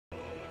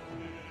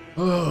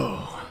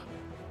Oh,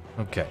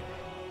 okay.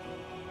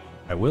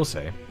 I will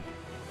say,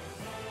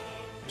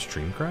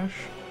 stream crash?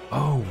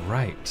 Oh,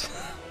 right.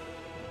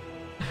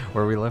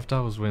 Where we left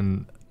off was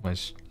when my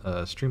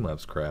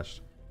Streamlabs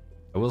crashed.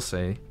 I will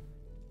say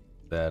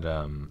that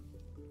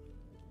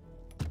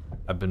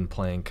I've been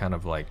playing kind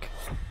of like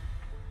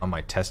on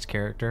my test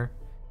character,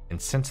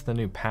 and since the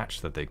new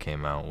patch that they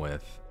came out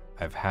with,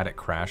 I've had it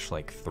crash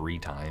like 3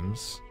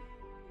 times.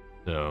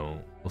 So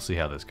we'll see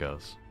how this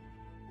goes.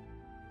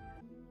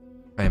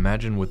 I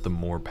imagine with the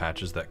more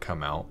patches that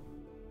come out,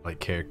 like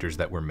characters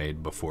that were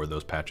made before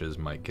those patches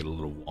might get a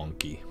little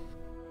wonky.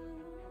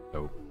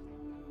 So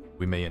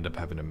we may end up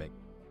having to make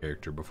a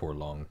character before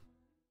long.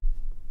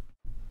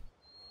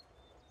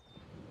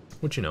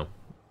 Which, you know,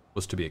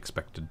 was to be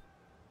expected.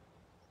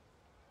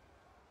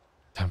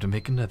 Time to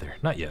make another.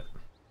 Not yet.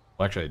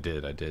 Well, actually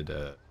I did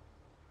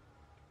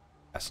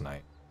last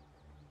night.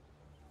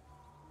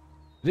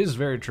 It is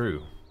very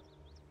true.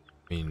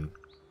 I mean,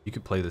 you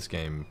could play this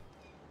game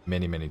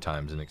many, many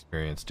times and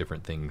experience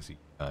different things each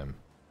time.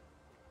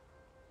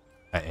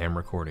 I am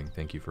recording,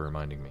 thank you for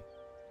reminding me.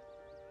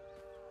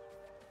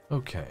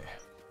 Okay.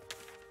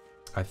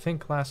 I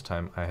think last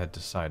time I had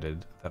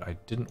decided that I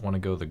didn't want to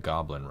go the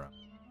goblin route.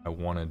 I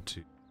wanted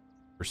to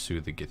pursue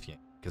the Githyank,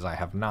 because I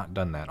have not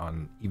done that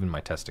on even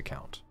my test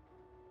account.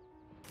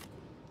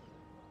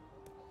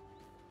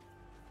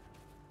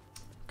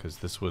 Because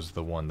this was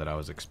the one that I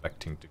was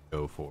expecting to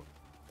go for.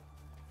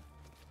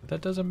 But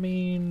that doesn't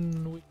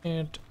mean we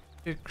can't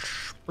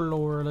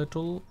explore a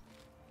little.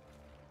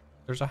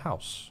 There's a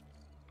house.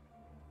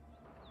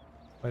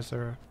 Why is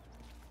there a...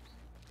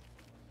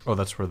 Oh,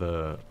 that's where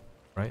the...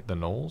 Right? The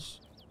knolls?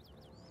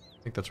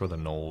 I think that's where the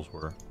knolls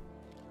were.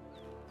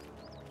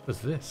 What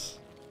is this?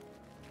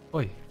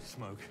 Oi.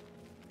 Smoke.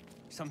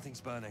 Something's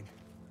burning.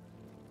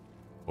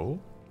 Oh?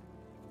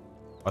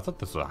 I thought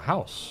this was a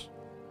house.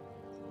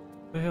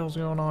 What the hell's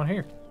going on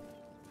here?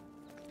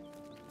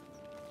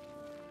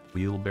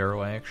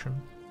 Wheelbarrow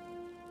action?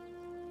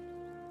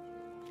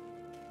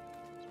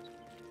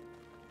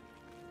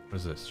 What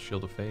is this?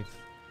 Shield of Faith?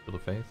 Shield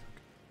of Faith?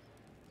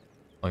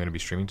 I'm going to be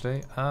streaming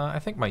today? I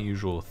think my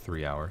usual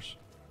 3 hours.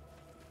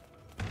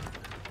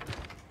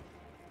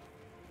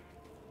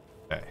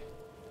 Okay.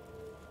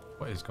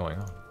 What is going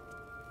on?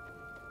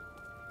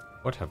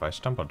 What have I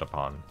stumbled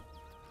upon?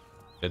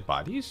 Dead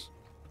bodies?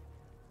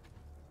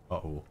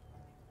 Uh-oh.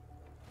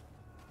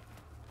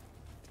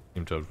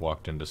 Seem to have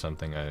walked into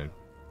something I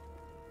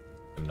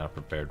am not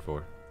prepared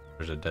for.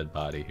 There's a dead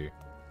body here.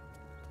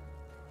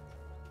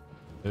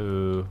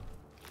 Oh.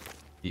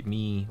 Eat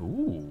me.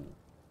 Ooh.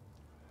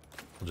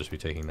 I'll just be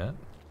taking that.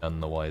 None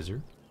the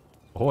wiser.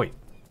 Ahoy!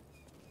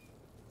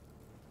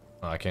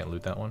 Oh, I can't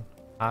loot that one.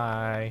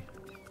 Hi.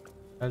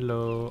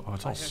 Hello. Oh,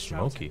 it's all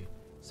smoky.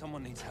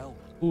 Someone needs help.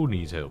 Who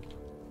needs help?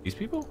 These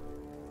people?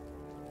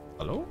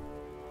 Hello?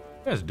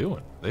 What you guys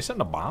doing? They sent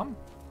a bomb?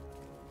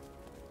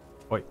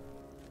 Wait.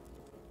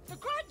 The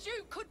Grand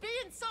Duke could be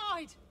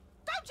inside.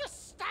 Don't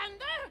just stand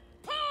there.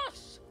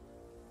 Push!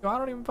 Yo, I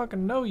don't even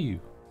fucking know you.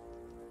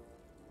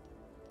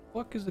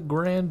 Fuck is the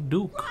Grand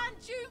Duke? Grand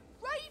Duke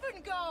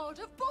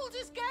Ravengard of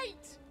Baldur's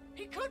Gate.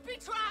 He could be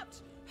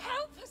trapped.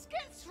 Help us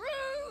get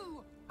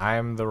through.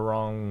 I'm the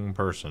wrong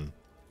person.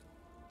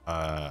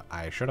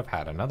 I should have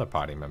had another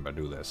party member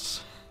do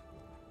this.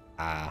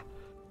 I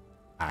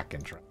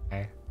can try.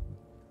 Hey,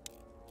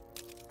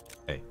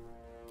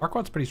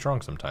 Farquaad's pretty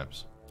strong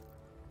sometimes.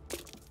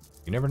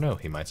 You never know,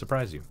 he might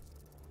surprise you.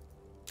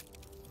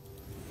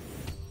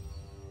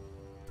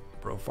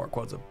 Bro,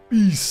 Farquaad's a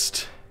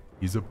beast.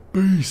 He's a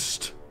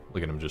beast.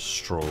 Look at him just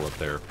stroll up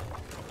there.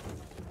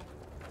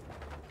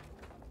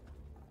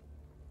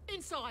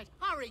 Inside,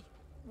 hurry.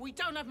 We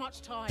don't have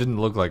much time.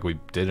 Didn't look like we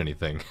did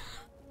anything.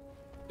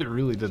 It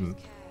really didn't.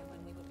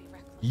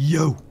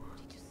 Yo!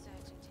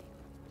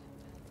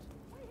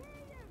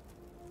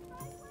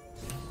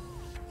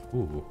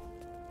 Ooh.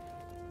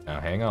 Now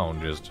hang on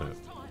just to...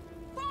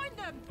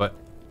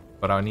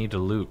 But I need to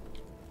loot.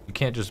 You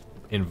can't just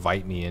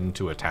invite me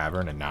into a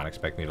tavern and not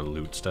expect me to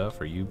loot stuff.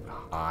 Are you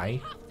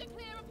high?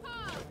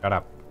 Shut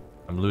up.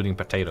 I'm looting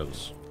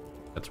potatoes.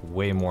 That's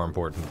way more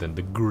important than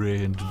the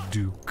Grand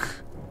Duke.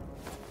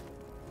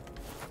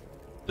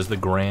 Does the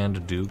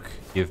Grand Duke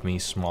give me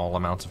small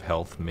amounts of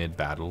health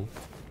mid-battle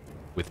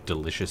with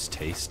delicious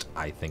taste?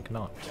 I think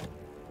not.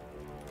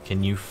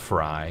 Can you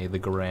fry the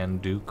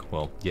Grand Duke?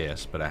 Well,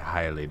 yes, but I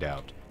highly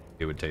doubt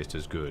it would taste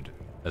as good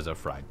as a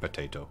fried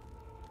potato.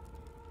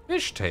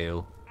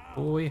 Fishtail.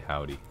 Boy,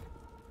 howdy.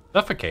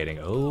 Suffocating.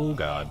 Oh,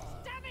 God.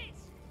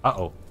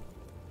 Uh-oh.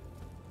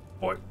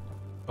 Boy.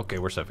 Okay,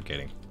 we're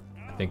suffocating.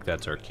 I think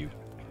that's our cue.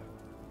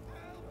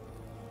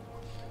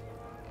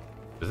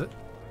 Is it?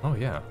 Oh,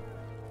 yeah.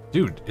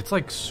 Dude, it's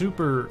like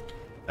super...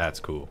 That's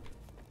cool.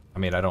 I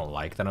mean, I don't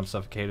like that I'm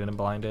suffocated and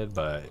blinded,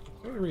 but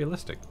very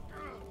realistic.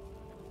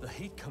 The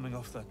heat coming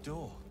off that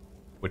door.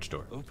 Which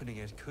door? Opening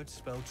it could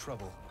spell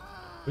trouble.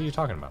 What are you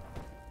talking about?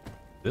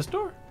 This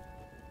door?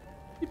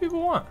 What do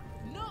people want?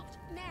 Not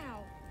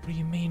What do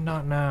you mean,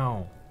 not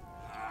now?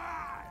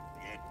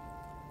 It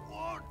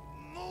won't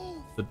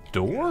move. The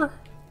door?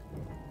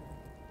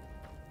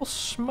 Well,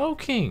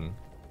 smoking.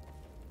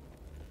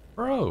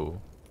 Bro.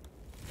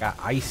 Got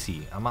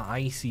icy. I'm an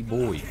icy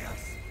boy.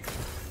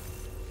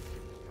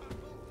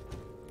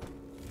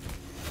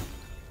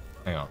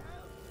 Hang on.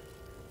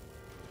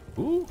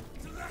 Ooh.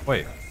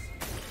 Wait.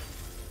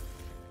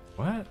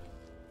 What?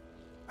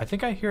 I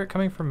think I hear it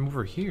coming from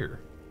over here.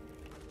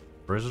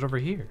 Or is it over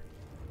here?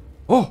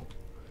 Oh!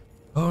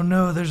 Oh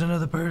no, there's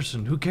another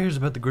person. Who cares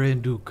about the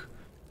Grand Duke?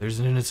 There's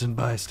an innocent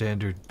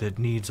bystander that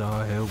needs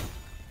our help.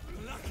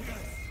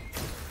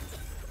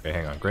 Okay,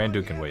 hang on. Grand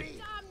Duke can wait.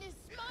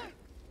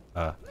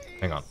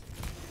 Hang on.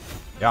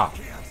 Yeah.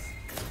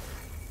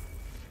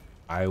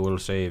 I will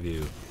save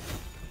you.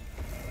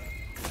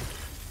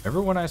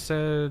 Remember when I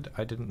said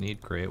I didn't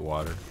need great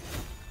water?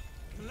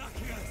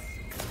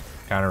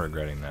 Kind of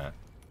regretting that.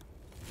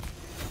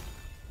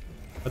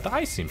 But the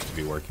ice seems to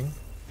be working.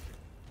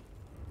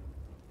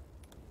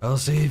 I'll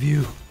save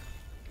you.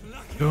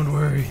 Don't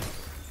worry.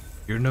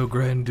 You're no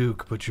Grand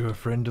Duke, but you're a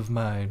friend of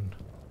mine.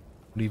 I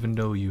don't even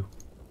know you.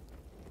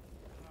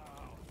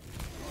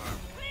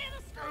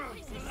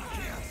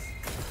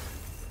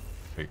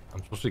 Wait,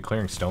 I'm supposed to be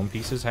clearing stone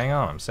pieces? Hang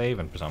on, I'm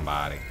saving for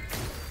somebody.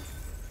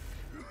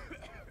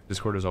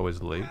 Discord is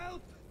always late.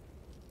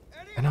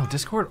 I know,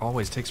 Discord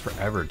always takes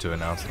forever to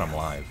announce that I'm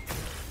live.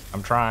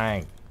 I'm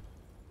trying.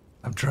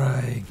 I'm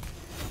trying.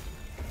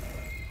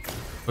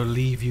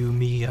 Believe you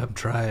me, I'm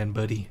trying,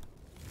 buddy.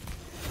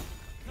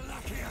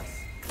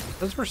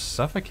 Because we're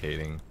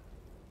suffocating,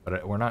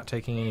 but we're not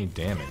taking any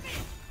damage.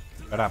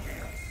 Shut up.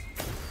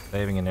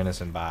 Saving an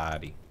innocent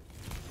body.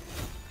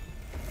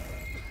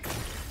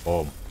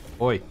 Boom.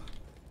 Oi.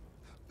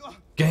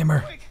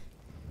 Gamer.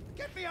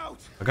 Get me out.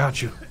 I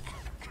got you.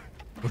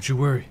 Don't you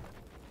worry.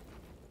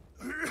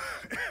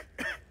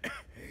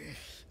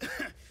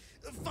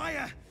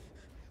 Fire!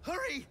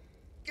 Hurry!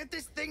 Get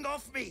this thing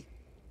off me!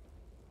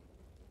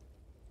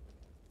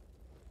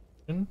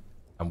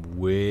 I'm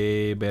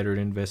way better at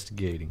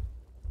investigating.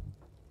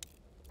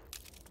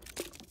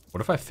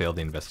 What if I failed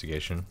the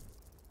investigation?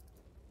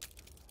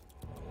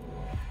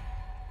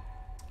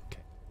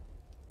 Okay.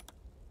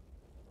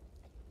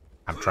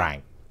 I'm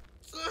trying.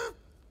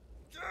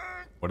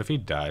 What if he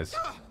dies?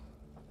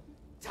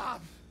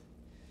 Damn!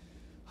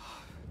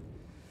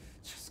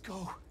 Just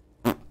go.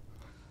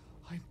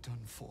 I'm done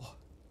for.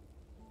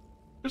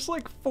 There's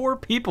like 4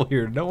 people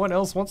here. No one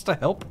else wants to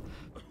help.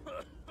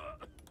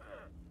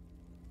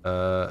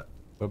 What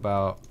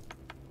about...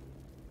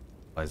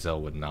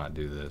 Lizelle would not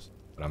do this,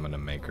 but I'm gonna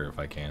make her if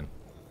I can.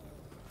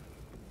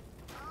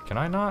 Can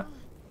I not?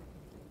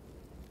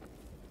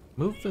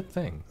 Move the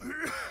thing.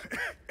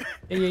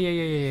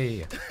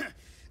 Yeah.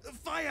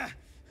 Fire!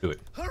 Do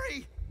it.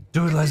 Hurry!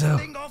 Do it, Get this Lizelle.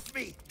 thing off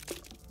me!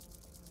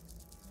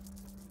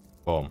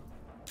 Boom.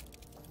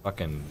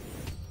 Fucking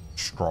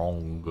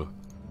strong.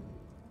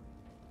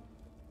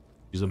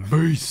 He's a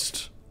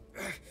beast.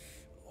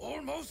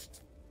 Almost.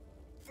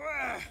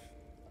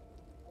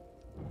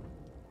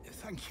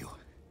 Thank you.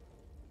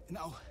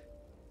 Now,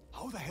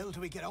 how the hell do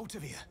we get out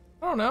of here?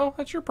 I don't know.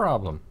 That's your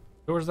problem.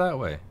 Door's that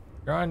way.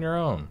 You're on your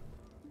own.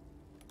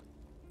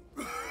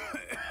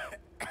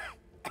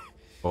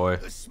 Boy,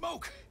 The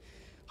smoke!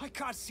 I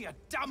can't see a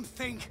damn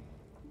thing!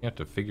 you have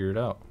to figure it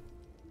out.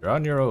 You're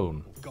on your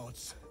own.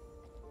 Gods.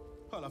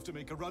 I'll have to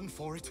make a run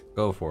for it.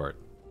 Go for it.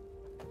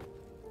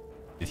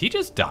 Did he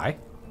just die?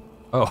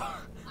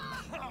 Oh.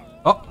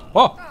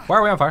 Oh! Why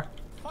are we on fire?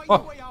 Find a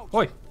Oh! way out.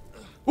 Oi!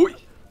 Oi!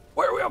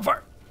 Why are we on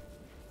fire?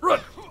 Run!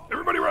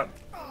 Everybody run!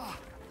 I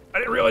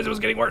didn't realize it was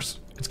getting worse.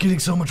 It's getting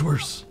so much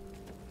worse.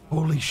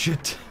 Holy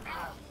shit.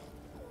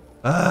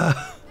 They're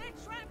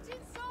trapped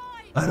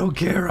inside. I don't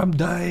care, I'm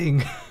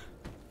dying.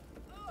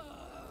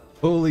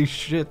 Holy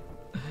shit.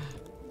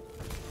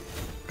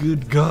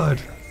 Good God.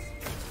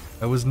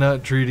 I was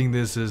not treating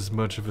this as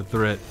much of a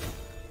threat.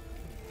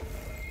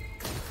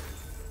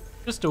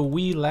 Just a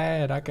wee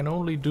lad, I can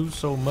only do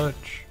so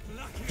much.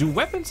 Do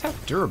weapons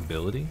have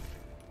durability?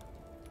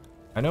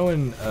 I know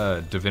in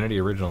Divinity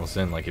Original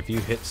Sin, like if you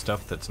hit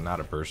stuff that's not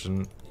a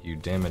person, you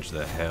damage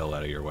the hell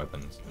out of your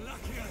weapons.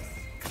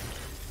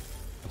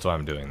 That's why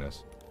I'm doing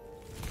this.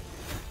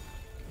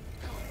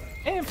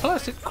 And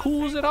plus it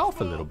cools it off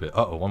a little bit.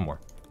 Uh-oh, one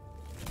more.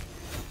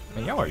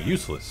 Man, y'all are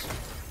useless.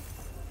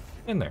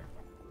 In there.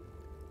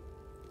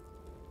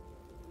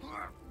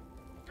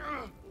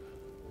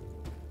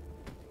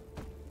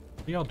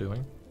 What are y'all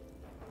doing?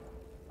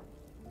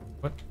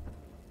 What?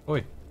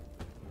 Oi.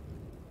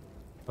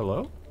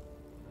 Hello?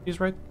 He's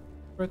right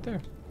there. What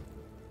are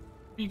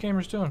you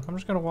gamers doing? I'm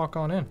just gonna walk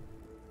on in.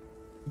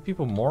 You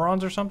people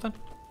morons or something?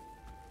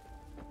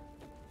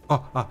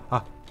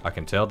 I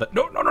can tell that.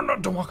 No,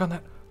 don't walk on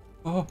that.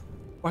 Oh,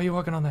 why are you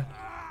walking on that?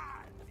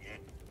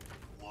 It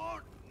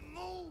won't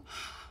move.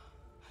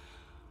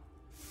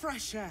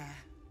 Fresh air.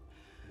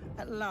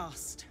 At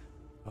last.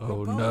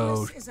 Oh Your no.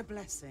 boldness is a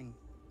blessing.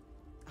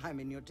 I'm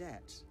in your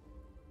debt.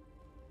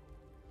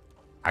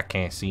 I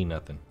can't see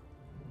nothing.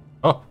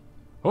 Oh.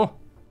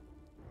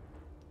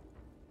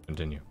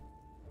 Continue.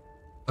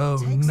 Oh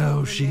Takes no,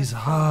 over she's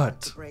enough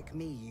hot. to break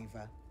me,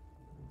 Eva.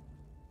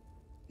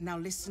 Now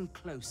listen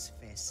close,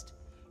 Fist.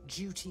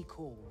 Duty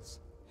calls.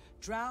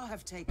 Drow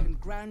have taken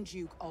Grand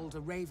Duke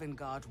Alder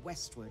Ravengard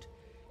westward,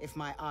 if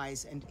my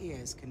eyes and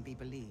ears can be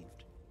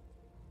believed.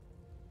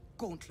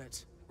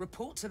 Gauntlet,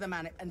 report to the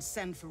Manip and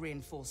send for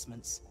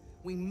reinforcements.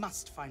 We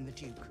must find the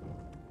Duke.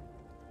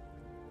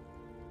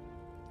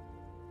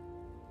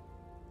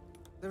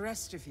 The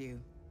rest of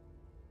you,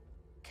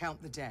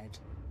 count the dead.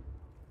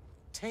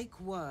 Take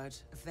word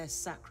of their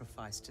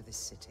sacrifice to this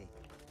city.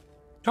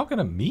 Talking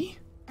to me?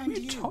 And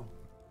you,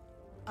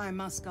 I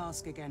must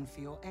ask again for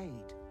your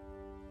aid.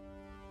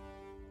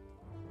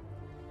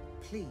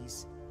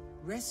 Please,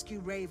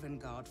 rescue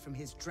Ravengard from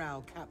his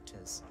drow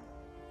captors.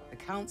 The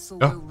council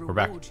will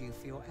reward you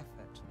for your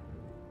effort.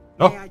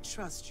 May I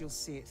trust you'll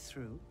see it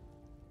through?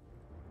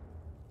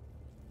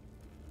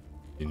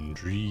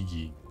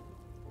 Intriguing.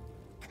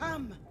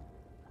 Come!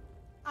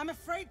 I'm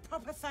afraid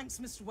proper thanks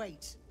must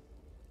wait.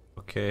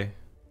 Okay.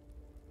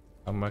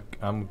 I'm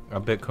a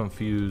bit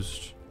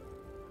confused.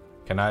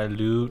 Can I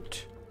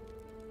loot?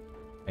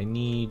 I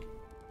need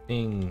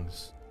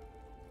things.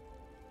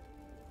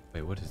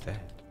 Wait, what is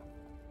that?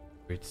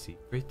 Great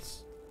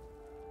secrets?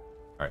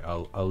 Alright,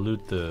 I'll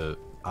loot the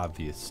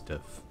obvious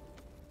stuff.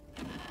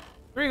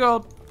 3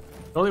 gold!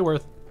 Totally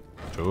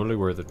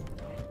worth it.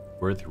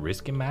 Worth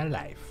risking my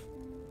life.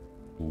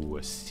 Ooh,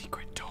 a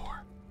secret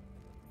door.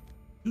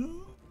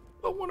 Ooh,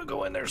 I wanna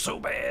go in there so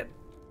bad.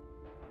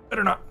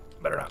 Better not.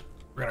 We're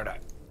gonna die.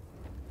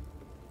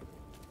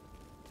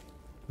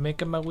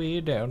 Making my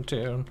way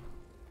downtown.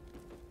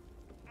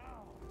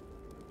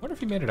 Wonder if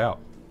he made it out.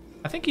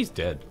 I think he's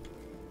dead.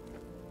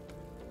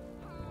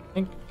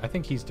 I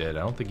think he's dead. I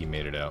don't think he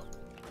made it out.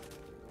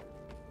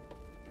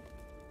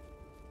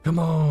 Come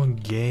on,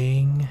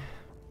 gang.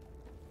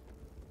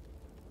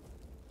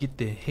 Get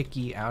the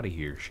hickey out of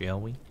here, shall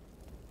we?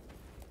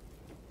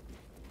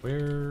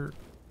 Where?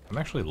 I'm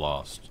actually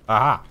lost.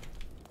 Aha!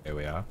 There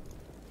we are.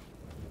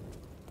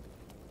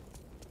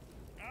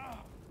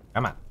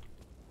 Come on.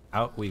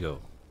 Out we go.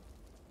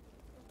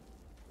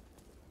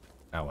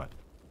 Now what?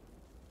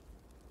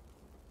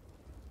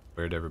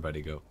 Where'd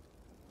everybody go?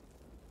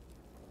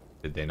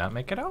 Did they not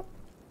make it out?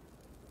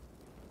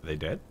 Are they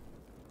dead?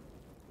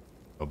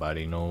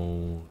 Nobody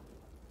knows.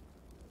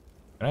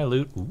 Can I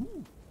loot?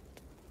 Ooh.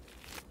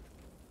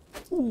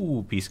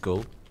 Ooh, piece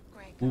gold.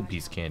 Ooh,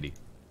 piece candy.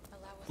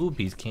 Ooh,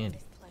 piece candy.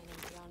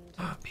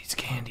 Piece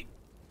candy.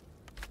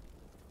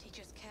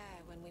 Teachers care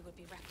when we would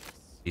be reckless.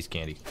 Piece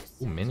candy.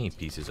 Ooh, many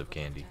pieces of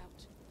candy.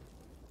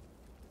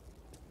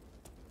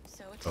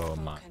 Oh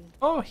my.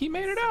 Oh, he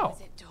made it out.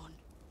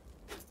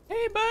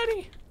 Hey,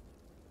 buddy.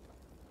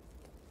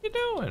 What you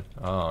doing?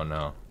 Oh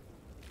no.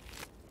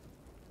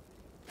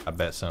 I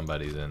bet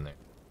somebody's in there.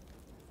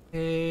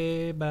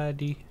 Hey,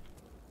 buddy.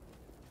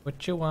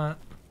 What you want?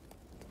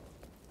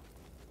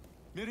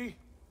 Miri!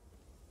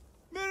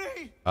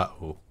 Miri!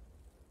 Uh-oh.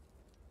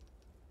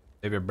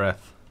 Save your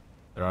breath.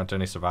 There aren't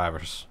any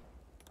survivors.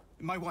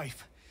 My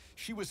wife,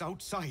 she was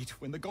outside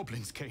when the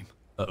goblins came.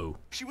 Uh-oh.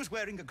 She was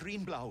wearing a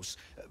green blouse,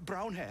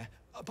 brown hair,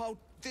 about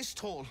this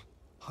tall.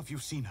 Have you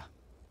seen her?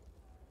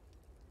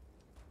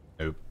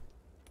 Nope.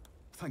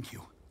 Thank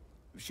you.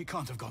 She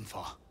can't have gone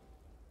far.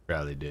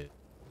 Probably did.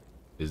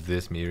 Is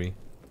this Miri?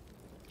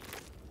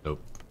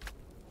 Nope.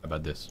 How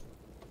about this?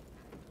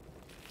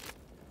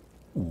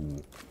 Ooh.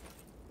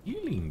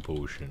 Healing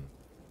potion.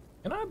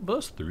 Can I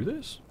bust through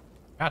this?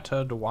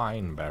 Atta the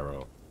wine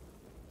barrel.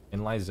 Can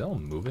Lysel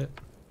move it?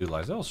 Dude,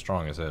 Lysel's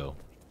strong as hell.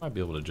 Might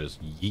be able to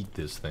just yeet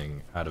this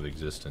thing out of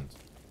existence.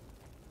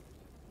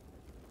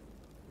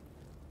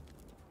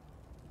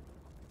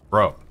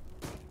 Bro.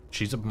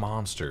 She's a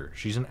monster.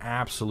 She's an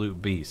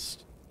absolute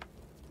beast.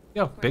 See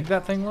how big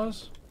that thing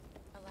was?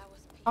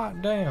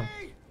 Hot damn.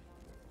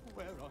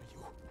 Where are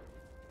you?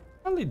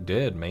 Probably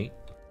dead, mate.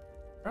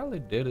 Probably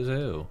dead as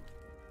hell.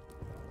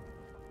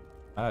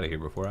 Out of here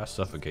before I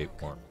suffocate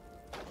more.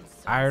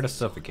 Tired of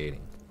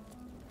suffocating.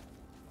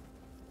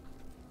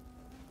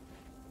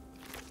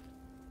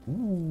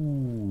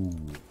 Ooh.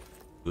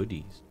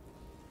 Goodies.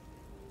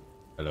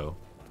 Hello.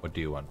 What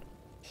do you want?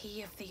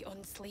 He of the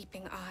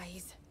unsleeping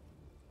eyes.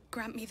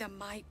 Grant me the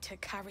might to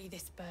carry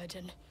this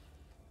burden.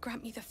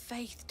 Grant me the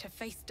faith to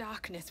face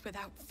darkness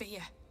without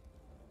fear.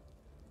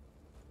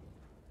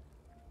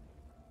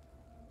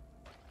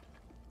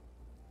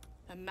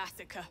 A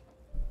massacre.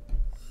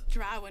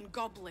 Drow and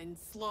goblins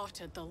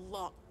slaughtered the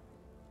lot.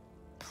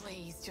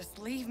 Please, just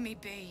leave me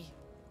be.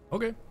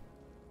 Okay.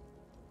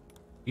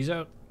 He's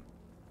out.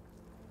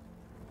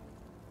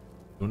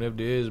 Don't have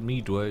to ask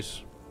me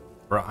twice.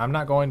 Bro, I'm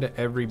not going to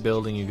every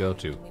building you go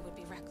to.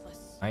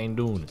 I ain't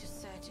doing it.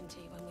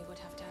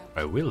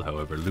 I will,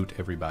 however, loot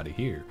everybody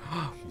here.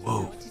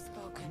 Whoa.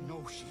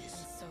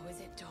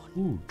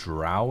 Ooh,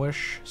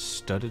 drowish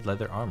studded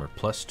leather armor.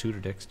 +2 to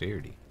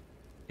dexterity.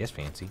 Yes,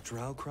 fancy.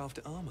 Drow craft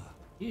armor.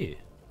 Yeah.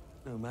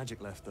 No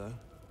magic left though.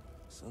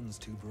 Sun's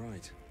too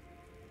bright.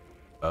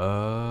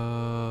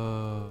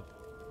 Oh.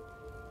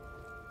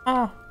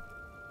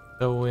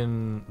 So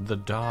in the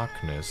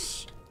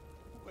darkness,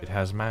 it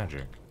has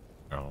magic.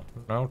 Oh,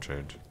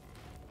 noted.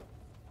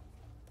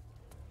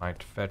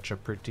 Might fetch a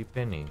pretty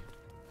penny.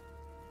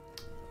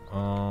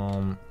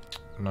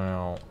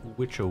 Now,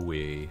 which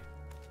away?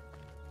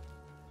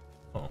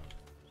 Oh.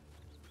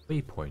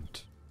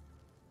 Waypoint.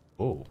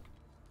 Oh.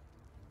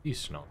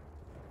 East now.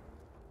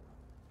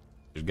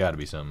 There's gotta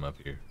be something up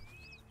here.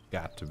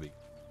 Got to be.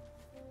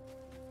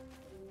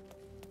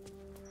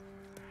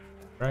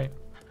 Right?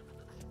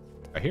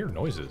 I hear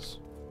noises.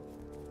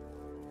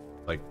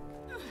 Like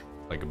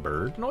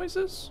bird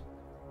noises?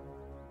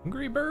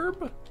 Hungry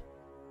burb?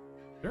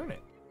 Darn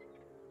it.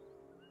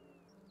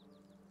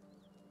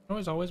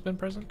 Noise always been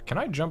present? Can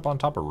I jump on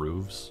top of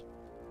roofs?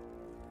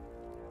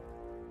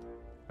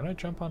 Can I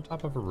jump on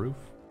top of a roof?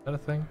 Is that a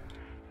thing?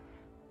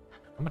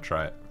 I'm gonna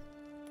try it.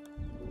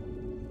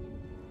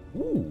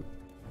 Ooh.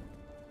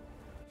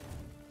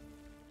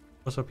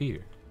 What's up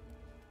here?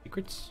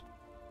 Secrets?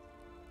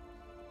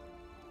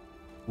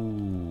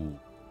 Ooh.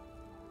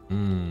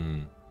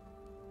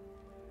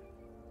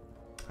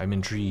 I'm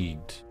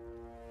intrigued.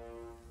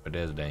 But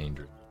that's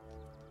dangerous.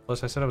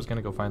 Plus, I said I was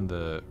gonna go find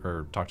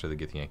or talk to the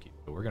Githyanki,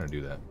 but we're gonna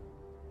do that.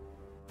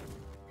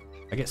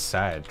 I get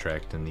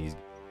sidetracked in these.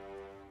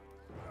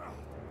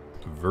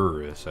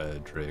 Very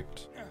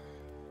sidetracked.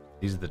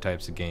 These are the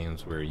types of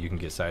games where you can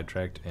get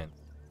sidetracked and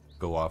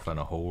go off on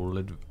a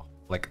whole,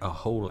 like a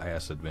whole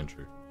ass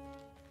adventure.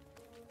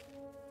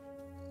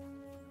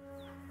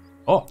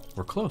 Oh,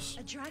 we're close.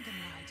 A dragon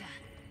rider,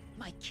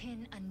 my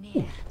kin are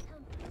near.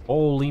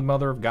 Holy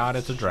mother of God,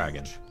 it's a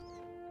dragon.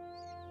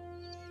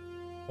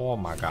 Oh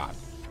my God.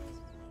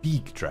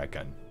 Big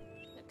dragon.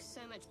 Looks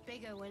so much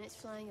bigger when it's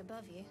flying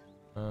above you.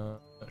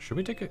 Should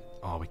we take a...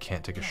 Oh, we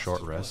can't take a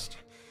short rest.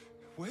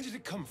 Where did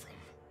it come from?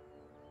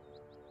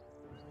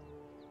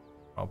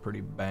 All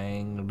pretty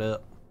banged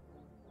up.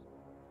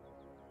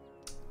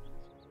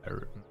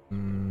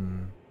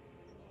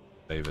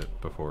 Save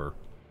it before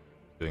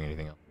doing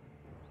anything else.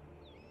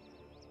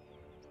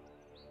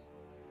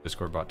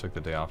 Discord bot took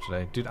the day off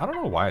today. Dude, I don't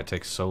know why it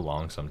takes so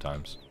long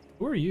sometimes.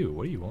 Who are you?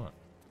 What do you want?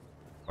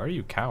 Why are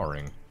you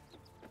cowering?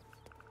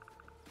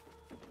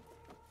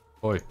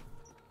 Oi.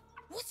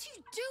 What are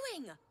you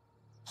doing?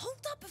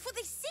 Hold up before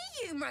they see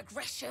you,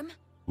 Gresham.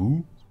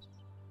 Who?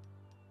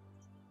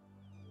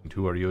 And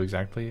who are you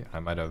exactly? I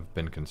might have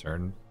been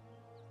concerned.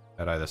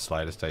 Had I the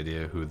slightest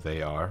idea who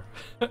they are?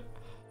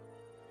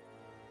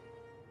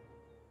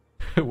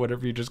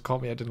 Whatever you just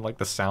called me, I didn't like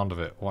the sound of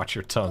it. Watch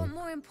your tongue. Got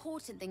more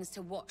important things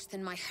to watch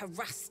than my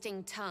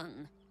harassing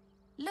tongue.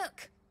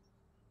 Look.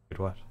 Wait,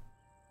 what?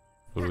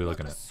 What are we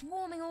looking at?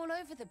 Swarming all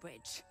over the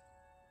bridge.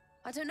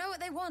 I don't know what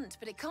they want,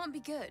 but it can't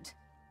be good.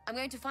 I'm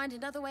going to find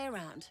another way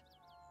around.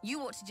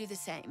 You ought to do the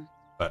same.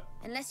 But...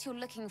 Unless you're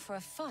looking for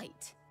a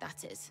fight,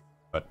 that is.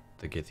 But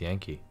the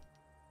Githyanki.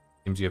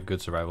 Seems you have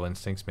good survival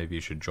instincts. Maybe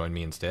you should join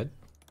me instead?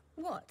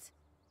 What?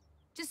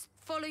 Just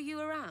follow you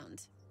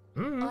around?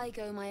 Mm. I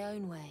go my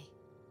own way.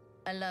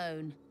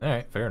 Alone.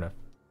 Alright, fair enough.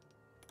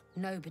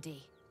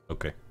 Nobody.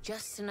 Okay.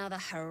 Just another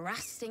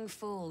harassing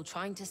fool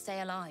trying to stay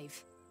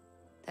alive.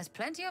 There's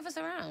plenty of us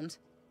around.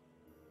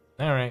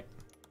 Alright.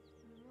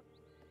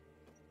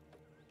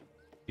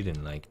 You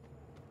didn't like it.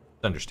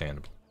 It's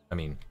understandable. I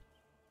mean,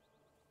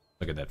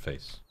 look at that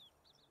face.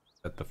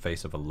 Is that the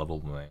face of a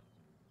lovable man?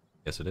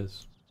 Yes, it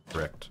is.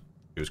 Correct.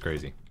 It was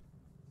crazy.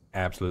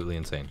 Absolutely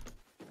insane.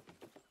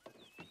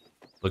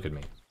 Look at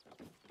me.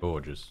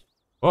 Gorgeous.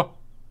 Oh!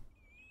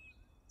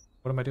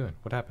 What am I doing?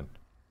 What happened?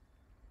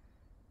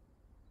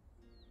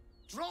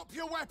 Drop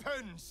your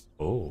weapons!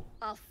 Oh.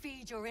 I'll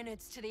feed your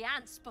innards to the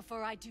ants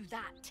before I do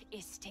that,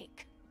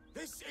 Istik.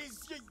 This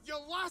is your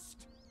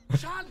last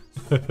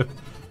chance!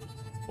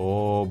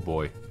 Oh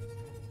boy.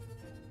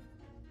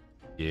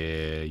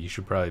 Yeah, you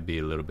should probably be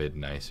a little bit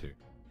nicer.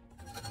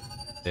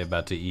 They're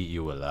about to eat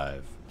you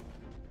alive.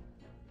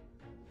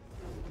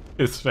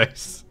 His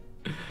face.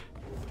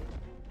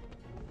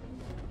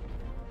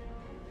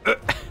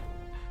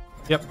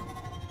 Yep.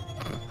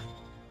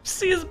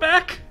 See his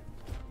back?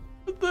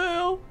 What the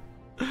hell?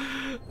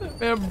 That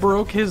man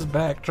broke his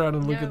back trying to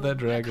look at that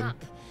dragon. Look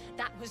up.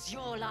 That was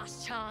your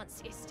last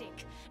chance,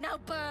 Istik. Now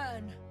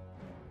burn!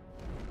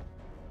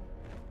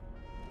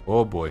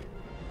 Oh boy.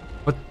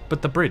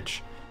 But the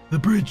bridge. The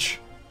bridge.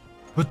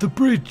 But the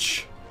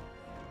bridge.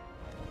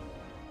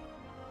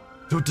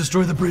 Don't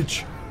destroy the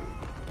bridge.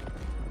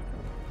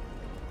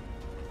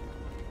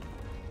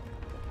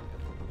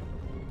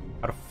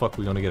 How the fuck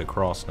we gonna get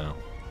across now?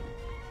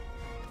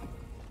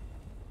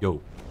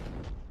 Yo.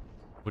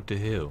 What the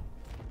hell?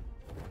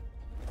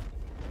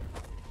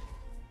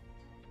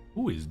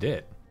 Who is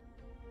dead?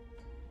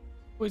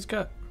 Who is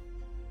got?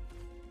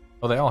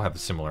 Oh, they all have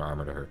similar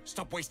armor to her.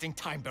 Stop wasting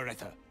time,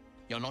 Beretta.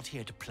 You're not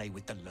here to play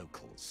with the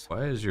locals.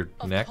 Why is your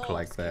Of neck course,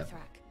 like that?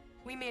 Githrak.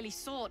 We merely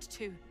sought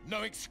to...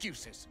 No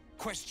excuses.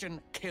 Question,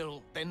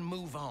 kill, then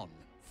move on.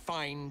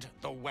 Find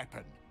the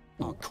weapon.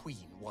 Our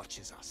queen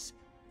watches us.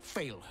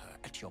 Fail her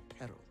at your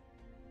peril.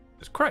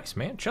 Jesus Christ,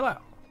 man, chill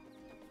out.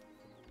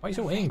 Why are you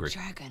so The Red angry?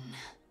 Dragon.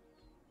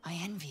 I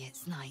envy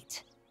its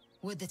knight.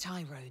 Would that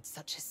I rode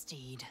such a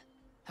steed.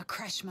 A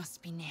crash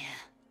must be near.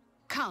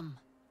 Come,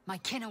 my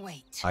kin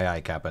await. Aye,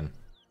 aye, Captain.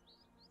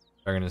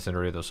 Dragon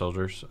incinerate those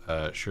soldiers.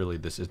 Surely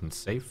this isn't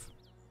safe.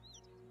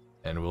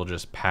 And we'll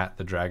just pat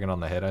the dragon on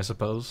the head, I The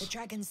suppose.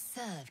 dragons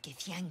serve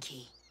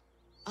Githyanki.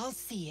 I'll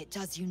see it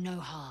does you no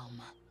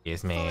harm.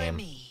 Yes, Follow ma'am.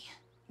 me.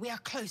 We are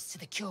close to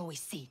the cure we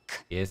seek.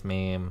 Yes,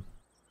 ma'am.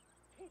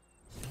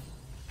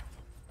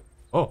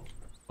 Oh.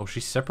 Oh,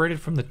 she's separated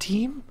from the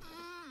team?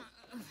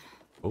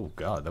 Oh,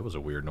 God, that was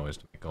a weird noise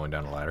to make going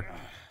down a ladder.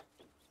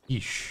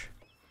 Yeesh.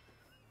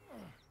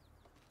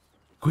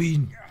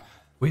 Queen,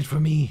 wait for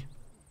me.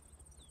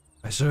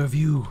 I serve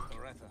you.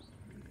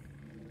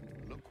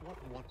 Look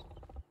what...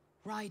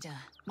 Ryder,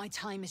 my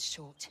time is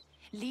short.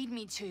 Lead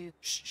me to...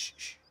 Shh, shh,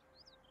 shh.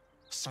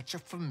 Such a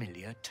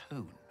familiar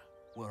tone.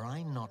 Were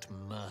I not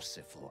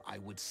merciful, I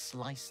would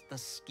slice the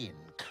skin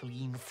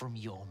clean from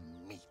your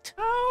meat.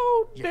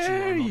 How Yet you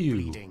dare are not you?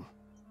 bleeding.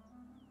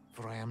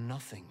 For I am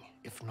nothing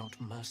if not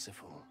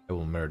merciful. I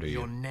will murder you.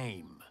 Your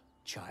name,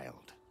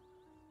 child.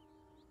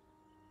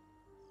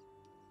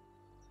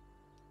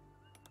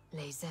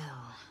 Lae'zel.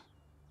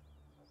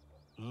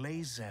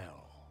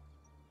 Lae'zel.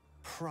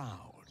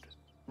 Proud.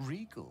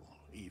 Regal,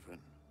 even.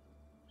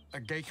 A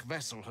Geich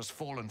vessel has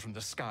fallen from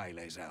the sky,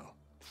 Lae'zel.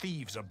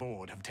 Thieves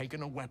aboard have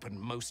taken a weapon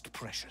most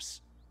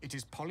precious. It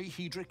is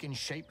polyhedric in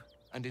shape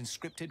and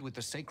inscripted with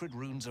the sacred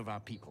runes of our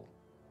people.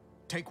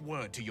 Take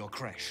word to your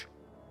creche.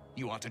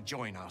 You are to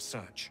join our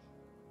search.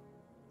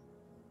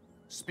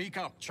 Speak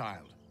up,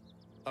 child.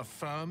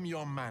 Affirm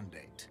your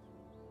mandate.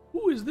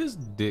 Who is this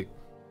dick?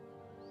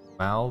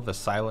 Mouth the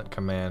silent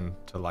command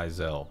to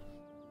Lae'zel.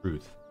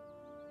 Truth.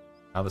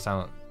 Mouth the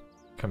silent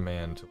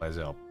command to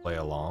Lae'zel. Play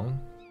along.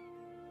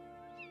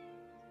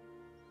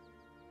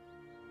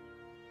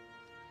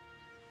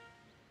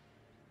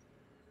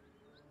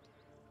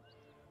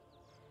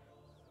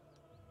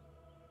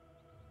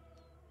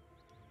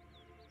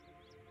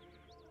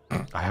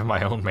 I have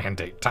my own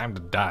mandate. Time to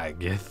die,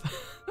 Gith.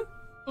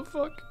 The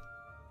fuck?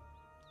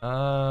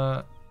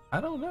 I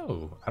don't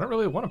know. I don't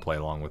really want to play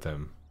along with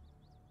him.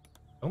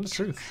 Tell him the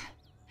truth.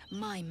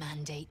 My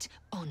mandate,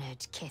 honored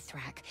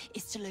Kithrak,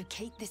 is to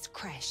locate this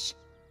creche.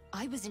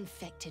 I was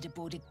infected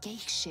aboard a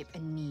Geich ship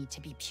and need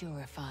to be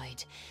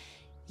purified.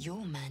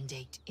 Your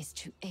mandate is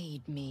to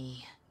aid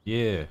me.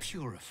 Yeah.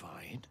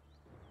 Purified?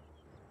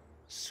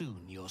 Soon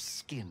your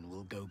skin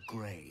will go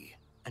gray,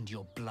 and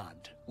your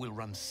blood will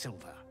run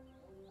silver.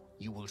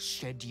 You will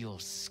shed your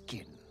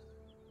skin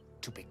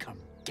to become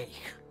Geich.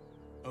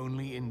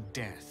 Only in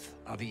death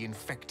are the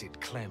infected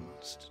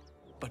cleansed.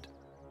 But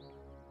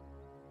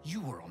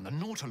you were on the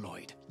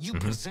Nautiloid. You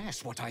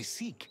possess what I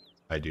seek.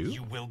 I do?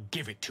 You will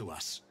give it to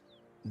us.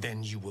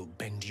 Then you will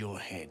bend your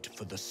head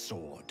for the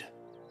sword.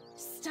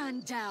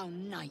 Stand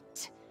down,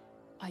 knight.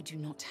 I do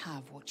not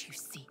have what you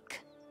seek.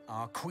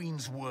 Our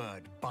queen's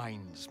word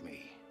binds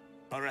me.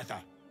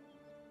 Baretha,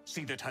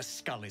 see that her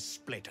skull is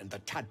split and the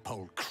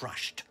tadpole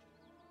crushed.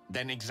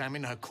 Then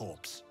examine her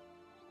corpse.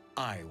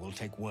 I will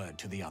take word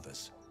to the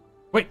others.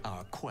 Wait.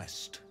 Our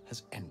quest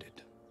has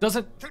ended.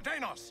 Doesn't To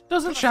Danos!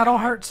 doesn't Shadow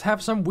Hearts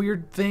have some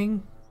weird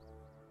thing?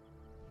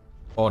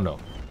 Oh no.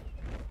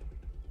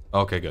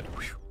 Okay, good.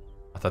 Whew.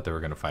 I thought they were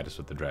gonna fight us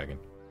with the dragon.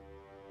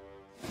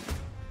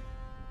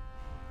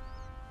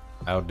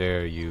 How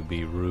dare you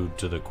be rude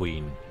to the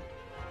queen?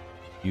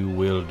 You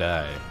will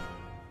die.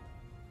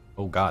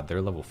 Oh god,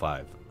 they're level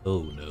 5.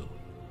 Oh no.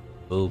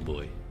 Oh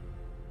boy.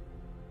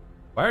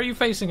 Why are you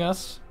facing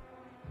us?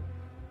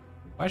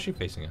 Why is she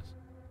facing us?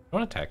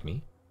 Don't attack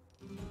me.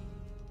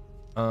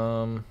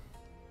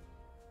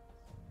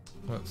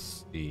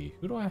 Let's see.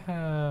 Who do I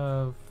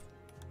have?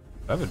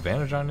 Do I have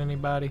advantage on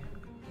anybody?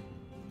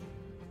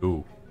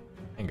 Ooh.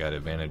 Ain't got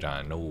advantage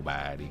on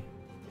nobody.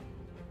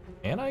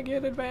 Can I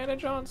get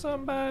advantage on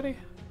somebody?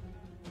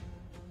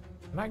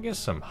 Can I get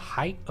some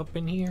height up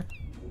in here?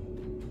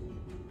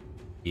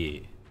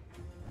 Yeah.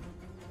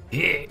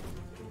 Yeah.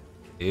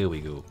 Here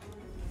we go.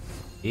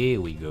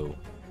 Here we go.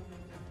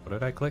 What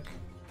did I click?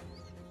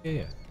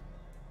 Yeah.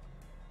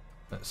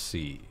 Let's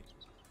see.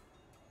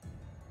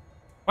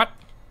 What?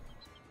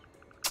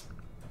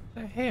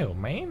 The hell,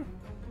 man?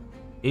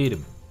 Eat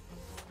him.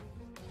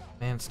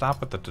 Man,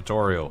 stop with the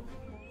tutorial.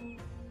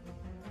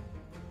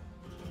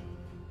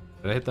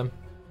 Did I hit them?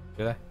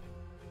 Did I?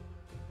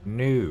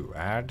 No,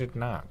 I did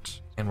not.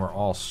 And we're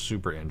all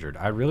super injured.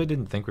 I really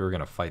didn't think we were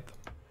gonna fight them.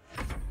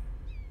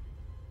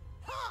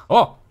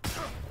 Oh!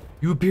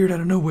 You appeared out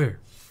of nowhere.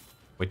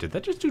 Wait, did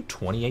that just do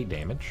 28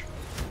 damage?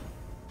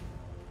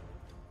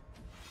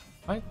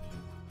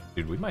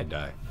 Dude, we might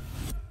die.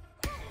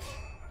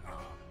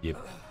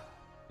 Yep.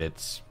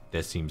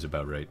 That seems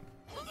about right.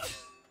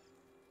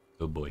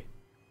 Oh boy.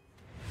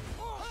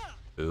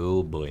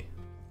 Oh boy.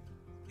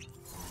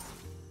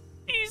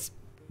 He's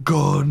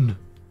gone.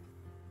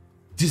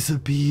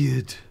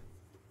 Disappeared.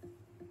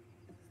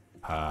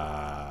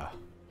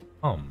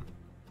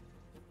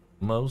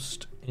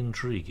 Most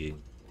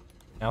intriguing.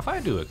 Now if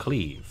I do a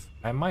cleave,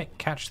 I might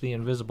catch the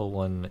invisible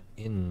one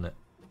in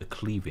the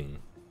cleaving.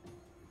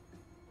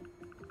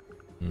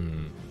 Let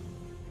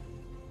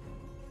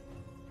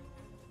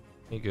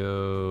me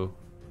go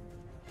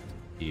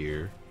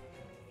here.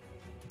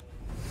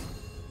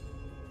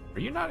 Are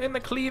you not in the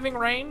cleaving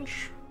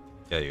range?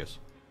 Yeah, he is.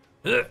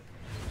 Ugh.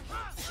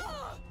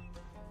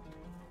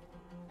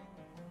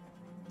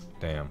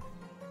 Damn.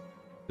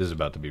 This is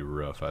about to be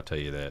rough, I tell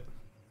you that.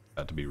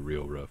 About to be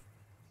real rough.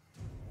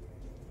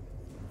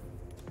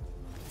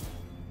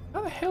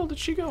 How the hell did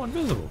she go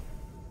invisible?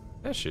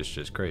 That shit's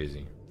just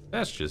crazy.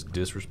 That's just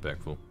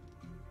disrespectful.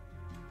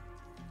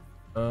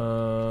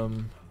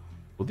 Will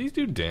these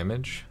do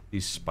damage?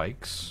 These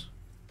spikes?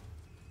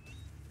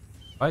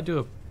 If I do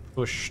a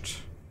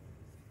pushed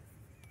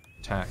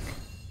attack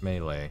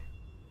melee.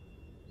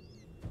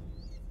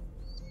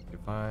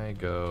 If I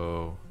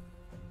go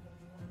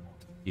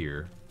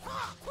here.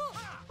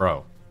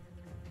 Bro.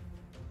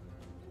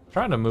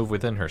 Trying to move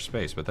within her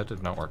space, but that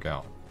did not work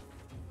out.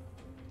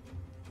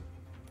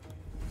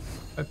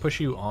 If I push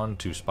you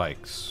onto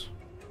spikes,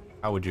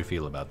 how would you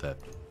feel about that?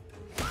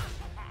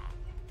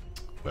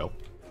 Well,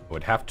 I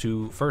would have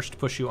to first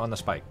push you on the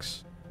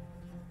spikes.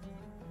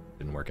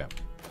 Didn't work out.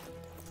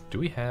 Do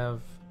we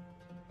have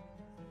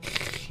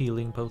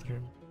healing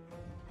potion?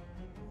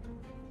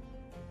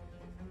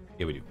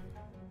 Yeah, we do.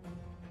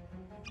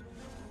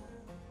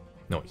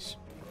 Noise.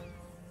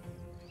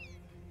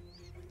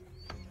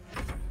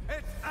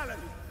 It's Alan.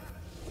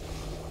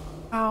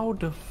 How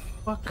the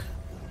fuck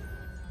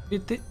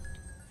did it?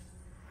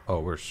 Oh,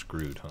 we're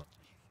screwed, huh?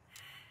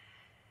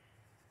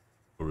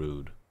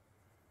 Screwed.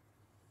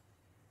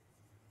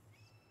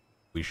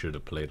 We should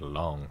have played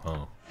along,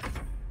 huh?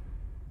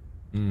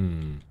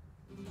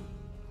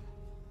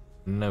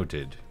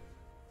 Noted.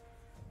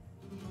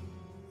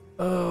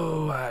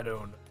 Oh, I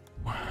don't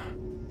know.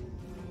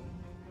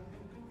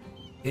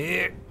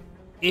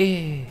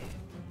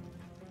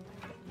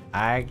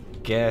 I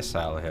guess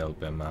I'll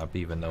help him up,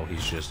 even though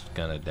he's just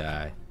gonna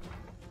die.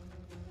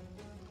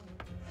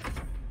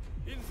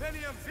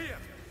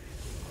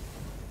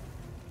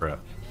 Bruh.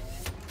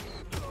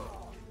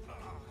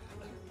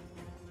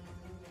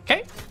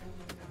 Okay.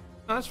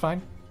 No, that's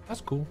fine.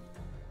 That's cool.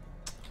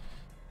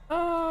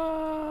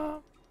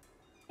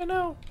 You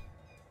know,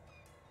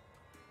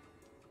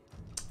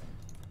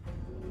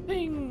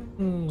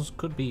 things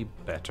could be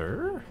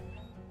better.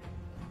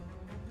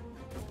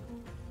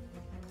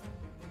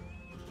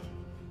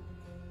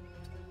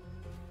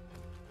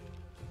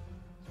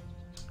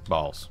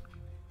 Balls.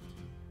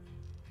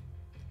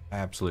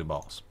 Absolute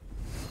balls.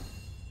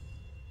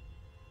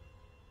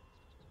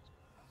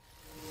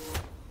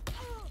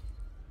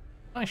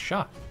 Nice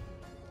shot.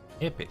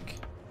 Epic.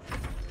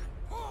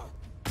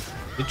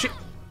 Did you?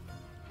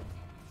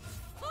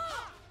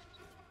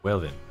 Well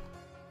then.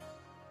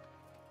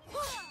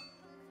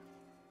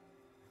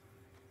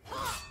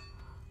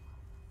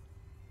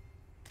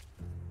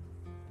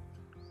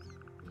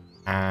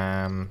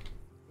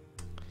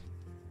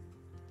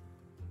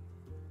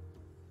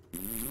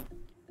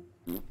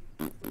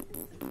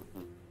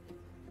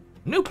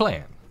 New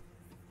plan.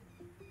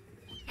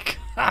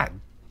 God.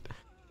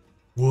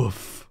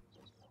 Woof.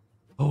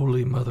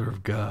 Holy Mother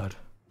of God.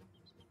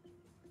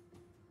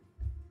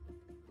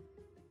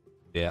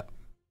 Yeah.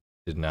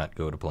 Did not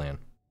go to plan.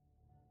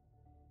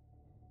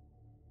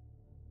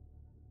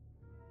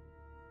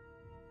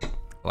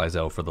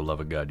 Lizelle, for the love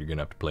of God, you're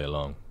gonna have to play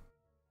along.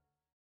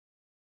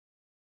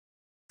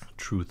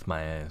 Truth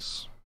my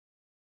ass.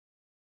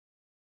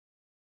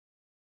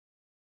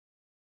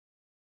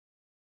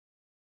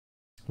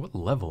 What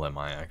level am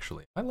I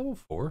actually? Am I level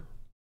 4?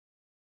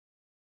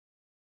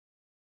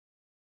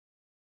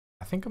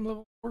 I think I'm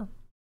level 4. And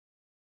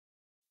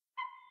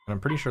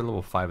I'm pretty sure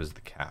level 5 is the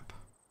cap.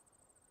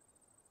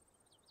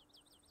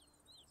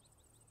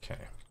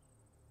 Okay.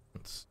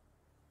 Let's...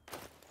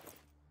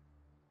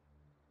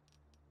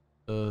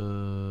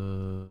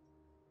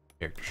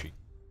 Character sheet.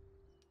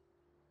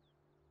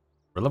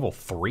 We're level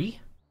 3?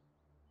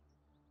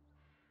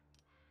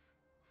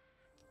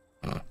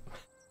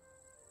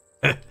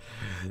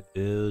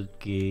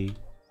 Okay.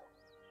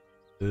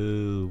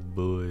 Oh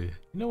boy. You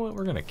know what?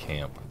 We're gonna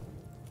camp.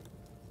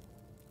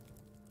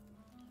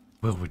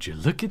 Well, would you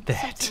look at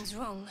that? Something's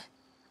wrong.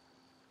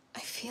 I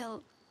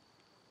feel...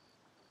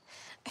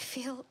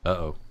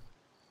 Uh-oh.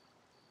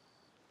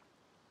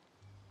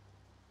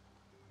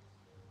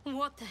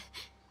 What the...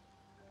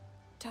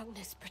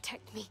 Darkness,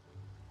 protect me.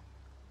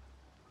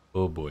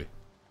 Oh boy.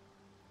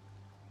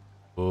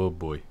 Oh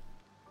boy.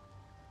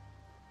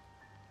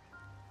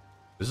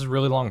 This is a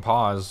really long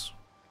pause.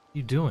 What are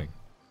you doing?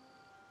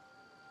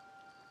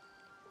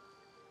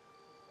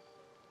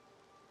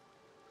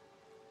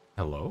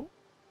 Hello?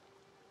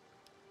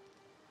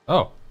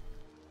 Oh.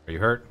 Are you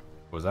hurt?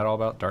 Was that all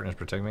about darkness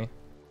protect me?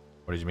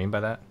 What did you mean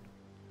by that?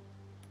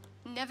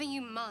 Never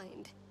you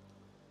mind.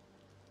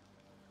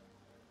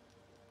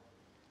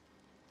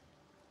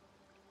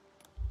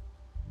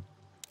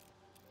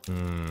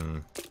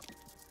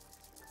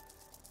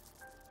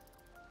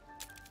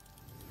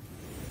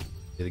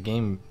 Yeah, the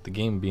game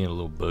being a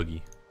little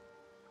buggy.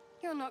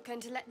 You're not going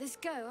to let this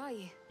go, are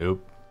you?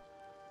 Nope.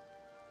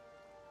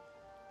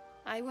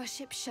 I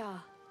worship Shah,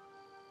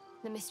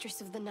 the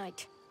mistress of the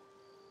night.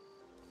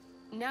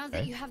 Now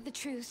that you have the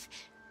truth,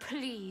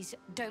 Please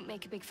don't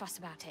make a big fuss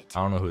about it.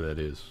 I don't know who that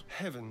is.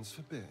 Heavens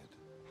forbid.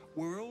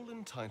 We're all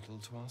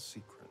entitled to our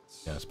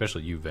secrets. Yeah,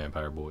 especially you,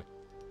 vampire boy.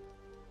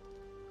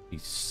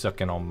 He's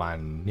sucking on my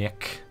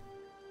neck.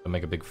 Don't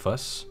make a big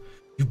fuss.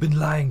 You've been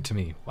lying to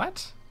me.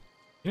 What?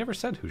 You never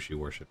said who she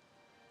worshipped.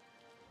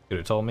 Could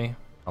have told me.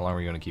 How long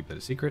were you going to keep that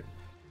a secret?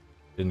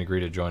 Didn't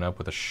agree to join up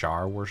with a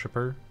Shar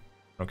worshipper.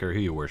 I don't care who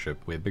you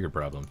worship. We have bigger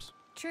problems.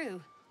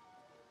 True.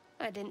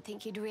 I didn't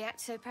think you'd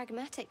react so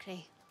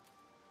pragmatically.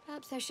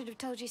 Perhaps I should have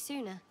told you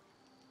sooner.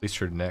 At least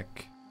her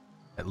neck.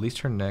 At least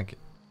her neck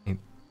ain't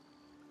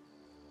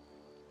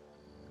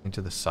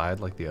to the side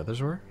like the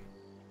others were?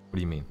 What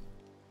do you mean?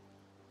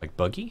 Like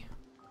Buggy?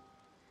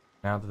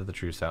 Now that the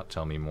truth's out,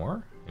 tell me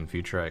more. In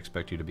future, I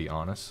expect you to be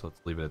honest. So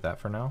let's leave it at that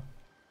for now.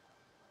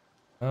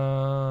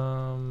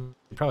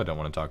 You probably don't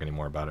want to talk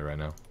anymore about it right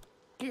now.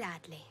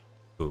 Gladly.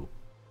 Ooh.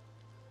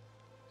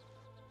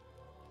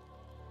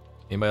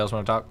 Anybody else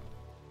want to talk?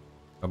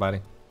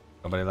 Nobody?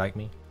 Nobody like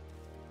me?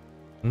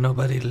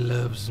 Nobody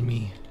loves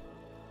me.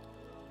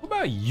 What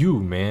about you,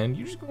 man?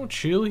 You just gonna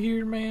chill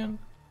here, man?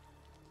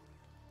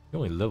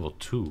 You're only level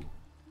 2.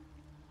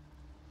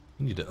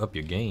 You need to up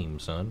your game,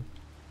 son.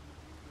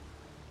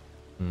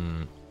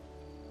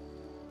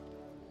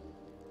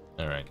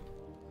 Alright.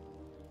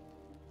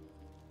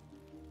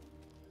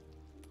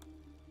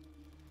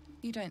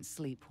 You don't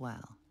sleep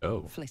well.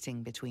 Oh.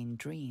 Flitting between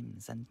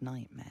dreams and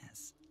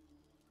nightmares.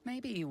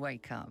 Maybe you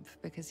wake up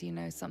because you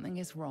know something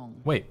is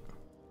wrong. Wait.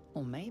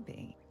 Or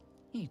maybe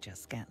you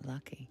just get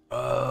lucky.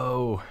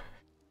 Oh.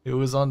 It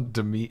was on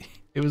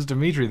It was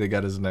Dimitri that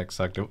got his neck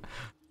sucked.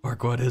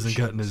 Farquaad hasn't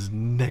gotten his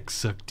neck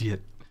sucked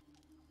yet.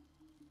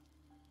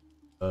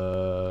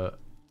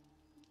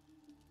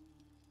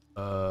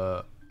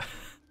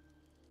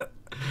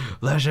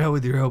 Lash out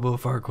with your elbow,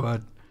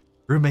 Farquaad.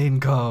 Remain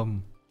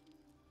calm.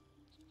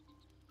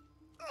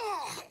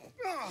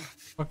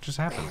 What just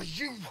happened?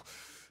 You.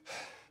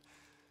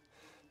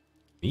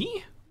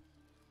 Me?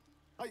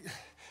 I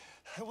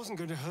wasn't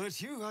going to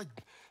hurt you.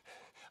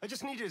 I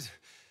just needed,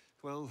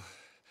 well,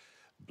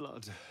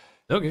 blood.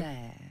 Okay.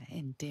 There,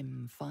 in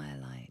dim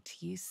firelight,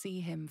 you see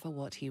him for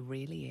what he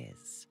really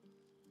is.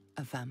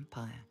 A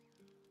vampire.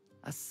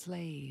 A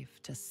slave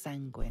to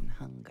sanguine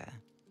hunger.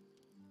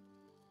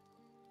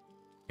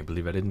 I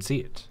believe I didn't see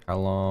it. How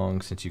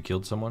long since you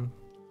killed someone?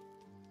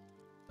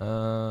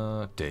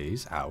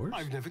 Days, hours?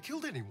 I've never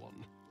killed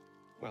anyone.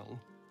 Well,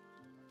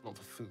 not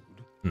for food.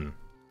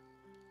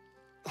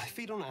 I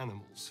feed on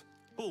animals.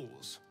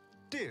 Boars.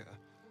 Deer.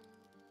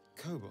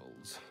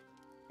 Kobolds.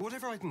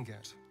 Whatever I can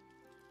get.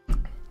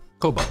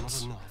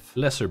 Kobolds. Not enough.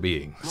 Lesser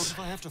beings. Not if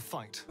I have to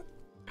fight.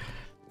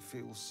 I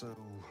feel so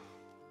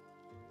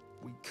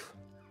weak.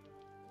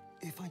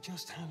 If I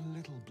just had a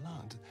little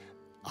blood,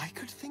 I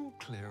could think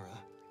clearer.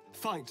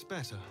 Fight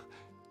better.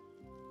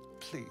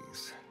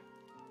 Please.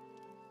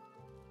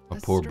 A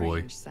poor boy.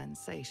 A strange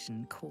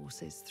sensation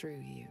courses through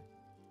you,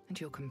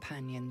 and your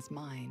companion's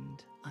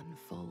mind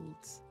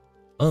unfolds.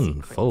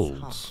 Unfolds.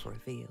 Secrets half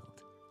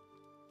revealed.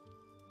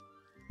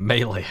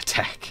 Melee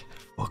attack.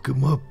 Fuck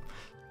him up.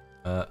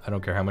 I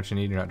don't care how much you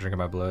need. You're not drinking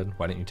my blood.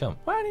 Why didn't you tell me?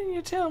 Why didn't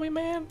you tell me,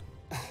 man?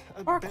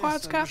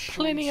 Farquaad's got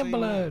plenty of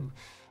blood. No.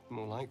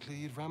 More likely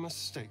you'd ram a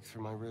stake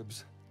through my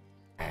ribs.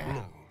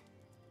 No.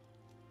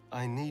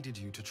 I needed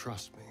you to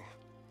trust me.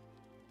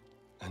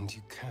 And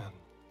you can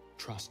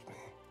trust me.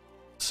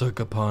 Suck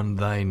upon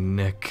thy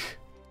neck.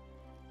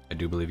 I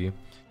do believe you.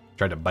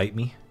 Tried to bite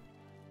me?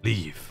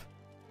 Leave.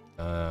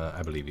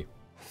 I believe you.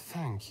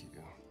 Thank you.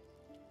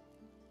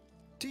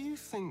 Do you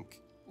think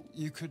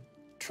you could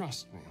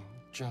trust me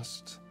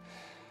just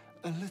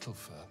a little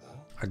further?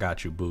 I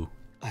got you, boo.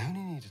 I only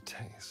need a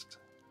taste.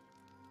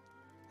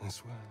 I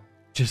swear.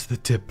 Just the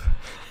tip.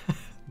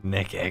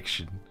 Neck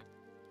action.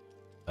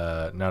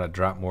 Not a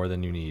drop more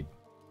than you need.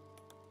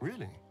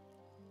 Really?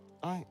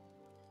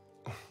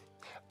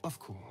 Of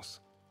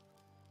course.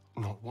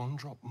 Not one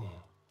drop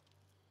more.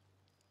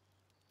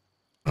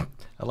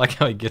 I like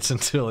how he gets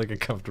into like a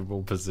comfortable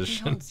He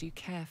position. holds you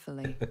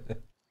carefully,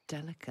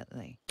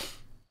 delicately,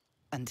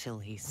 until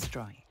he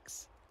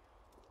strikes.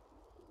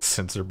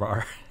 Censor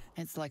bar.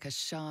 It's like a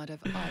shard of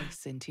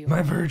ice into your My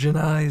eye. virgin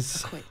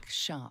eyes. A quick,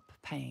 sharp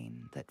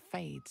pain that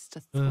fades to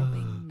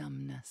throbbing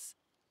numbness.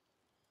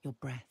 Your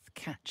breath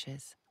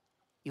catches.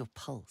 Your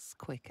pulse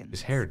quickens.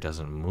 His hair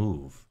doesn't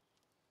move.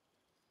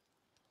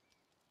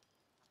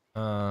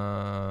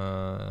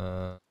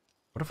 What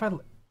if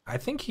I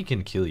think he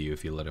can kill you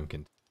if you let him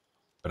continue.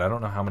 But I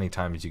don't know how many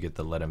times you get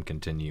the let him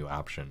continue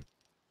option.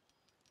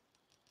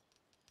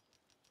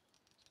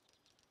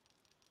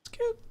 Let's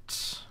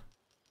get...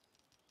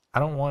 I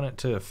don't want it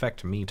to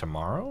affect me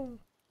tomorrow.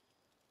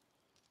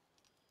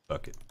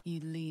 Fuck it. You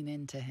lean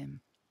into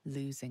him,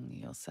 losing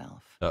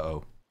yourself.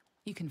 Uh-oh.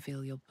 You can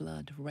feel your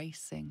blood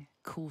racing,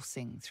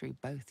 coursing through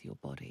both your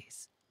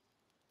bodies.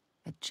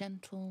 A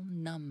gentle,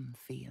 numb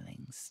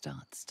feeling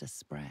starts to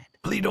spread.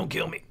 Please don't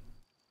kill me.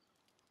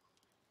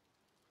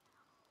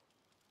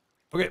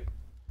 Okay.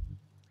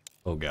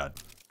 Oh god.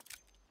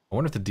 I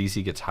wonder if the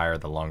DC gets higher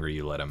the longer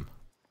you let him.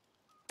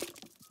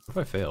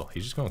 What if I fail?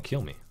 He's just gonna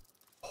kill me.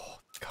 Oh,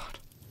 God.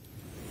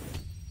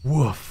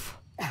 Woof.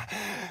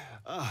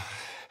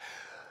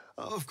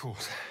 Of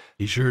course.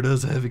 He sure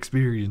does have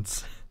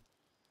experience.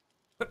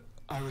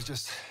 I was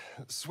just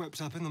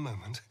swept up in the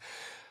moment.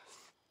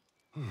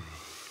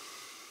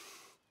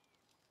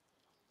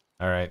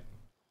 Alright.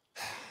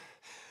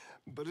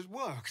 But it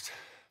worked.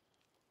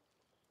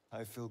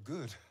 I feel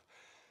good.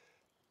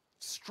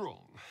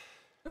 Strong.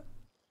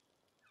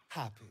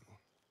 Happy.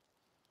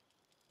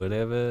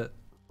 Whatever.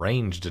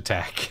 Ranged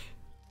attack.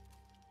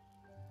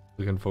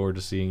 Looking forward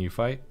to seeing you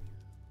fight.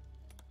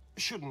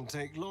 Shouldn't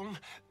take long.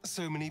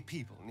 So many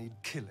people need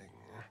killing.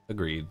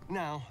 Agreed.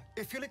 Now,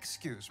 if you'll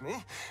excuse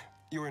me,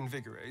 you're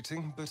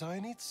invigorating, but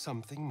I need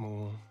something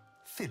more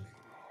filling.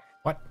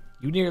 What?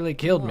 You nearly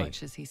killed me.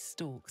 Watch as he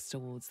stalks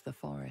towards the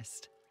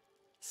forest.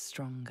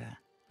 Stronger,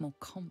 more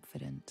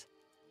confident,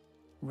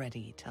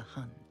 ready to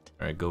hunt.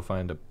 Alright, go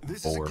find a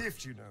This boar. is a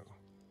gift, you know.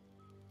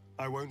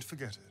 I won't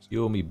forget it.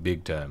 You owe me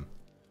big time.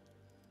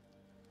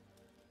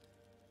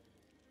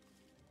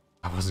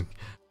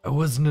 I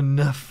wasn't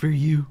enough for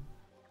you.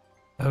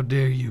 How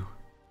dare you?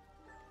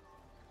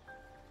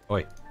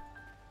 Oi.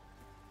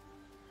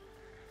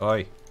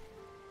 Oi.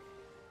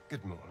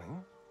 Good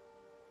morning.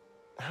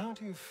 How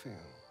do you feel?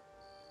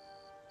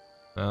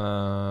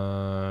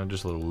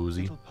 Just a little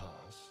woozy. It'll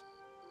pass.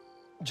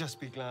 Just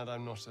be glad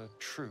I'm not a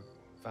true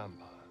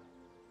vampire.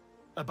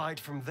 A bite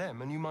from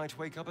them and you might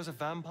wake up as a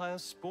vampire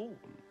spawn.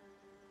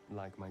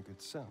 Like my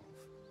good self.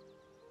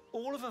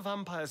 All of a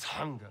vampire's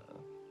hunger,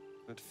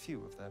 but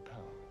few of their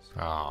powers.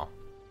 Aw.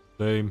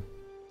 Same. Is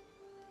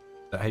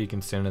that how you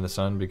can stand in the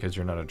sun because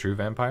you're not a true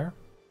vampire?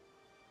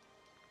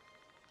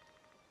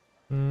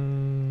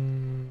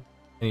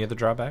 Any other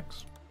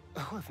drawbacks?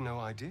 Oh, I've no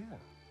idea.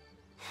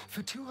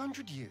 For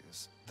 200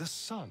 years, the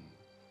sun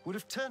would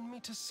have turned me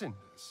to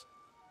cinders.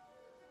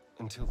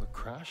 Until the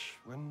crash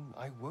when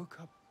I woke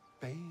up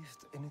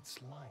bathed in its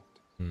light.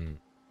 The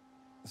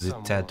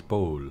Someone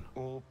tadpole.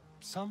 or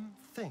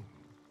something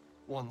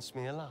wants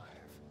me alive.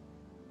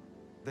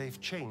 They've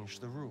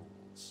changed the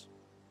rules.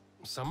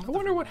 I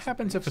wonder what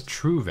happens if a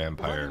true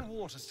vampire Running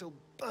water still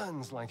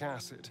burns like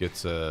acid.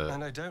 gets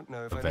and I don't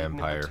know if a I need an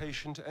vampire.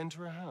 invitation to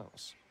enter a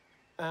house.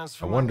 As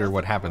for I my wonder other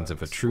what happens if a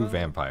quirks, true well,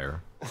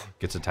 vampire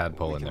gets a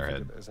tadpole we in can their figure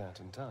head. those out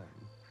in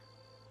time.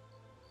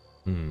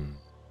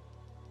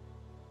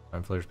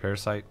 Mind Flayer's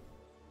parasite.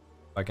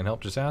 If I can help,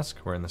 just ask.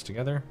 We're in this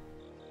together.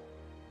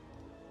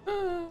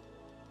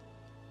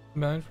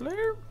 Mind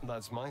Flayer?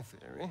 That's my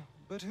theory,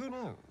 but who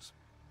knows?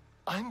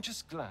 I'm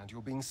just glad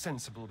you're being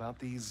sensible about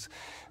these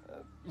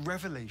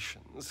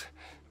revelations.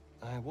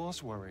 I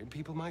was worried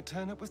people might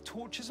turn up with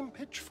torches and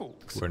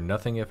pitchforks. We're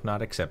nothing if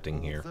not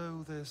accepting here.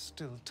 Although there's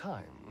still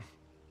time.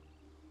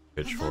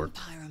 Pitchfork. A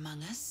vampire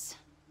among us.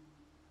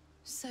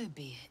 So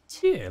be it.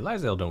 Yeah,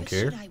 Lysel don't But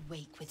care. should I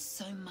wake with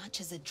so much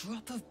as a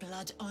drop of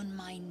blood on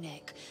my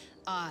neck,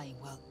 I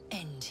will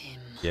end him.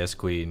 Yes,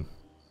 Queen.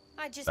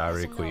 I just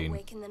Sorry, better Queen. not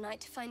wake in the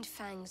night to find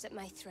fangs at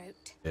my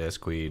throat. Yes,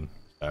 Queen.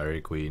 Sorry,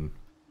 Queen.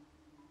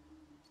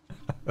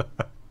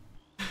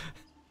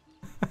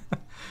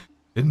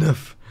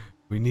 Enough.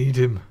 We need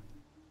him.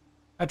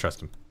 I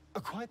trust him.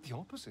 Quite the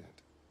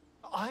opposite.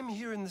 I'm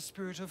here in the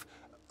spirit of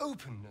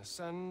openness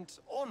and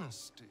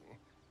honesty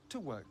to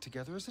work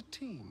together as a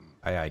team.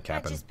 Aye, aye, I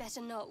Captain. just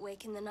better not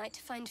wake in the night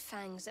to find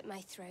fangs at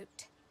my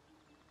throat.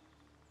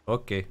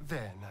 Okay.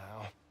 There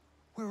now.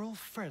 We're all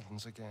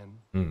friends again.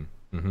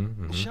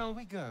 Shall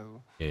we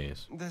go?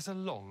 Yes. There's a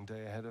long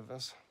day ahead of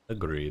us.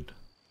 Agreed.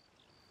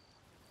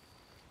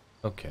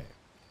 Okay.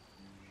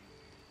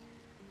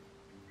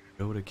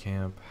 Go to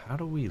camp. How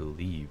do we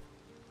leave?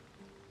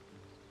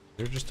 Is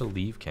there just a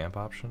leave camp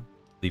option?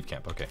 Leave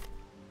camp, okay.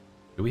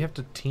 Do we have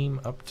to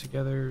team up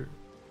together?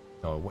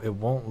 No, it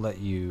won't let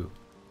you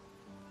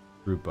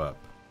group up.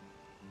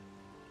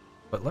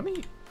 But let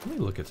me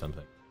look at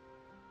something.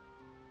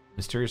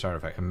 Mysterious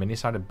artifact. A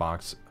many-sided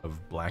box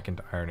of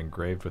blackened iron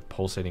engraved with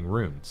pulsating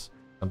runes.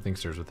 Something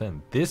stirs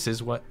within. This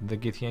is what the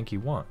Githyanki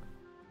want.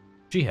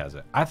 She has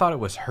it. I thought it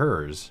was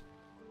hers.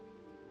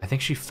 I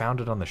think she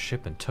found it on the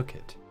ship and took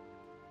it.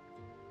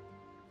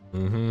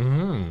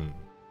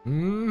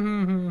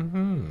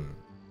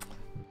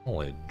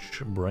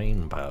 Knowledge.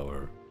 Brain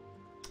power.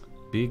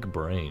 Big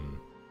brain.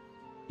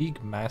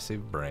 Big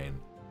massive brain.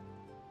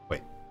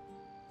 Wait.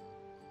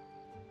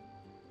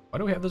 Why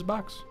do we have this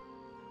box?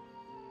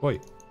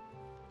 Wait.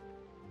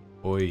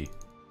 Oi.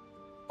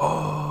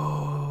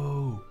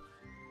 Oh!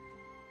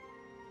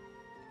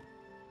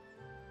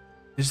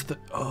 This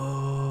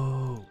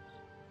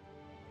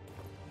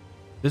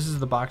is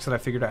the box that I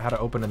figured out how to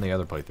open in the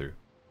other playthrough.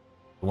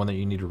 The one that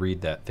you need to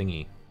read that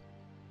thingy.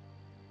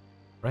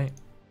 Right?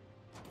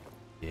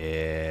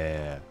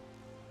 Yeah.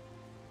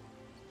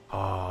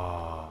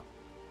 Ah.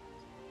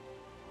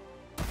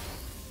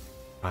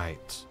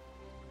 Right.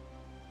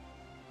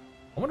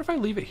 I wonder if I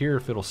leave it here,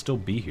 if it'll still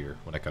be here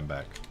when I come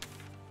back.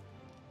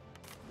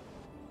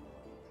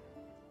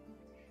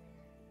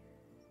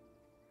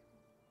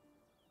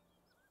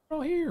 We're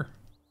all here.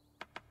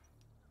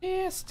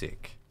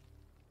 Fantastic.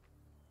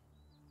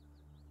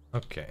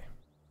 Okay.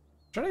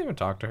 Should I even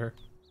talk to her?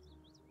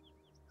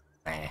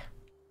 Nah.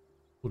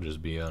 We'll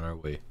just be on our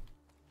way.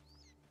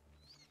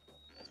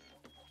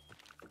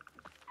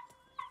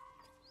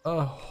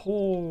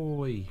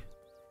 Ahoy!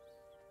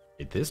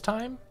 This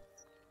time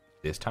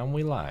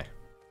we lie.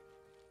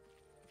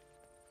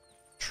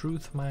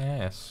 Truth my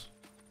ass.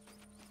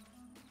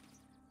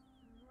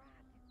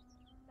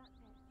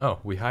 Oh,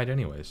 we hide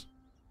anyways.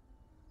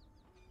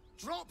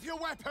 Drop your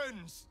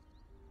weapons!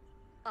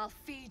 I'll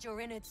feed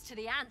your innards to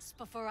the ants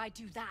before I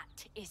do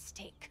that,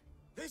 Istik.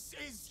 This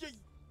is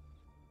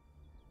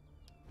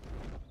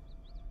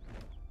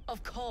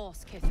Of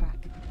course,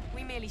 Kithrak.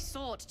 We merely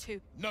sought to...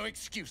 No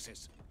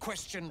excuses.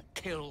 Question,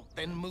 kill,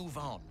 then move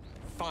on.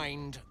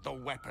 Find the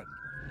weapon.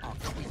 Our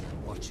queen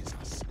watches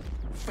us.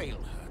 Fail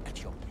her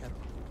at your peril.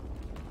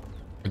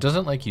 It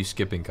doesn't like you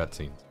skipping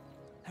cutscenes.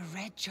 A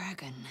red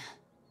dragon.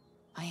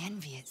 I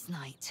envy its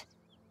knight.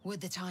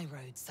 Would that I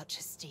rode such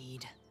a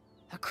steed.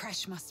 A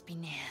crash must be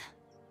near.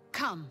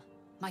 Come,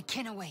 my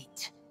kin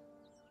await.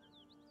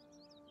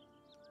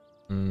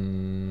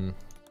 The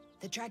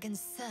dragons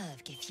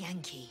serve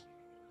Githyanki.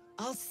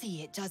 I'll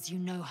see it does you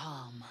no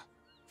harm.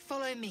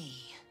 Follow me.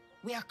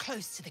 We are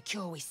close to the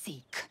cure we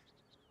seek.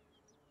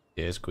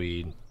 Yes,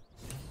 queen.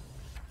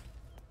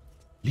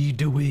 Lead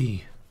the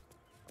way.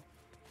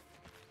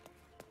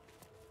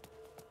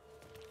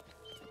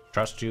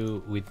 Trust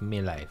you with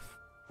me life.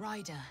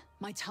 Ryder,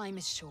 my time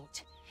is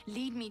short.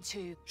 Lead me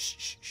to... Shh,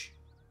 shh, shh.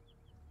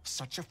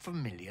 Such a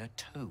familiar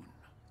tone.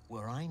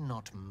 Were I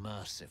not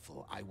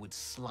merciful, I would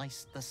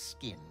slice the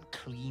skin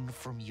clean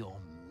from your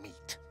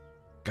meat.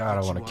 God,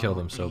 I want to kill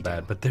them so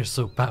bad, but they're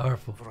so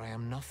powerful. For I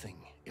am nothing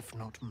if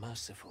not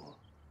merciful.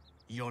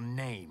 Your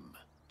name,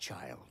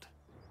 child.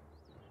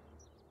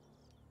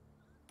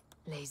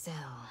 Lae'zel.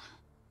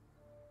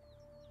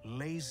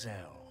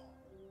 Lae'zel.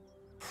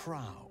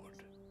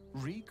 Proud.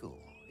 Regal,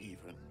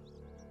 even.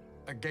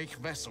 A Geich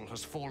vessel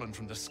has fallen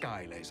from the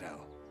sky,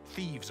 Lae'zel.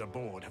 Thieves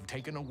aboard have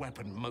taken a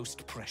weapon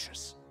most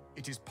precious.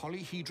 It is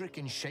polyhedric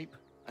in shape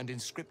and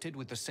inscripted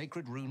with the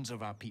sacred runes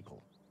of our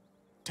people.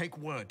 Take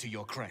word to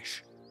your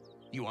creche.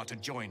 You are to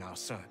join our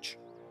search.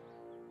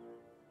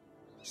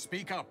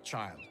 Speak up,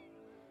 child.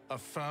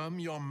 Affirm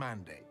your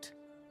mandate.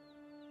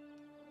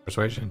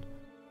 Persuasion.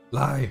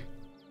 Lie.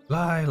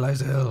 Lie,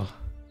 Lae'zel.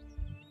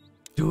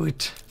 Do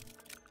it.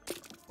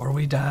 Or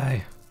we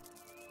die.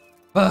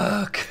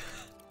 Fuck.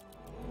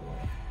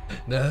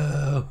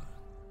 No.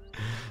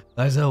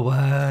 Lae'zel,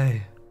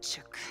 why?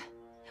 Chook.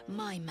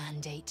 My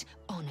mandate,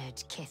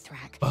 honored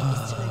Kithrak,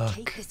 is to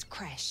locate this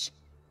creche.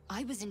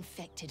 I was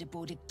infected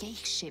aboard a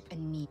Geich ship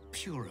and need...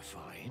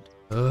 Purified?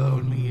 Oh,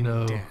 Only in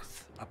no.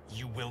 death.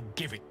 You will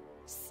give it.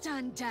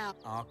 Stand down.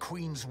 Our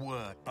queen's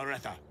word,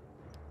 Baretha.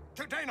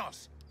 To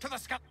Danos! To the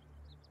sky!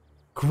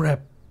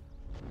 Crap.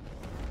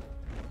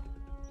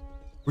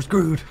 We're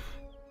screwed.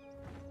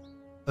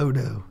 Oh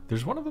no.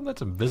 There's one of them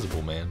that's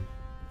invisible, man.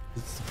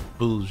 It's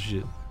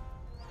bullshit.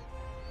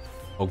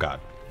 Oh god.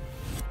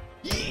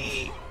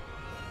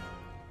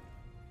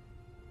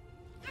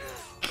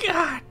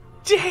 God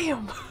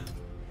damn.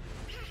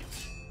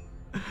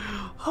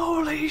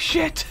 Holy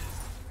shit.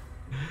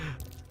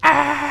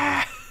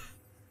 Ah.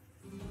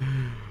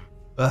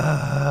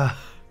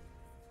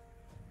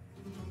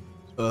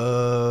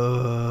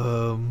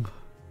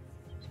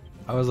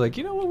 I was like,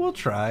 you know what, we'll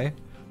try.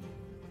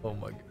 Oh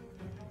my god.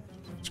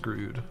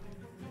 Screwed.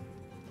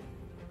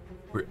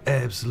 We're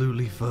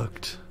absolutely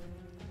fucked.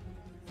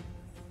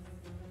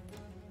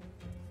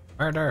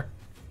 Murder.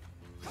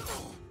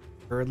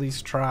 Or at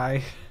least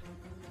try.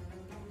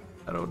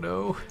 I don't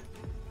know.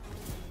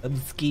 I'm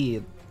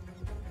scared.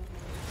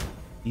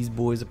 These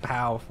boys are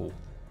powerful.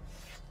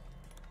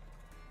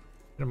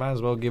 I might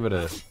as well give it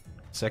a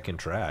second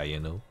try, you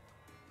know.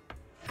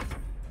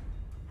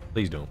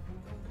 Please don't.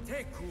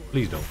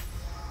 Please don't.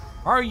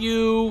 Are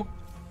you?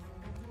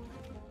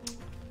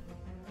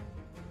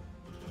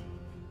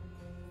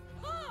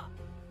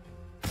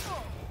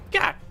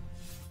 God.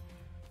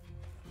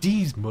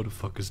 These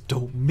motherfuckers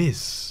don't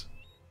miss.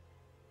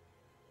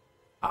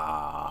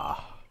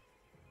 Ah.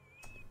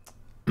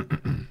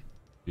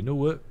 You know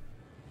what?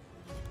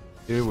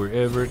 If we're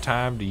ever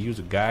time to use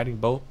a guiding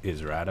bolt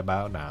is right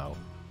about now.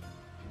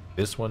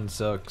 This one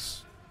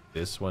sucks.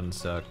 This one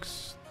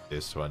sucks.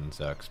 This one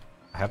sucks.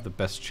 I have the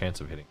best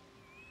chance of hitting.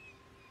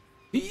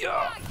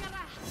 Yeah.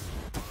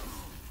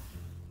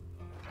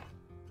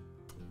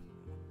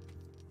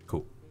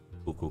 Cool.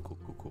 Cool, cool, cool,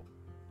 cool, cool.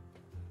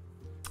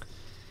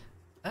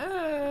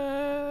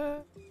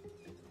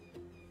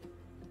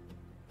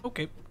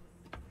 Okay.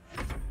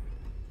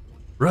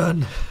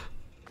 Run.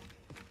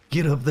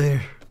 Get up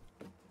there.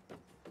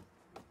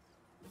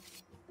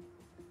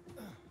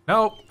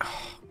 Nope.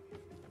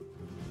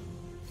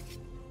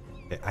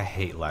 I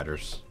hate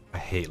ladders. I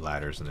hate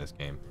ladders in this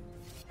game.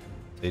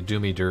 They do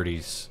me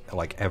dirties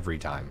like every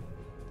time.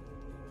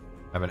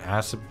 I have an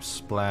acid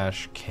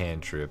splash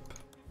cantrip.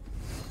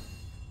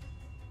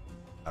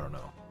 I don't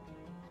know.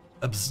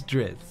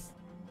 Obstress.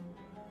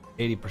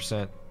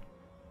 80%.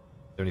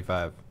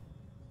 75.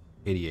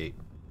 88.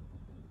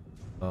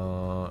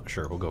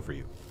 Sure, we'll go for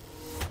you.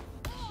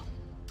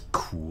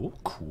 Cool,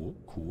 cool,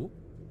 cool.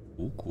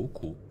 Cool, cool,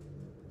 cool.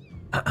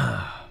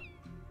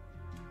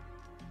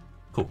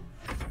 Cool.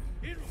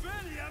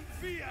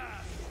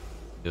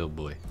 Oh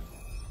boy.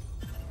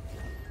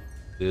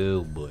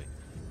 Oh boy.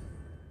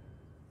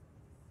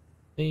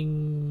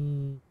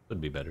 Thing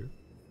would be better.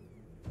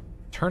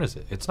 Turn is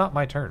it? It's not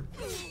my turn.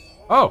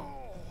 Oh!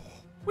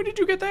 When did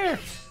you get there?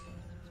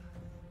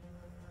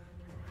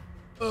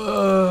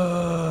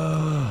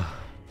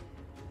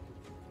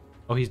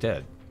 Oh, he's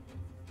dead.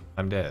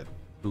 I'm dead.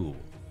 Cool.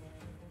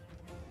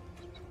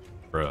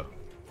 Bro.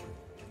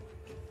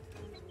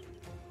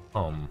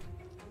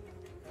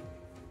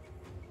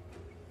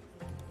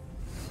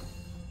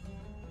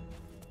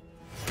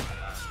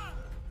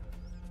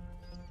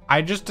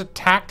 I just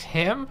attacked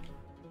him?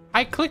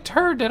 I clicked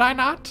her, did I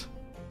not?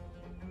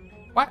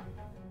 What?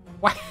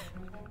 What?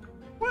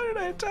 Why did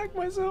I attack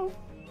myself?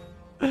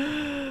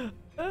 Hey.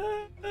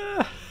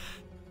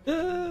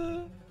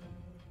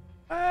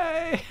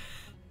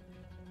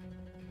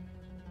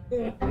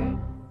 Okay.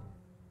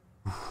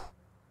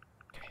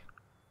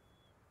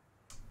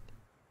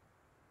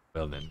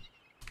 Well then.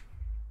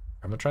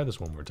 I'm gonna try this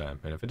one more time.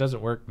 And if it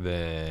doesn't work,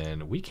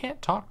 then we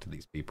can't talk to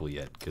these people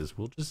yet, because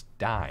we'll just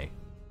die.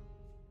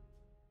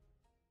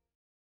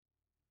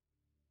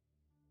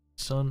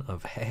 Son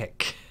of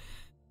heck.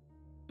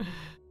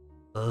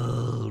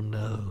 Oh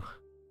no.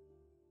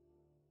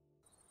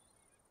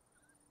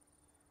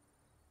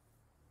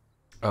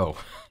 Oh.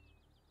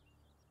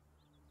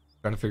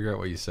 Trying to figure out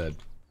what you said.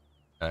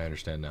 I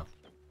understand now.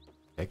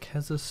 Heck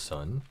has a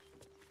son?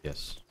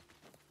 Yes.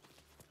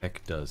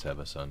 Heck does have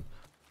a son.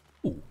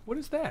 Ooh, what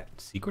is that?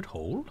 Secret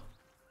hole?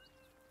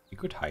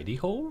 Secret hidey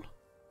hole?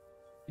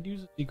 Could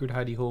use a secret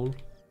hidey hole.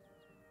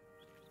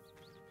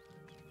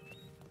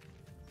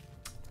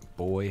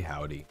 Boy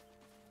howdy.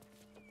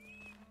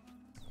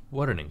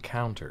 What an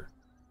encounter.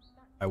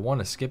 I want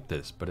to skip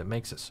this, but it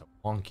makes it so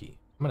wonky.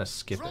 I'm gonna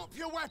skip it.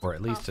 Or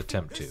at least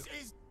attempt to.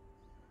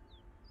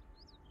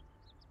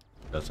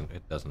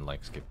 It doesn't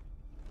like skip.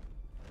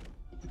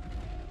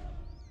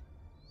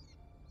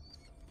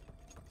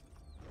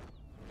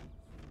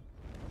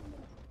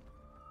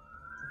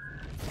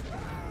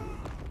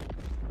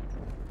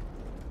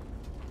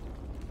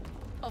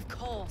 Of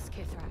course,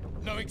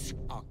 Kithrak. No,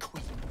 our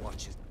queen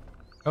watches.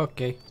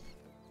 Okay.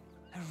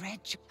 A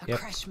Yep.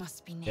 crash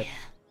must be near. Yep.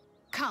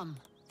 Come,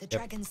 the Yep.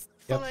 dragons.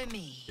 Yep. Follow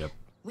me. Yep.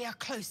 We are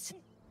close.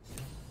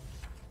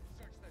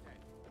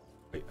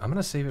 Wait, I'm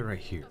gonna save it right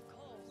here.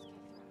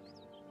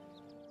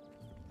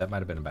 That might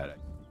have been a bad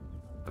idea.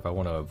 If I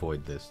want to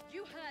avoid this.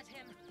 You heard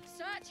him.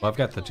 Search Well, I've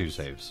got the 2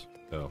 saves,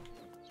 so.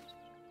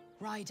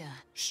 Ryder.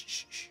 Shh,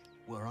 shh, shh.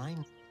 Were I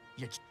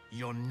yet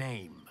your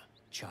name,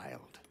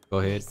 child? Go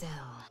ahead.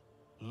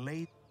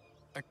 Lay.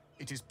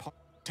 It is.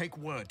 Take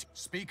word.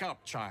 Speak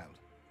up, child.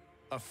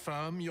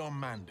 Affirm your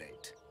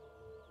mandate.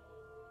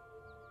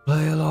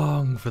 Play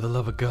along for the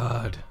love of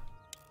God,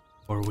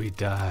 or we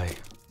die.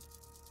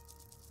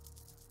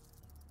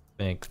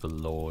 Thank the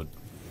Lord.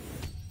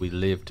 We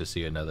live to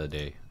see another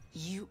day.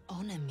 You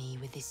honor me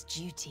with this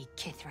duty,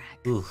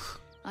 Kithrak.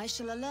 Oof. I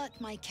shall alert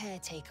my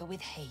caretaker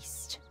with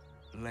haste.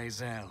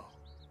 Lae'zel,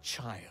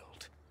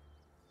 child.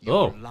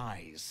 Your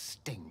lies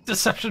sting.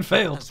 Deception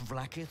failed. Has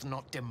Vlaakith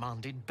not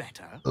demanded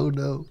better? Oh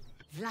no.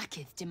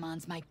 Vlaakith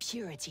demands my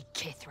purity,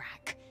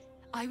 Kithrak.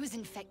 I was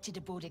infected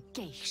aboard a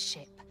Geich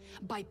ship.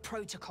 By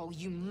protocol,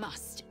 you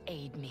must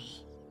aid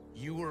me.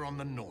 You were on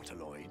the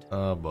Nautiloid.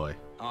 Oh boy.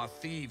 Our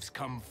thieves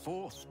come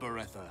forth,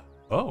 Beretha.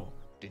 Oh.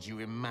 Did you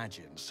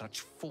imagine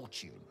such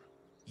fortune?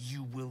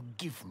 You will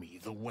give me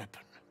the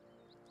weapon.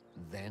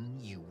 Then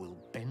you will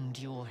bend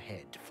your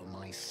head for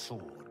my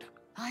sword.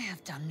 I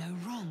have done no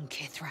wrong,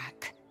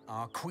 Kithrak.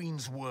 Our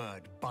queen's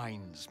word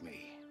binds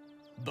me.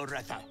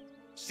 Beretha,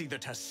 see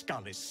that her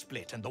skull is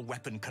split and the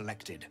weapon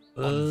collected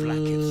on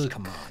Vlaakith's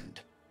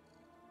command.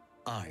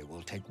 I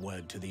will take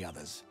word to the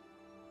others.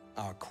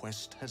 Our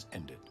quest has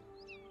ended.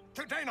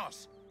 To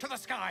Danos! To the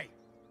sky!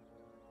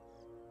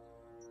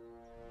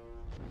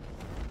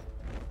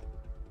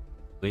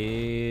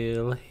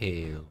 Well,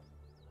 hell.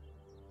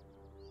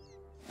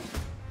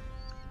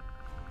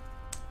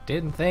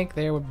 Didn't think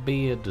there would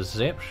be a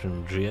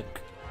deception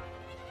check.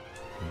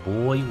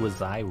 Boy,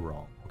 was I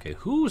wrong. Okay,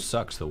 who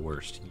sucks the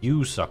worst?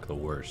 You suck the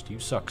worst. You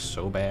suck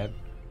so bad.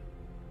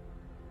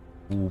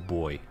 Ooh,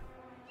 boy.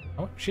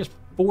 Oh, she has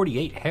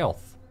 48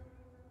 health.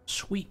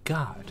 Sweet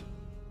God.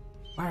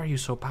 Why are you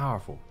so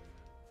powerful?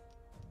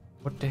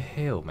 What the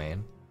hell,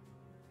 man?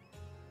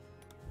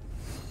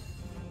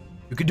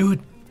 You can do it.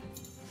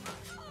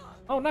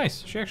 Oh,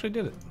 nice. She actually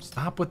did it.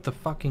 Stop with the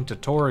fucking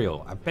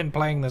tutorial. I've been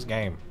playing this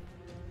game.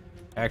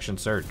 Action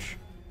search.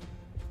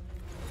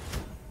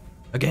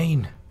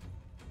 Again.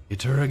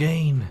 Hit her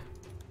again.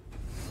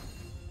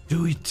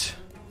 Do it.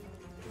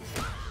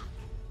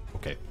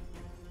 Okay.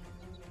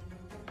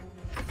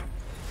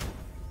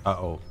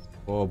 Uh-oh.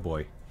 Oh,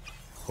 boy.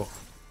 Oh.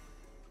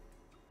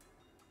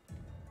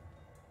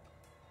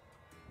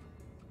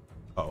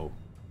 Uh-oh.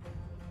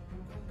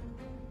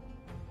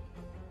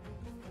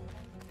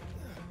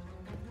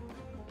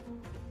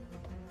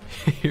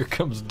 Here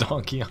comes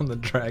Donkey on the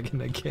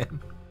dragon again.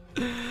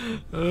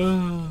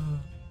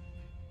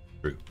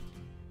 True.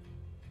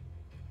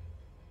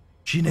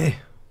 Shine.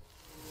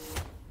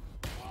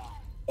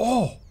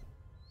 Oh!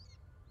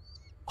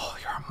 Oh,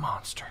 you're a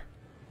monster.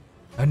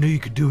 I knew you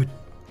could do it.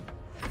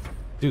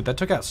 Dude, that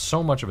took out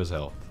so much of his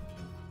health.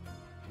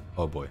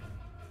 Oh boy.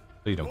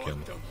 Please don't kill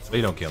me.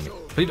 Please don't kill me.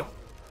 Please don't.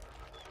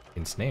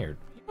 Ensnared.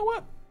 You know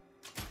what?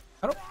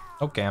 I don't.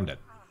 Okay, I'm dead.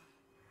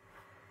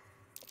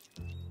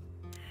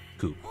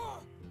 Cool.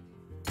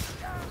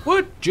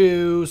 Would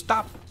you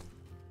stop?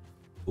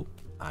 Oh,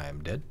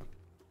 I'm dead.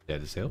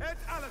 Dead as hell.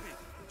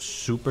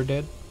 Super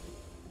dead.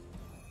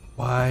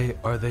 Why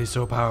are they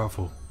so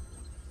powerful?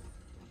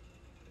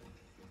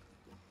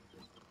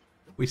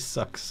 We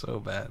suck so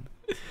bad.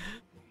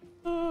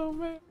 Oh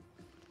man.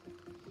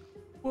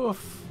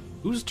 Woof.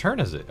 Whose turn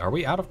is it? Are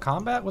we out of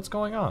combat? What's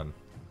going on?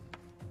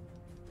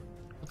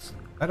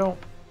 I don't...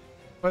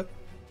 What?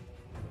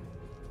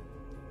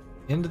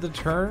 End of the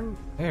turn?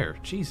 There.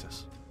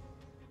 Jesus.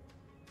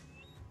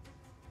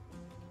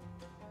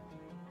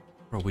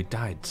 Bro, we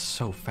died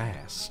so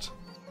fast.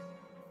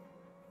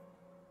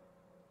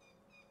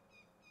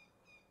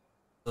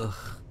 Ugh.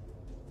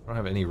 I don't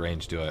have any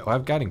range, do I? Oh, I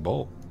have Guiding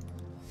Bolt.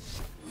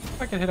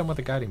 I can hit him with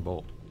a Guiding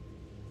Bolt.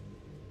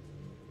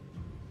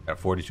 Got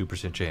a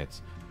 42%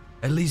 chance.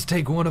 At least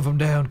take one of them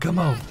down. Come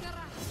on.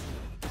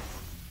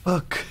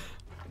 Fuck.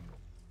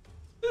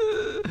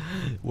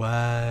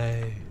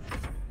 Why?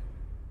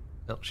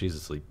 Oh, she's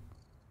asleep.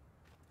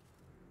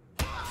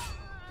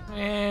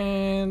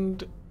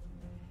 And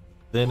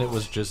then it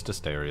was just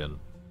Astarion.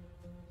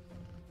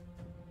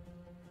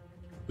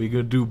 We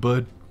gonna do,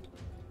 bud?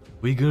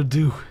 We gonna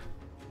do?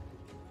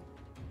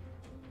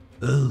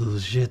 Oh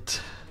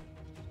shit.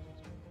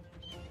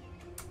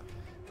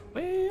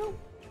 Well,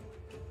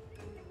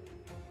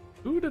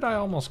 who did I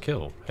almost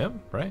kill?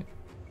 Him, right?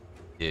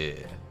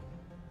 Yeah.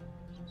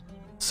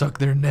 Suck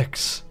their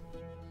necks.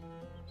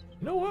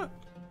 You know what?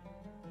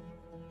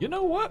 You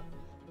know what?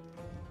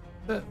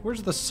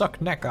 Where's the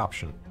suck neck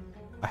option?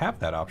 I have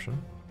that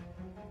option.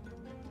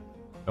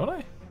 Don't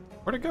I?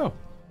 Where'd it go?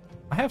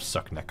 I have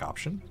suck neck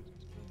option.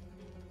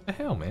 What the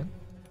hell, man?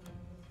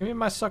 Give me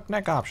my suck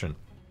neck option.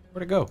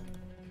 Where'd it go?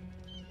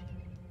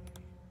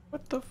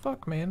 What the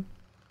fuck, man?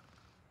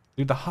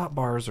 Dude, the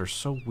hotbars are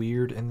so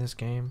weird in this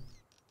game.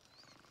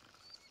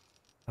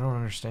 I don't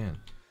understand.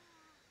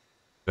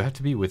 Do I have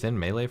to be within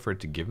melee for it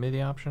to give me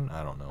the option?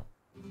 I don't know.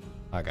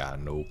 I got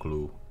no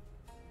clue.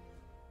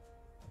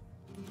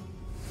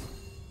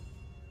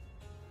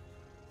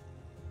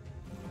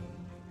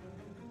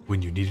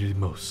 When you needed it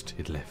most,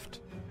 it left.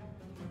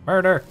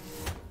 Murder!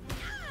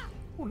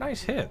 Oh,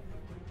 nice hit.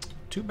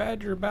 Too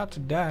bad you're about to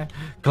die.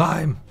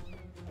 Climb!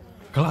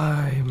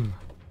 Climb!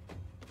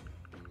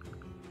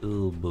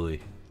 Oh boy.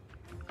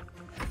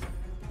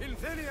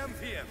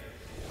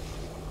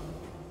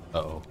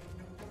 Uh-oh.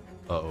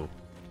 Uh-oh.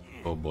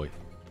 Oh boy.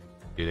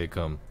 Here they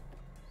come.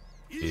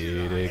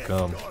 Here they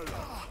come.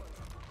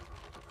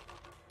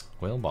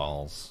 Well,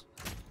 balls.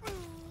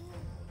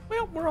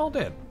 Well, we're all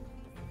dead.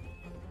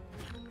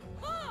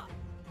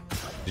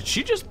 Did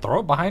she just throw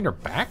it behind her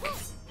back?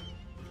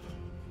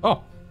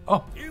 Oh.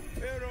 Oh.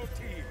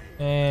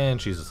 And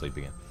she's asleep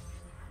again.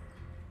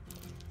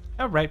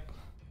 Alright.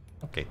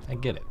 Okay, I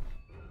get it.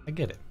 I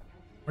get it.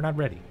 We're not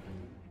ready.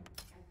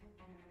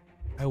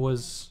 I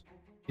was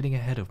getting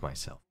ahead of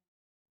myself.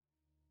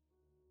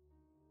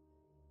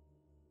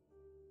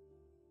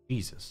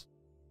 Jesus.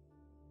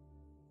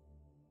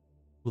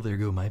 Well, there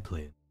go my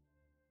plan.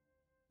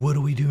 What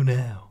do we do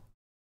now?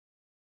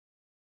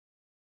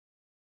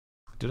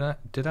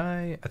 Did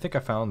I think I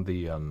found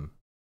the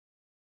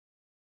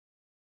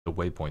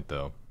waypoint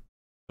though.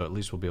 So at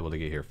least we'll be able to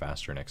get here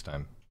faster next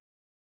time.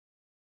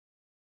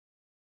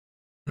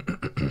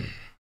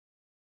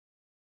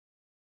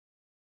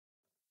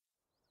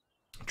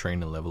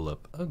 Train to level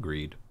up.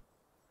 Agreed.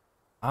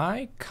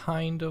 I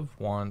kind of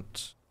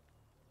want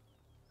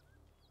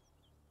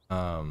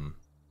I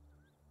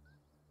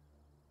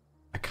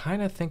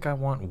kind of think I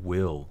want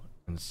Will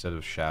instead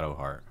of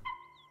Shadowheart.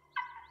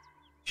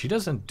 She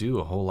doesn't do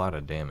a whole lot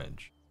of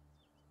damage.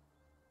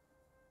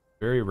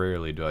 Very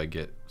rarely do I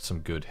get some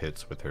good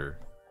hits with her.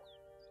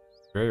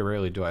 Very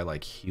rarely do I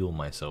like heal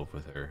myself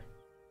with her.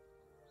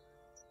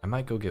 I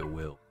might go get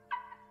Will.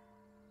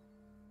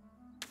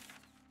 I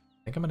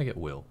think I'm gonna get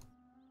Will.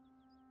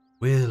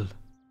 Will,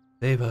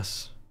 save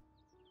us.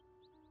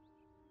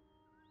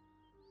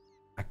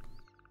 Where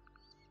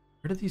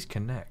do these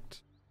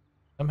connect?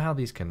 Somehow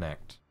these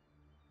connect.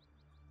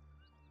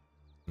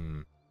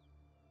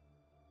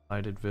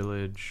 Lighted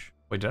village.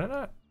 Wait, did I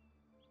not?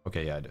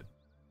 Okay, yeah, I did.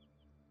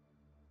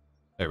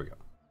 There we go.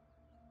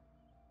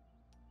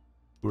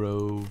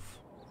 Grove.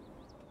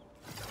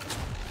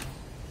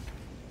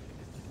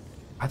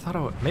 I thought I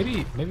would,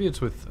 maybe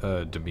it's with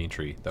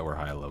Dimitri that we're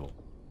high level.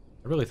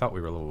 I really thought we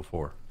were level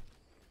 4.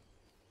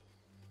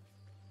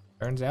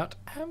 Turns out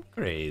I'm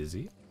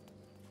crazy.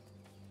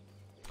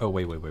 Oh,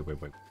 wait.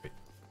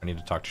 I need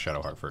to talk to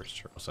Shadowheart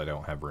first, or else I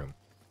don't have room.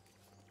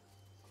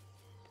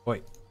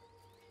 Wait.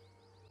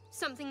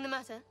 Something the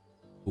matter?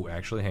 Ooh,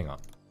 actually, hang on.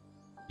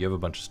 You have a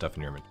bunch of stuff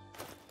in your inventory.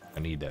 I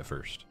need that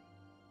first.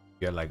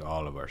 You got like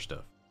all of our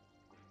stuff.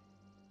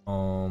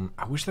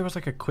 I wish there was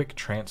like a quick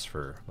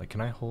transfer. Like,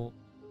 can I hold?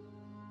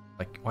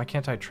 Like, why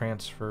can't I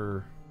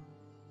transfer?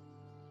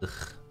 Ugh.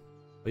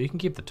 Well, you can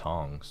keep the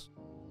tongs.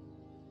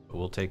 But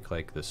we'll take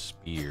like the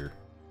spear.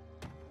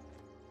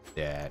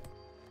 That.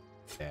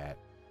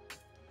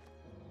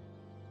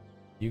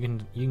 You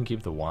can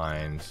keep the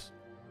wines.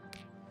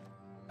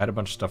 I had a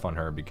bunch of stuff on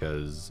her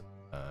because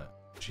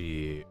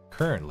she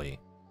currently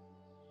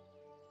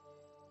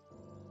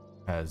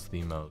has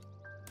the most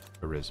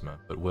charisma,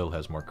 but Will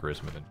has more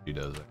charisma than she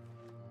does.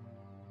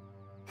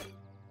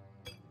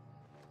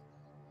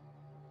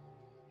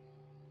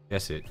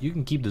 That's it. You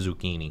can keep the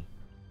zucchini.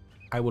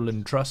 I will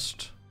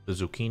entrust the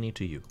zucchini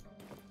to you.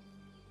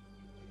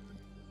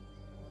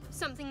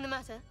 Something the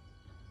matter?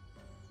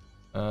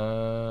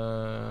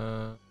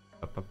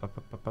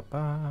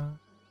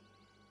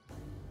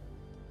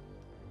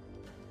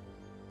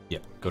 Yeah,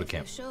 go to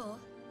camp. Sure.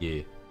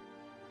 Yeah.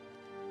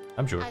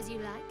 I'm sure. As you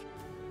like.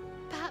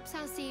 Perhaps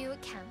I'll see you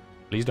at camp.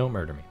 Please don't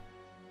murder me.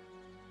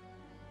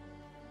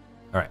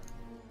 Alright.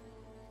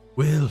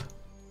 Will.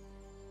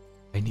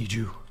 I need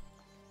you.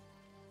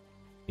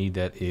 Need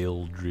that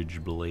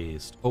Eldridge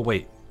Blazed. Oh,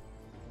 wait.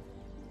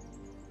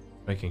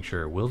 Making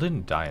sure. Will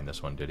didn't die in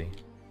this one, did he?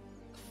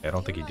 I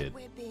don't think he did.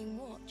 We're being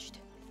watched.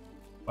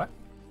 What?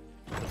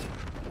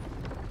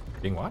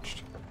 Being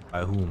watched?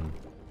 By whom?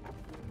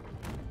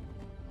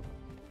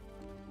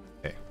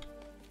 Okay.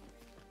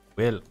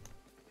 Will.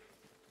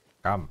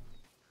 Come.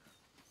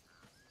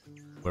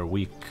 We're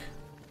weak.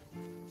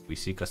 We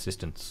seek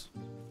assistance.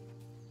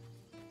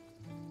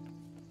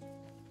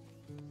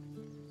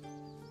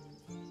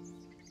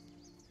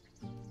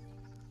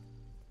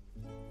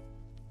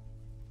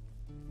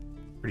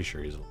 Pretty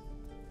sure he's.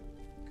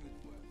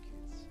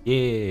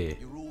 Yeah.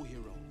 You're all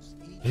heroes.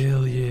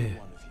 Hell yeah.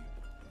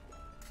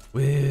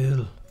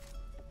 Will.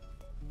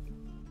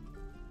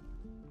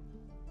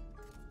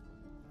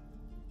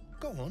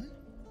 Go on.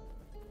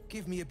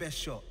 Give me your best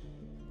shot.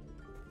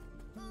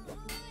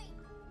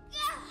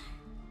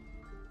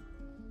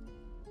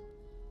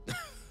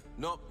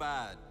 Not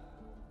bad.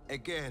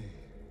 Again.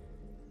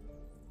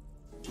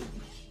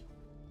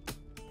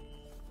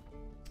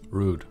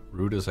 Rude.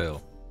 Rude as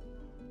hell.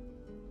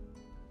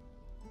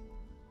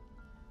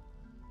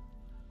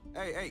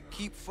 Hey,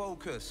 keep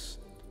focus.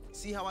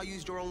 See how I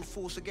used your own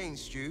force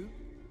against you?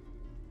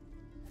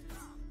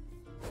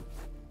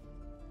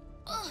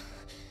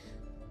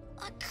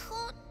 I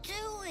can't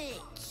do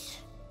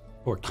it.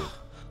 Poor kid.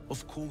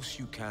 Of course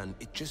you can.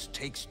 It just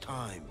takes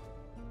time.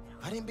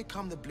 I didn't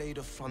become the Blade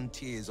of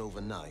Frontiers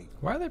overnight.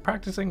 Why are they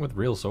practicing with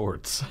real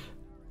swords?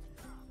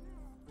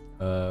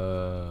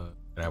 Can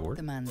I work?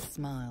 The man's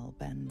smile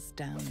bends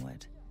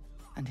downward,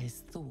 and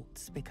his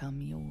thoughts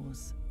become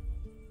yours.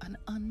 An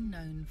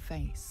unknown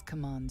face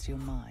commands your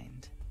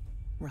mind.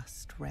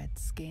 Rust-red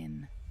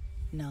skin,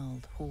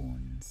 gnarled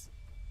horns.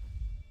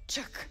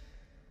 Chuck,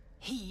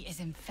 he is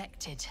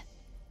infected.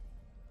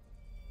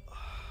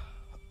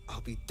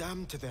 I'll be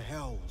damned to the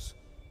hells.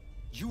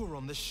 You were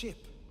on the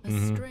ship. A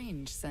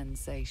strange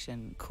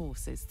sensation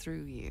courses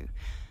through you,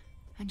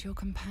 and your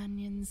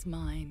companion's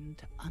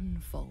mind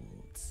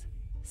unfolds.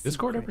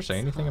 Discord ever say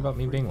anything about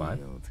me being live?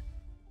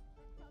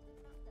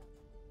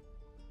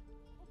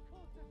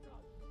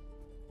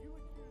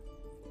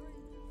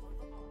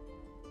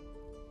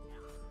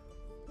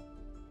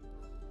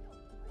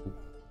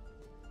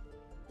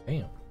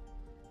 Damn.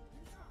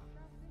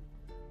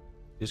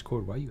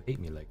 Discord, why you hate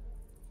me like?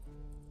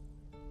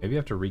 Maybe I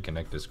have to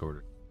reconnect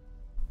Discord.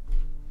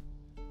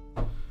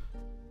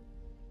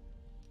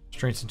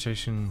 Strange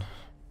sensation.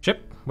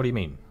 Chip, what do you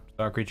mean?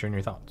 Star creature in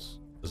your thoughts.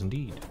 Does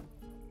indeed.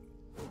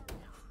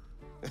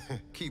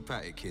 Keep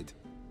at it, kid.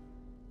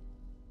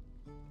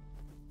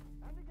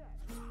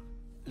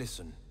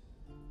 Listen,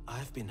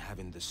 I've been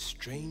having the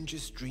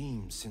strangest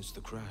dreams since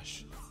the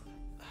crash.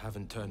 I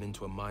haven't turned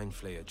into a mind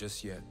flayer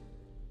just yet,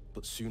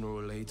 but sooner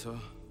or later,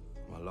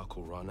 my luck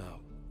will run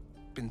out.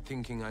 Been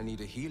thinking I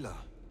need a healer.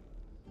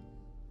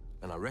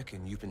 And I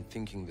reckon you've been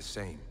thinking the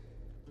same.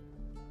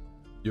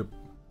 Yep.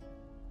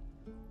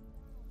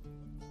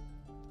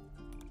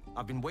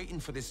 I've been waiting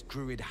for this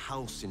druid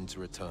Halcyon to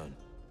return.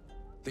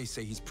 They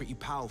say he's pretty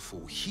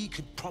powerful. He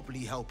could probably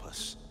help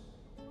us.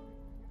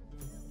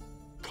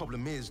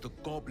 Problem is, the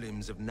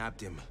goblins have nabbed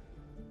him.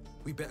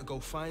 We better go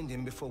find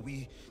him before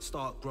we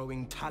start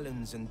growing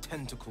talons and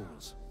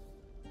tentacles.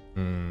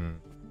 Come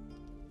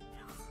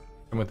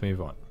with me,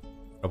 Vaughn.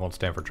 I won't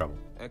stand for trouble.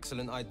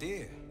 Excellent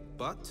idea,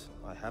 but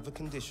I have a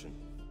condition.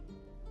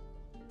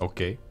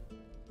 Okay.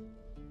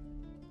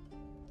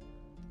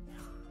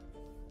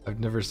 I've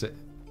never said...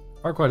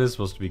 Farquaad is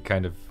supposed to be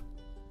kind of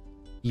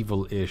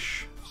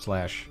evil-ish /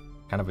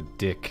 kind of a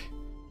dick.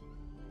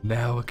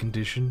 Now a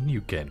condition?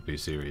 You can't be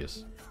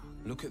serious.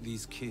 Look at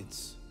these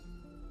kids.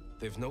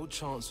 They've no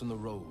chance on the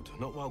road,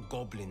 not while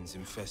goblins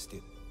infest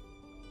it.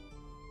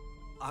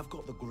 I've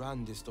got the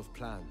grandest of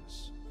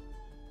plans.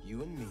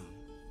 You and me,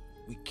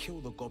 we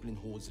kill the goblin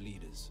horde's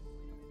leaders.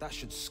 That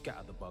should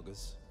scatter the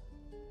buggers.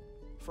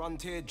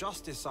 Frontier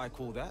justice, I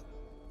call that.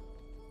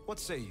 What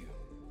say you?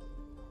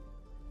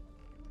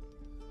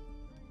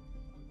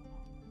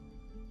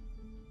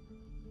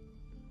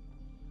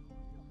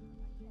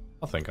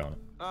 I'll think on it.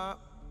 I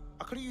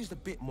could have used a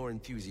bit more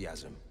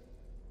enthusiasm.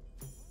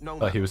 No,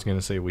 Thought he was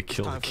gonna say we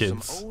kill the time for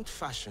kids. some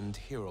old-fashioned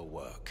hero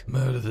work.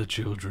 Murder the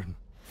children.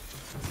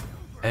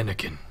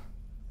 Anakin.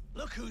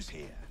 Look who's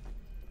here.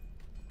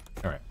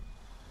 Alright.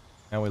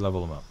 Now we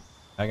level them up.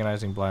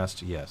 Agonizing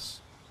Blast,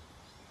 yes.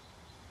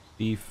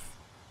 Thief.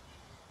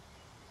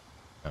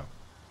 No.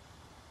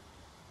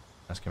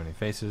 Ask how many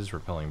faces.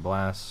 Repelling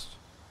Blast.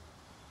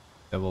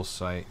 Devil's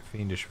Sight.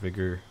 Fiendish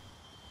Vigor.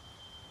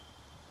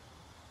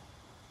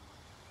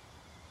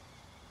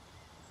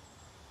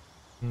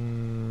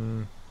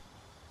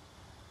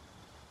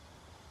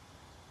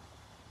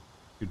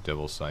 Do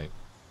Devil's Sight.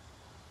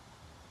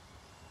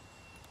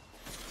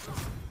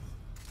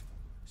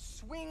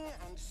 Swing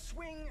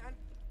and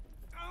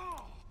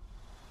oh!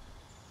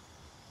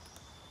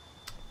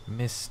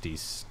 Misty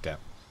Step.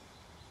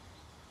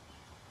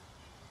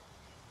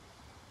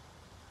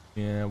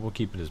 Yeah, we'll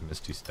keep it as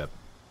Misty Step.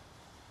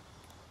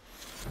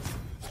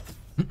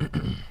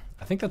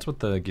 I think that's what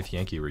the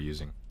Githyanki were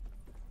using.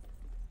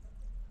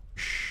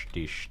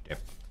 Misty Step.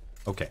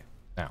 Okay,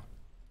 now.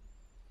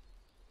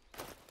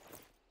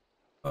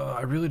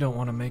 I really don't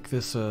want to make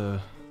this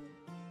a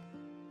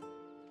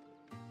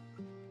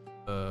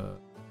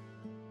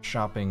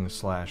shopping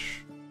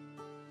slash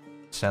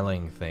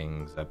selling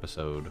things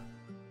episode.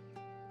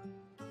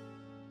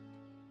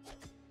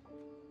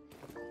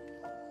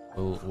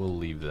 We'll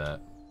leave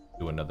that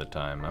to another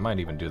time. I might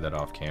even do that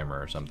off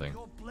camera or something.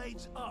 Your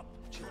blades up.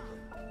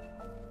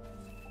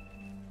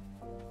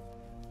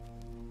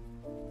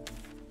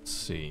 Let's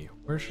see,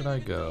 where should I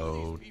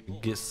go to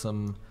get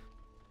some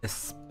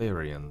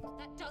experience?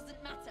 That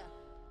doesn't matter.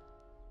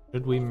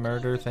 Should we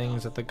murder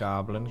things at the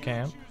goblin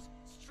camp?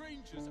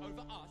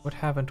 What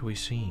haven't we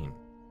seen?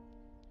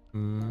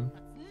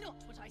 That's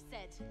not what I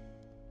said.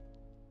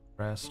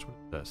 Rest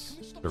with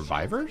this.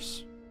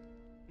 Survivors?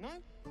 No?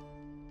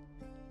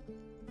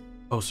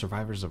 Oh,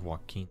 survivors of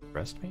Joaquin's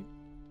Rest, maybe?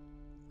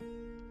 You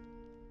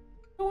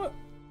know what?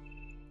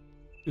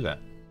 Do that.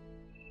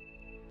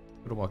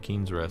 Go to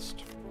Joaquin's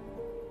Rest.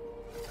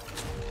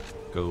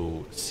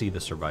 Go see the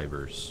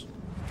survivors.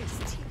 These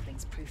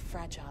tieflings prove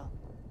fragile.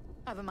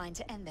 I've a mind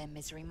to end their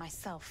misery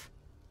myself.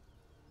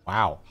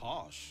 Wow.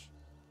 Harsh.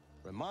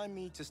 Remind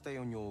me to stay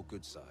on your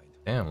good side.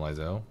 Damn,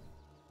 Lizo.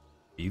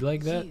 Be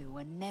like that? You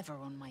were never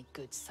on my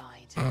good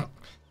side.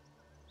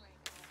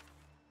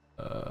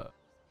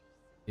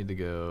 Need to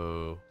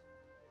go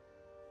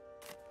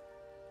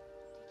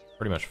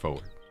pretty much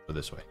forward, or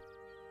this way.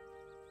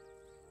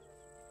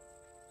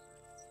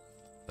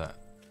 That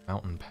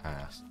mountain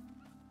pass.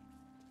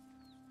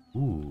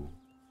 Ooh,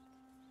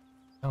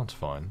 sounds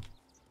fun.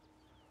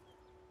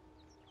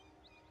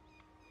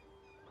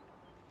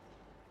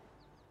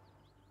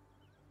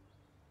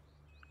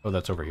 Oh,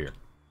 that's over here.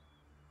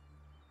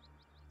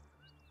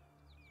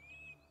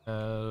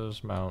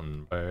 There's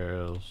mountain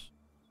bells.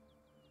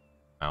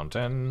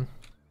 Mountain.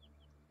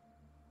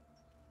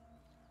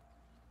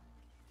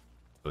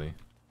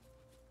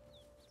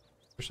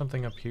 There's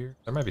something up here?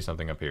 There might be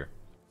something up here.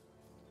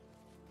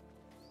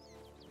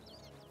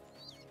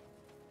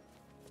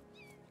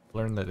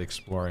 Learn that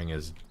exploring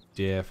is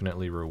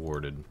definitely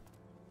rewarded.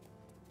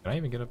 Can I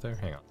even get up there?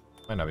 Hang on.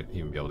 Might not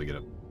even be able to get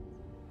up.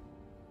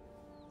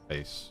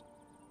 Base.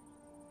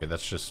 Okay,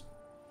 that's just...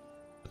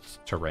 it's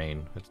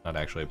terrain. It's not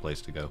actually a place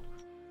to go.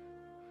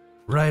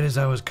 Right as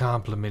I was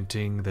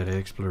complimenting that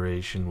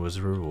exploration was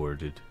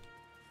rewarded.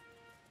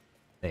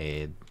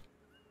 Sad.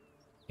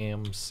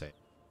 Am sad.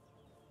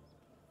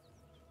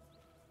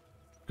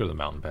 Go to the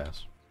mountain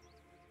pass.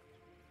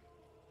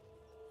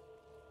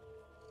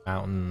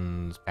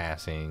 Mountains,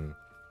 passing.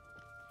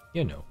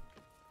 You know.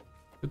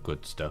 The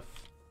good stuff.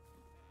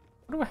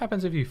 I wonder what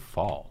happens if you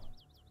fall.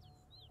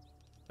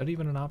 Is that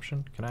even an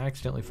option? Can I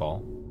accidentally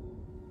fall?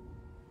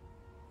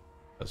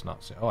 Does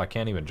not say. Oh, I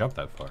can't even jump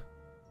that far.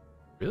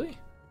 Really?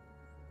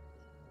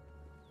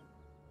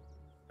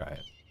 Try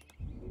it.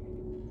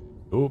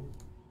 Oop.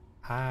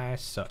 I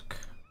suck.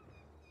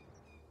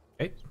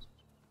 Okay.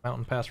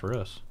 Mountain pass for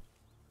us.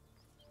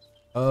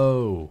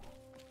 Oh.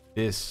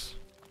 This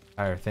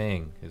entire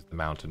thing is the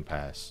mountain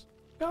pass.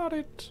 Got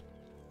it.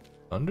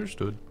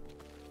 Understood.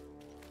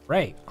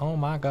 Right. Oh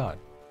my god.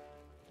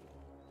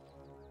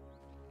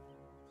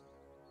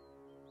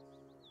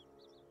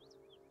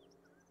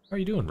 How are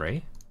you doing,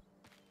 Ray?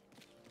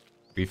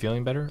 Are you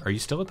feeling better? Are you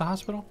still at the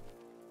hospital?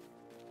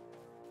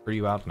 Or are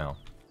you out now?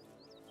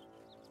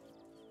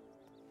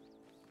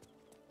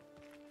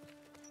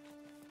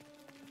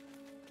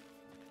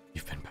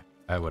 You've been back.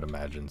 I would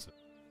imagine so.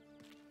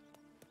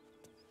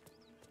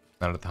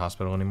 Not at the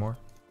hospital anymore?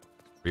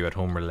 Are you at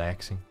home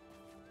relaxing?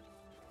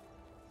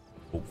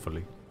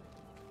 Hopefully.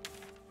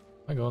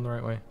 Am I going the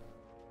right way?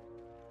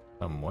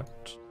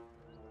 Somewhat.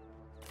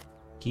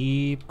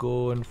 Keep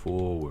going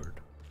forward.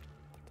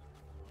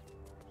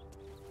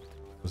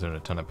 Was in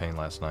a ton of pain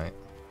last night.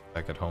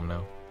 Back at home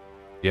now.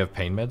 Do you have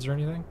pain meds or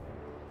anything?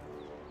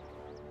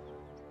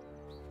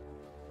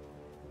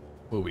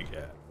 What we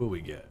got? What we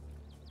got?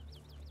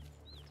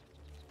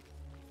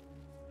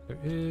 There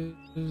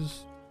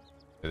is...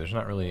 There's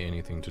not really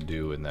anything to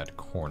do in that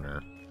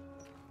corner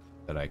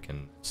that I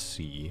can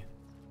see.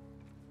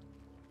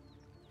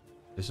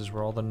 This is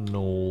where all the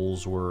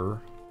gnolls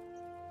were.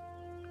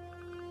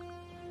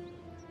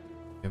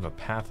 We have a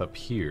path up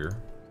here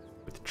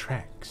with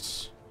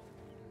tracks.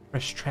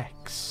 Fresh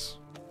tracks.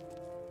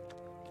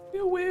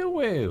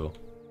 Well.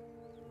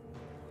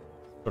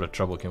 What sort of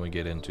trouble can we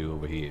get into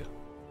over here?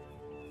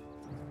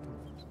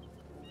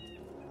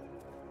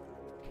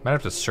 Might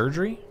have to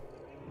surgery?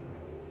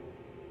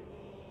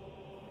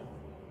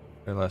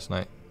 Last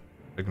night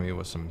took me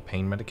with some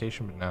pain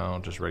medication, but now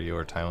just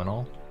regular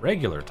Tylenol.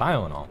 Regular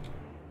Tylenol.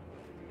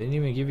 Didn't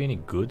even give you any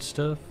good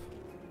stuff.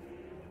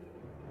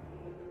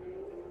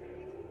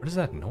 What is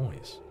that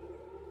noise?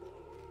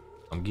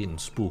 I'm getting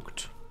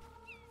spooked.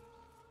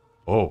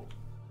 Oh.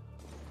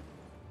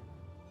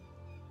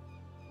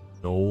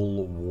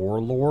 Gnoll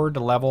Warlord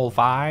level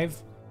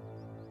 5?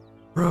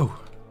 Bro.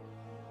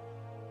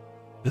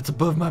 It's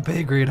above my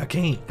pay grade. I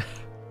can't.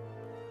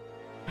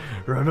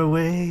 Run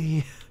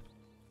away.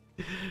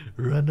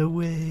 Run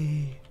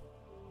away.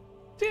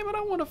 Damn it,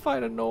 I want to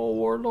fight a Gnoll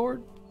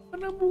Warlord.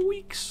 But I'm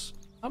weak.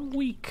 I'm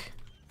weak.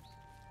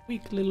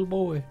 Weak little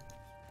boy.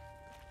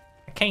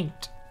 I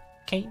can't.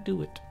 Can't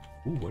do it.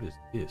 Ooh, what is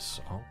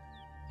this? Oh,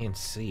 can't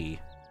see.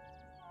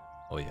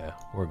 Oh yeah,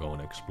 we're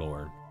going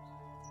exploring.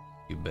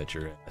 You bet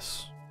your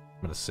ass.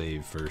 I'm gonna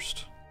save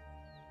first.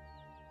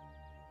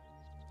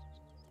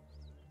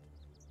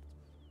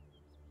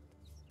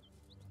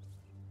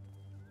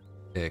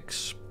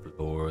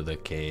 Explore the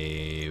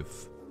cave.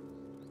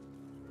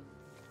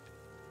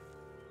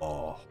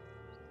 Oh.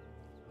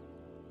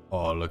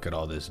 Oh, look at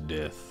all this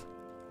death.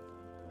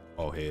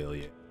 Oh, hell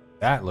yeah.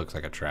 That looks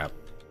like a trap.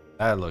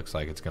 That looks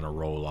like it's gonna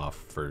roll off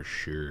for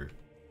sure.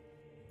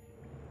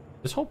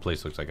 This whole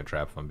place looks like a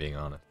trap, if I'm being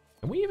honest.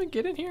 Can we even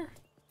get in here?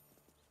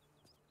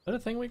 Is that a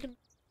thing we can...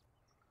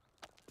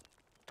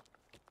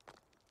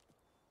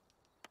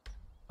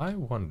 I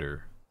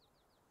wonder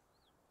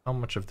how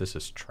much of this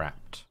is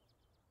trapped.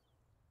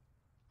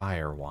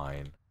 Fire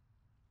wine.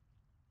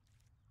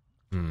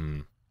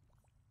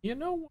 You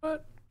know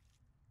what?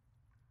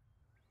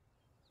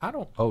 I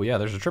don't... Oh yeah,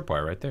 there's a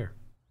tripwire right there.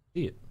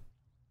 See it.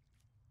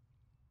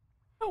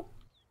 Oh.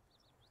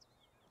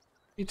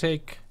 We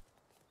take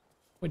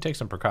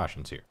some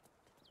precautions here.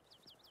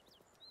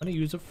 I'm gonna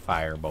use a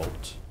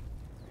firebolt.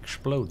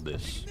 Explode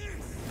this.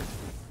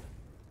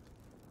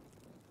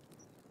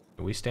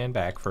 Can we stand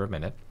back for a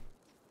minute?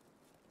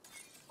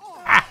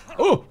 Ah!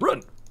 Oh!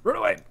 Run! Run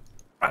away!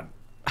 Run!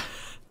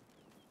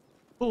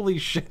 Holy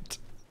shit.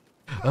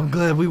 I'm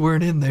glad we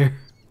weren't in there.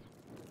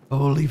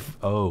 Holy f...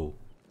 Oh.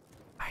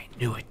 I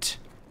knew it.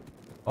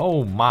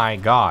 Oh my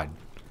god.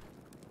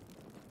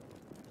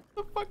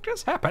 What the fuck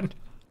just happened?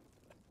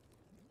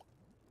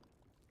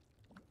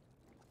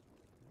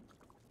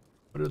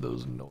 What are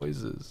those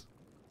noises?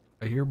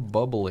 I hear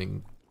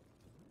bubbling.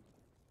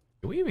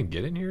 Can we even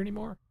get in here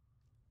anymore?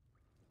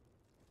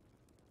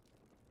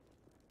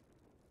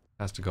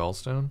 Past a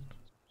gallstone?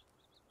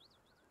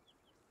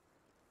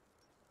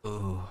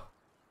 Ugh.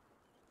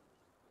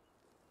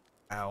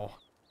 Ow.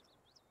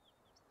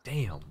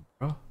 Damn,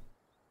 bro.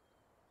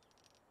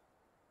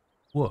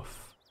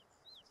 Woof.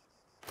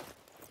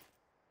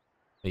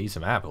 Eat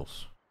some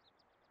apples.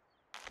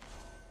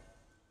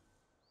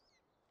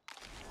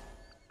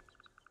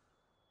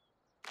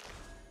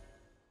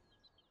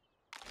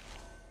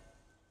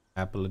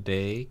 Apple a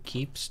day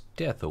keeps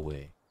death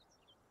away.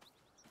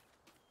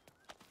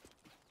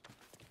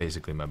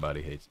 Basically, my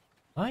body hates it.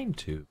 Mine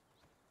too.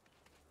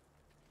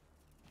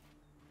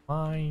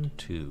 Mine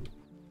too.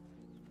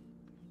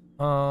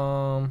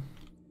 Whoa.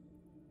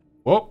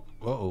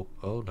 Whoa.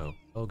 Oh no.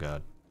 Oh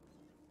god.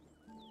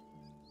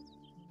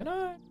 Can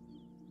I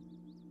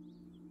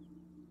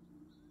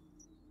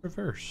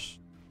reverse?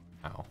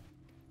 Ow.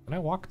 Can I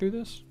walk through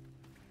this?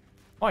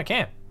 Oh, I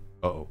can.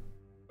 Uh-oh.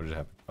 What did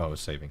happen? Oh,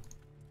 it's saving.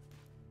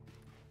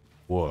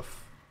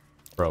 Woof.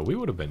 Bro, we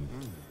would have been...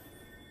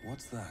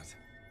 What's that?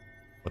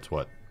 What's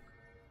what?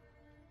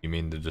 You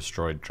mean the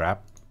destroyed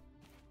trap?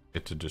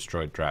 It's a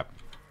destroyed trap.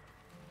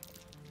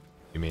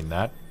 You mean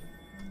that?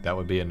 That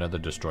would be another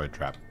destroyed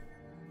trap.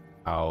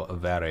 How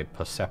very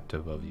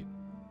perceptive of you.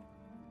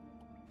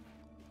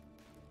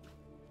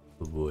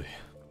 Oh boy.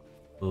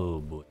 Oh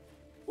boy.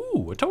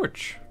 Ooh, a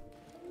torch.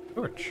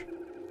 Torch.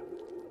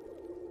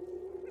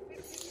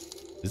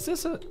 Is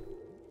this a...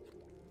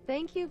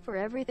 Thank you for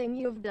everything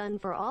you've done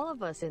for all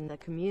of us in the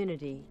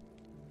community.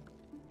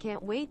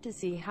 Can't wait to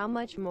see how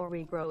much more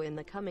we grow in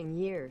the coming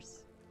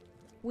years.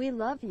 We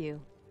love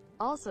you.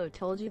 Also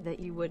told you that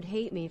you would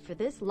hate me for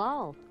this,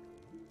 lol.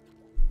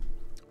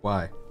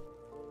 Why?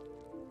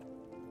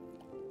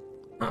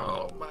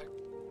 Oh my...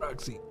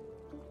 Roxy.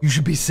 You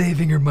should be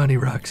saving your money,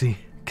 Roxy.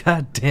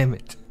 God damn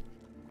it.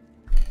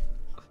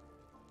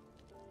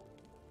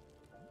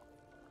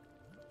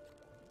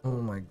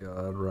 Oh my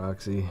god,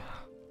 Roxy.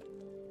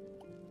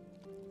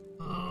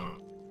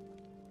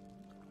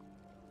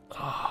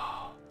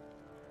 Oh.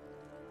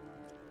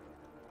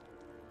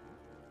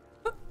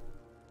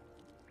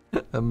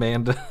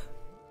 Amanda.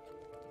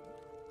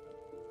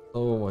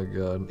 Oh my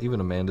god.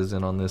 Even Amanda's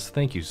in on this.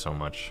 Thank you so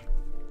much.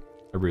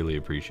 I really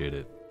appreciate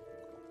it.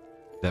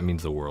 That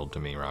means the world to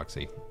me,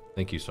 Roxy.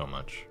 Thank you so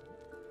much.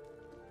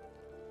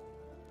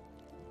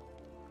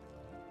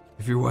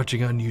 If you're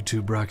watching on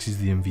YouTube, Roxy's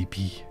the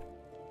MVP.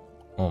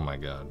 Oh my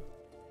god.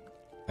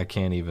 I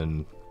can't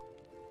even...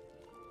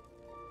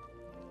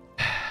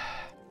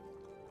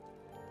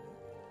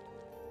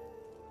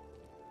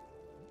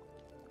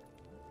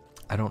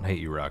 I don't hate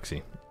you,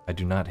 Roxy. I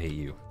do not hate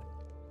you.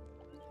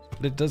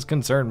 But it does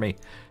concern me.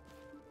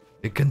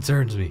 It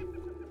concerns me.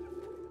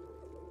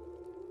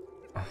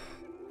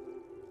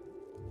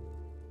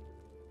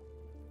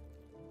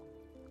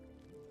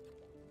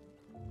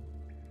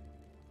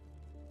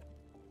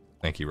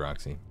 Thank you,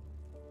 Roxy.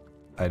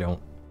 I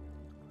don't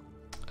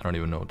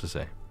even know what to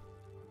say.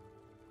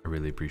 I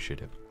really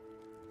appreciate it.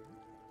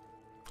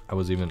 I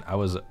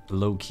was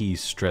low-key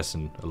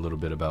stressing a little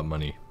bit about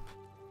money.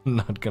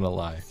 Not gonna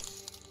lie.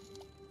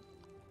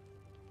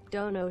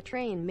 Dono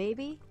train,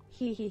 maybe?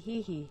 Hee hee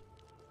hee hee.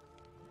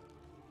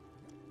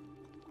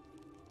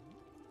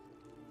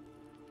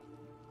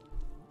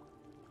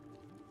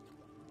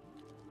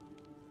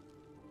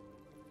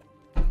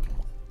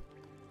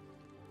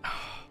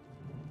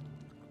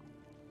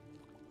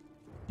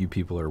 You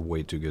people are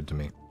way too good to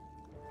me.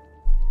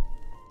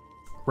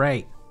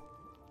 Ray!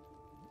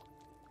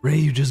 Ray,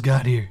 you just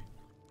got here.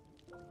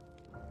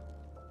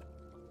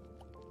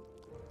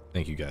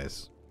 Thank you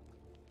guys.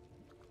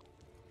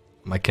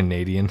 My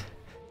Canadian.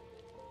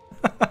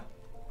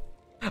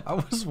 I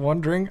was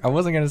wondering. I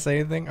wasn't going to say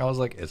anything. I was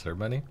like, it's her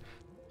money.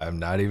 I'm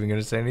not even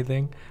going to say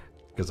anything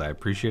because I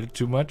appreciate it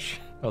too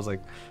much. I was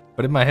like,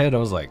 but in my head, I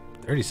was like,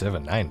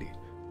 $37.90.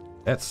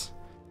 That's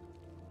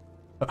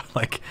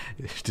like,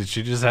 did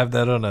she just have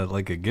that on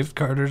a gift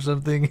card or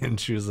something? And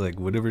she was like,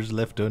 whatever's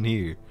left on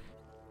here.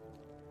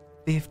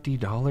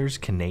 $50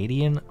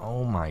 Canadian?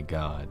 Oh my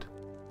god.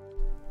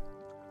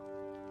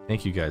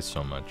 Thank you guys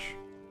so much.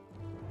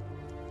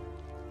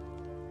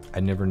 I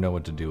never know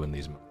what to do in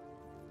these moments,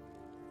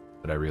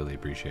 but I really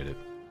appreciate it.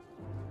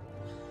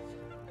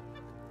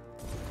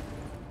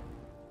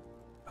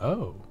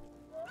 Oh.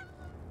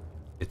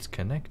 It's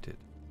connected.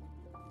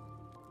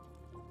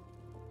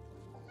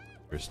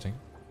 Interesting.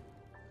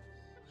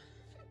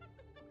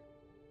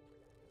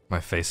 My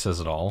face says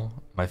it all.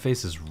 My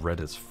face is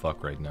red as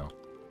fuck right now.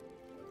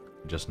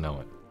 I just know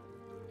it.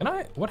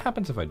 What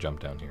happens if I jump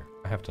down here?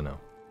 I have to know.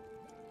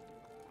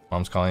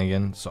 Mom's calling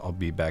again, so I'll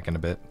be back in a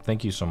bit.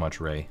 Thank you so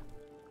much, Ray.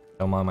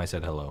 Tell Mom I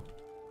said hello.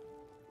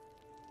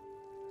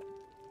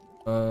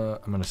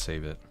 I'm gonna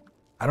save it.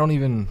 I don't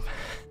even...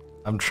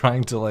 I'm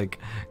trying to,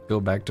 go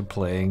back to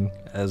playing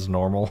as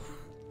normal.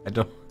 I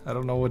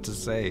don't know what to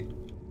say.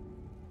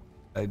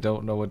 I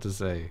don't know what to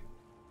say.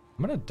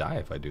 I'm gonna die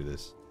if I do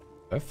this.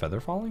 Do I have feather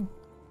falling?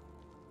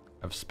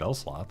 I have spell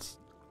slots.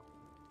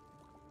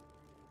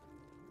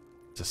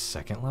 It's a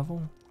second level?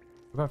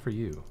 What about for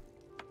you?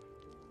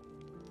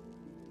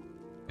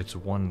 It's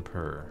 1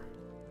 per.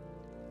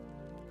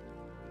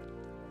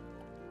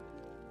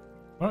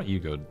 Why don't you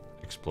go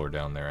explore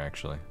down there,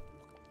 actually?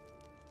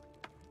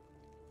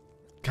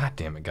 God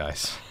damn it,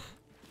 guys.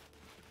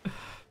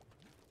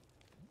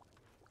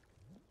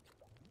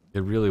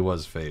 It really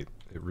was fate.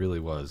 It really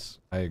was.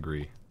 I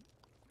agree.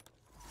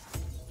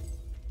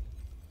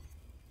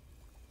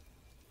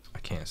 I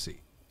can't see.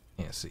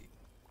 Can't see.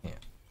 Can't.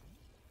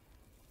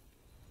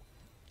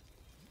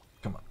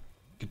 Come on.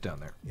 Get down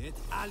there.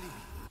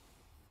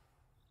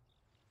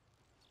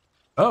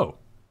 Oh.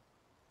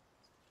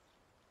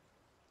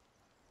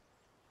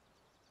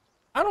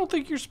 I don't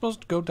think you're supposed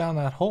to go down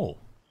that hole.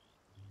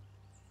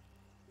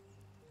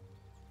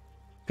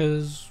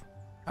 Because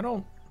I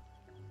don't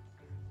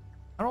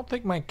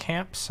think my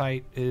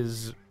campsite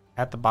is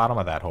at the bottom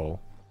of that hole.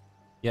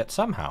 Yet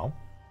somehow,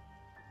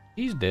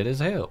 he's dead as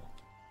hell.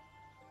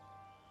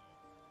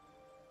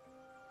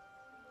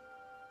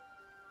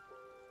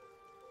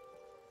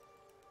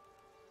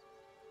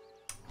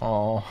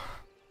 Oh,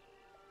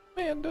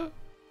 Amanda.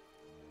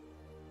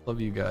 Love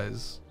you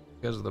guys.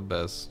 You guys are the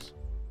best.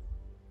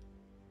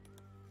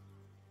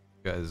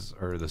 You guys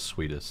are the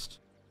sweetest.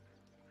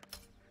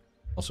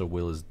 Also,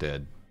 Will is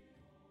dead.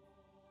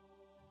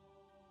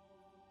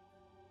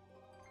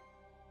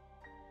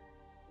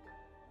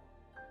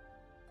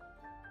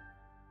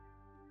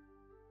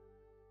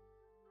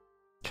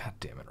 God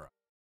damn it, Rob.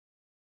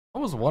 I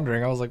was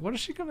wondering, I was like, what is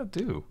she gonna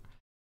do?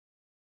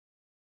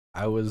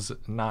 I was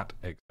not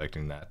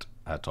expecting that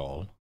at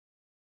all.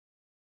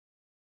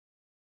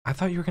 I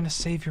thought you were gonna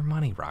save your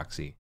money,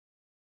 Roxy.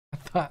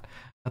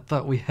 I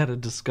thought we had a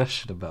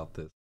discussion about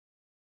this.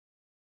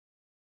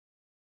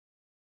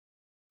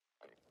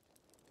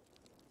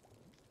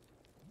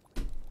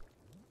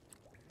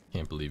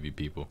 Can't believe you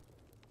people.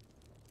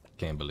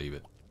 Can't believe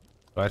it.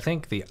 So I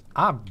think the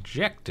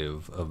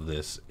objective of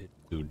this is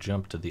to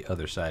jump to the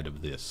other side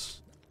of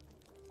this.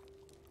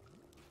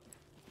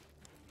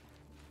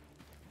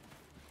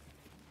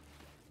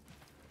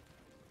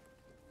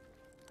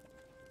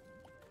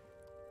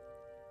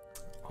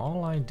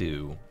 all I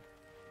do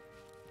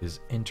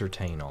is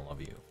entertain all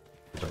of you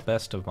to the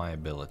best of my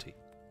ability.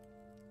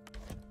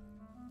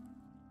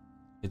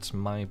 It's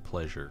my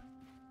pleasure.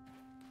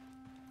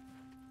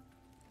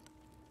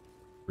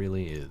 It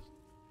really is.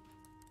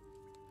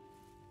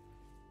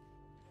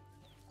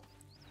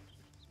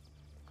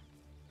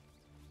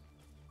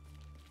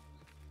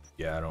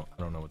 Yeah, I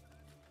don't know what.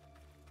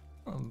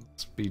 I'm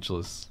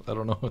speechless. I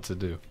don't know what to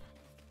do.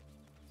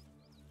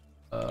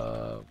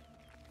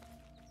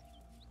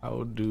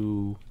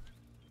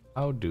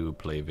 How do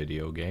play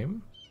video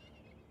game?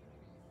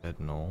 Said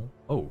no.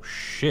 Oh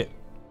shit.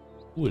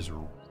 Who is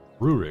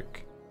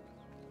Rurik?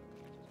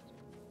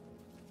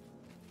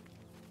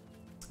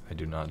 I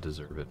do not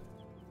deserve it.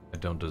 I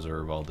don't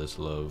deserve all this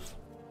love.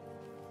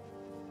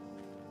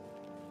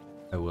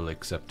 I will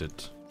accept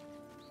it.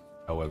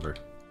 However.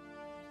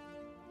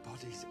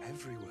 Bodies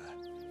everywhere.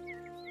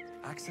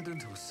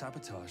 Accidental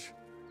sabotage.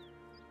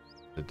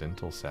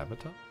 Accidental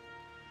sabotage?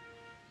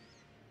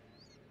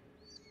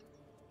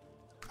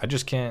 I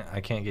just can't,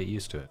 I can't get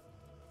used to it.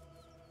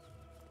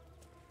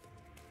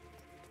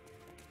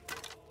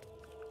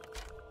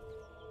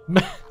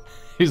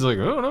 He's like,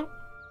 I don't know.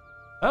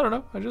 I don't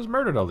know. I just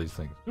murdered all these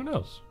things. Who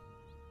knows?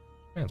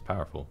 Man's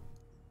powerful.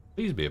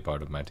 Please be a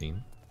part of my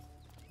team.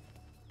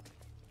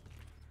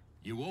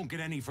 You won't get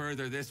any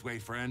further this way,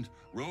 friend.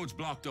 Road's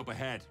blocked up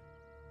ahead.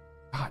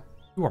 God,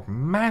 you are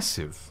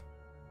massive.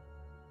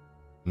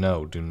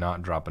 No, do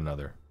not drop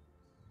another.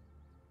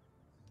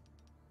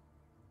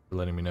 For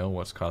letting me know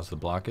what's caused the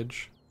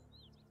blockage.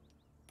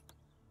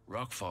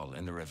 Rockfall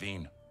in the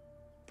ravine.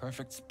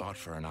 Perfect spot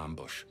for an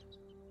ambush.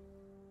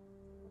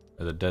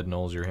 Are the dead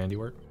gnolls your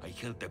handiwork? I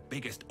killed the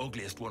biggest,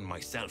 ugliest one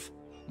myself.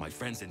 My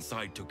friends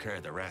inside took care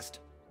of the rest.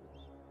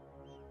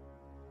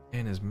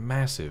 Man is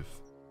massive.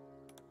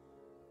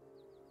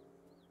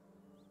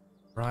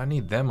 Bro, I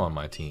need them on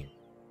my team.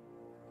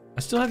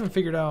 I still haven't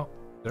figured out.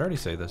 Did I already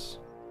say this?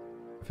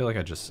 I feel like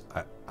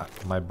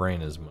my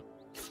brain is.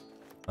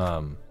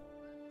 I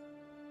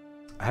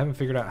haven't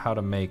figured out how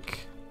to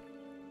make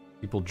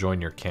people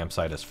join your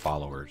campsite as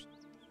followers.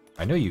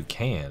 I know you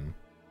can,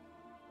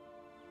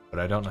 but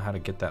I don't know how to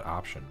get that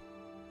option.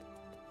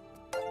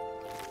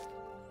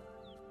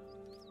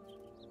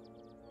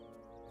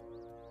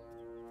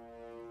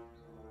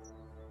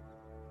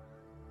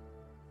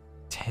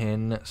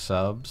 $10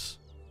 subs.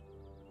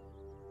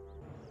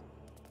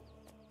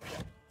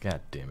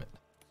 God damn it.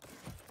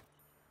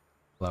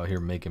 Out here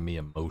making me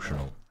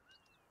emotional.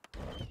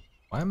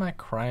 Why am I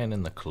crying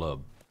in the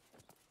club?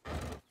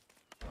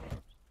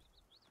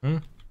 Hmm?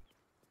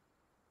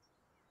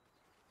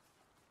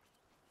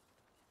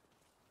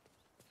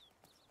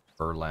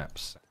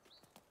 Burlaps.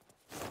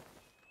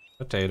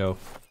 Potato.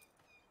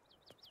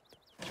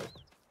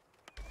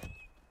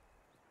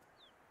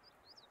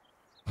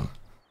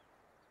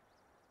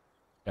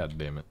 God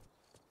damn it.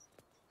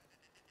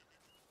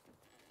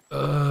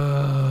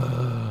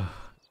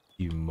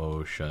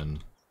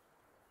 Emotion.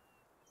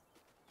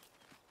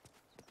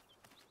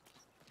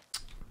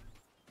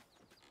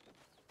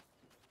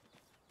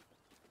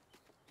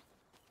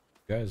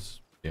 You guys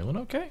feeling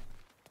okay?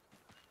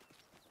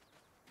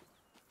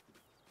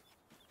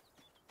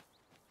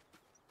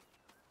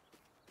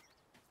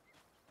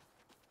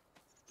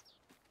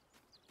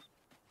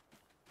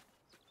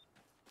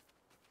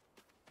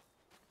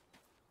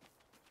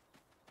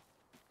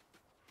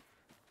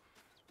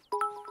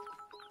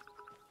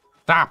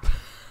 Stop!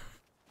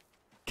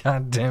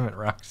 God damn it,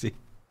 Roxy.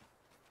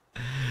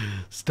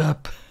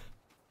 Stop.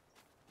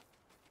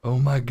 Oh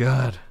my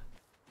god.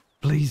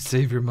 Please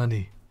save your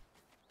money.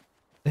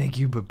 Thank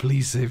you, but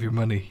please save your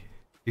money.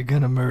 You're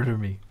gonna murder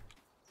me.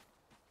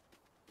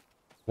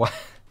 What?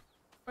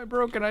 Am I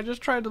broken? I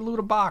just tried to loot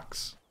a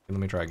box. Let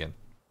me try again.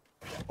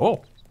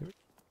 Oh!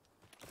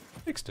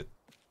 Fixed it.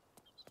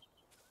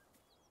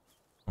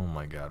 Oh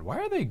my god. Why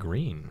are they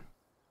green?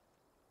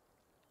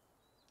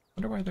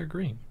 Wonder why they're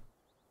green.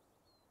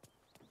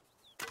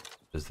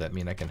 Does that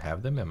mean I can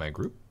have them in my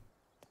group?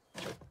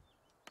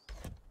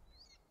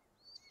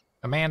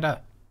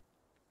 Amanda!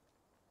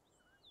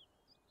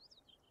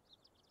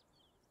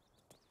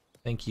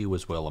 Thank you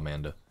as well,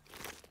 Amanda.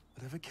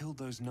 Whatever killed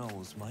those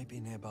gnolls might be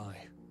nearby.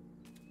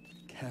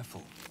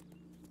 Careful.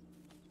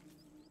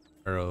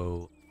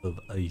 Arrow of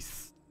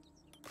Ice.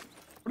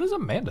 What does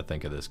Amanda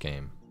think of this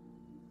game?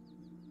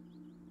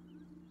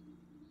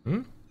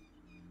 Hmm?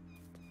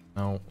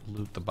 No,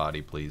 loot the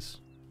body, please.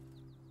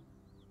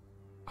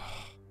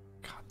 Oh,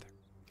 God.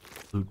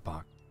 Loot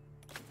box.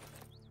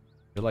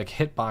 I feel like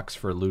hitbox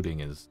for looting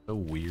is so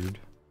weird.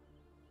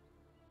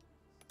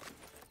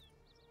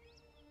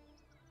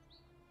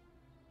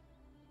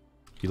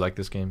 You like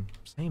this game?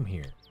 Same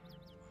here.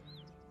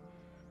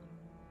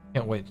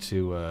 Can't wait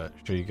to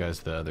show you guys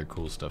the other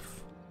cool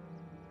stuff.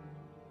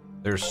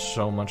 There's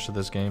so much to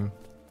this game.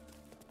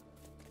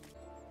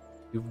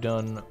 You've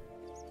done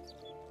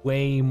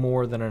way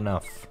more than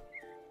enough.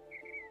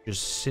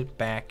 Just sit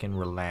back and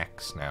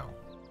relax now.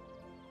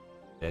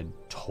 Dead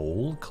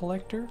toll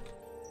collector?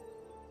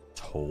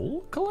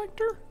 Toll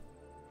collector?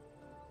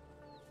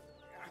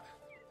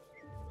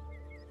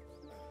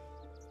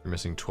 We're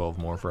missing 12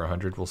 more for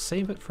 100. We'll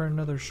save it for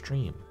another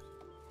stream.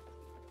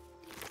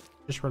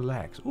 Just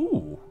relax.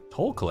 Ooh,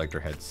 toll collector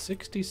had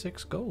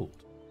 66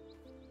 gold.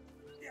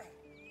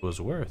 It was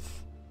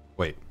worth.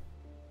 Wait,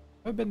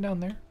 have I been down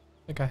there?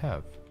 I think I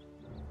have.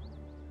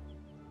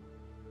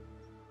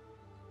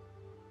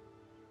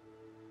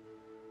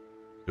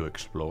 To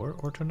explore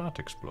or to not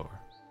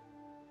explore?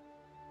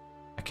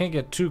 I can't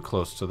get too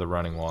close to the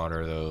running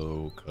water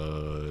though,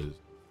 cause,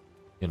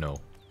 you know,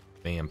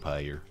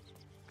 vampire.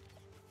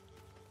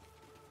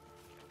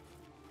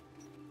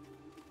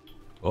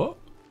 Oh,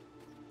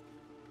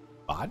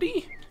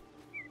 body?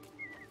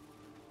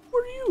 Who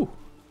are you?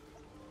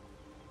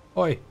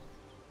 Oi.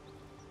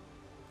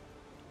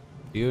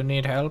 Do you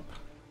need help?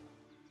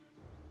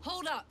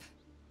 Hold up!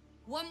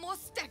 One more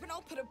step and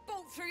I'll put a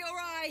bolt through your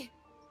eye!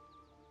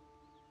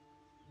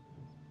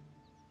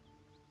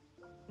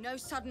 No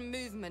sudden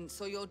movements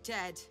or you're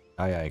dead.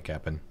 Aye aye,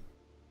 Captain.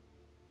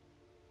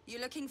 You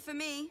looking for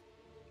me?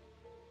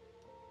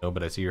 No,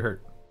 but I see you're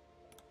hurt.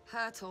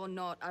 Hurt or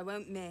not, I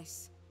won't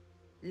miss.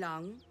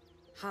 Lung,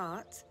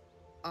 heart,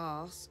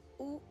 arse,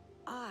 or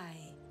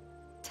eye.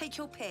 Take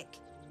your pick.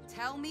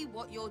 Tell me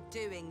what you're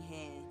doing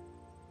here.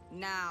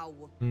 Now.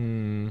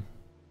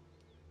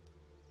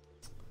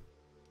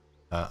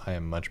 I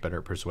am much better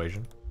at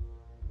persuasion.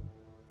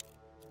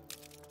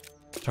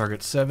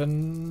 Target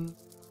 7.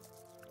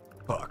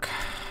 Fuck.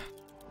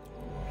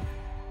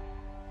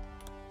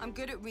 I'm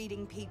good at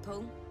reading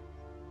people.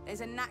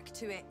 There's a knack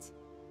to it.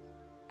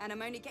 And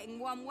I'm only getting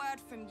one word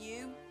from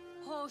you.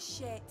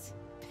 Horseshit.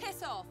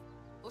 Piss off,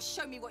 or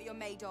show me what you're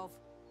made of.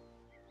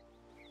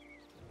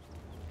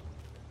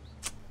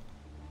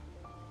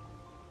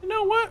 You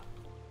know what?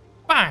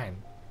 Fine.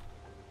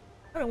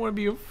 I don't want to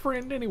be your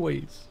friend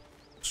anyways.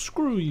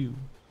 Screw you.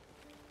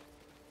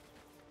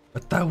 I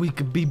thought we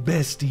could be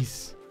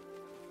besties.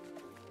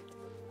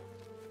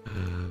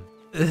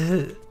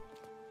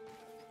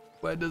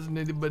 Why doesn't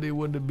anybody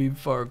want to be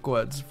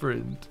Farquaad's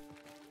friend?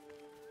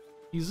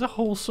 He's a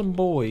wholesome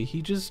boy.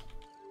 He's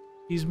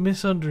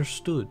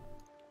misunderstood.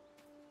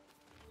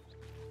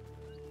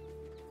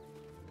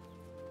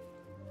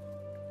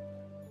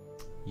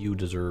 You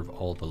deserve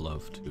all the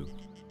love too.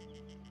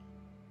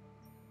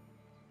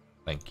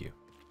 Thank you.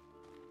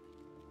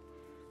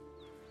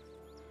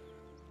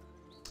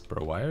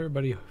 Bro, why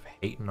everybody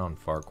hating on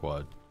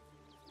Farquaad?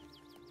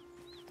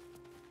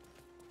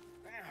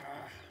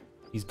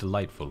 He's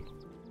delightful.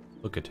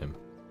 Look at him.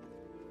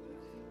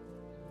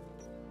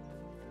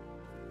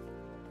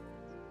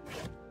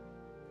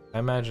 I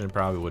imagine it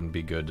probably wouldn't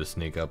be good to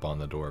sneak up on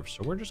the dwarves,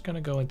 so we're just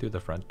gonna go in through the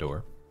front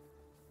door.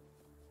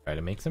 Try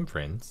to make some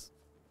friends.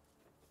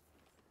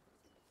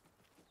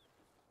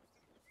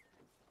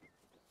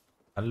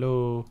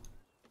 Hello.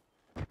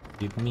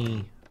 It's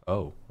me.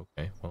 Oh,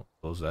 okay. Well,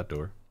 close that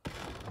door.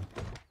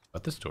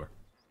 But this door.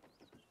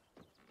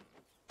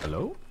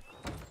 Hello?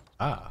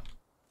 Ah.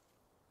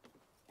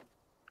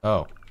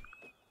 Oh.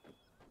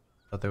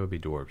 Thought they would be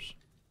dwarves.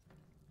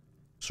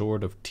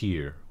 Sword of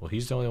Tyr. Well,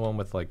 he's the only one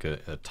with like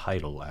a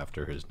title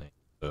after his name.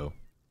 So,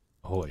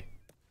 ahoy.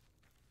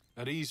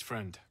 At ease,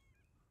 friend.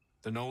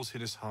 The gnolls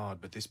hit us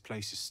hard, but this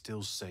place is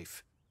still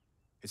safe.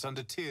 It's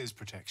under Tyr's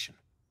protection.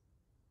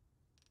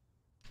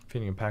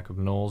 Feeding a pack of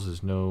gnolls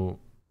is no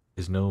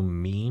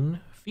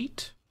mean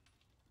feat.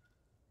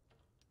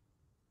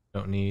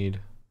 Don't need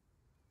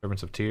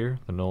servants of Tyr.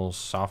 The gnolls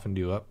softened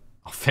you up.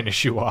 I'll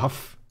finish you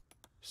off.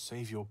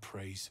 Save your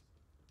praise.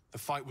 The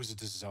fight was a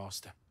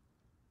disaster.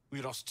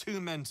 We lost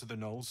 2 men to the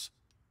gnolls,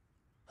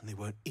 and they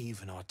weren't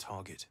even our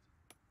target.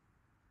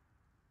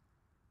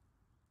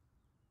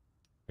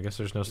 I guess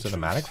there's no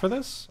cinematic for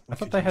this? I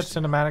thought they had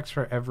cinematics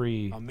for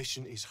every... Our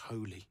mission is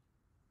holy,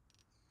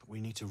 but we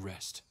need to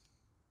rest.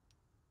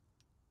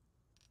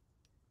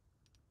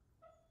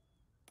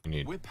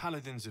 We're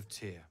paladins of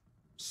Tyr,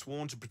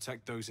 sworn to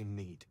protect those in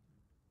need.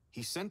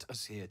 He sent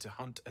us here to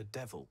hunt a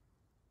devil.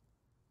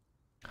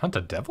 Hunt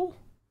a devil?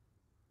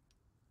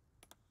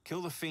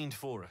 Kill the fiend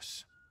for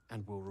us,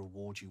 and we'll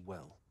reward you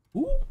well.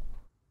 Ooh.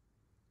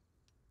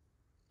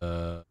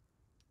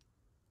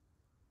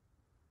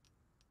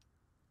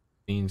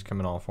 Fiends come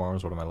in all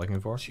forms. What am I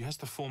looking for? She has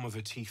the form of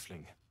a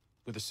tiefling,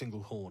 with a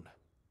single horn.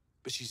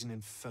 But she's an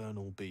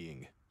infernal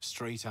being,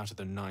 straight out of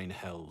the 9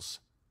 hells.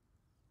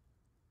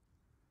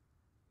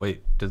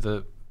 Wait, did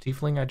the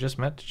tiefling I just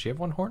met, did she have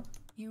 1 horn?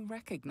 You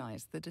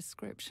recognize the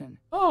description.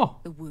 Oh!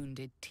 The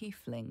wounded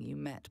tiefling you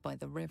met by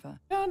the river.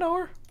 Yeah, I know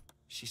her.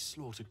 She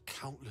slaughtered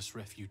countless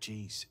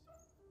refugees.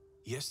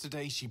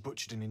 Yesterday, she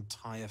butchered an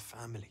entire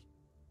family.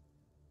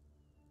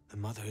 The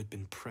mother had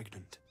been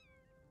pregnant.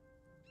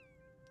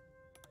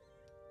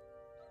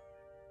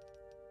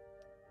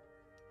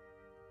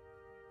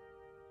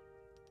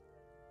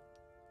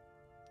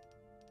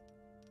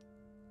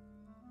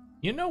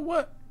 You know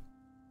what?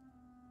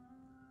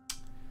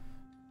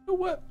 You know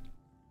what?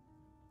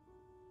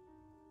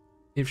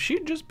 If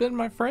she'd just been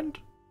my friend,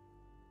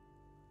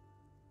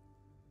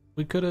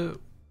 we could have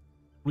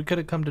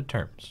come to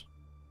terms.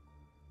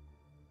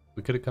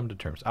 We could have come to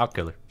terms. I'll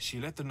kill her. She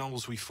led the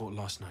gnolls we fought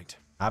last night.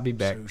 I'll be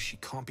back. So she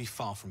can't be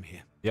far from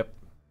here. Yep.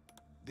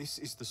 This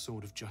is the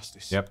sword of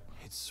justice. Yep.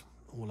 It's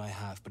all I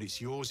have, but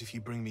it's yours if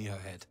you bring me her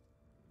head.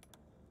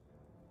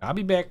 I'll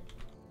be back.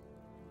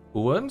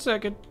 1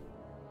 second.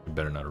 You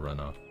better not have run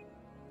off.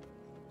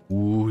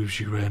 Ooh, if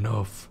she ran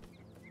off.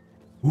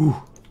 Ooh.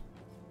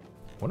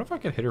 Wonder if I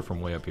could hit her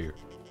from way up here.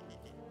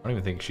 I don't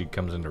even think she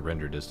comes into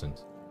render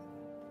distance.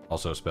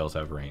 Also, spells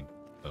have range.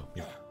 So,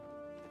 yeah.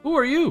 Who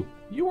are you?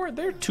 You weren't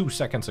there 2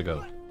 seconds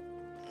ago.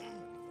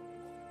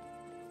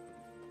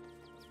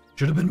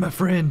 Should have been my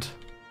friend.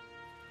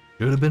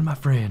 Should have been my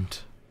friend.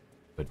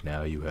 But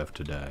now you have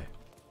to die.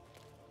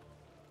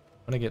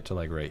 I'm gonna get to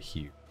like right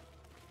here.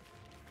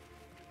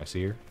 I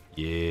see her?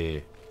 Yeah.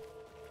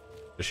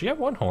 Does she have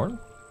 1 horn?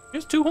 She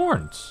has 2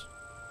 horns.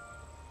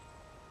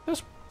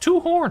 That's 2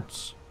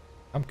 horns.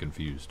 I'm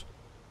confused.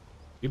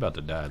 She about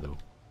to die though.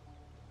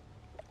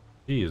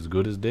 She is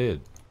good as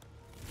dead.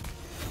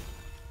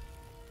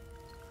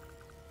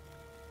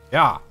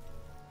 Yeah.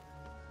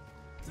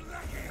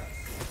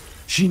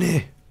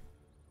 Shine.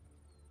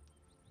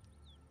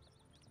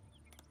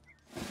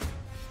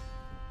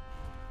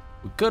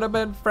 We could have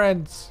been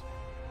friends.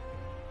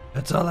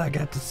 That's all I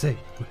got to say.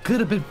 We could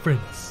have been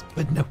friends,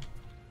 but no.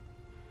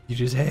 You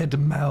just had to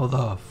mouth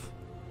off.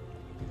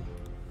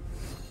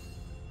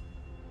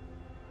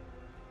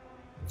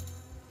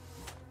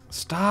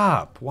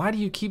 Stop. Why do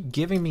you keep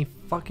giving me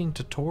fucking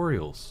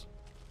tutorials?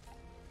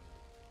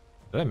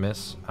 Did I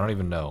miss? I don't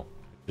even know.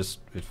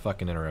 It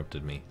fucking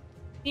interrupted me.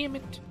 Damn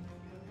it.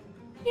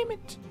 Damn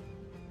it.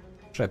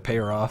 Should I pay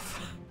her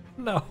off?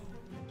 No.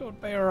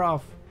 Don't pay her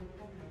off.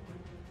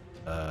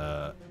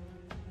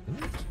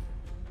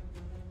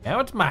 Now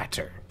it's my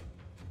turn.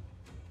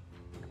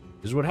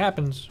 This is what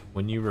happens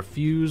when you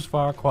refuse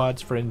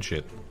Farquaad's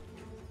friendship.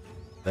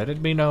 Let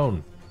it be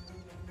known.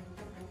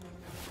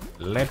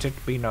 Let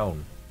it be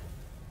known.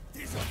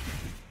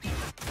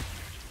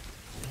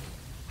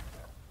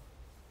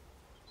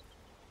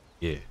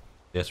 Yeah,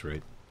 that's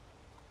right.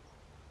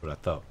 What I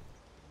thought.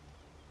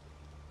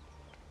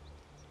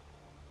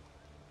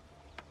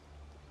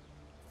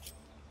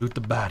 Shoot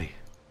the body.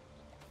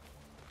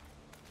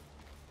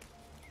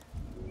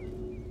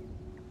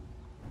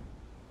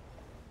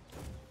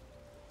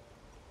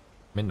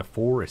 I'm in the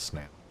forest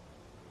now.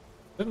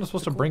 Isn't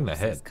supposed to bring the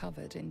head? Is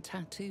covered in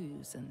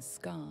tattoos and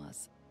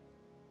scars.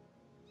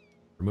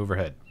 Remove her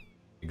head.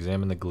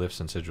 Examine the glyphs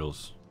and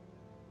sigils.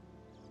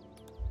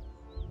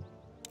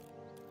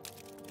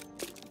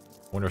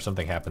 Wonder if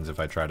something happens if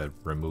I try to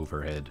remove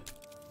her head.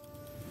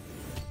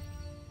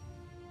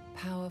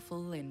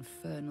 Powerful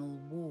infernal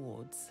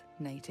wards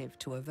native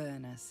to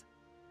Avernus.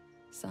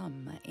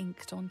 Some are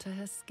inked onto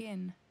her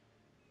skin,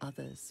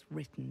 others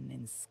written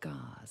in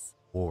scars.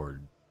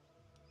 Ward.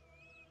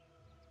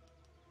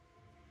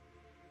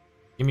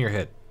 Give me your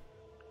head.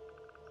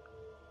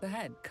 The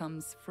head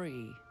comes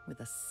free with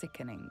a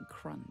sickening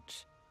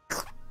crunch.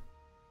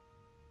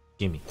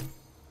 Gimme.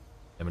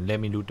 Let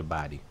me do the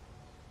body.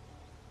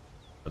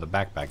 Or the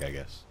backpack, I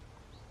guess.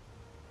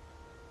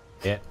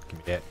 Yeah, give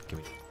me that. Give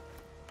me.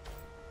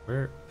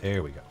 Where?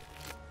 There we go.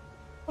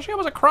 Oh, she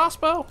was a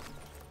crossbow?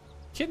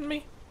 Kidding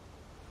me?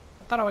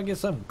 I thought I would get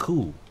something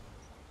cool.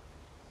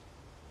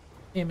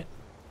 Damn it.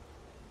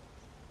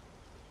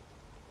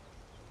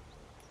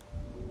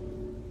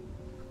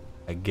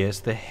 I guess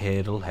the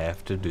head'll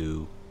have to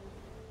do.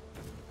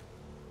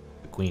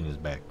 The queen is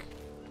back.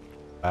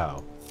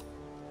 Wow.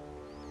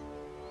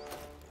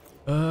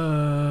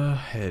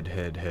 Head.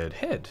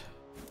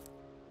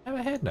 I have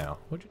a head now.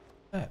 What'd you do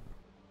with that?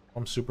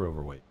 I'm super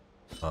overweight.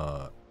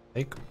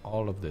 Take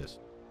all of this.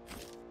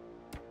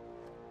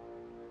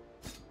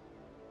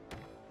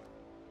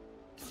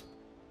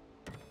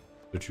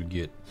 What you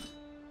get.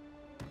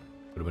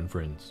 Could have been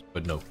friends,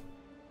 but no.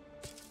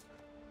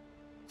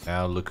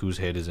 Now look whose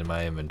head is in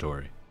my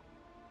inventory.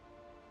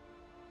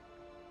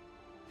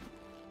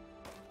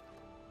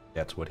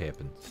 That's what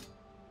happens.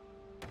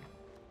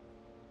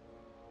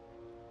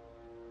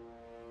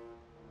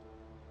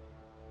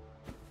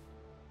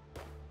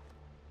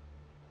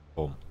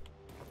 Boom.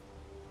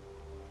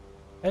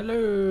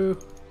 Hello.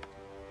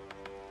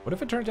 What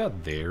if it turns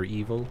out they're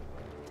evil?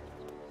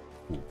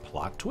 Ooh,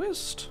 plot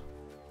twist?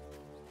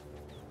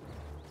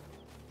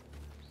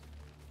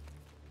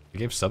 They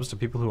gave subs to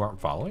people who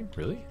aren't following?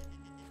 Really?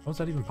 How is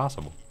that even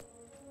possible?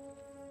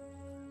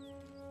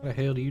 How the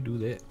hell do you do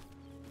that?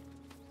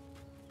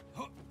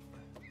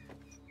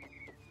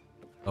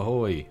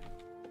 Ahoy!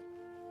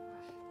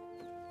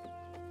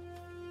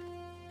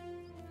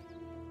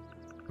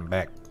 I'm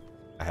back.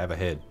 I have a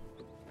head.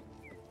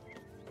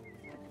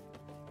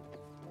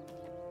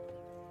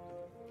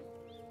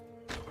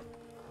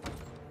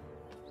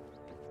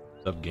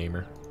 What's up,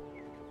 gamer?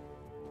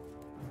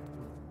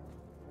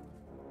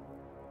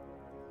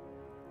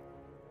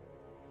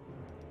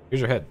 Here's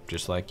your head,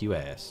 just like you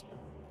asked.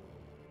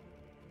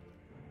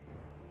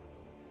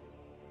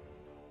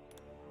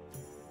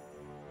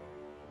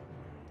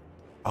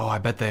 Oh, I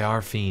bet they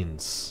are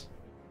fiends.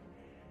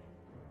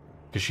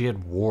 Because she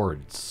had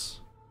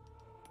wards.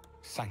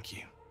 Thank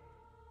you.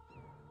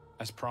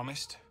 As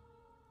promised,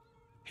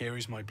 Here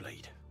is my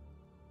blade.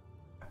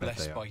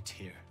 Blessed by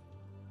Tyr.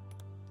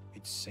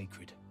 It's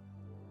sacred.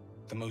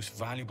 The most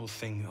valuable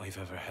thing I've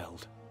ever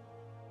held.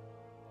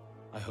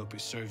 I hope it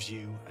serves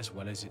you as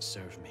well as it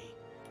served me.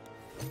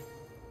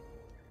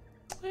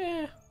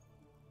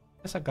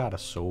 Guess I got a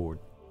sword.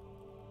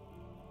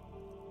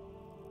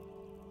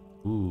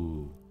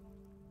 Ooh.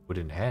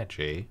 Wooden hatch,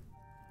 eh?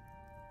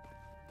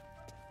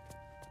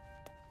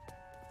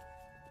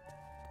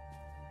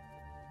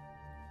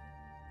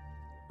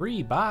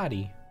 Free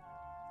body.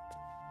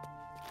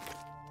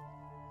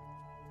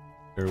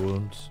 Cure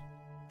wounds.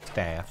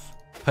 Staff.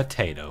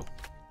 Potato.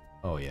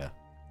 Oh yeah.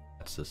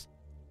 That's just.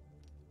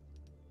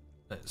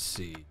 Let's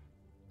see.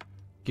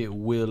 Get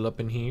Will up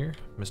in here.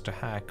 Mr.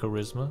 High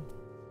Charisma.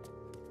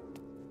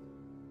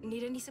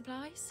 Need any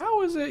supplies?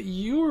 How is it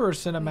your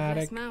cinematic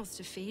Less mouths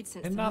to feed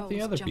since and the not the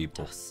moles other jumped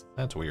people? us.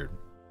 That's weird.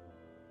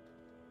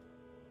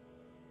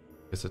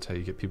 Guess that's how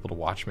you get people to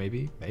watch,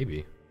 maybe?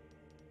 Maybe.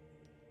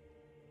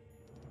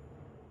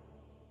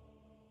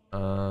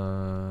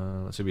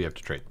 Let's see what we have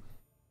to trade.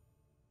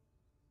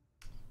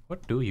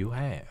 What do you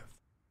have?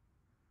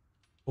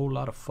 Whole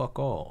lot of fuck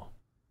all.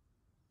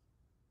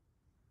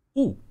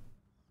 Ooh.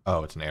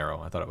 Oh, it's an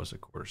arrow. I thought it was a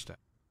quarterstaff.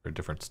 Or a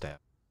different staff.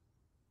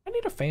 I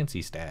need a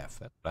fancy staff.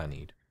 That's what I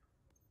need.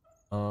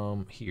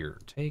 Here.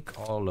 Take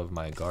all of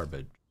my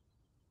garbage.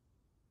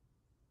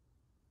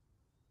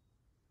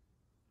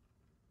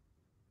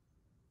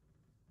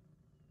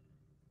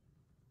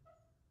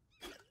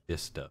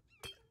 This stuff.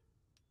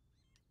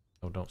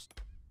 Oh, don't.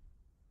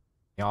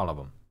 All of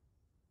them.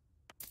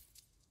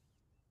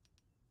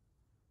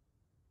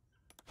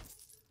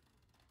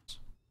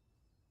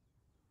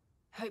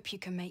 Hope you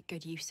can make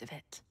good use of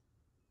it.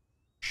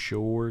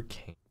 Sure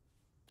can.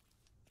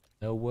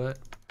 You know what?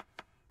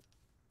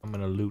 I'm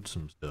gonna loot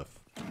some stuff.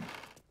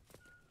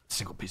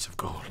 Single piece of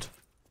gold.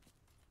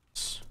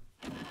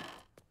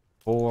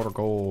 4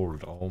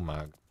 gold. Oh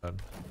my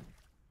god.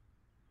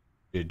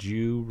 Did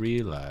you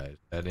realize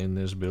that in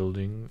this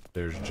building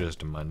there's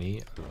just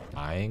money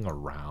lying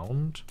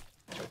around?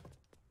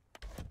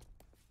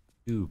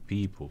 2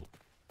 people.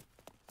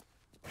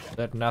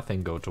 Let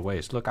nothing go to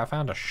waste. Look, I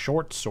found a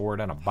short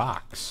sword in a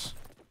box.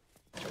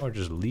 Or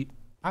just leap.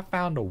 I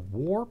found a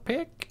war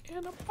pick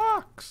in a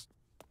box.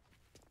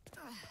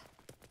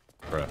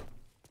 Bruh.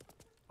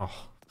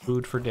 Oh,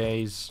 food for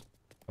days.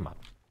 Come on.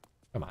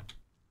 Come on.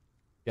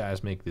 You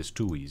guys make this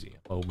too easy.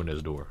 Open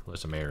this door. Let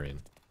some air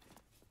in.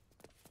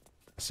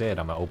 I said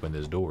I'm gonna open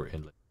this door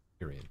and let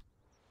air in.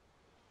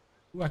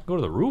 Ooh, I can go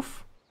to the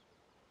roof?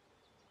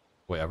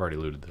 Wait, I've already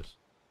looted this.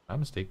 My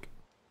mistake.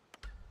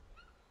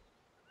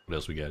 What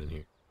else we got in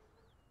here?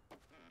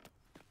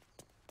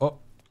 Oh.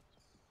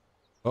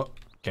 Oh,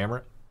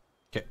 camera.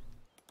 Okay.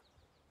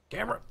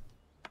 Camera.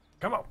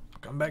 Come on.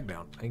 Come back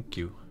down. Thank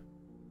you.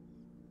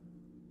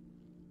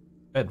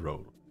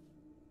 Bedroll.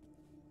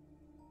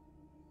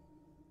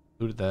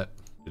 Looted that.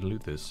 Didn't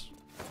loot this.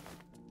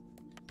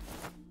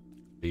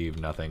 Leave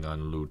nothing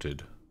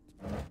unlooted.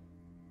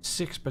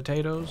 6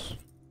 potatoes?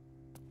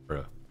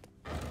 Bruh.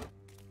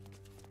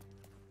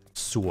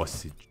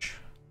 Sausage.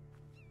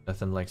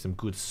 Nothing like some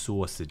good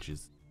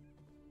sausages.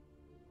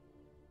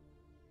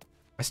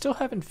 I still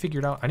haven't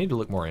figured out. I need to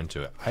look more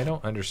into it. I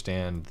don't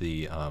understand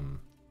the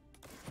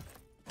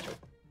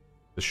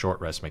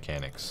short rest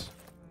mechanics.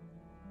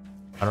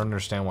 I don't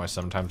understand why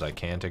sometimes I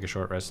can take a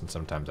short rest and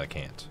sometimes I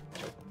can't.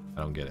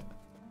 I don't get it.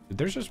 Dude,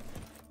 there's just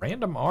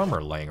random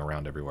armor laying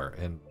around everywhere,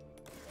 and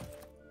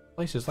this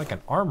place is like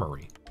an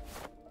armory.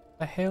 What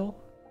the hell?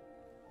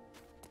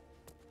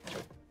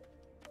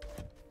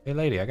 Hey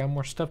lady, I got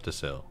more stuff to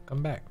sell.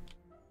 Come back.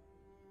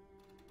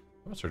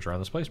 I'm gonna search around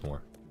this place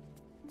more.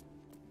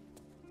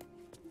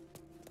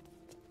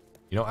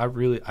 You know, I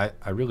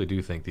really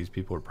do think these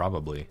people are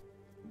probably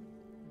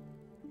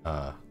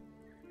the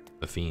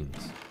fiends.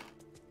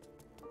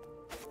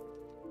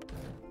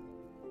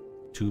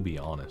 To be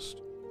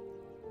honest.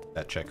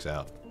 That checks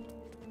out.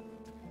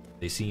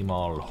 They seem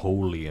all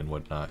holy and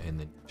whatnot, and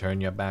then turn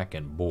your back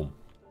and boom.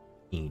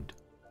 Fiend.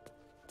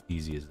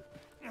 Easy as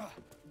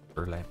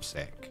burlap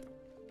sack.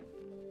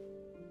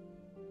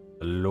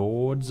 The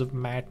Lords of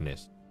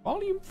Madness.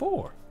 Volume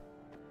 4.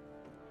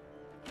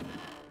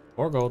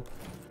 4 gold.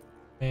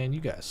 Man,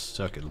 you guys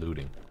suck at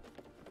looting.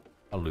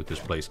 I'll loot this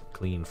place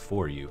clean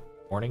for you.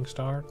 Morning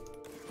Star?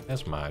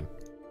 That's mine.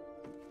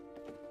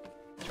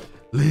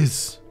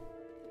 Liz!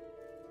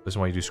 This is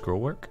why you do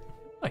scroll work?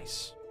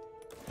 Nice.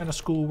 What kind of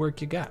school work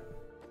you got?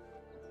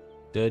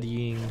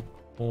 Studying,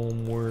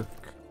 homework.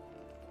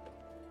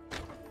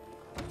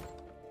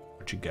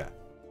 What you got?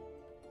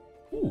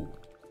 Ooh.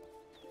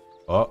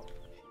 Oh,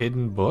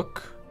 hidden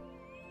book.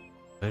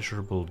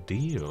 Pleasurable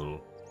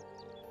deal.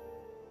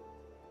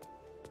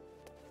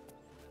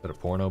 Is that a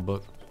porno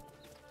book?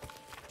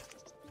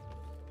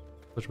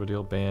 Pleasurable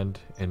deal banned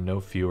in no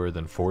fewer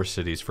than 4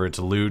 cities for its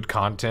lewd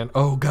content.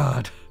 Oh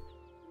god.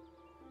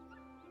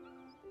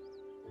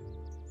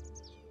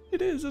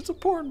 It is. It's a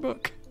porn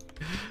book.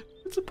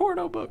 It's a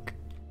porno book.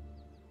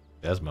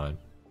 That's mine.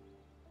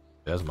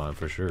 That's mine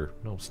for sure.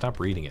 No, stop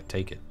reading it.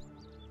 Take it.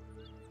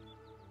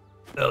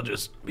 I'll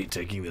just be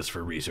taking this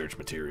for research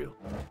material.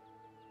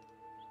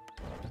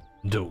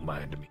 Don't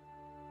mind me.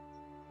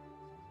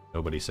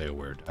 Nobody say a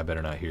word. I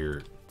better not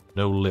hear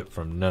no lip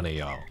from none of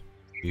y'all.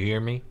 You hear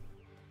me?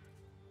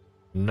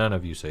 None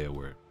of you say a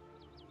word.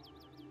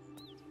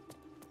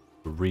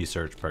 For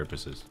research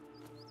purposes.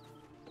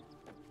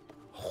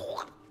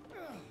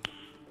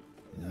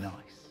 Nice.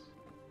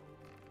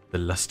 The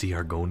lusty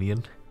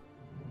Argonian.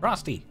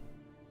 Frosty,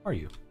 how are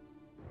you?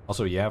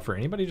 Also, yeah, for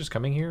anybody just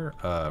coming here,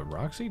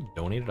 Roxy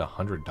donated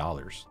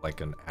 $100, like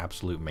an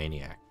absolute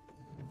maniac.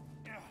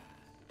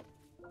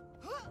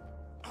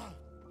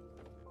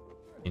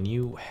 Can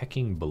you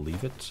hecking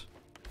believe it?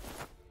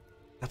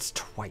 That's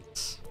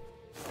twice.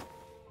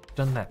 I've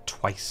done that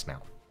twice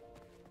now.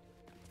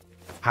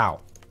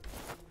 How?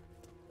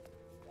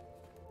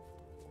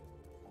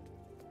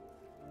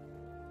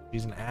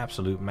 He's an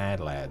absolute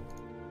mad lad.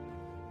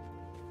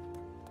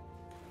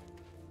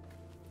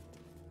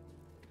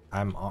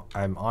 I'm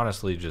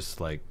honestly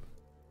just like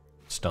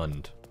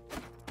stunned.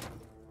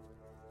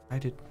 I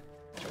did.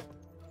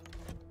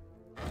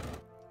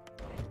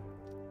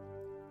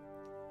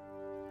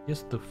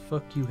 Yes, the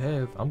fuck you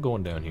have. I'm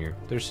going down here.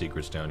 There's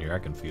secrets down here. I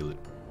can feel it.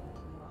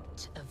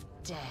 Rot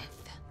of death.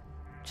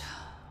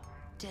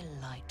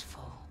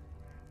 Delightful.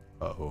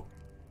 Uh-oh.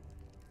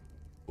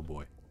 Oh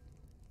boy.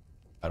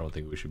 I don't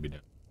think we should be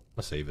down.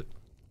 Let's save it.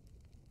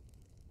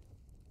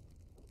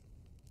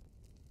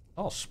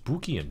 All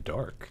spooky and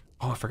dark.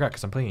 Oh, I forgot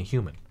because I'm playing a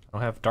human. I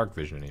don't have dark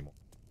vision anymore.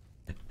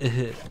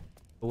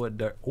 What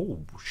dark? Oh,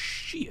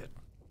 shit.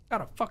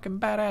 Got a fucking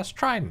badass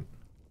trident.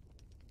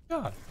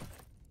 God.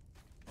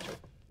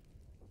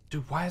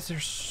 Dude, why is there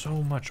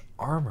so much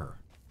armor?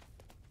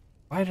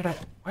 Why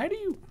do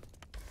you...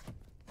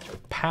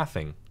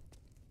 Pathing.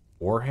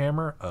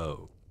 Warhammer?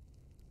 Oh.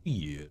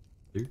 Yeah.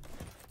 Give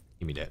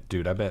me that.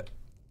 Dude, I bet...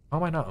 How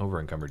am I not over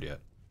encumbered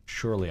yet?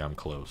 Surely I'm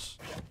close.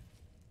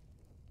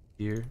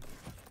 Here.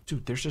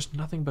 Dude, there's just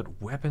nothing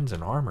but weapons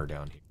and armor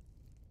down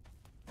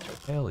here.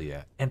 Hell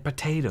yeah. And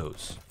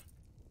potatoes.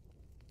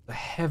 The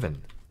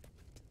heaven.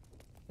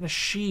 And a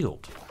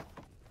shield.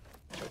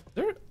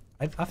 There...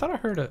 I thought I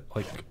heard a,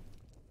 like...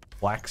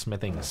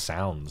 blacksmithing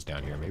sounds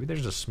down here. Maybe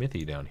there's a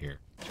smithy down here.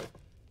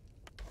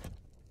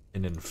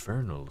 An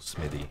infernal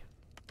smithy.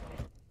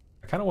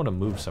 I kind of want to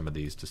move some of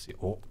these to see.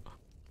 Oh,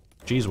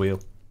 cheese wheel.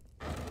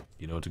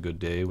 You know it's a good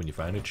day when you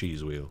find a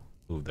cheese wheel.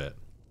 Move that.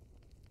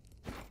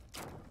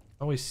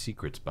 Always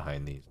secrets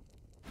behind these.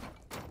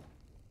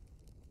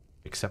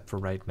 Except for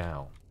right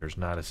now. There's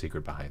not a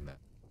secret behind that.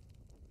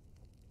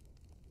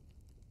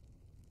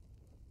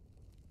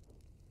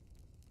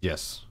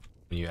 Yes.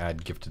 When you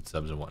add gifted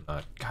subs and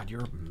whatnot. God,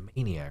 you're a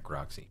maniac,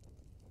 Roxy.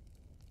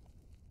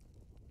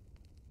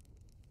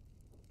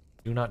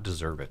 Do not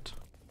deserve it.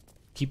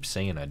 Keep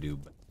saying I do,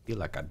 but I feel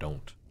like I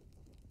don't.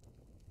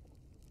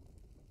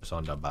 It's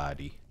on the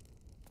body.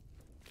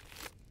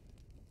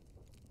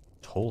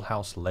 Toll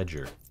House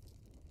Ledger.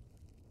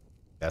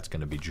 That's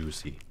gonna be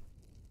juicy.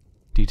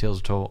 Details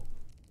of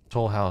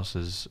Toll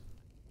House's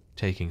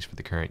takings for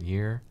the current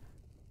year.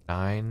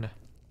 9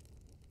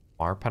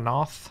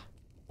 Marpanoth.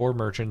 4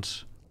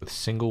 merchants with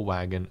single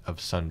wagon of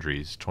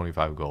sundries,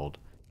 25 gold.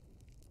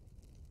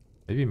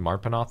 Maybe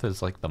Marpanoth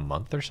is like the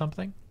month or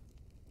something?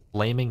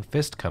 Flaming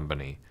Fist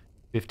Company,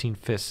 15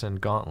 fists and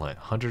gauntlet,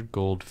 100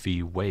 gold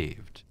fee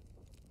waived.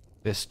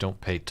 Fists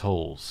don't pay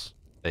tolls,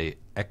 they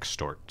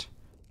extort.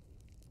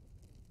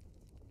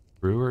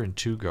 Brewer and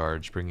 2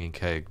 guards bringing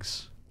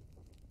kegs,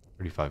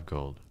 35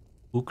 gold.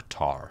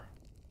 Uktar.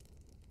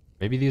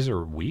 Maybe these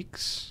are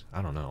weeks?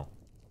 I don't know.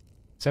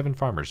 7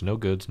 farmers, no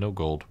goods, no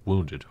gold,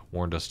 wounded,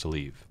 warned us to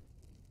leave.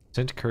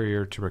 Sent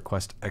courier to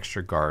request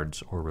extra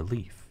guards or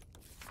relief.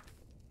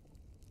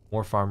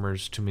 More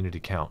farmers, too many to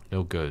count,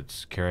 no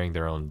goods, carrying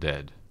their own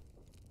dead.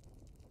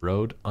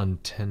 Road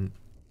untenable,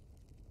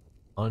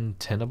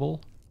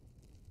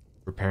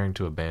 preparing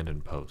to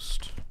abandon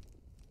post.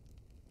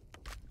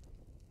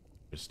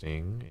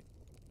 Interesting.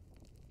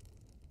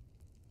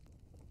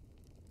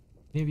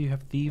 Any of you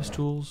have thieves'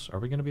 tools? Are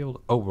we going to be able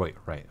to... Oh, wait,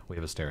 right. We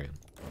have Asterion.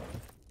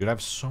 Dude, I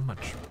have so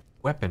much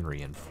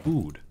weaponry and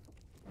food.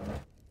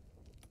 What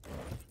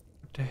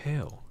the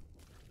hell?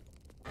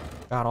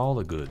 Got all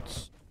the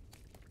goods.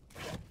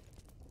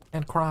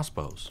 And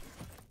crossbows.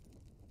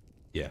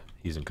 Yeah,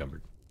 he's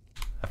encumbered.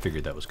 I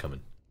figured that was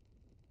coming.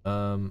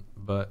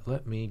 But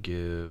let me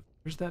give...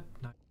 Where's that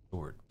knife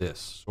sword?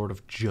 This. Sword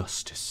of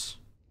Justice.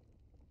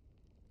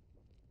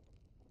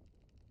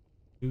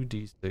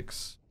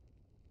 2d6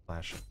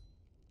 slash...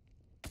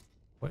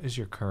 What is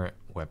your current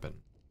weapon?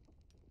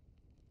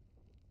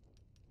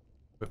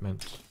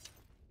 Equipment.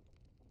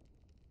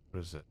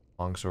 What is it?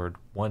 Longsword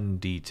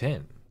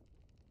 1d10.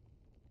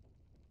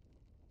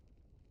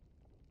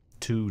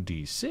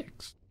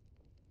 2d6.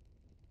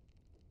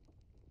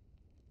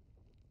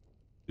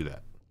 Do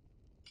that.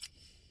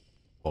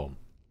 Boom.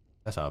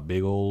 That's a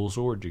big old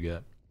sword you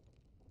got.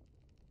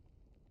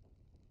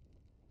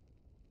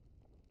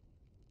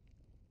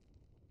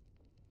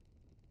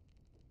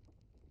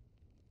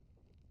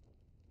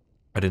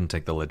 I didn't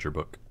take the ledger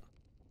book.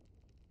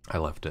 I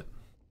left it.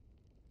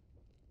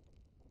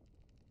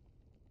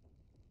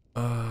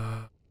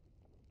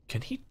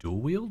 Can he dual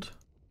wield?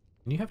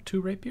 Can you have 2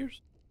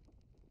 rapiers?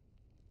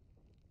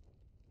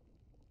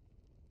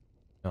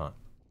 Not.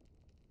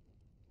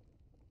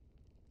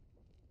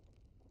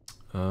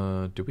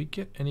 Do we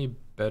get any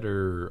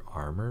better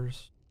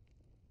armors?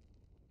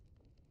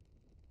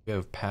 We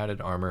have padded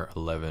armor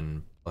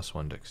 11 plus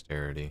 1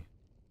 dexterity.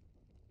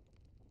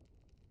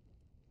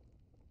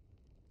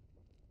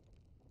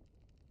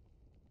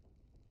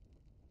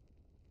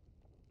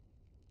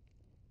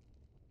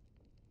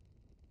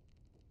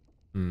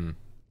 Hmm.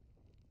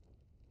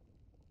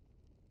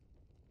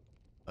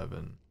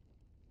 11.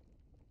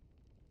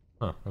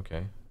 Huh,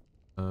 okay.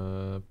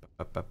 Do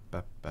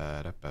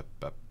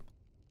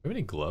we have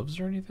any gloves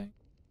or anything?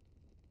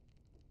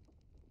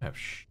 I have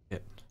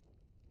shit.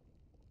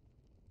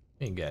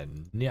 Ain't got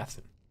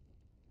nothing.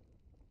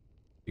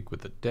 Speak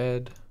with the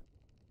dead.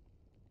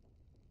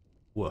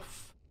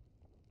 Woof.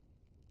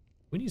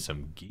 We need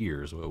some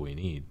gear is what we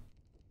need.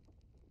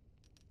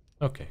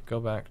 Okay, go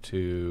back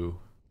to...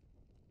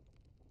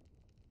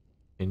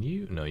 Can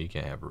you? No, you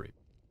can't have a rape.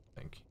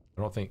 I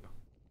don't think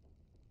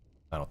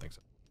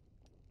so.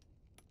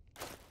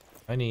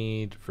 I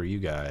need for you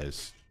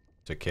guys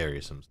to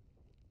carry some.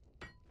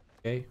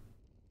 Okay?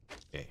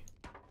 Okay.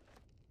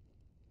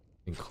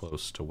 Getting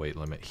close to weight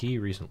limit. He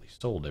recently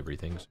sold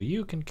everything, so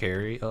you can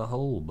carry a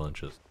whole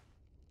bunch of...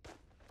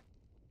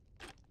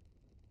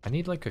 I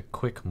need like a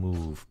quick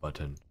move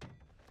button.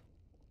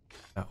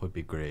 That would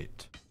be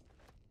great.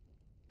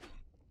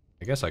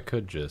 I guess I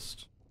could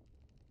just...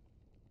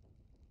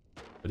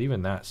 But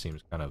even that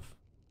seems kind of...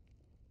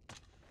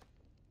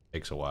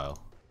 takes a while.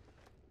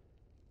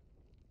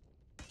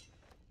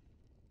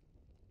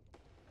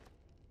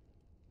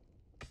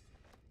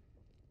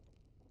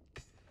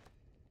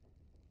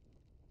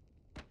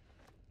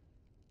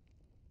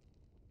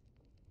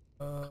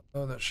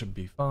 Oh, that should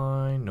be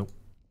fine. Nope.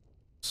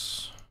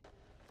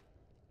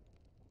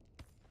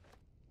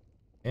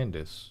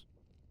 Andis.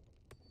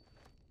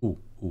 Ooh,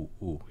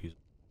 he's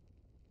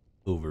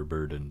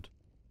overburdened.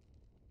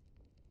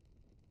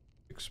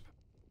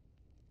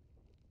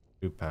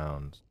 2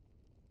 pounds.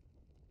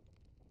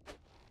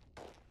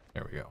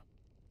 There we go.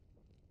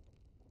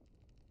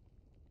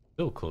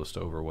 Still close to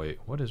overweight.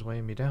 What is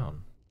weighing me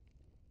down?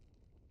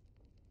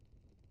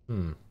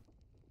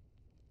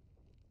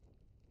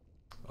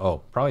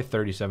 Oh, probably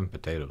 37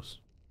 potatoes.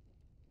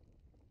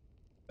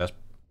 That's...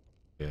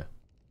 yeah.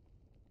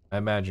 I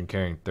imagine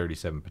carrying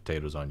 37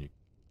 potatoes on you.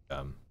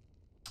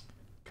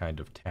 Kind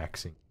of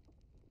taxing.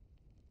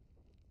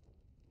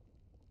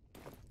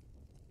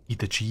 Eat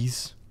the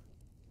cheese?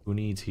 Who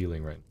needs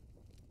healing right now?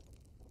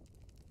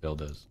 Bill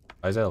does.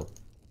 Izel,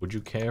 would you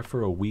care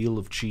for a wheel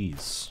of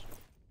cheese?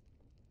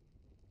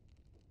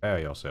 Prepare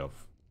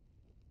yourself.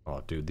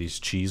 Oh, dude, these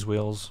cheese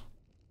wheels.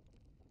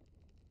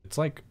 It's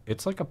like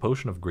a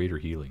potion of greater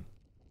healing.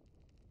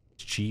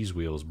 Cheese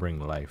wheels bring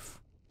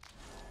life.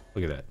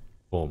 Look at that.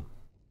 Boom.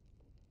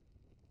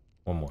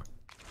 One more.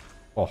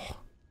 Oh,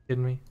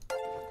 kidding me?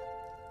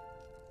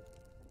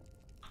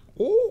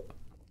 Oh.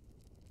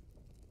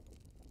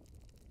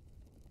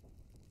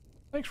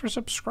 Thanks for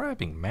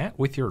subscribing, Matt,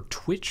 with your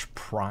Twitch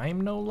Prime,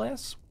 no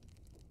less.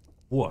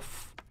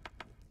 Woof.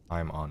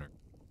 I'm honored.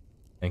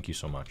 Thank you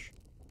so much.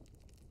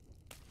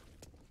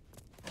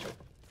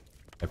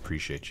 I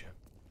appreciate you.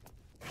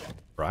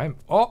 Prime?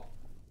 Oh!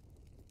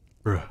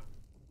 Bruh.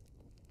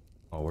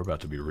 Oh, we're about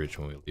to be rich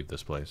when we leave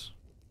this place.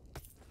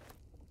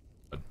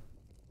 Good.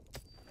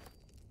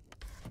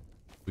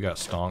 We got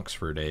stonks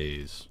for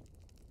days.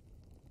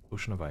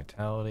 Potion of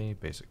Vitality,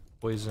 basic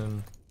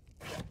poison.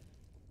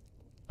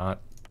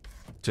 Not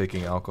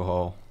taking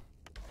alcohol.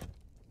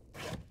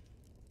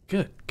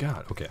 Good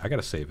God. Okay, I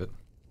gotta save it.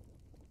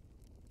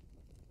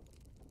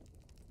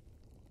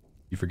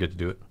 You forget to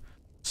do it.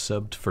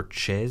 Subbed for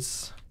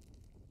Ches.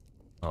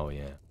 Oh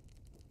yeah.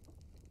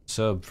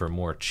 Sub for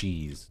more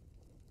cheese.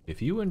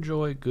 If you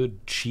enjoy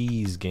good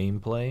cheese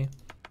gameplay,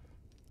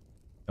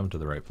 come to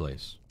the right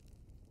place.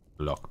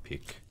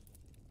 Lockpick.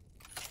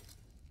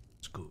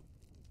 It's good.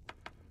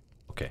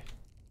 Okay.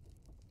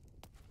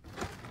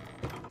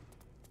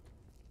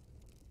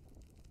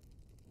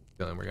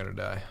 Feeling we're gonna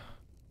die.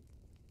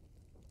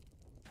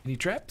 Any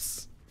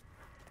traps?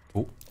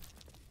 Oh.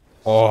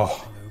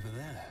 Oh. Over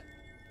there.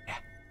 Yeah.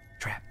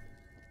 Trap.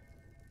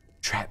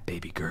 Trap,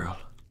 baby girl.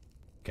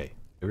 Okay.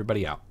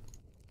 Everybody out.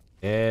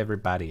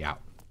 Everybody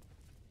out.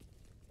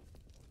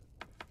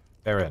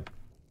 Aaron.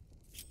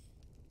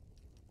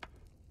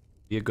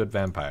 Be a good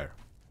vampire.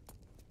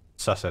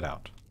 Suss it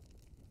out.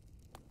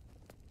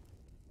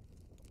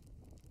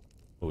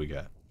 What we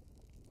got?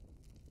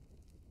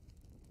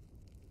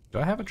 Do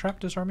I have a trap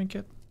disarming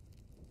kit?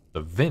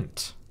 The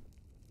vent.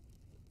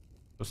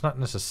 It's not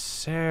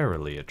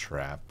necessarily a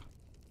trap,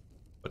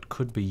 but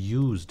could be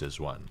used as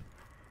one.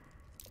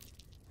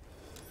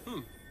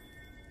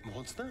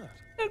 What's that?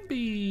 That'd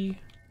be...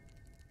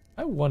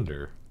 I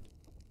wonder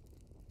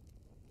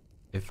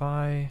if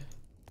I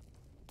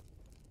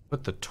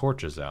put the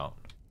torches out,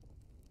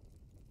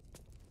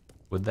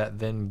 would that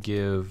then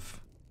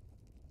give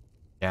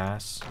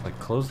gas? Like,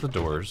 close the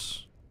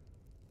doors,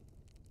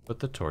 Put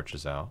the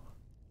torches out.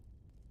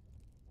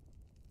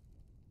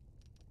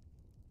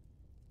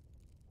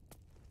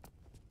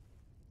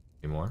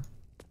 Any more?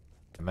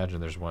 Imagine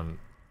there's one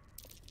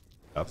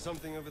up.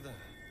 Something over there.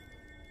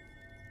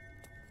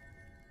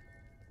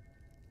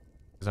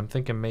 Because I'm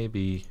thinking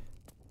maybe...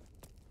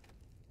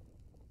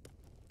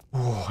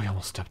 Oh, I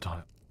almost stepped on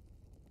it.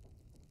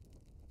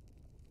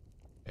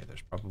 Okay,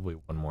 there's probably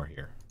one more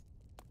here.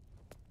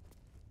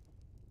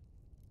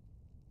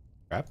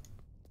 Crap.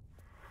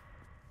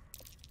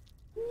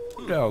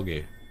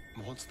 Doggy.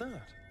 What's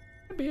that?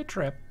 Could be a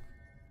trap.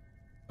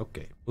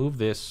 Okay, move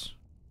this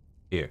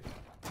here.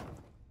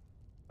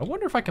 I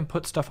wonder if I can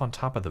put stuff on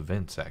top of the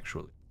vents,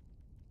 actually.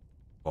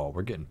 Oh,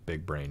 we're getting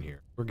big brain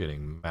here. We're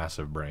getting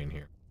massive brain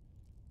here.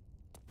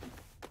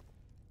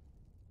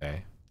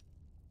 Okay.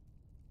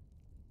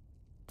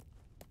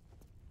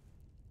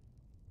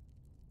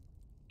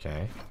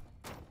 Okay.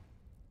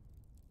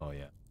 Oh,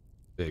 yeah.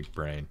 Big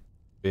brain.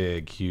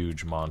 Big,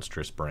 huge,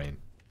 monstrous brain.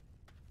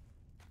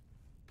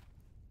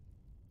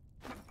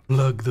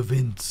 Plug the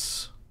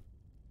vents.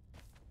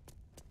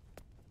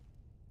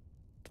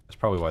 That's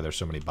probably why there's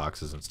so many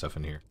boxes and stuff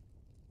in here.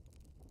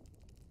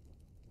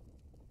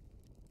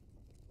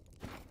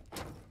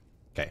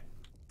 Okay.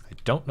 I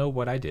don't know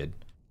what I did,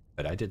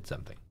 but I did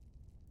something.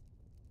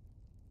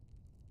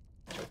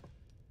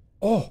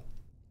 Oh!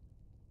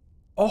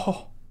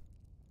 Oh!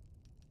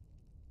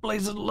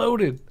 Place is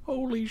loaded!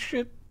 Holy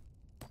shit!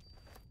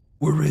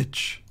 We're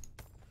rich!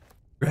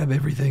 Grab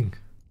everything.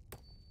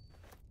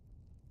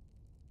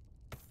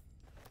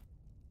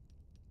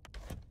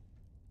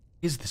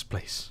 Is this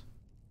place?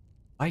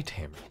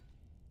 Lighthammer.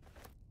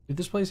 Dude,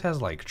 this place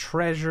has like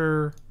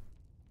treasure,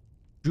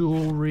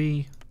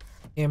 jewelry,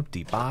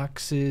 empty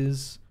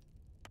boxes,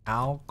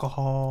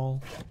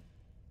 alcohol,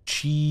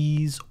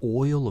 cheese,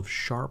 oil of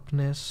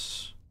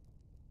sharpness.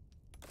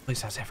 This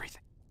place has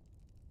everything.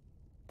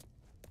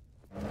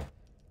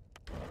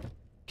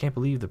 Can't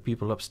believe the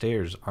people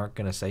upstairs aren't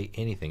gonna say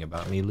anything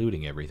about me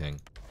looting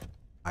everything.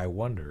 I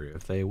wonder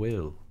if they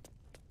will.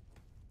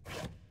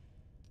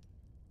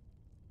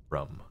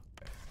 Rum.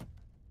 Okay.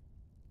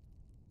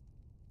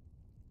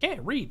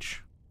 Can't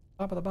reach.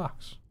 Top of the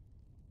box.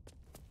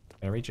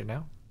 Can I reach it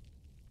now?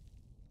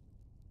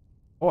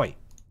 Oi!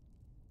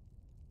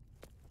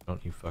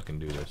 Don't you fucking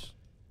do this.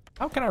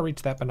 How can I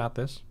reach that but not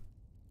this?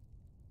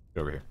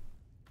 Get over here.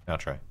 I'll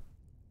try.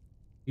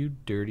 You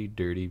dirty,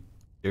 dirty,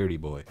 dirty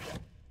boy.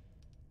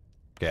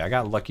 Okay, I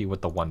got lucky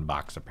with the one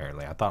box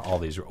apparently. I thought all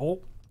these were...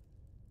 Oh!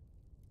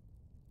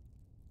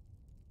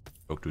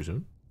 Spoke too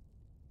soon.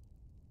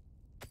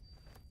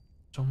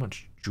 So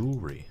much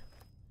jewelry.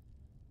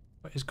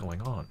 What is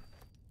going on?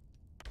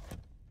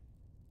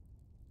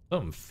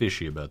 Something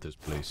fishy about this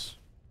place.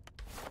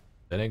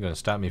 That ain't gonna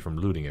stop me from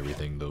looting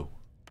everything though.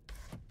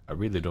 I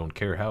really don't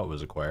care how it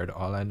was acquired.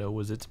 All I know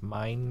is it's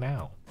mine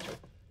now.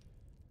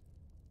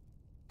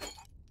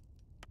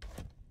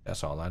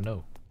 That's all I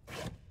know.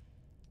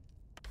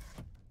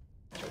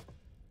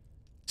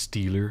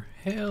 Stealer?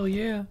 Hell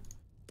yeah.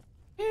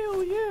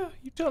 Hell yeah.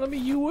 You telling me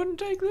you wouldn't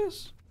take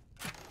this?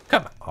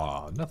 Come on.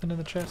 Aw, nothing in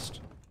the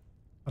chest.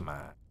 Come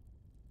on.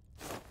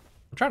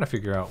 I'm trying to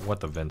figure out what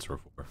the vents were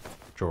for.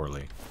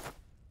 Surely.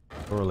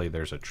 Surely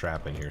there's a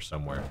trap in here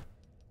somewhere.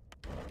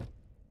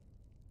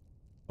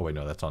 Oh wait,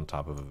 no, that's on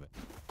top of a vent.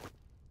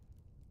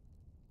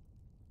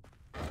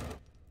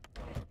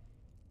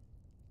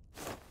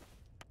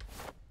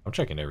 I'm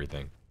checking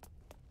everything.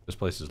 This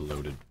place is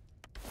loaded.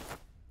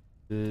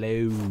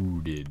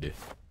 Loaded,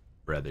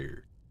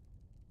 brother.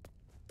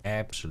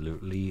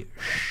 Absolutely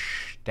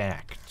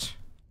stacked.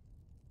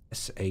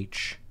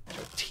 S-H-T-A-C-C-E-D-D.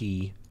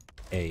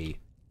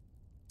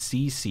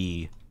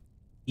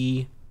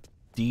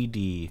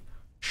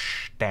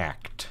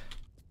 Stacked.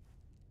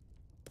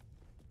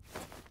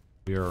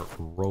 We are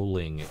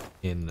rolling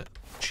in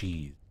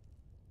cheese.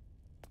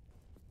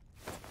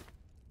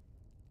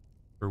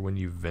 Or when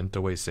you vent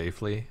away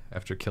safely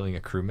after killing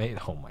a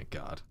crewmate? Oh my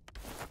god.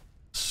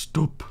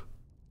 Stop.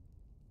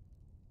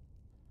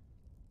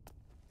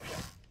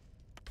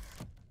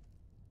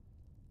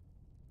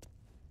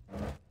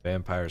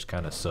 Vampire's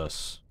kind of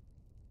sus.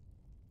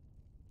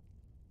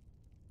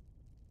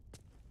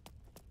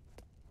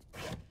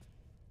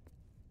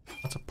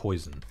 Lots of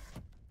poison.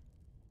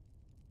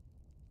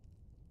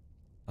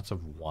 Lots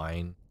of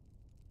wine.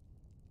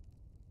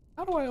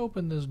 How do I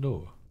open this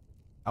door?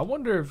 I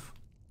wonder if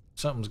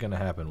something's gonna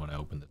happen when I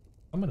open it.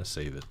 I'm gonna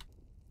save it.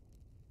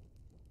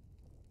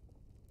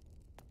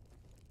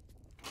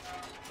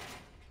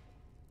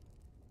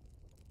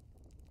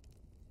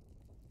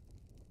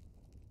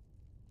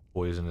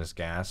 Poisonous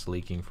gas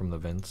leaking from the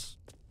vents.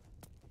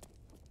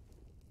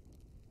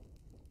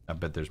 I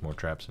bet there's more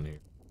traps in here.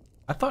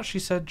 I thought she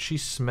said she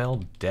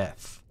smelled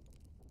death.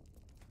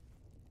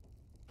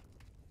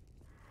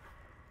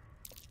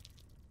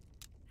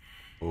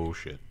 Oh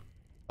shit.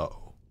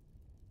 Uh-oh.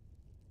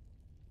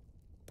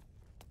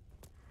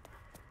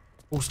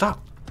 Oh,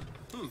 stop!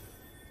 Oh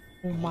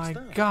my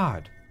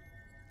god.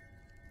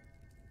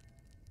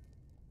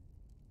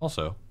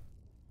 Also,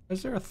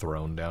 is there a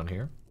throne down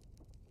here?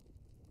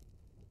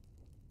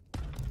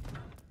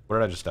 What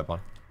did I just step on?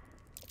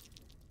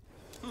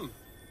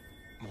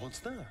 What's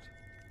that?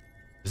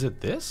 Is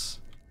it this?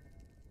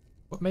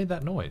 What made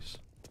that noise?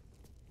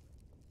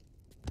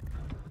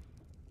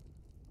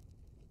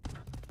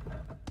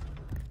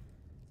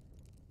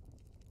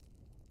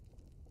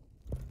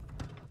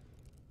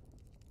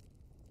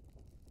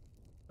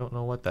 Don't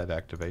know what that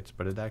activates,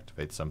 but it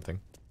activates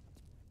something.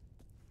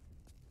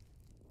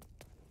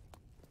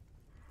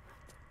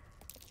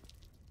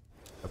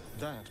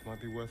 That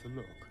might be worth a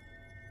look.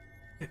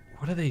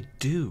 What do they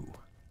do?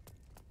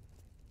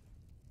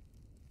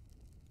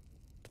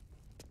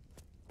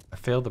 I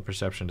failed the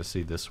perception to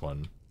see this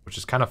one, which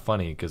is kind of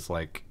funny because,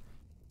 like,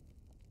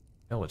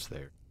 you know it's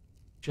there.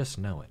 Just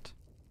know it.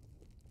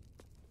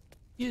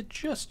 You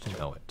just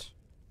know it.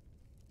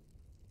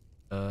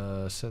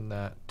 Send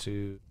that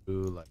to,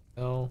 like,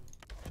 no.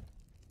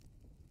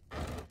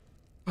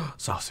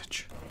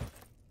 Sausage.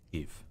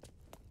 Eve.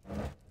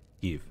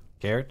 Eve.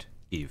 Carrot.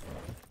 Eve.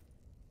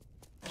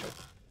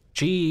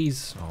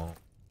 Cheese. Oh,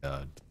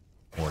 God.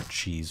 More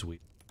cheese.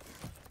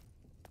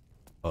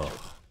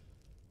 Oh.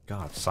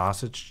 God.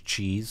 Sausage,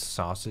 cheese,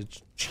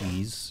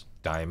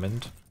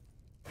 diamond.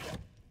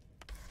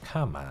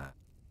 Come on.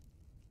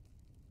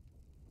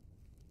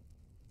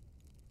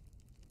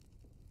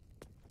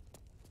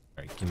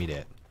 Alright, give me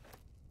that.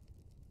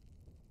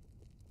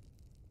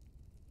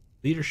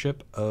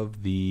 Leadership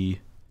of the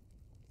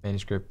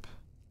manuscript.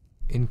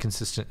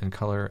 Inconsistent in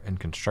color and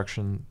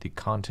construction. The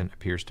content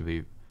appears to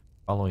be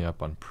following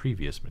up on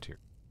previous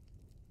material.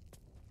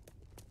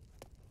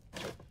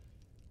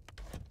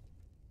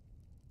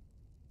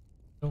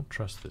 Don't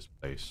trust this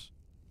place.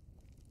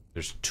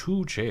 There's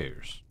 2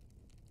 chairs.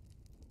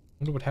 I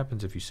wonder what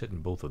happens if you sit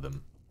in both of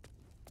them.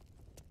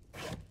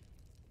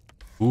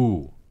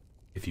 Ooh.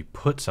 If you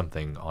put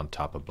something on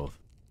top of both,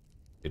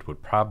 it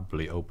would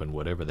probably open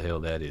whatever the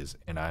hell that is.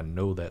 And I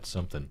know that's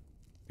something.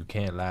 You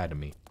can't lie to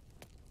me.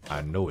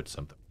 I know it's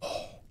something.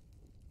 Oh.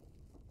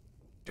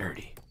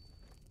 Dirty.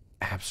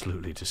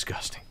 Absolutely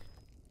disgusting.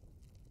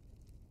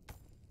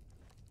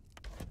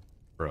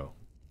 Bro.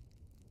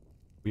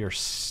 We are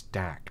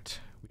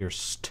stacked. We are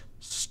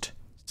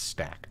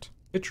stacked.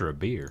 Picture a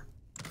beer.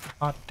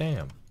 Hot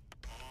damn.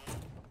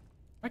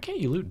 Why can't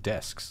you loot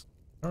desks?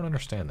 I don't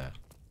understand that.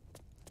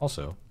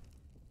 Also,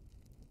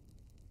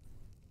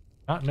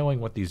 not knowing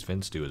what these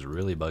vents do is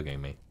really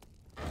bugging me.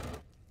 I'm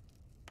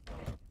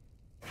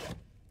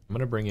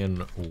gonna bring in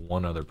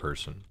one other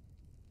person.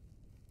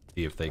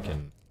 See if they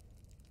can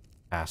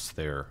pass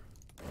their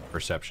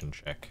perception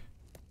check.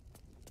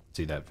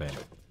 See that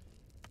vent.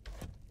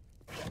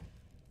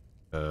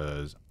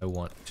 Because I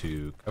want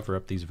to cover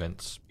up these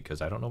vents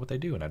because I don't know what they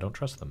do and I don't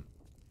trust them.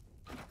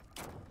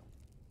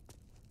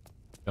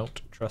 Don't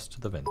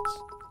trust the vents.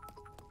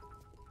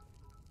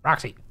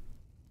 Roxy!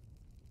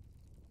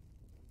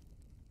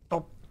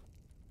 Stop.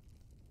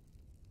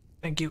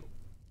 Thank you.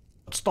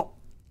 But stop.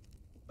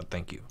 But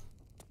thank you.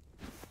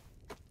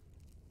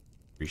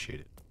 Appreciate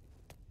it.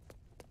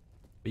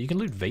 But you can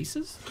loot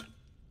vases?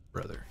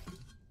 Brother.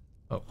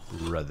 Oh,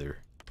 brother.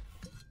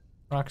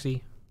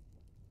 Roxy.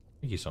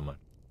 Thank you so much.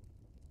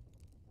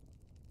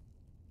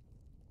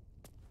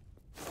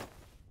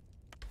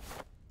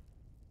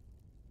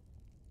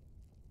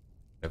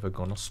 Never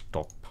gonna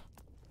stop.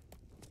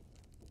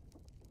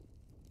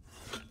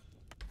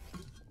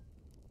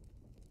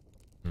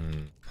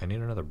 I need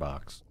another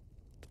box.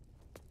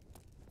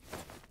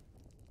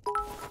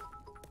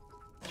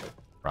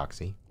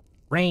 Roxy.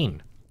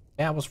 Rain!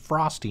 Yeah, it was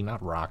Frosty,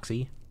 not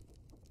Roxy.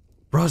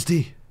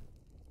 Frosty!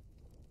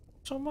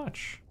 So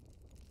much.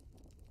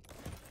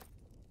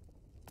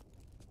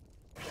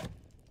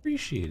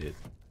 Appreciate it.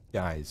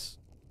 Guys.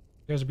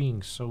 You guys are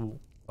being so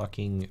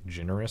fucking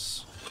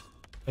generous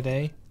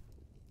today.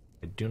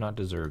 I do not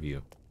deserve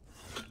you.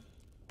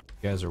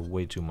 You guys are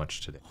way too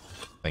much today.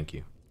 Thank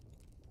you.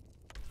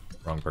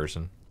 Wrong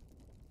person.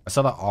 I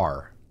saw the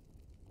R.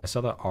 I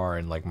saw the R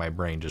and like my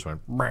brain just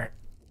went Brr.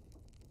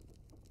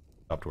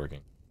 Stopped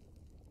working.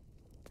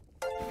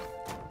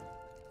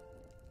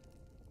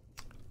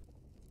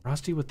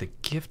 Frosty with the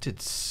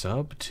gifted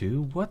sub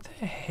too? What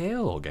the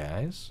hell,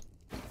 guys?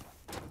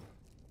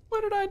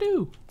 What did I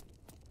do?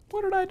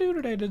 What did I do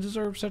today to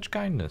deserve such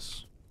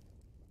kindness?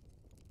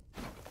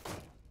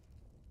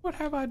 What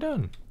have I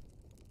done?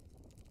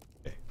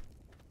 Okay.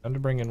 Time to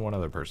bring in one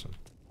other person.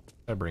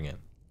 I bring in.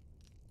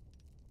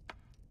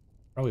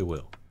 Probably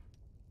will.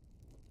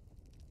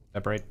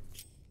 Separate.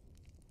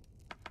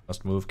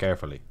 Must move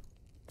carefully.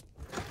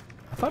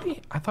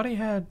 I thought he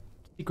had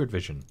secret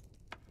vision.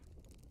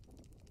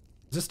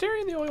 Is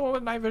Asterion the only one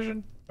with night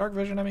vision? Dark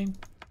vision, I mean?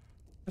 I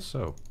guess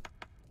so.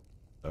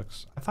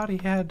 Sucks. I thought he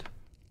had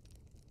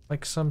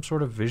like some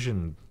sort of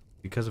vision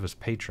because of his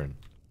patron.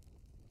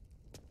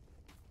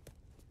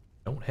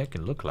 Don't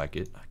heckin' look like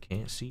it. I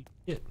can't see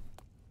it.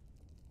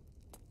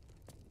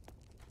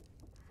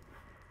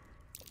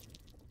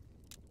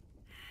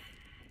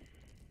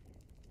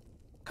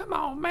 Come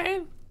on,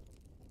 man.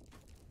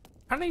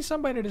 I need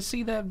somebody to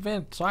see that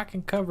vent so I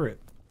can cover it.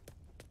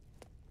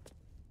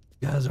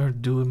 You guys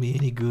aren't doing me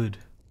any good.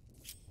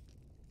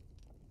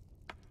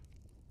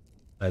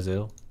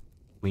 Lazel,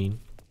 Queen.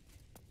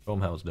 Show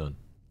 'em how it's done.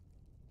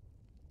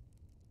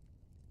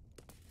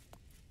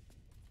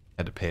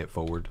 Had to pay it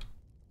forward.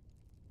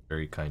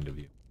 Very kind of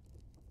you.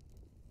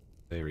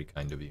 Very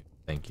kind of you.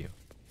 Thank you.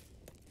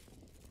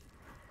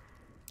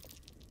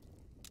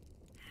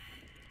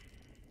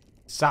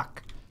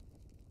 Suck.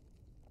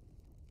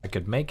 I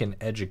could make an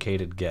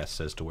educated guess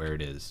as to where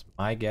it is.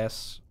 My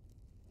guess,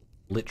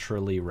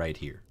 literally right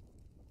here.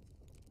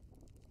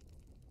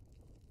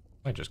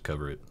 Might just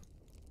cover it.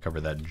 Cover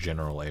that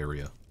general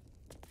area.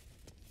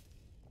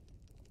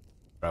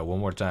 Try one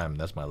more time.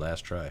 That's my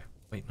last try.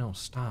 Wait, no,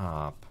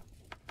 stop.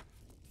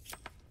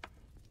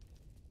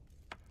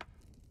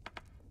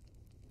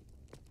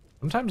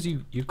 Sometimes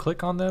you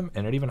click on them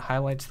and it even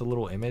highlights the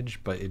little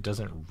image, but it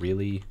doesn't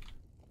really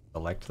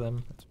select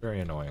them. It's very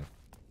annoying.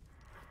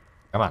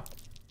 Come on.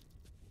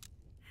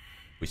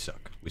 We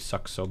suck. We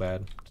suck so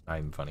bad. It's not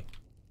even funny.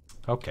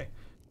 Okay.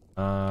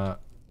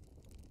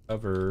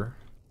 Cover.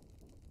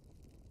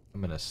 I'm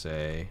gonna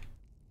say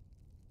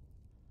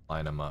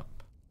line them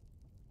up.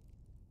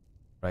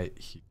 Right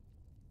here.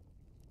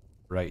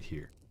 Right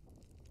here.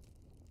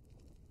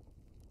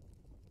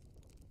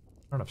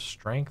 I don't have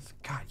strength.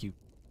 God, you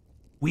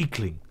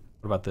weakling.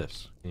 What about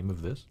this? Can you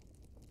move this?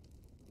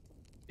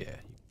 Yeah.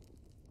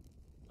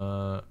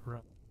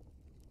 Right.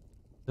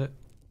 The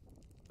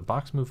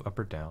box move up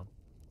or down?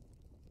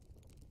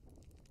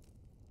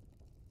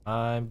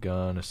 I'm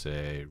gonna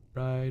say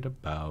right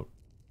about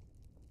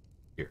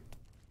here.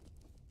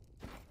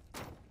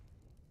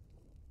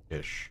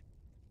 Ish.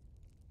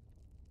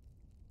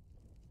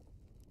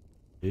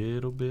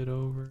 Little bit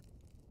over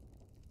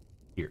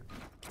here.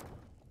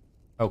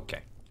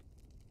 Okay.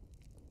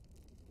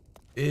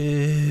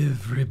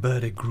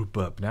 Everybody group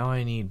up. Now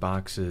I need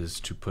boxes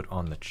to put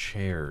on the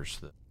chairs.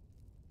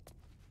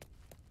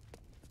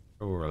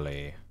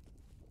 Surely.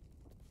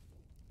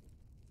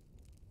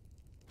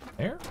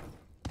 There?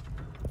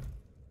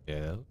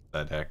 Yeah,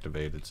 that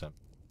activated something.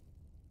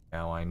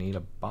 Now I need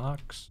a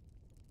box,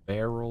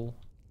 barrel,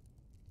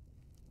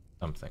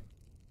 something.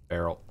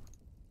 Barrel.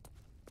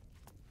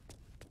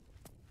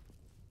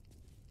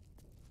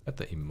 Got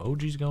the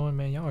emojis going,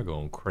 man. Y'all are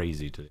going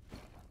crazy today.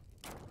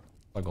 Y'all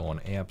are going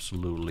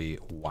absolutely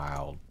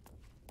wild.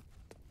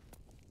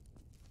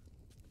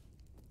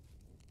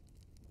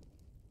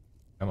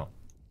 Come on.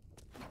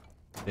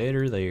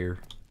 Better there.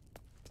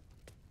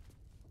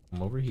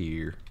 Come over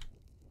here.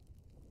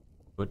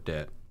 Put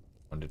that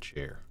on the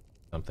chair.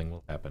 Something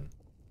will happen.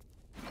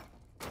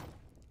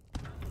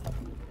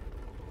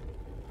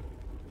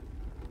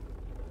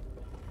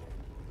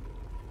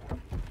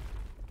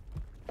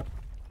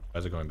 Why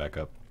is it going back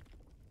up?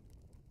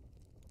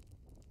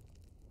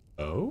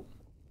 Oh?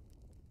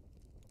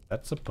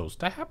 That's supposed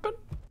to happen?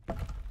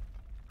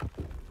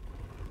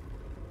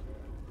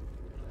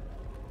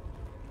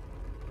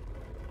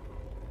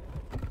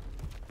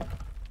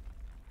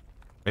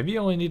 Maybe you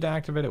only need to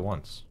activate it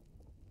once.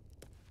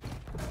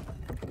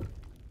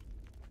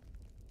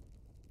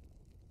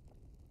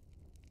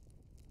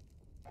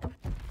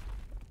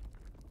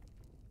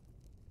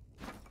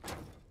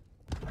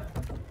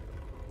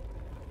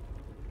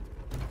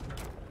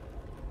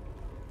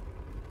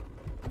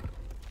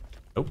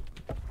 Nope.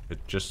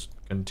 It just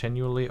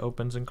continually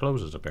opens and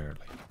closes,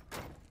 apparently.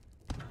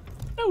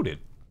 Noted.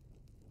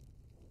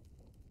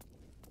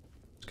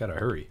 Just gotta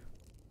hurry.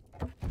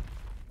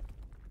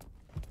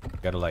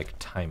 Gotta, like,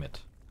 time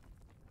it.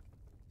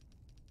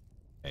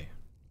 Okay.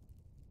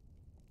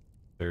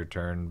 Third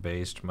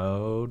turn-based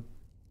mode.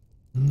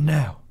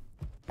 Now!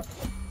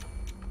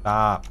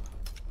 Stop.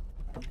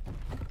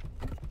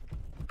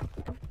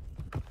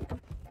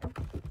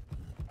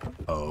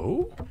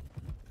 Oh?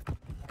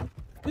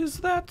 Is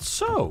that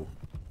so?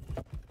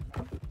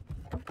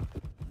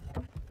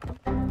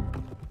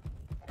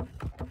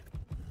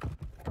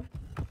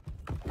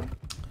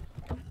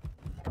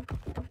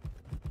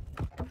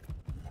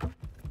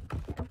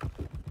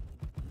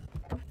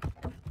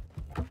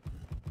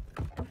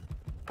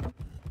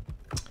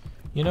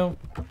 You know,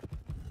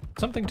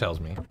 something tells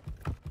me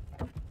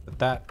that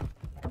that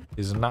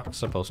is not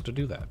supposed to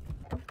do that.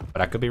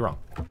 But I could be wrong.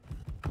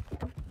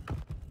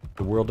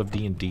 The world of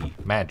D&D.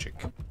 Magic.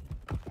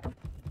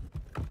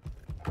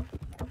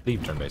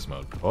 Leave turn-based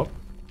mode. Oh.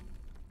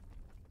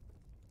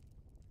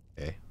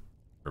 Okay.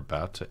 We're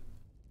about to...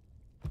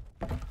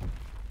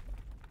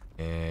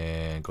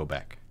 And go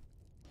back.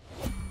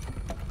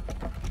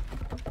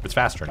 It's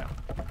faster now.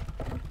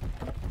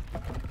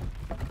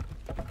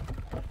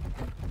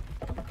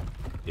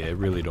 Yeah, I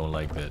really don't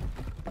like that.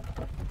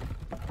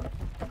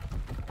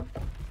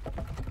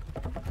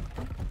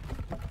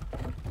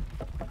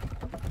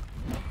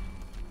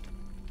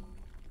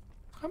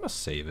 I'm gonna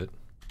save it.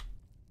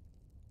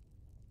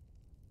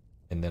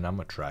 And then I'm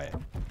gonna try it.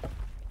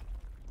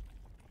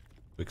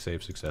 Quick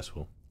save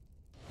successful.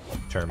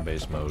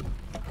 Turn-based mode.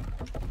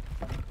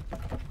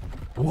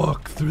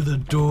 Walk through the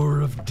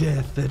door of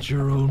death at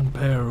your own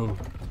peril.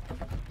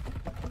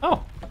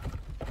 Oh.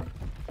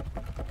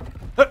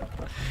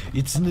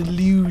 It's an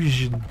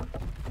illusion.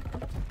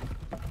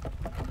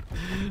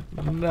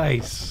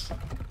 Nice.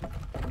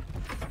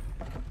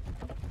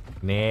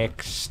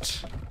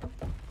 Next.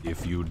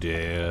 If you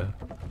dare.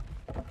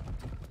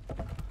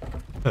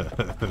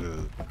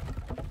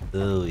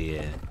 Oh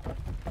yeah.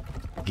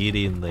 Get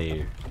in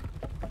there.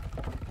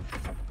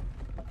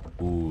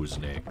 Who's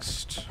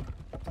next?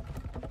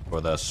 For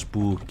the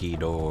spooky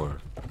door.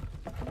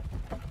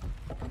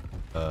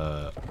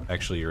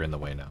 Actually you're in the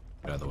way now.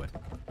 Get out of the way.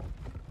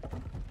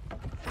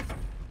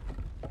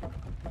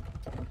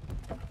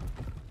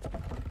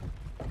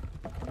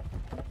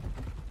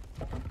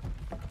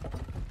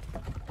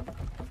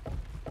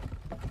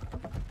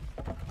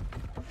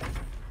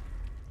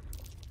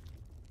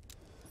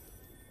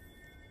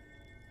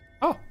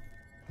 Oh.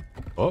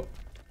 Oh.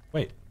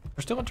 Wait.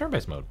 We're still in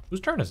turn-based mode. Whose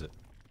turn is it?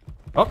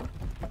 Oh.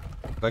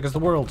 Looks like it's the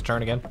world's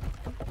turn again.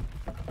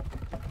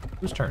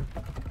 Whose turn?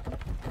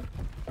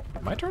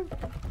 My turn?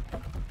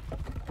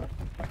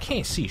 I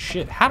can't see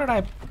shit. How did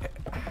I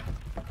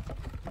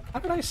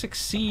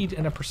succeed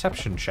in a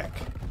perception check?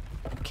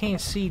 I can't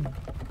see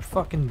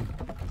fucking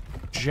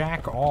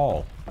jack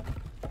all.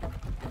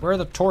 Where are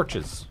the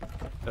torches? Is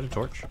that a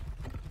torch?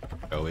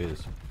 Oh, it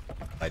is.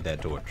 Light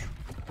that torch.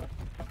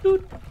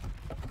 Dude.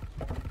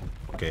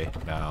 Okay,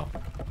 now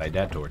light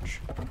that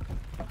torch.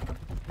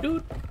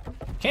 Dude.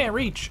 Can't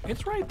reach.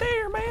 It's right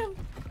there, man.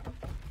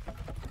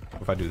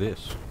 What if I do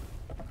this?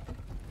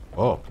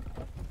 Oh.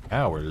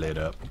 Now we're lit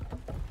up.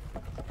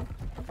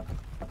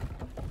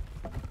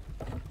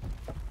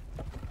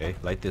 Okay,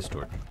 light this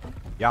torch.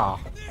 Yeah.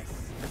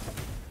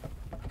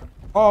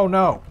 Oh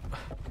no.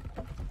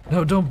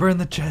 No, don't burn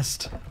the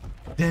chest.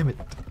 Damn it.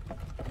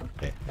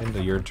 Okay,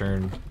 into your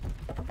turn.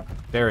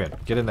 Darian,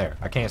 get in there.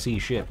 I can't see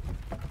shit.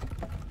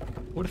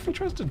 What if he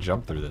tries to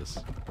jump through this?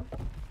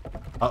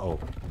 Uh-oh.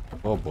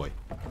 Oh boy.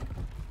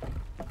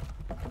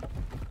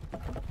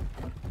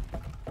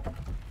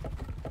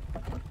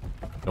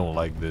 Don't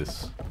like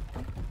this.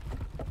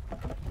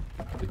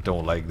 I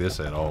don't like this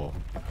at all.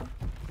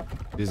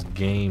 This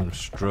game's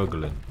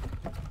struggling.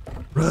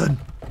 Run!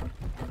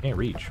 Can't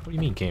reach. What do you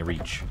mean can't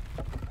reach?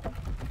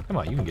 Come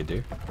on, you can get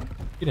there.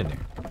 Get in there.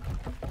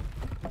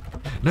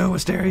 No,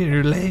 Asteria,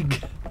 your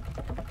leg!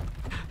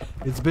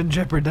 It's been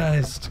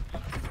jeopardized.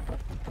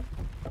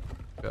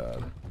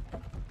 God.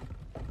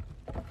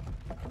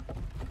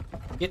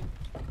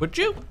 Would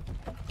you?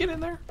 Get in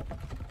there.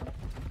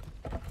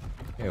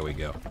 There we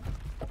go.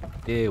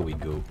 There we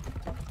go.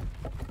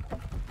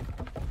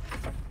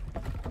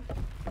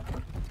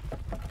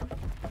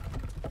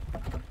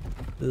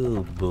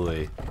 Oh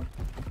boy.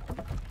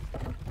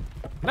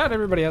 Not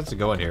everybody has to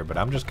go in here, but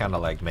I'm just kind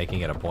of like making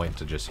it a point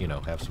to just, you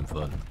know, have some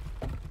fun.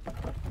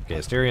 Okay,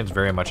 Asterian's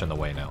very much in the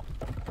way now.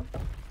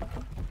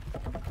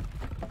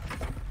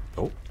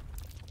 Oh.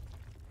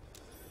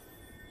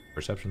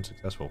 Perception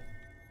successful.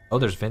 Oh,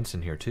 there's vents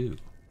in here too.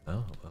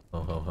 Oh,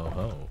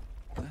 oh.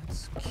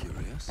 That's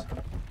curious.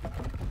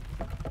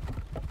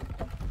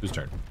 Whose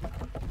turn?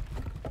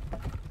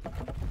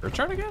 Her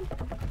turn again?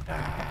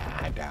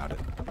 Ah, I doubt it.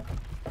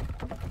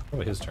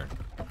 Probably his turn.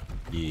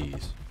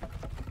 Yes.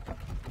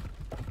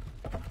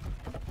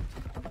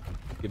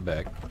 Get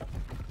back.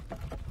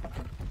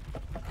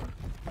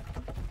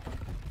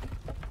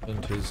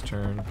 And his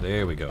turn.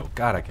 There we go.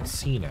 God, I can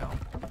see now.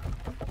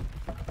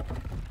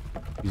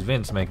 These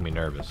vents make me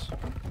nervous.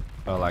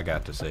 All I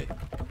got to say.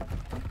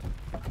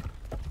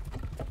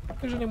 If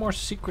there's any more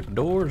secret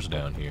doors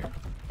down here.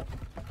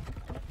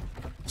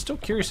 Still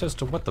curious as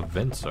to what the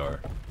vents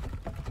are.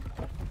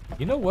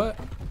 You know what?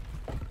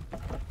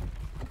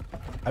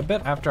 I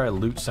bet after I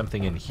loot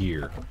something in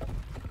here,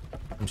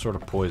 some sort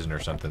of poison or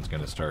something's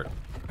gonna start.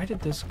 Why did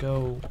this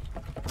go?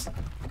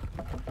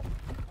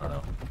 I don't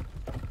know.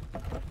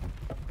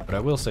 But I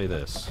will say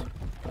this.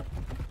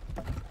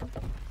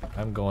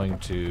 I'm going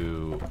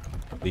to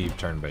leave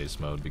turn-based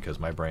mode because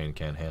my brain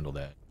can't handle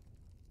that.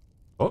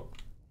 Oh!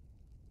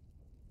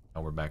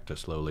 Now we're back to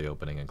slowly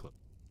opening and closing.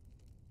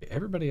 Okay,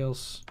 everybody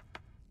else,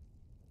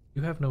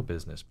 you have no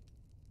business.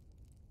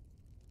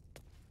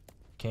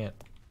 Can't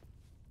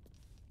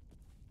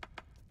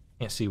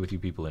see with you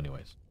people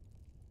anyways.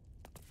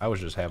 I was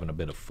just having a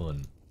bit of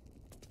fun.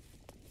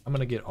 I'm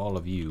gonna get all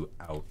of you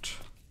out.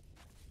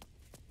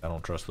 I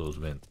don't trust those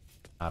vents.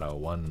 Not a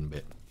one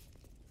bit.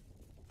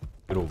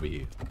 Get over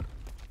here.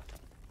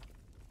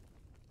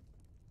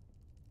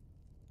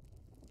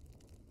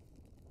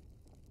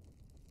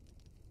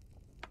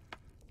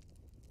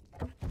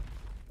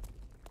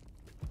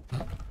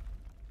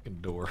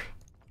 Fucking door.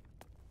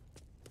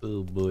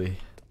 Oh boy.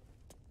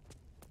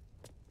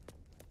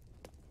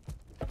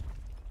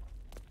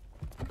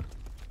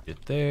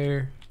 Get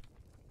there.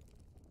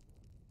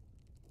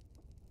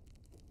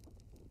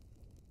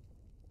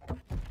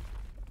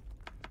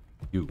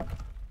 You.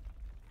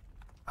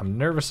 I'm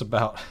nervous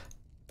about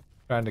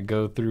trying to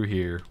go through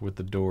here with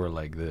the door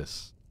like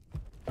this.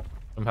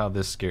 Somehow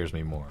this scares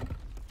me more.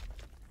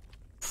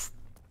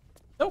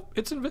 Nope,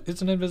 it's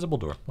an invisible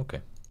door.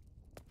 Okay.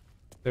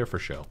 There for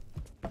show.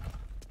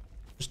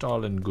 Just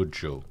all in good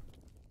show.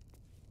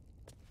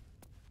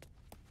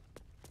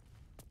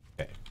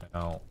 Okay,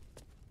 now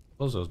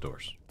close those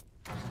doors.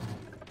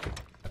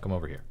 Now come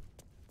over here.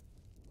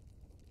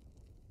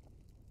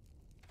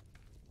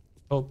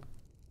 Hope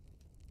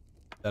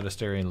that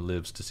Asterion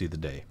lives to see the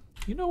day.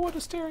 You know what,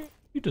 Asterion?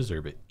 You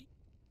deserve it.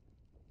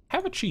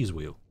 Have a cheese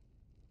wheel.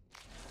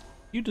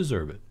 You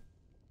deserve it.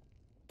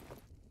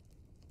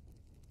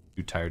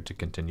 Too tired to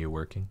continue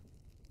working?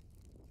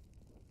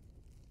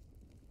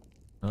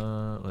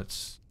 Let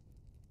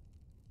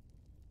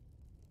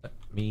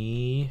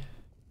me...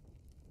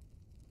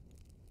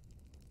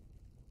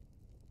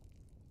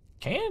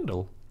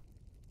 Candle?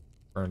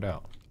 Burned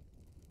out. I was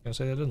gonna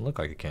say that doesn't look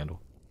like a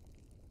candle.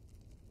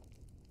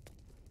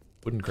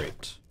 Wooden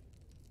crate.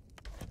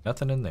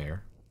 Nothing in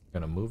there.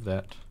 Gonna move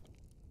that.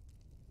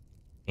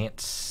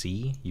 Can't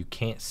see? You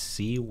can't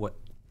see what...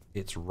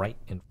 It's right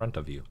in front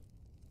of you.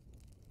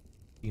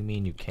 What do you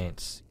mean you can't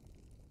see?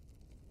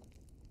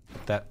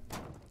 Put that...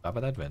 Top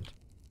of that vent.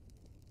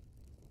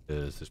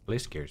 Because this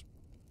place scares me.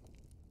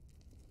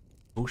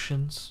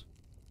 Potions?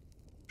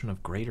 Potion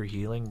of greater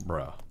healing?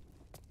 Bruh.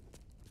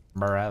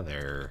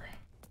 Brother.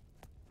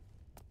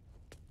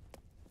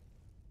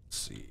 Let's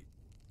see.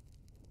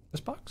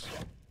 This box?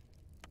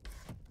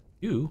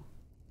 You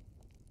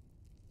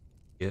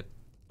get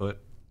put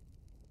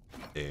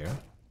there.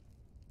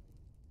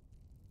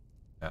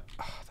 That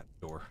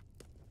door.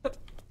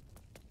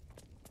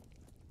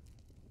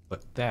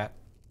 Put that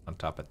on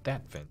top of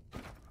that vent.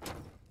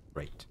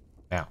 Great.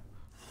 Now,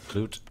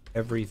 loot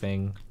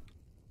everything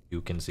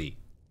you can see.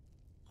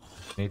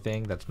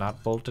 Anything that's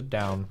not bolted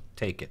down,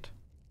 take it.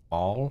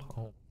 All?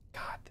 Oh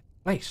god, this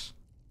place.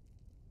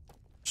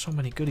 So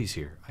many goodies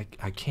here.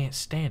 I can't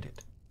stand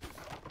it.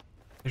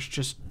 It's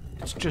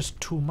just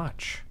too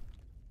much.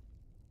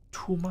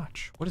 Too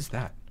much. What is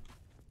that?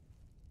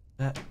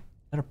 That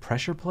a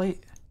pressure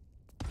plate?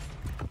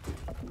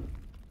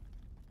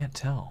 Can't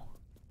tell.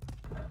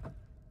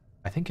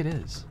 I think it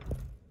is.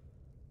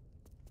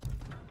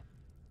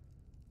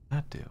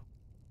 That do?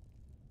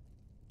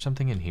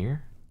 Something in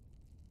here?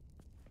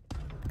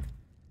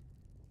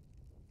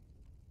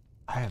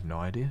 I have no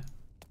idea.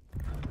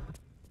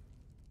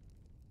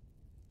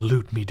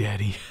 Loot me,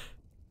 daddy.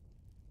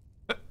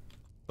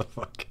 The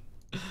fuck?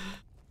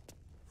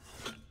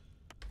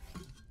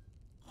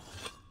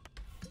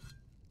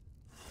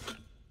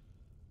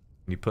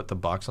 You put the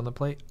box on the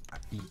plate?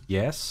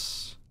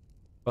 Yes.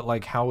 But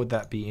like, how would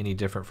that be any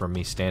different from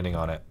me standing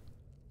on it?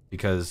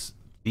 Because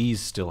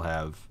these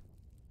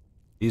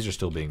are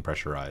still being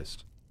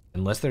pressurized.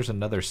 Unless there's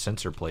another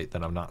sensor plate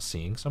that I'm not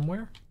seeing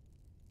somewhere.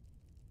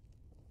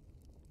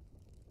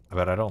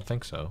 But I don't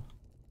think so.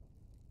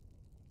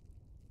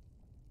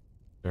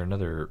 Is there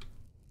another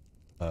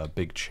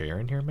big chair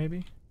in here,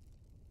 maybe?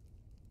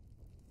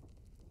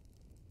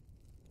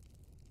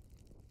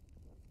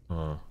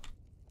 Huh.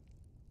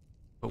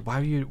 But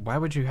why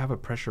would you have a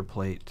pressure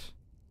plate?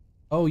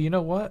 Oh, you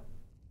know what?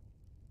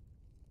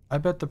 I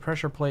bet the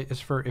pressure plate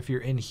is for if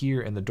you're in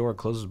here and the door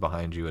closes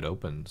behind you, it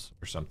opens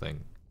or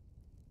something.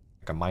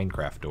 Like a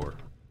Minecraft door.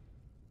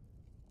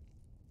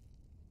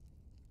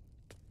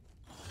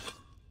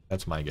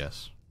 That's my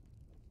guess.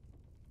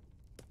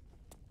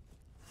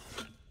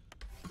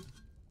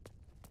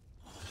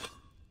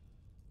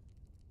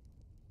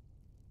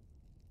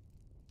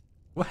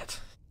 What?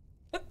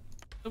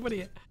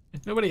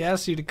 Nobody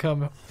asked you to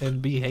come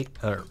and be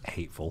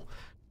hateful.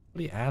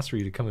 Nobody asked for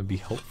you to come and be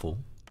hopeful.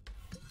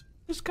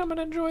 Just come and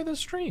enjoy the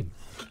stream.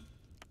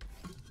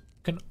 You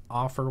can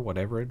offer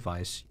whatever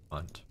advice you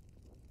want.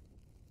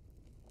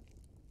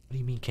 What do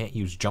you mean can't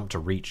use jump to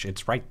reach?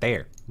 It's right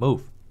there.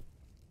 Move.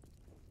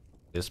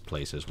 This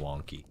place is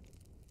wonky.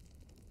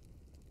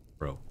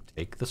 Bro,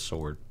 take the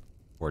sword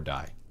or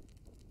die.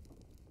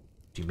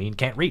 What do you mean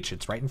can't reach?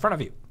 It's right in front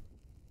of you.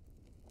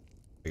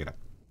 Pick it up.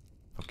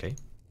 Okay.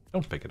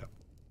 Don't pick it up.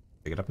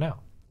 Pick it up now.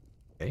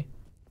 Okay.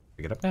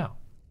 Pick it up now.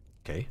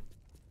 Okay.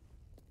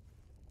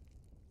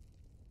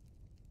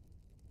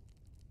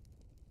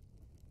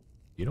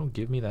 You don't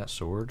give me that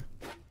sword.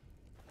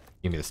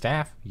 Give me the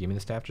staff. You give me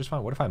the staff just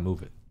fine. What if I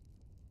move it?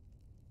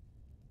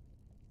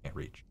 Can't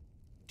reach.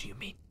 Do you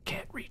mean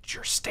can't reach?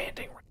 You're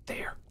standing right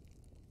there.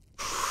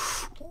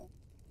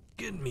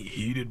 Getting me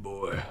heated,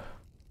 boy.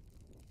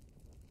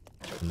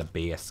 In the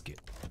basket.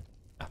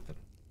 Nothing.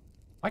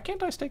 Why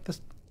can't I take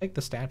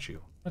the statue?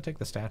 I'm gonna take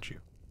the statue.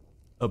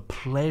 A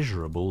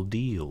pleasurable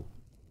deal.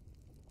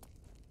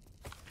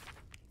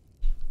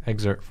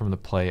 Excerpt from the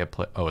play.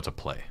 Oh, it's a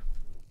play.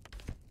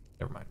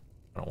 Never mind.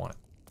 I don't want it.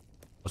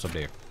 What's up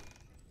there?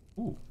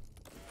 Ooh.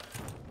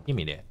 Give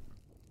me that.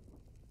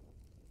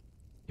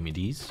 Give me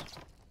these.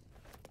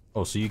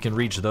 Oh, so you can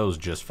reach those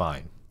just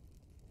fine.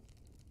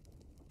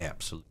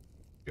 Absolute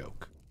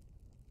joke.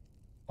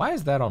 Why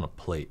is that on a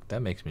plate?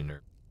 That makes me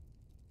nervous.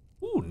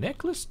 Ooh,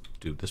 necklace?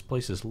 Dude, this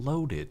place is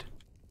loaded.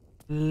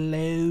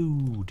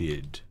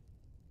 Loaded.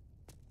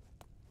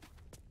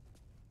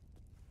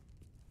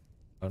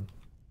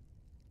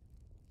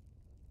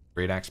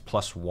 Great axe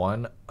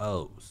 +1.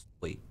 Oh,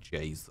 sweet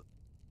Jesus.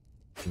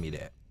 Give me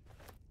that.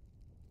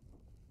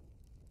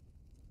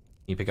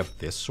 Can you pick up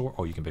this sword?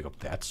 Oh, you can pick up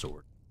that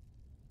sword.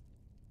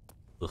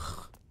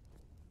 Ugh.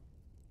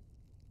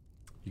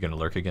 You gonna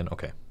lurk again?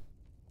 Okay.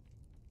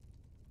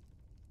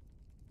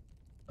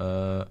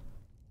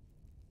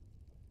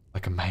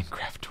 a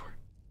Minecraft door.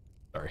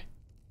 Sorry.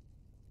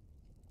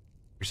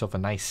 Yourself a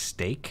nice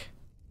steak?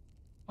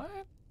 What?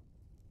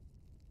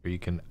 Or you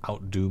can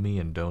outdo me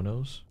in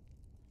donos?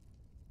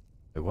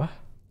 Wait, what?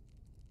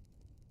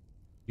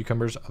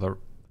 Cucumbers are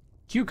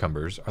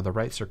the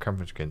right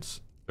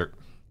circumference.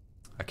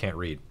 I can't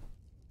read.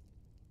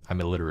 I'm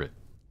illiterate.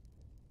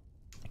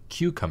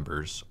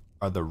 Cucumbers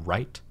are the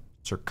right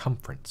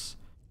circumference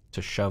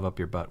to shove up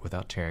your butt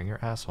without tearing your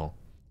asshole.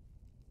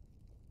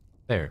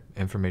 There,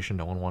 information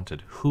no one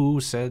wanted.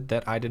 Who said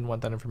that I didn't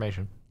want that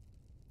information?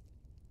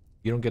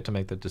 You don't get to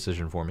make that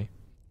decision for me.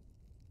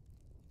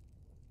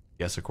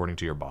 Yes, according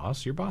to your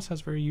boss. Your boss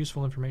has very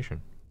useful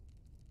information.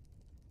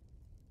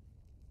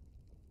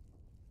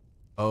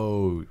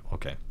 Oh,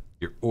 okay.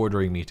 You're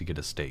ordering me to get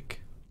a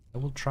steak. I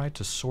will try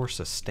to source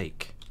a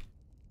steak.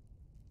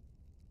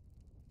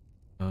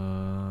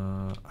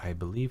 I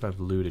believe I've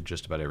looted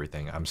just about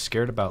everything. I'm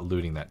scared about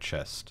looting that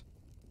chest.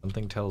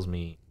 Something tells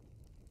me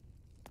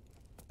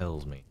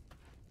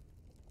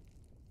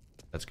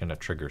that's gonna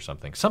trigger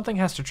something. Something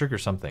has to trigger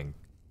something.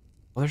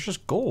 Well, there's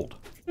just gold.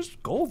 There's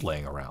gold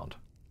laying around.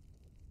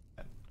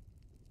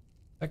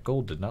 That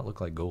gold did not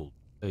look like gold.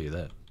 I'll tell you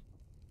that.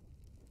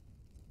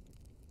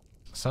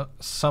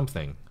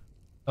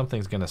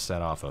 Something's gonna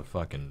set off a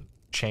fucking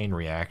chain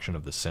reaction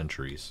of the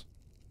centuries.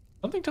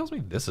 Something tells me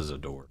this is a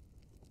door.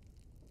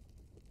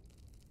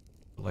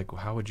 Like,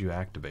 how would you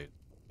activate?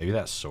 Maybe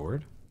that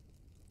sword?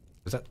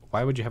 Is that,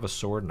 why would you have a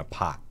sword in a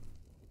pot?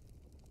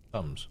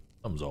 Thumbs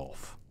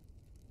off.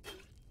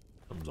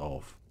 Thumbs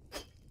off.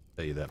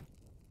 Tell you that.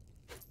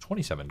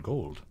 27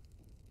 gold.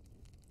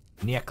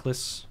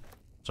 Necklace.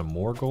 Some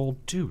more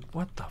gold. Dude,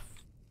 what the f...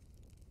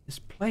 This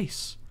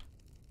place.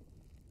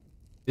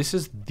 This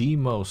is the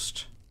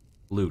most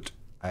loot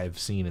I've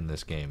seen in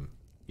this game.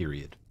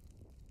 Period.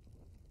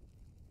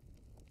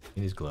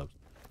 In these gloves.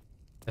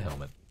 The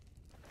helmet.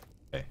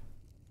 Okay.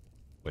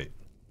 Wait.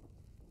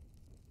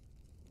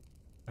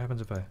 What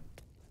happens if I...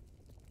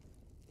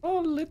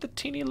 Oh, lit the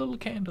teeny little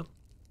candle.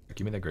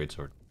 Give me that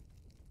greatsword.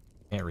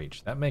 Can't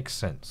reach. That makes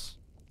sense.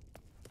 I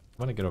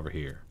want to get over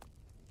here.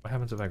 What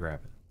happens if I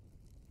grab it?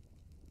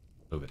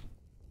 Move it.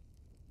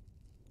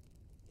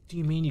 What do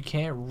you mean you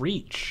can't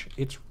reach?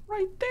 It's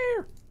right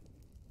there.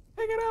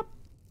 Pick it up.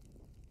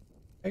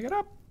 Pick it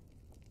up.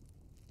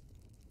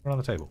 Put it on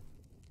the table.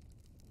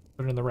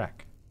 Put it in the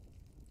rack.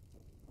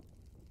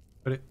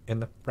 Put it in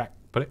the rack.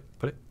 Put it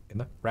in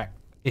the rack.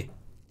 Eh.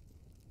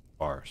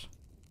 Bars.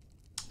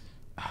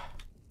 Come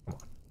on.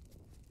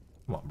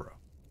 Come on, bro.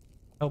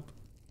 Help.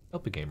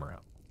 Help a gamer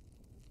out.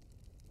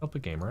 Help a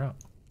gamer out.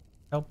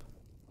 Help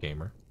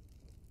gamer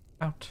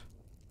out.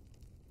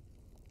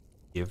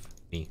 Give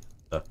me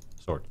the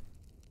sword.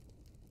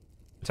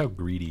 That's how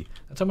greedy.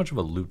 That's how much of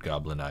a loot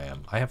goblin I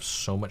am. I have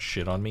so much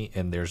shit on me,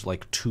 and there's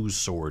like 2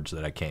 swords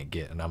that I can't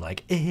get, and I'm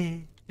like,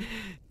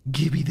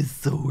 give me the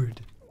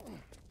sword.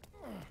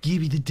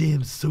 Give me the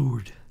damn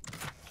sword.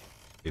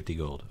 50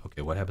 gold.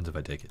 Okay, what happens if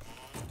I take it?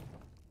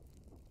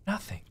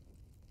 Nothing.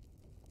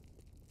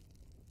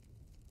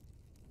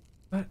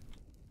 What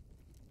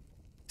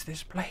is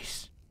this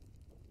place?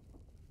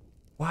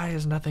 Why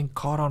is nothing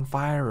caught on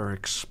fire or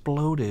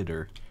exploded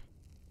or...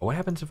 Oh, what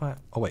happens if I...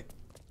 Oh, wait.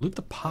 Loot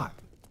the pot.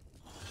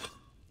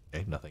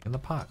 Okay, nothing in the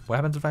pot. What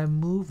happens if I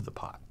move the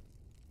pot?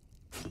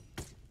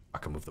 I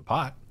can move the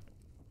pot.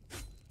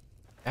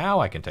 Now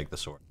I can take the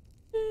sword.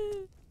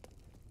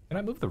 Can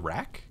I move the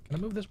rack? Can I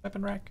move this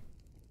weapon rack?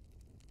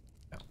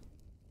 No.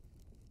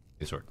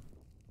 The sword.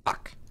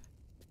 Fuck.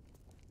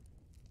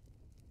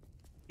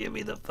 Give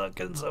me the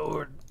fucking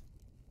sword.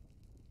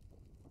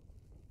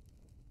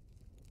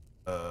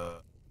 I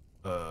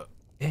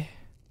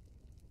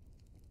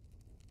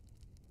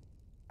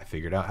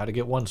figured out how to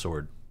get one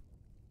sword.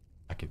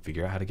 I can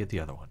figure out how to get the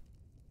other one.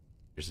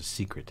 There's a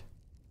secret.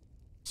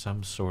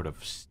 Some sort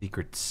of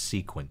secret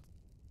sequence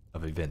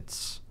of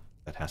events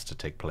that has to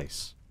take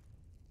place.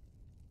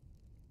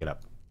 Get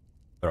up.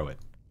 Throw it.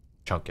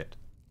 Chunk it.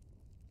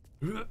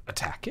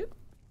 Attack it?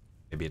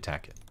 Maybe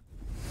attack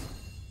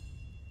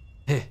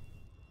it.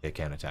 I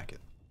can't attack it.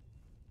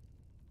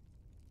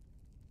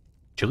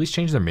 Chili's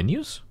changed their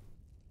menus?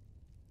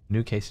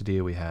 New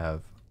quesadilla we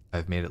have.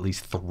 I've made at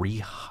least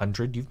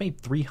 300. You've made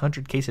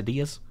 300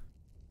 quesadillas?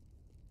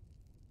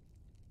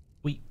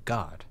 Sweet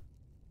God.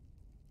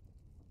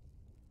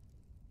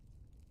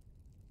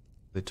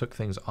 They took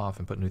things off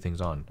and put new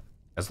things on.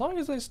 As long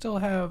as they still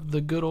have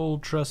the good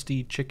old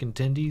trusty chicken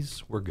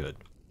tendies, we're good.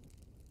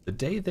 The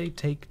day they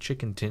take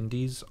chicken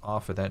tendies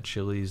off of that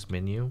Chili's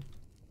menu,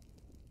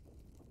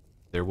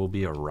 there will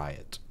be a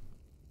riot.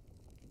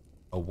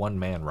 A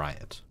one-man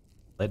riot.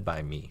 Led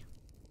by me.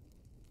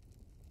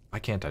 Why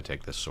can't I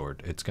take this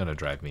sword? It's gonna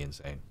drive me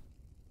insane.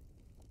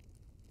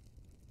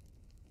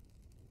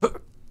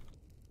 Do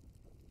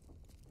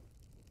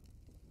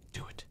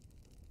it.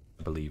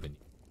 I believe in you.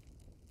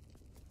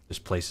 This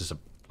place is a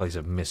place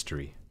of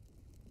mystery.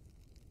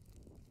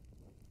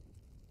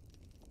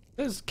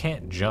 This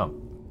can't jump.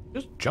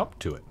 Just jump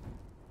to it.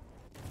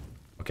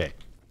 Okay.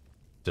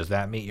 Does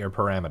that meet your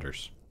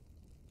parameters?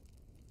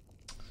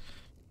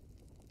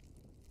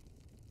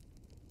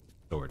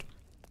 Sword.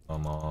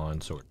 Come on,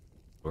 sword.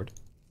 Sword.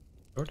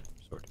 Sword.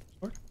 Sword.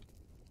 Sword.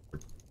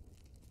 Sword.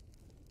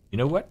 You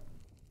know what?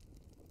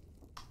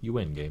 You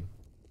win, game.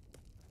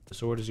 The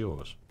sword is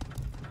yours.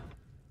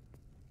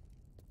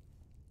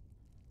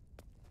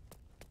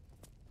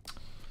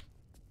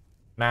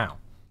 Now.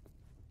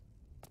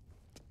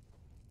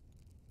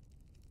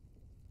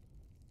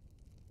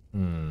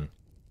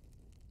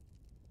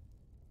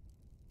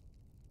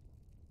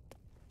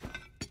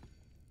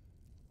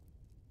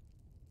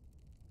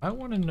 I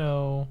want to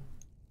know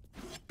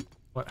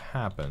what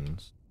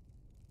happens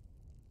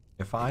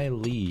if I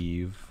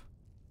leave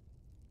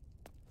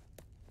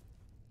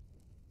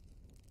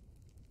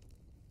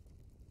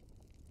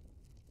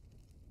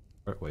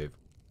wave.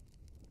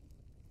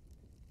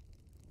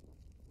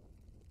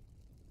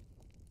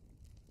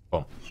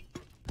 Boom.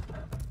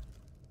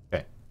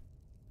 Okay.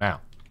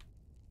 Now.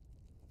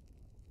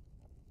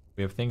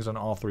 We have things on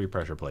all 3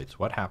 pressure plates.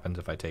 What happens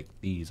if I take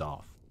these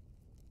off?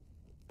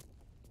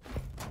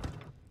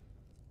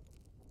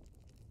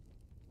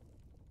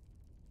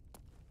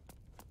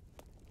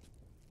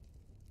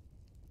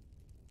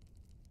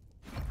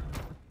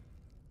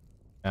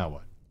 Now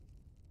what?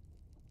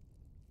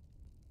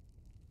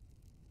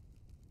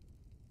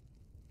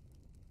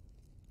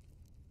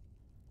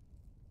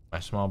 My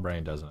small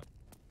brain doesn't.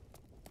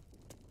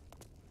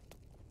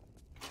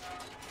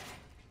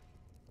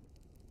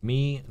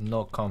 Me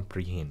no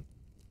comprehend.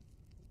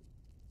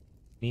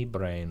 Me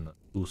brain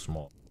too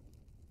small.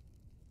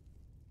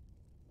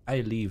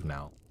 I leave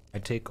now. I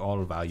take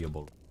all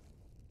valuable.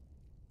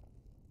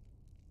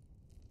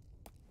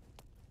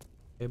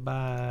 Okay,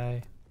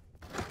 bye.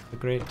 A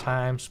great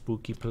time,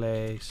 spooky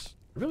place.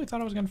 I really thought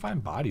I was gonna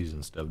find bodies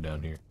and stuff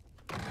down here.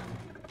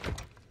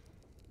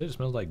 It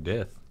smells like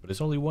death, but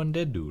it's only one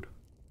dead dude.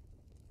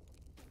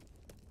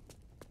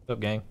 What's up,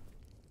 gang?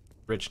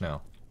 Rich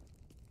now.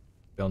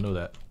 Y'all know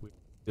that. We're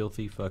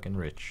filthy fucking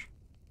rich.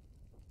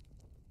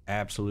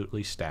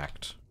 Absolutely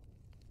stacked.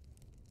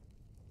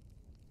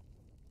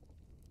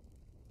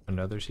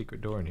 Another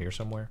secret door in here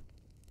somewhere?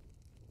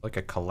 Like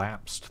a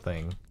collapsed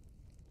thing.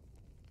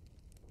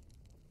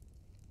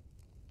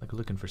 Like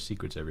looking for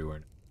secrets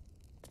everywhere.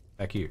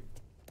 Back here.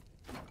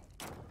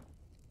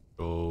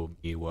 Show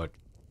me what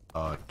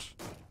thought.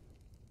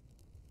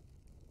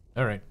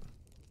 Alright.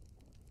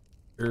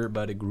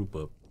 Everybody group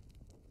up.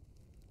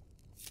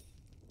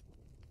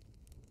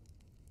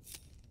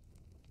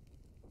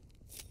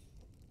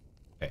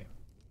 Okay.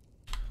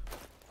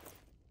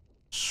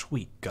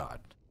 Sweet God.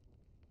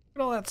 Look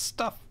at all that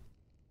stuff.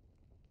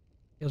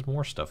 He has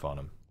more stuff on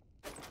him.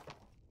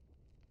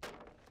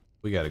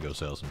 We gotta go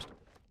sell some stuff.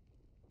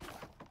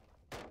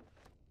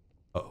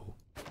 Uh-oh.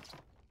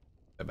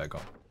 Get back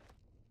on.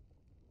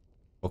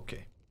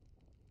 Okay.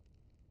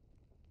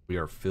 We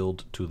are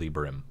filled to the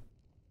brim.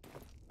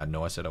 I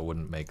know I said I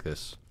wouldn't make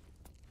this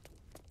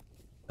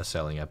a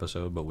selling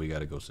episode, but we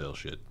gotta go sell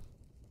shit.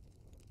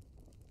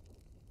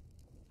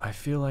 I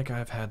feel like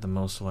I've had the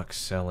most luck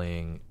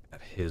selling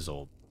at his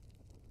old...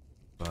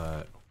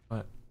 But...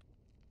 what?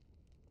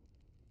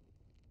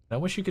 I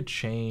wish you could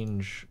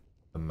change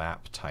the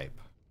map type.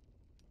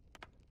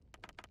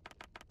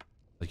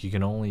 Like, you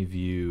can only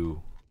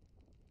view...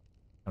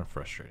 Kind of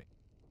frustrating.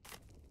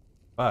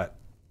 But...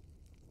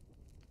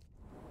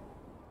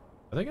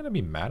 Are they gonna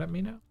be mad at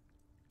me now?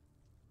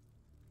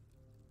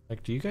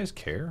 Like, do you guys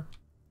care?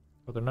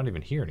 Well, they're not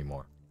even here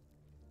anymore.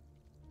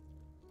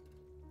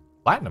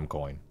 Platinum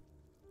coin?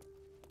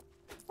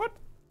 What?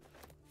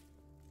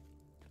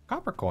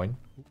 Copper coin?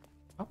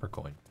 Copper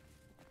coin.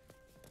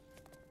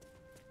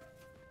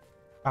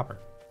 Copper.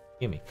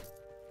 Gimme.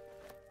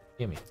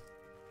 Gimme.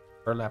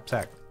 Burlap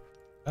sack.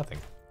 Nothing.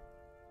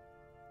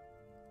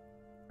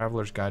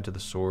 Traveler's Guide to the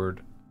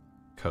Sword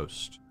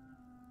Coast.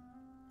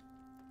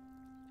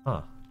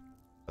 Huh.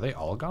 Are they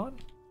all gone?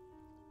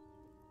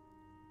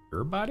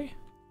 Your body?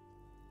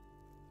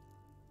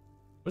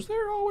 Was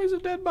there always a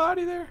dead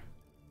body there?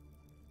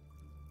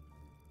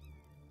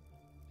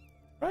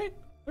 Right?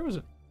 There was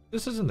a...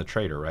 This isn't the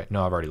trader, right?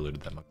 No, I've already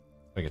looted them.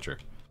 Making sure.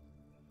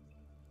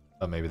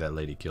 Thought maybe that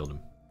lady killed him.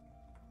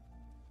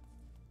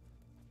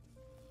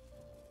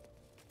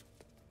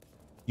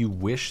 You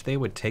wish they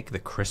would take the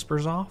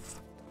crispers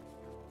off?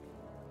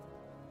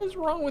 What's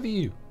wrong with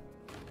you?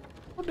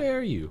 How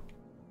dare you?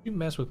 You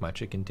mess with my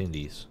chicken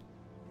tendies.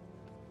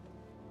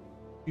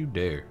 You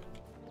dare.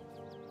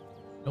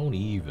 Don't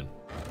even.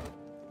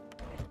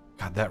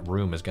 God, that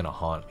room is gonna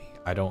haunt me.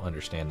 I don't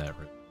understand that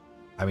room.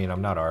 I mean,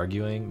 I'm not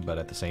arguing, but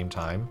at the same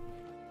time,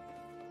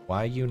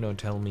 why you no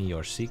tell me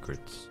your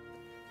secrets?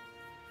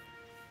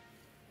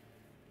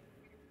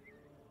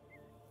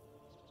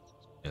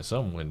 And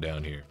something went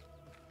down here.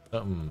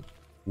 Something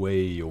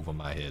way over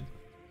my head.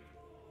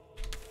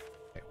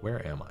 Okay,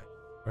 where am I?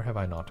 Where have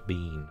I not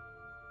been?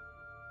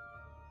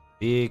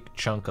 Big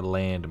chunk of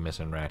land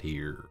missing right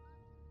here.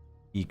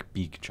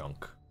 Big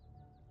chunk.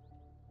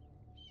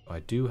 I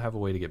do have a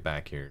way to get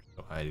back here,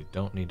 so I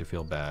don't need to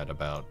feel bad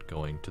about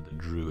going to the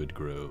Druid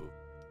Grove.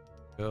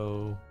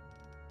 Go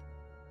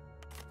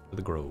to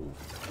the Grove.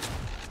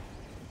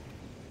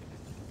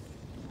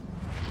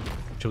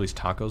 Chili's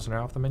tacos are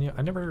now off the menu.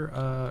 I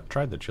never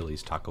tried the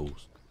Chili's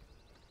tacos.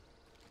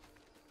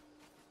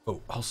 Oh,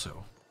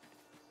 also.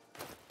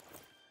 Let's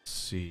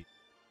see.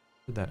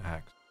 What did that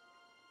axe?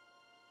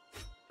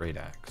 Great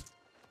axe.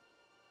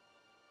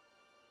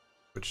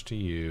 Switch to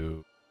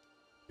you.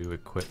 Do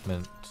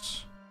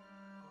equipment.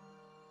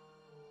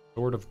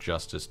 Sword of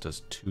Justice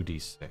does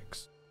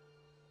 2d6.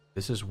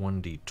 This is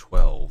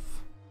 1d12.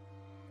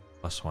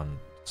 Plus 1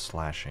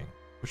 slashing.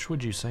 Which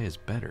would you say is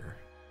better?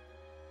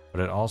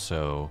 But it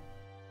also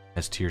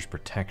has Tears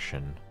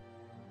Protection.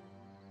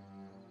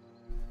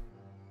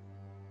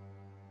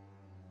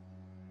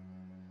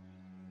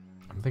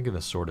 I'm thinking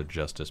the Sword of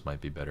Justice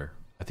might be better.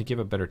 I think you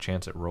have a better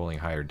chance at rolling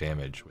higher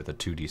damage with a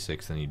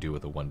 2d6 than you do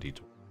with a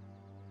 1d12.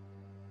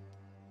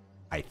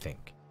 I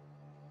think.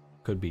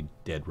 Could be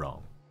dead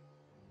wrong.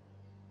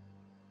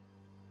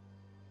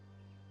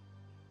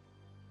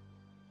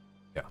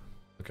 Yeah,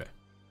 okay.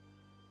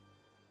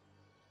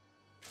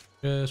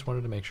 Just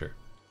wanted to make sure.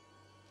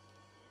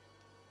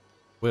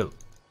 Will,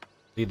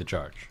 lead the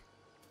charge.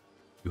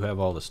 You have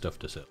all the stuff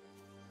to sell.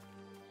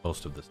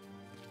 Most of this.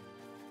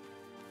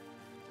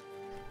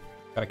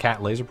 Got a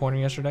cat laser pointer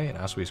yesterday, and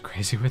Asui is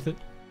crazy with it.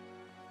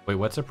 Wait,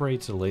 what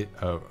separates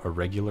a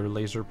regular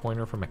laser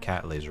pointer from a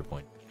cat laser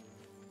pointer?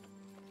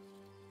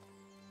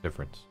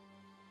 Difference.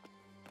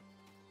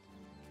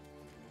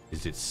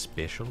 Is it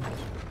special?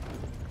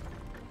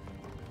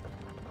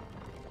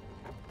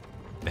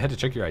 They had to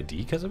check your ID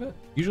because of it?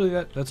 Usually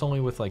that's only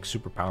with like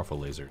super powerful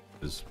lasers,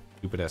 because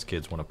stupid ass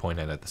kids want to point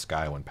it at the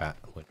sky when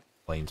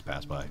planes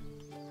pass by.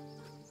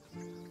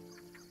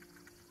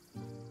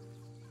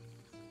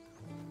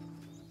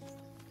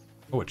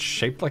 Oh, it's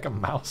shaped like a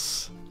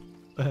mouse.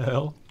 The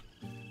hell?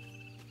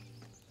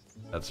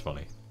 That's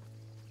funny.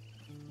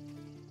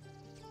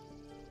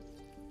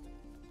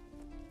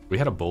 We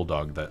had a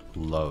bulldog that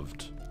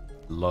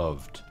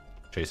loved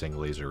chasing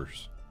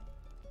lasers.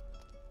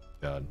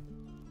 God.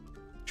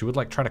 She would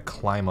like try to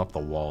climb up the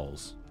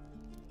walls.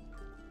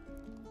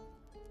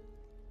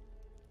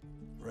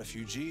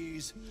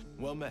 Refugees,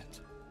 well met.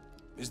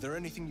 Is there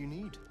anything you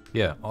need?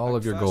 Yeah, all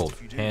of your gold.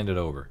 Hand it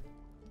over.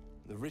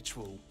 The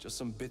ritual, just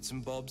some bits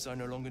and bobs I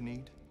no longer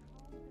need.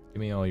 Give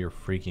me all your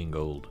freaking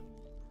gold.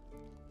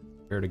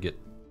 Prepare to get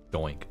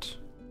doinked.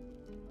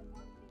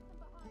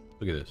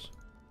 Look at this.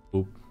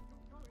 Oop.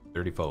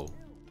 34.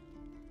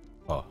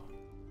 Oh.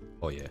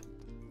 Oh yeah.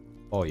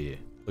 Oh yeah.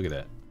 Look at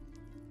that.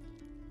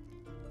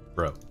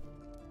 Bro.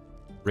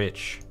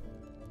 Rich.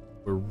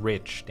 We're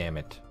rich, damn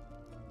it.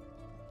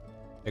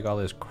 Take all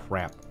this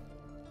crap.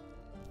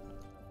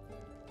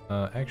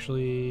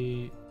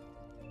 Actually,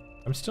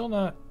 I'm still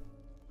not.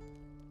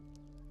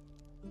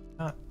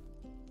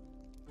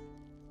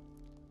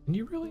 Can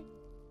you really?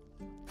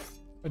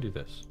 I do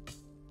this.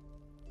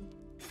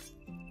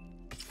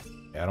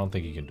 Yeah, I don't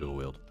think you can dual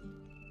wield.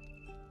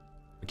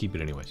 I'll keep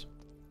it anyways.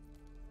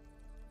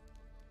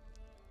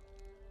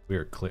 We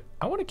are clear.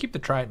 I want to keep the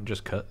trident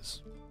just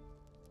cuz.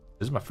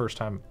 This is my first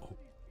time. Oh.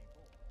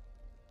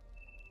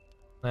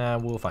 Nah,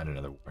 we'll find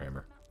another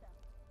warhammer.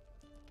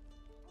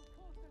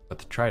 But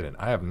the trident,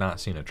 I have not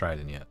seen a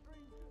trident yet.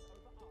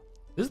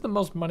 This is the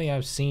most money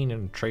I've seen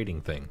in a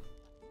trading thing.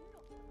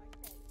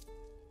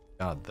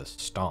 God, the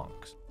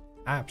stonks.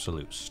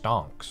 Absolute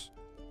stonks.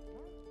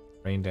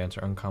 Rain Dancer,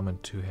 uncommon,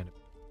 two-handed.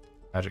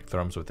 Magic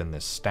thrums within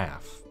this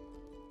staff.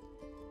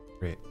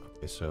 Great.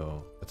 Okay,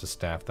 so that's a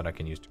staff that I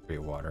can use to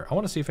create water. I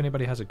want to see if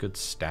anybody has a good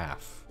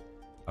staff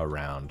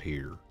around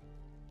here.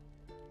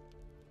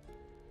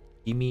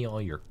 Give me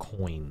all your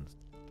coins.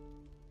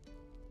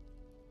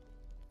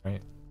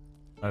 Right?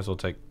 Might as well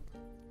take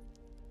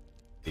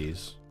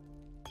these.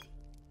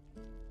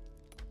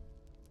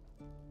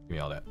 Give me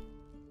all that.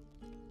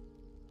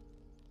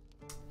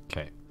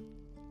 Okay.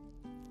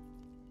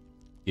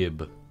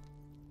 Gib.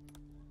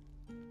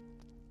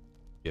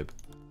 Gib.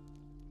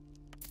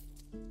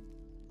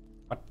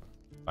 What?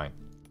 Fine.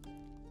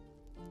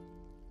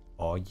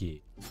 Oh yeah.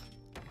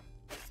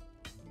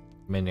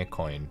 Mini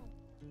coin.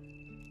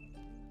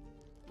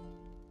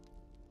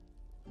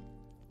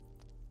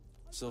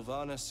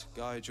 Sylvanus,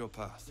 guide your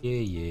path.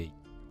 Yeah, yeah.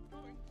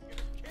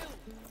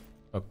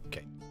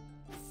 Okay.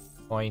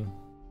 Coin.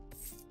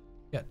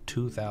 Got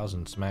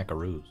 2,000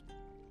 smackaroos.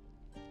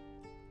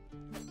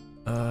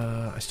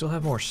 I still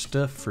have more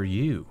stuff for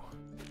you.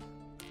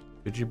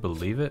 Could you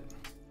believe it?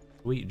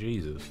 Sweet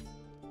Jesus.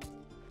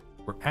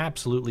 We're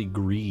absolutely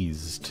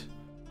greased.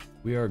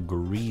 We are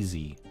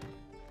greasy.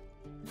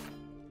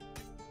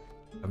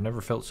 I've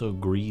never felt so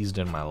greased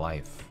in my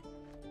life.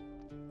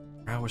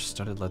 Hours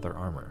studded leather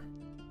armor.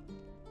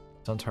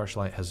 Sun's harsh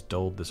light has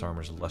dulled this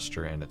armor's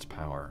luster and its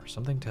power.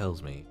 Something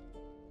tells me.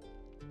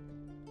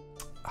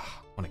 I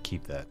want to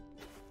keep that.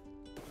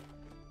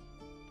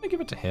 I'm gonna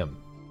give it to him.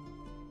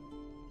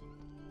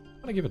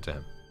 I'm gonna give it to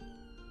him.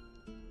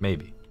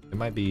 Maybe. It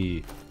might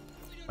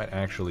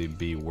actually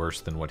be worse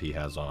than what he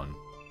has on.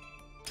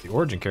 The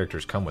origin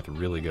characters come with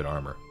really good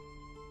armor.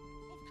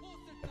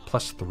 At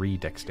 +3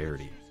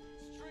 dexterity.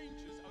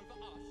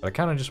 But I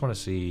kind of just want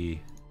to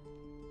see...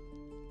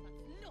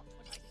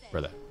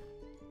 Where that?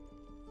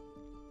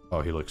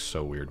 Oh, he looks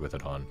so weird with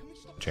it on.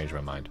 Changed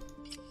my mind.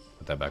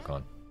 Put that back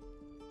on.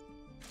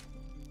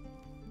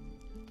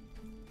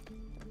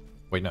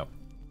 Wait, no.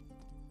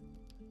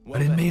 Well, I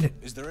didn't then, mean it.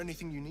 Is there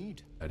anything you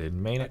need? I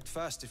didn't mean it. Act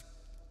fast if...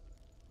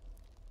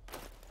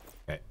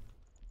 Okay,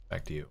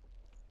 back to you.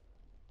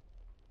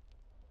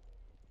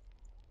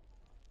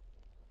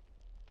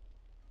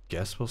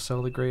 Guess we'll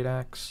sell the great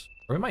axe,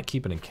 or we might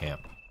keep it in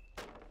camp.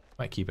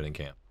 Might keep it in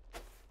camp.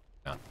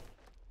 No.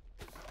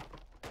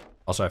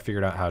 Also, I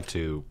figured out how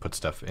to put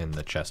stuff in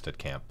the chest at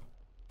camp.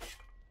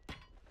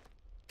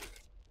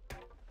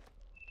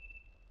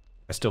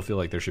 I still feel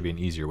like there should be an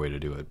easier way to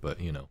do it, but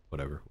you know,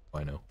 whatever.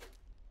 I know.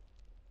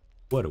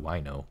 What do I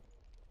know?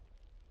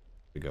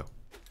 Here we go.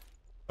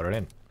 Put it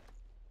in.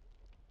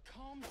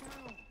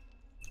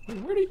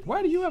 Wait,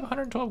 why do you have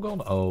 112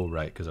 gold? Oh,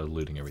 right, because I was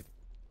looting everything.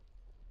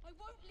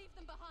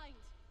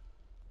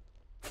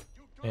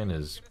 Man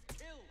is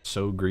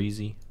so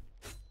greasy.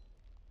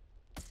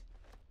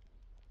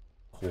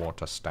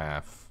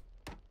 Quarterstaff.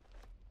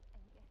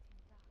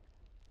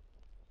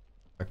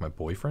 Like my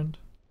boyfriend?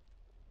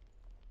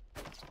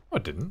 Oh,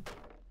 it didn't.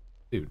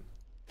 Dude.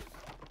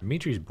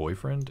 Dimitri's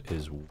boyfriend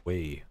is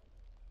way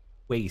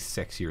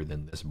sexier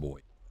than this boy.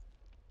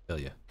 Tell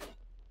ya.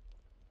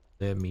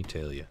 Let me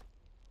tell ya.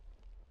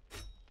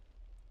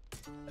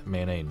 That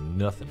man ain't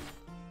nothing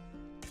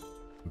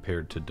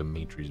compared to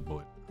Dimitri's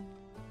boy.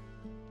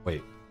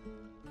 Wait.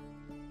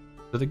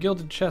 So the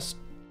gilded chest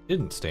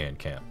didn't stay in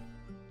camp.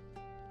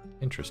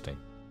 Interesting.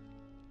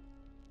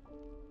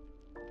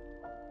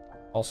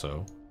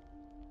 Also,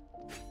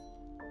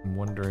 I'm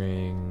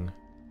wondering...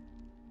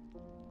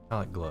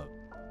 Metallic glove.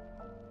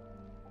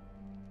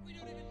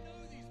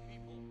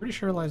 Pretty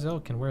sure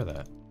Lizelle can wear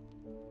that.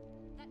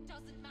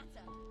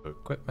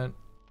 Equipment.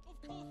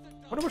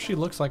 I wonder what she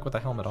looks like with the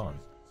helmet on.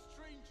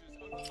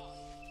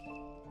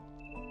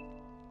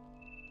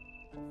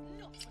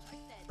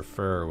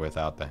 Prefer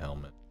without the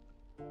helmet.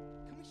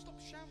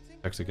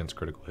 Protects against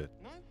critical hit.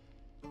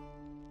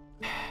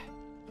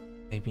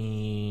 I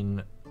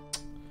mean,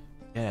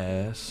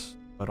 yes,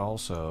 but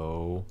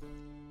also,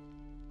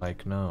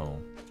 like,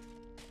 no.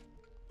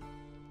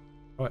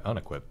 Oh, I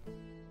unequip.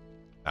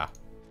 Ah.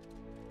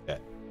 Yeah.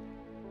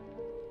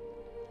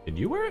 Can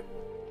you wear it?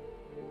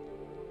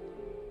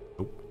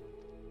 Nope.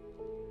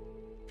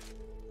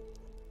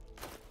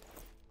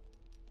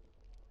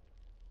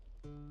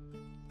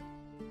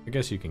 I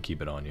guess you can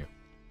keep it on you.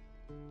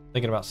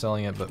 Thinking about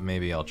selling it, but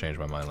maybe I'll change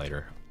my mind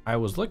later. I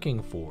was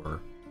looking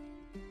for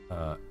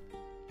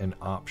an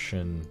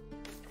option.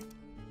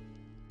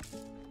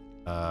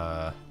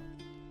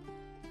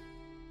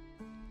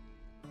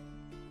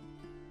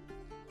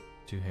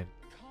 Two-handed.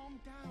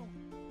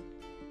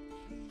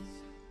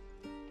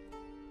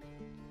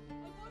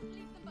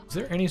 Is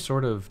there any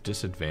sort of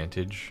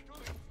disadvantage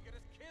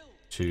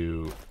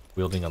to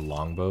wielding a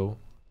longbow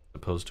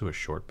opposed to a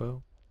short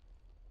bow?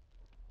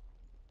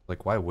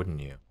 Like, why wouldn't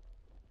you?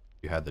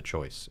 You had the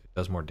choice. It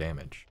does more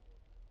damage.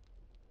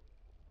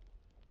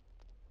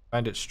 I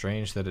find it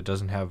strange that it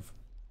doesn't have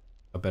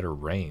a better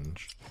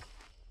range.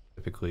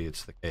 Typically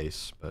it's the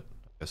case, but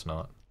I guess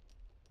not.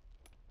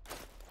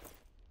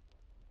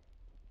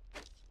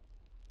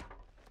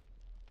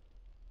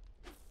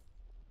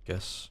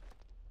 Guess.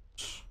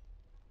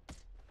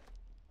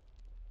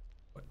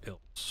 What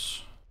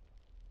else?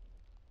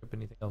 Have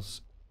anything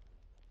else?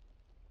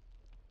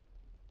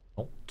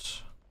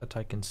 Not that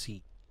I can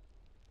see.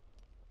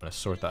 I'm gonna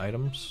sort the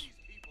items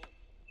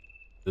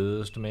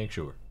just to make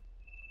sure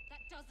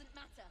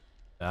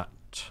that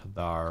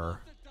there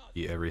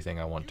be everything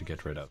I want to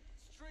get rid of.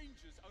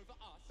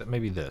 That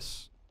maybe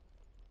this,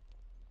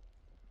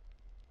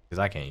 because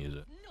I can't use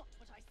it,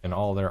 and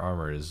all their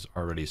armor is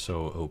already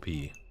so OP.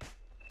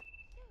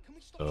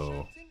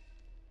 So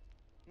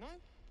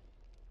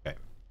okay.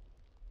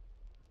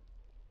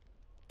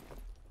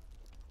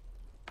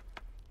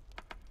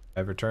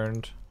 I've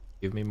returned.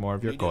 Give me more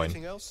of your coin.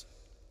 Anything else?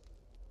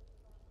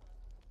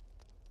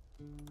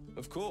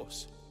 Of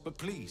course, but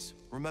please,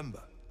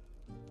 remember,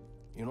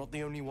 you're not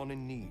the only one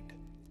in need.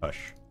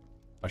 Hush.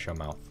 Hush your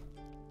mouth.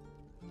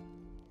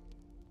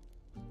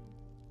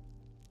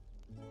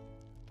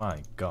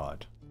 My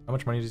god. How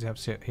much money does he have?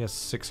 He has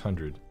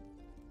 600.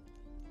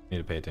 Need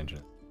to pay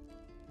attention.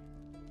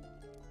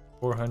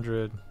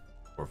 400,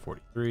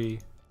 443,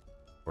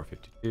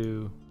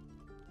 452,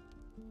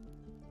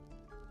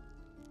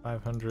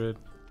 500,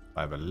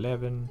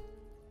 511,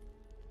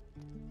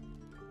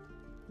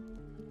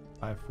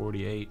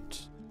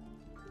 548.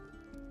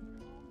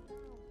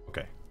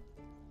 Okay.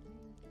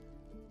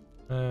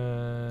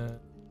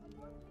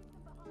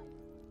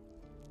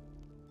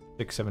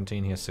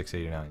 617, he has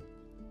 689.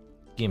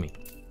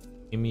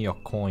 Gimme your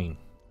coin.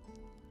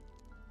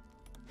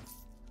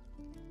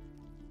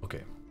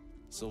 Okay.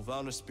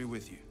 Sylvanus be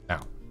with you.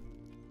 Now,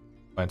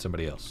 find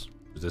somebody else.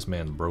 Because this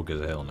man broke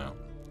as hell now.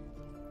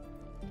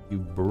 You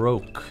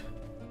broke.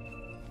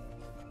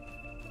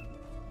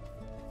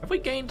 Have we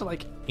gained,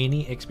 like,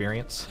 any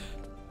experience?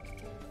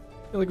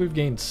 I feel like we've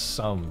gained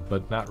some,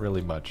 but not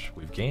really much.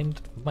 We've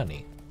gained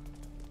money.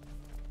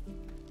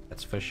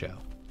 That's for sure.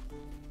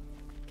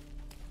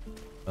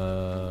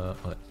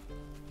 What?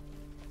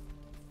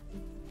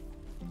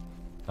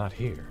 Not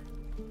here.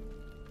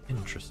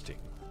 Interesting.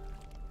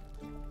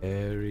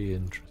 Very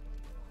interesting.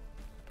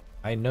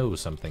 I know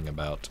something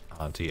about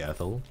Auntie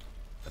Ethel,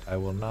 but I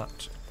will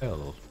not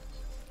tell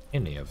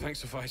any of you.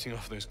 Thanks for fighting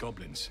off those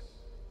goblins.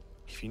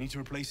 If you need to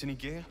replace any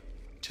gear,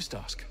 just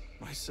ask.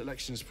 My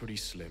selection's pretty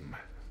slim.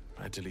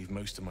 I had to leave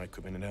most of my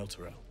equipment in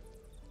Elturel.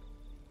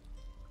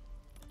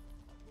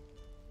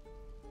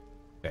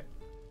 Okay.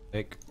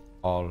 Take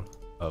all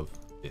of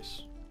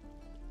this.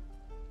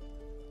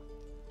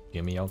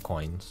 Give me your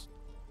coins.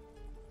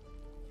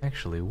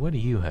 Actually, what do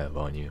you have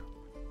on you?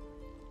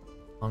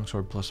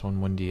 Longsword +1,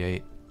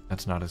 1d8.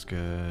 That's not as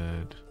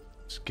good.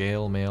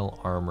 Scale mail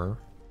armor.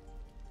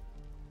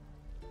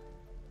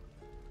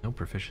 No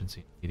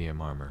proficiency in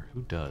medium armor.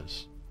 Who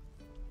does?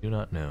 Do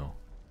not know.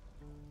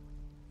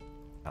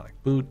 I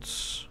like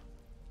boots.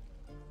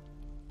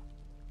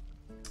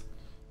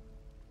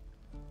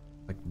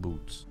 Like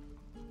boots.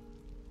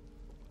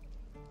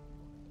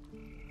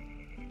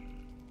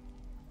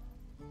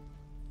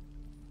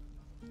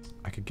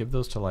 I could give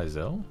those to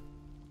Lizelle.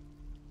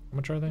 How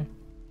much are they?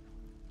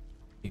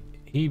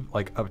 He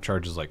like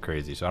upcharges like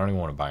crazy, so I don't even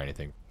want to buy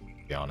anything,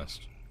 to be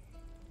honest.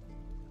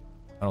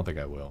 I don't think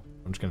I will.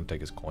 I'm just gonna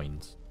take his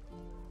coins.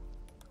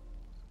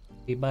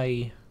 Hey,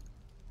 bye.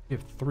 We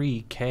have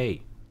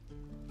 3K.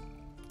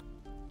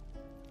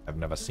 I've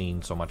never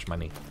seen so much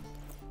money.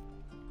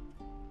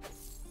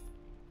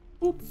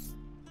 Oop.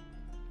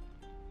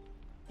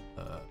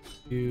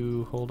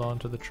 You hold on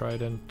to the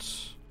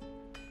trident.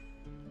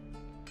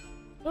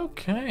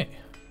 Okay.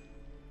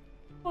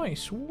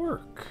 Nice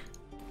work.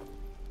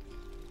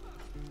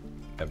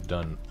 I've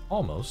done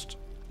almost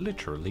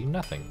literally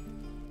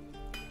nothing.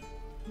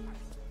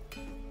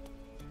 Have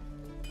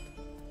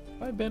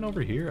I been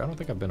over here? I don't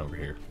think I've been over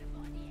here.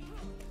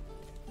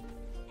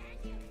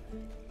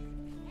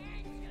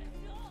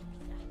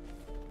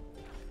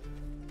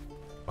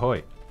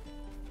 Ahoy.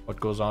 What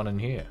goes on in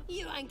here?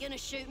 You ain't gonna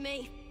shoot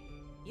me.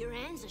 Your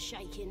hands are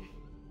shaking.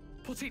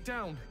 Put it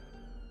down.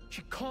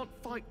 She can't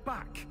fight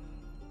back.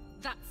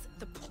 That's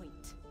the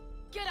point.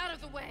 Get out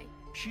of the way.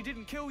 She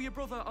didn't kill your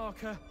brother,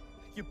 Arca.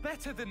 You're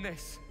better than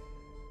this.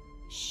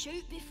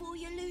 Shoot before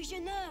you lose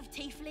your nerve,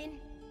 Tiefling.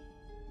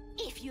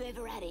 If you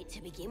ever had it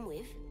to begin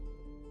with.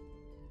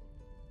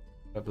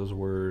 But those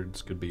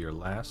words could be your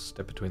last.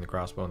 Step between the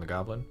crossbow and the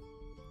goblin.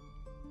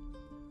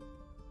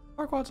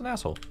 Farquaad's an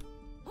asshole.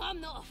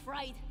 I'm not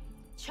afraid.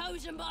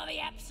 Chosen by the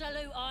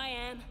Absolute, I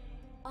am.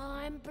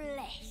 I'm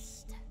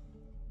blessed.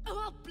 Oh,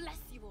 I'll bless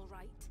you, all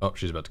right. Oh,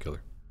 she's about to kill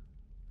her.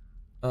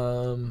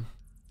 I'll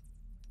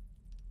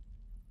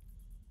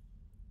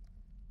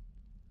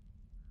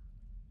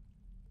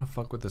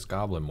fuck with this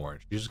goblin more.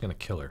 She's just gonna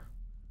kill her.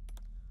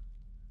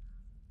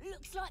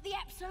 Looks like the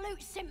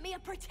Absolute sent me a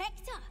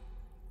protector.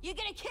 You're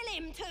gonna kill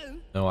him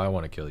too? No, I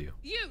want to kill you.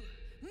 You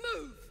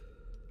move.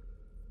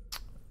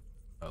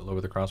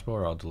 Lower the crossbow,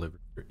 or I'll deliver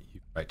you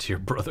right to your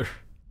brother.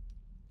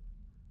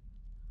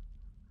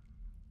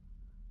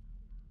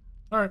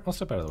 All right, I'll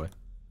step out of the way.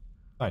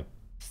 Fine.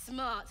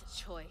 Smart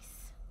choice.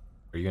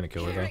 Are you gonna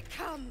kill her Here though? it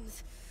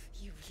comes,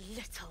 you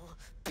little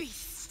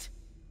beast.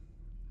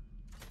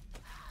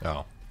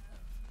 Oh.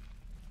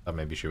 Thought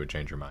maybe she would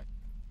change her mind.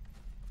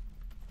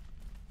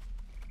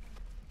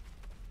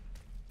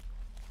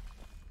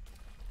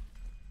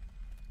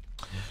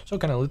 So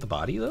can I loot the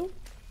body though?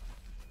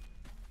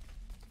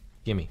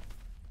 Gimme.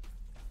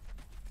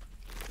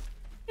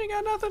 You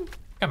got nothing?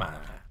 Come on.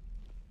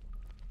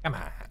 Come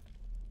on.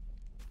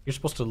 You're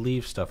supposed to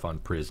leave stuff on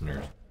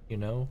prisoners, you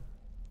know?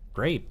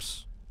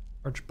 Grapes.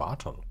 Large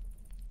bottle.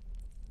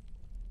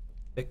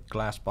 Thick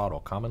glass bottle,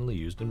 commonly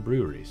used in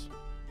breweries.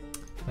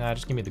 Nah,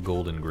 just give me the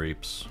golden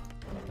grapes.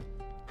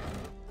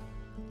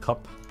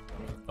 Cup.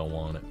 Don't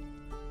want it.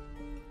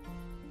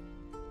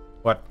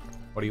 What?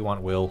 What do you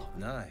want, Will?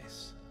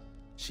 Nice.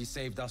 She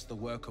saved us the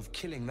work of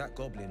killing that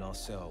goblin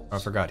ourselves. I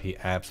forgot, he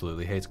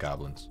absolutely hates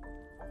goblins.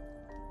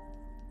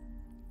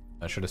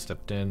 I should have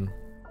stepped in.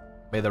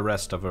 May the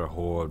rest of her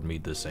horde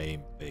meet the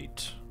same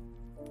fate.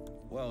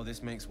 Well,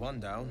 this makes one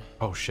down.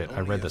 Oh shit,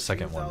 I read the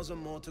second one. 2,000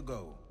 more to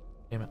go.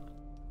 Damn it.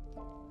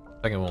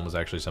 Second one was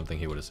actually something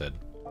he would have said.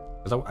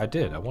 Because I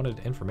did. I wanted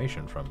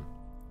information from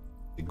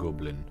the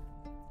goblin.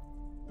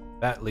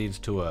 That leads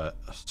to a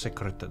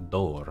secret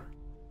door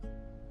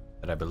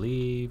that I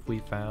believe we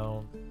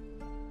found.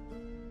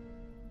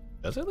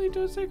 Does it lead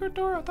to a secret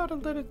door? I thought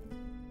it led it.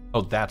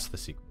 Oh, that's the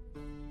secret.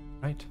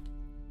 Right?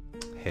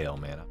 Hell,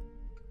 man.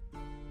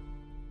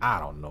 I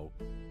don't know.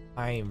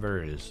 I ain't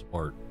very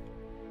smart.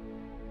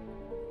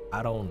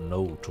 I don't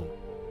know too.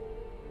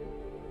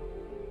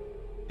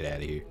 Get out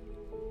of here.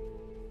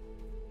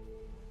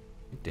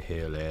 Get the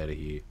hell out of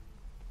here.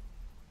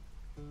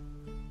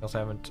 Else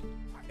haven't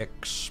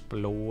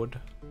explored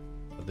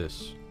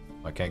this.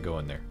 Oh, I can't go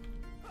in there.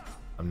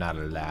 I'm not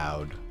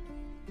allowed.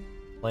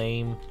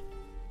 Flame.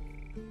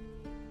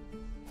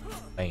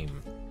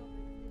 Flame.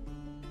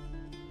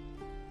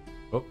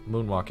 Oh,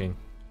 moonwalking.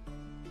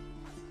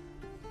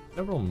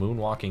 Several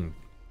moonwalking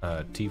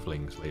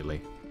tieflings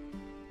lately.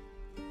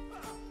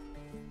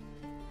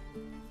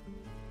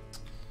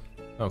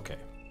 Okay.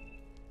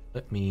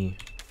 Let me...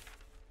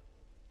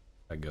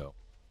 I go.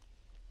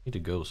 Need to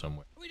go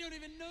somewhere. We don't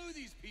even know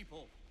these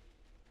people.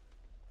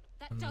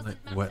 That Inlet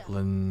doesn't matter.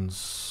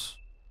 wetlands.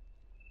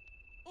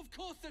 Of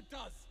course it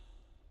does.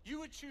 You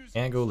would choose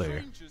Can't go there.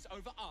 strangers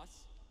over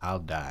us. I'll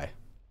die.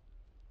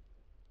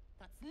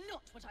 That's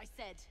not what I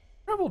said.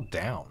 Travel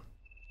down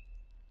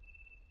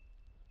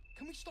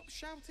Can we stop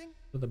shouting?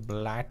 to the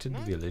blighted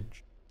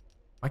village.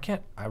 I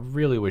can't. I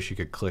really wish you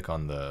could click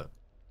on the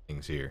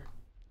things here.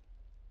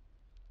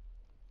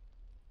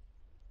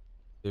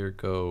 There,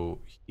 go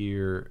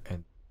here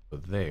and go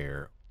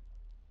there.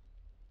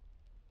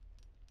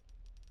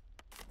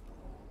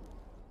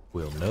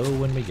 We'll know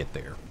when we get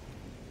there.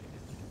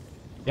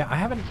 Yeah,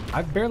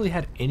 I've barely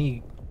had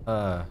any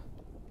I've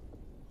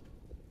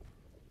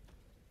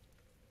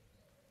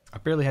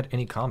barely had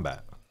any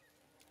combat.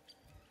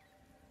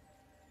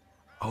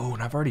 Oh,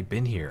 and I've already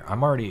been here.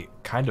 I'm already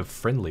kind of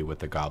friendly with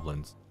the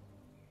goblins.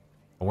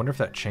 I wonder if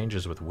that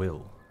changes with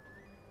Will.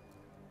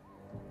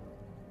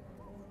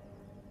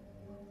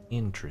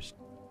 Interesting.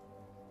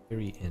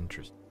 Very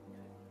interesting.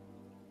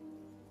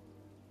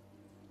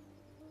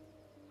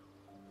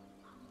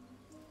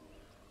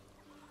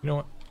 You know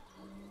what?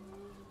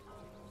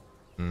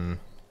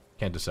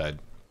 Can't decide.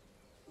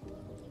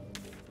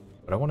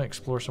 But I want to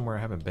explore somewhere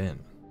I haven't been.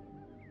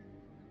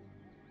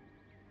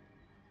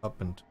 Up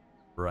and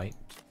right.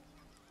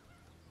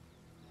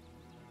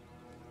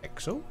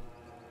 Exo?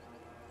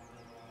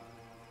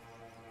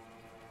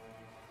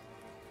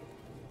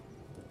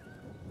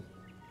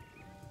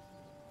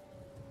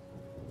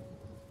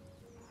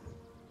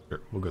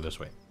 Sure, we'll go this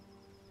way.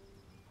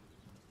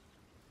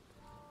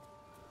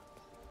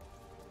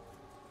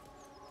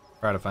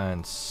 Try to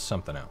find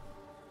something out.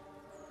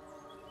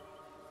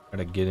 Try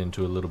to get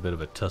into a little bit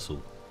of a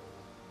tussle.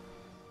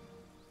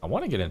 I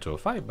want to get into a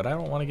fight, but I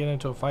don't want to get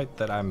into a fight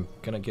that I'm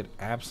gonna get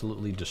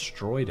absolutely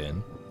destroyed in.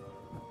 Am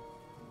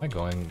I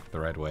going the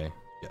right way?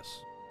 Yes.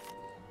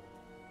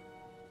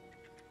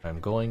 I'm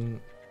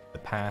going the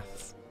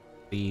path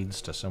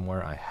leads to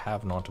somewhere I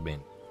have not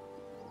been.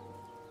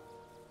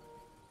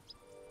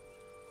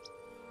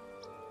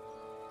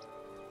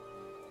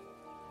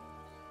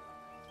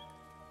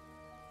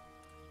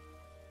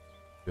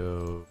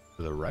 Go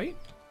to the right?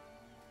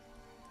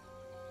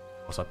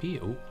 What's up here?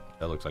 Oh,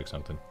 that looks like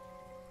something.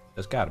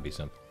 There's gotta be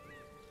something.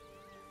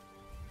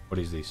 What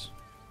is this?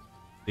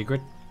 Secret?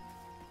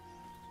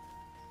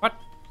 What?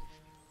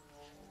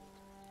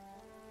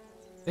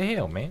 The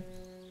hell, man?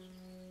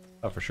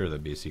 Oh, for sure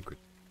that'd be a secret.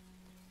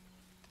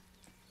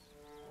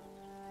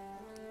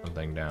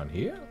 Something down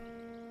here?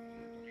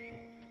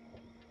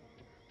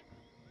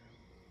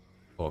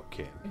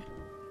 Okay.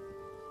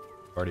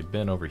 Already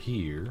been over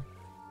here.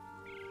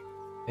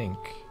 I think.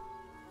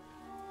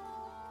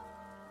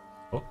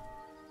 Oh,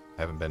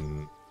 haven't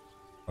been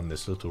on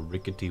this little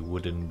rickety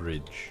wooden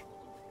bridge.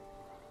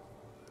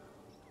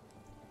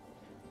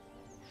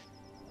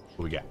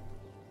 What we got?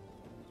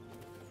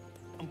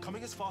 I'm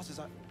coming as fast as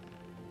I...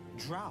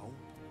 Drow?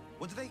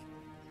 What do they...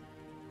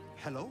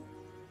 Hello?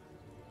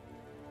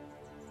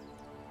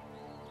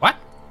 What?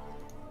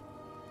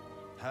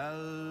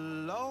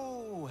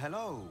 Hello?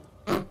 Hello?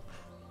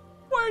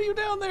 Why are you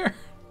down there?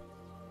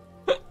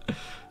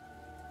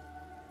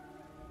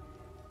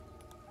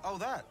 Oh,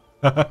 that.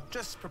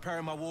 Just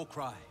preparing my war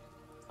cry.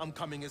 I'm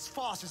coming as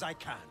fast as I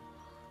can.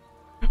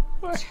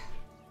 What?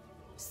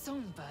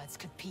 Songbirds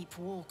could peep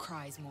war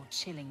cries more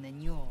chilling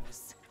than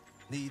yours.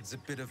 Needs a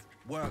bit of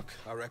work,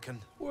 I reckon.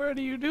 What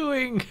are you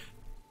doing?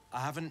 I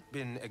haven't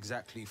been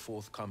exactly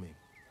forthcoming.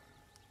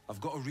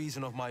 I've got a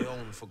reason of my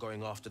own for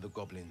going after the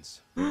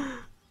goblins.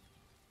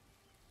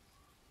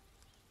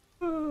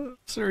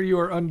 Sir, you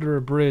are under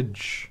a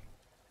bridge.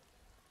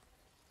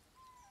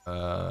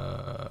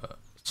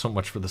 So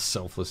much for the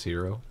selfless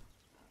hero.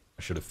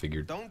 I should have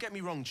figured. Don't get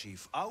me wrong,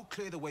 Chief. I'll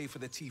clear the way for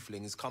the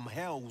tieflings come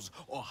hells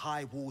or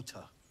high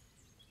water.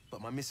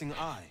 But my missing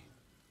eye,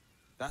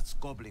 that's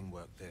goblin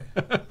work there.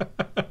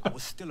 I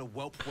was still a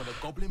whelp when a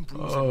goblin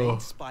bruiser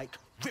named Spike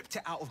ripped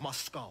it out of my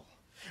skull.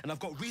 And I've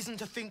got reason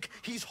to think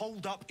he's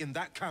holed up in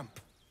that camp.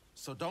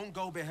 So don't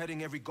go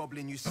beheading every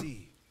goblin you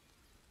see.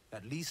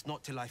 At least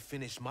not till I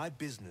finish my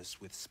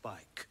business with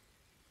Spike.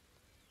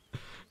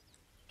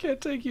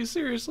 Can't take you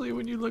seriously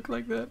when you look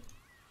like that.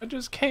 I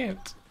just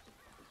can't.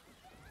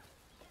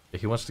 Yeah,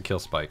 he wants to kill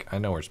Spike. I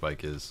know where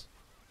Spike is.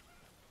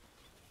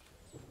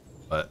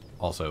 But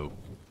also,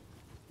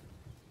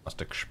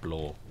 must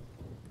explore.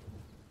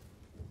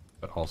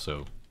 But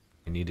also,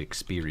 I need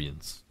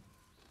experience.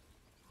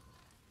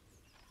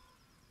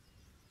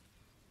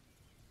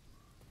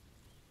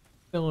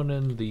 Filling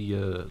in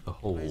the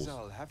holes.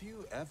 Rizal, have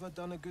you ever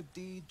done a good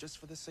deed just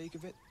for the sake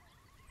of it?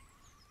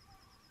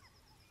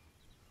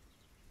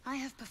 I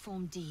have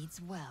performed deeds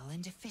well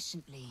and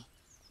efficiently.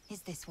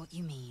 Is this what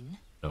you mean?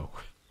 No.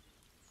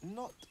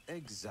 Not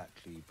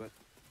exactly, but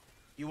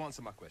you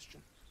answer my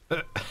question.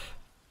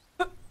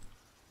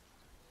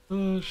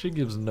 She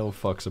gives no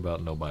fucks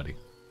about nobody.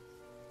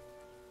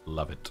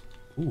 Love it.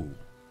 Ooh.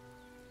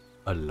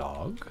 A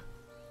log?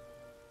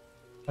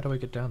 How do I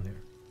get down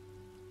there?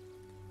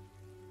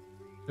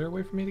 there a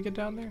way for me to get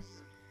down there?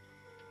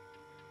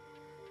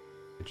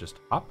 I just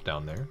hop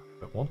down there,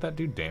 but won't that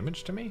do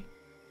damage to me?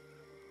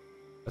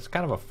 That's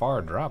kind of a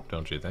far drop,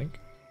 don't you think?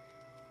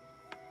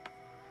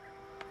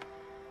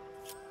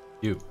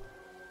 You.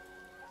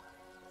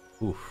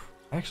 Oof.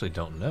 I actually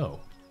don't know.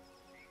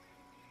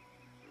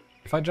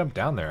 If I jump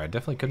down there, I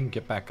definitely couldn't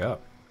get back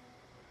up.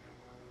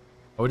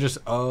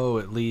 Oh,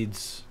 it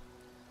leads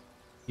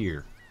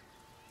here.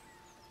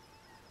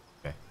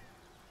 Okay.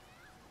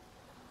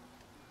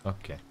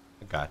 Okay.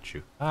 I got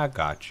you. I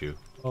got you.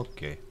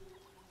 Okay.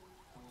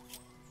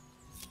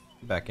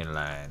 Back in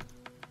line.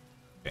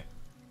 Okay.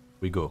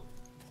 We go.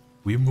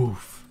 We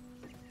move.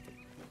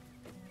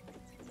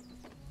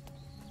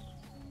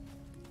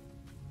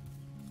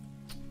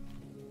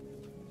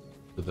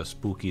 To the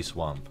spooky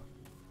swamp.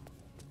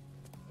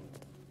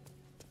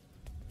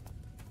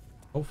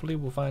 Hopefully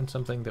we'll find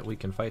something that we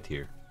can fight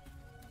here.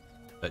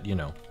 That, you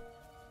know,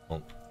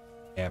 won't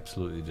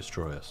absolutely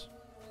destroy us.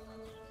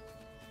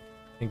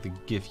 I think the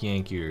Gith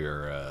Yankee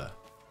are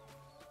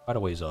quite a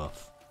ways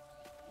off.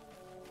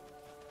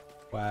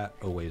 Quite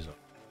a ways off.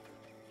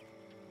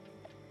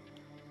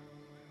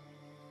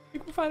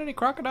 Think we'll find any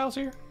crocodiles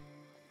here?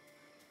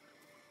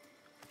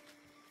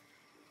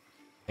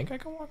 Think I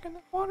can walk in the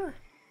water?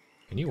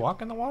 Can you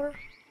walk in the water?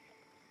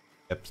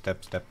 Step,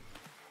 step, step.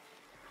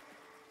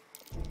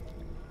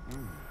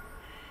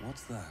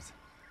 What's that?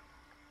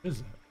 What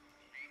is that?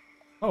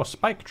 Oh,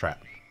 spike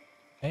trap.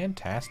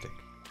 Fantastic.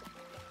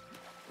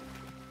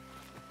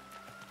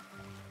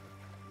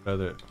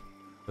 What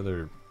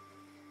other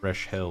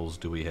fresh hells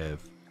do we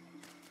have?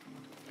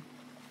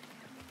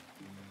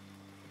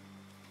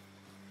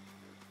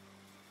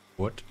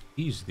 What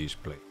is this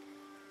place?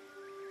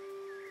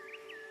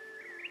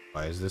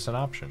 Why is this an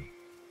option?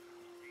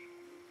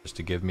 Just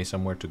to give me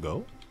somewhere to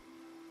go?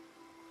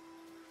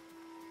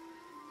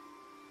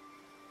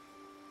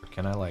 Or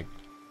can I, like,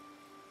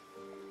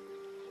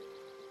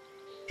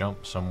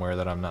 jump somewhere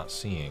that I'm not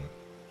seeing?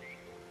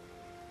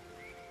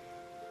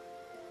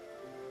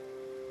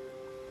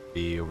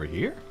 Be over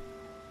here?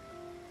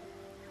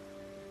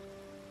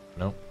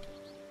 Nope.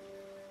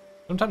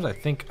 Sometimes I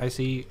think I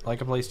see,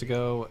 like, a place to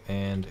go,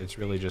 and it's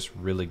really just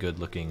really good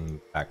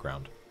looking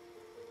background.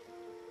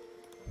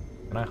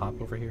 Can I hop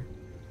over here?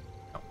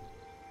 No.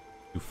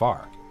 Too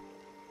far.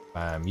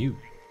 I'm you.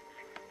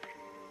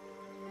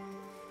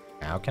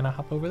 Now can I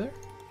hop over there?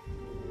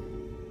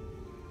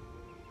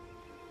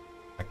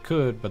 I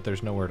could, but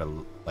there's nowhere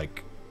to,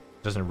 like,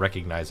 doesn't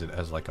recognize it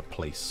as, like, a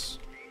place.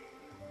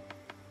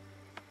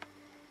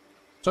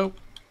 So,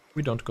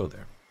 we don't go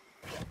there.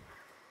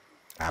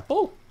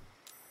 Apple?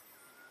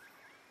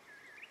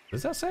 What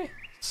does that say?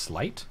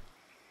 Slight?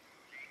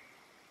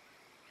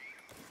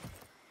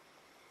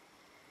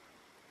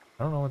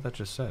 I don't know what that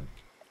just said.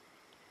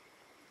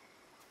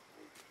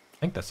 I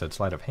think that said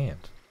sleight of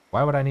hand.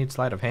 Why would I need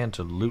sleight of hand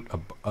to loot a...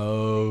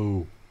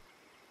 Oh.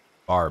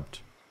 Barbed.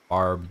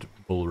 Barbed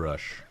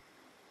bulrush.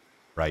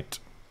 Right.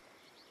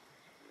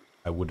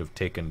 I would have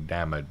taken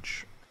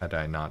damage had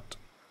I not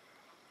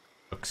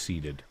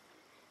succeeded.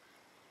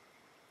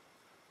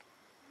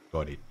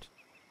 Got it.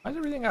 Why does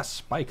everything got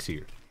spikes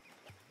here?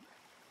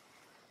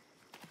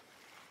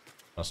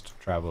 Must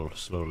travel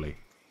slowly.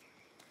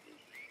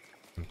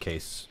 In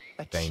case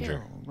a danger.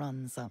 chill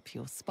runs up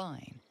your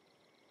spine.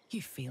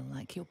 You feel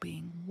like you're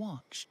being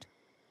watched.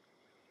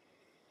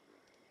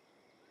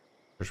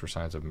 Search for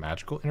signs of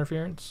magical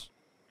interference?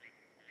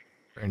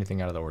 Or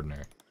anything out of the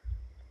ordinary?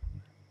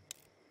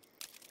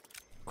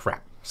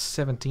 Crap.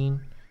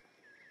 17?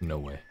 No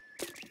way.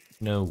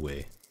 No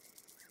way.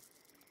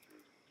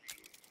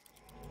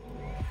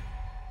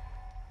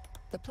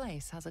 The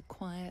place has a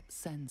quiet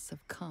sense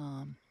of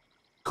calm.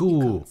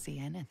 Cool. You can't see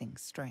anything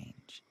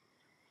strange.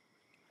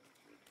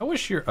 I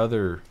wish your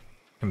other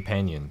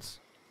companions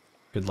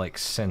could, like,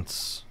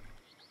 sense,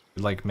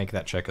 could, like, make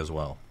that check as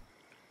well.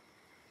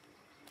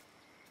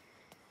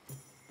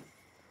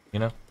 You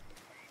know?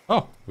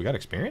 Oh, we got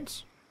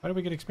experience? Why did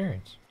we get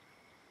experience?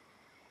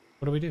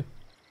 What do we do?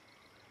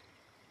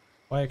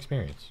 Why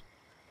experience?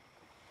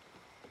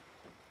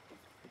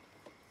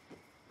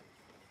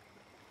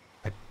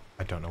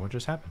 I don't know what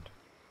just happened.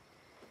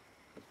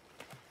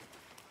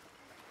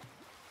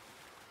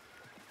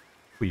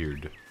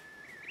 Weird.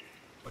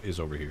 What is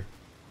over here?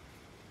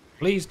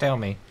 Please tell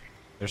me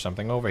there's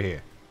something over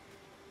here.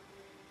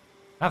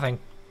 Nothing.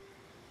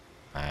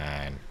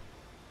 Fine.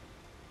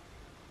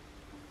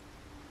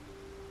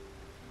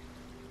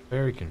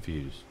 Very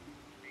confused.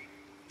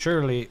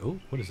 Surely... Oh,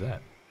 what is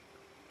that?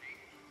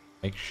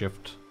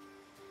 Makeshift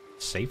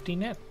safety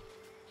net?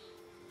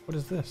 What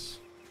is this?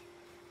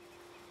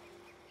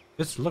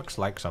 This looks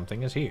like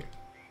something is here.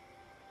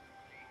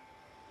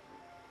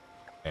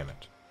 Damn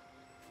it.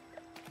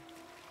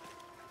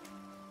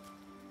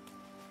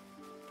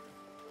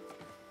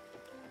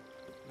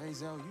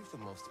 Lae'zel, you've the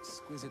most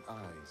exquisite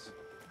eyes.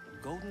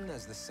 Golden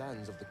as the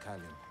sands of the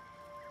Callion.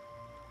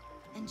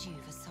 And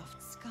you've a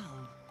soft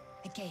skull.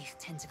 A Gaith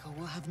tentacle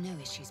will have no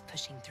issues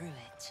pushing through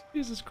it.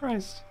 Jesus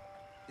Christ.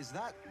 Is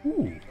that Ooh.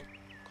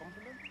 a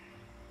compliment?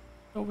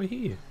 Over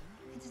here.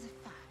 It is a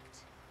fact.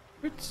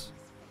 It's...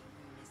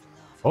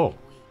 Oh.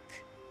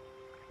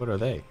 What are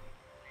they?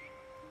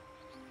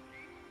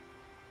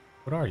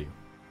 What are you?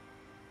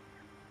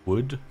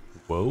 Wood?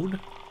 Woad?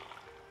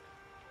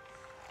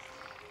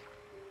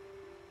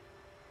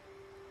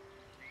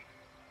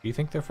 Do you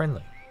think they're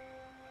friendly?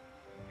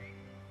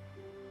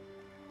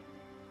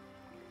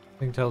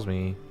 Something tells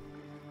me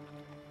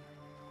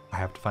I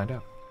have to find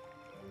out.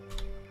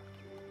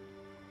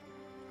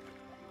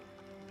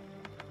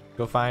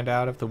 Go find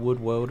out if the wood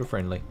woad are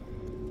friendly.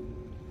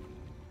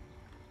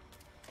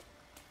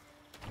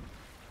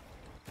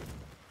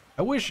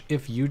 I wish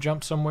if you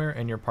jumped somewhere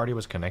and your party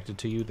was connected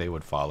to you, they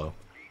would follow.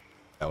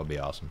 That would be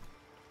awesome.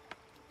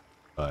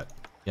 But,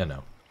 you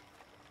know.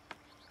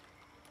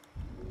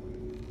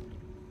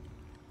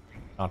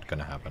 Not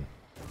gonna happen.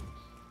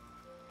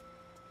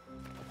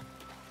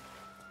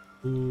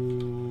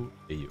 Who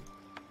are you?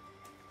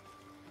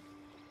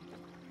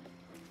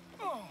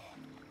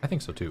 I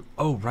think so too.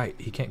 Oh, right.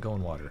 He can't go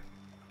in water.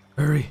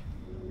 Hurry.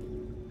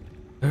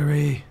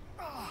 Hurry.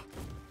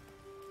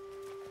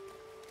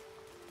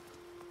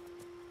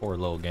 Poor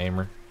little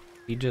gamer.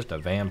 He's just a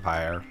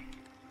vampire.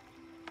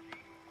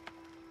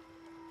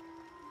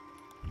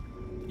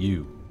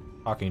 You.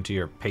 Talking to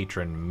your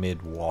patron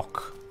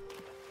mid-walk.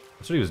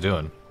 That's what he was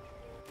doing.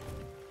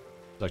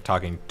 He's like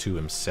talking to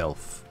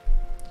himself.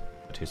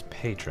 But his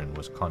patron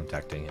was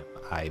contacting him,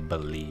 I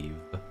believe.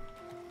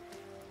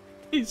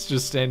 He's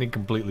just standing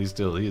completely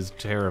still. He is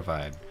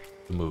terrified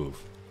to move.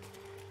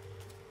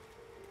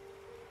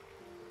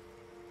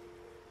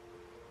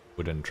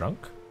 Wooden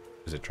trunk?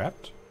 Is it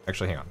trapped?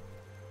 Actually, hang on.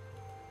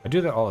 I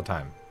do that all the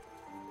time.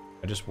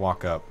 I just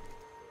walk up.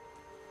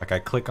 Like I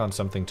click on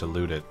something to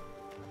loot it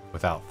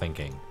without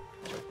thinking.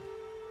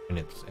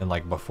 And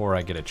like before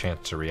I get a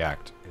chance to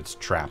react, it's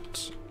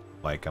trapped.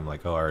 Like I'm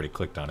like, oh, I already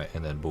clicked on it,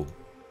 and then boom,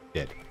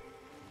 dead.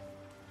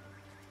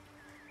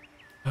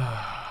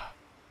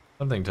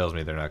 Something tells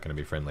me they're not going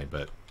to be friendly,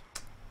 but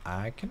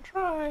I can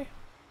try.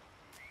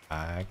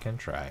 I can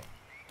try.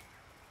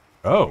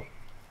 Oh!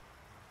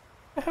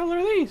 The hell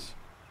are these?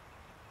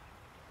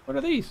 What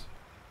are these?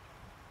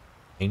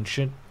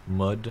 Ancient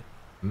mud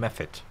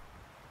mephit.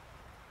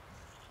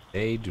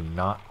 They do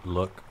not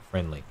look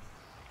friendly.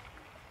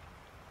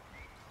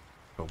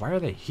 But why are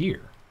they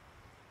here?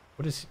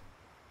 What is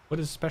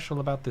special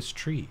about this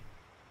tree?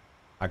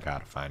 I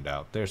gotta find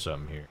out. There's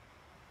something here.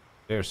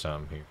 There's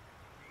something here.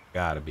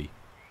 Gotta be.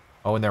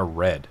 Oh, and they're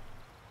red.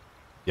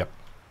 Yep.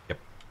 Yep.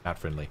 Not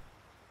friendly.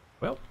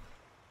 Well.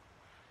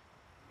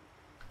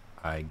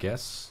 I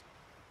guess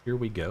here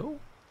we go?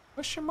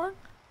 Question mark?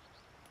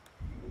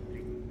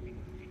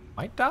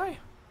 Might die?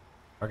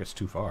 Target's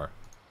too far.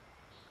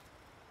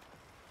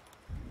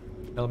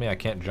 Telling me I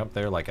can't jump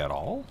there like at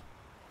all?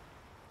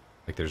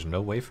 Like there's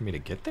no way for me to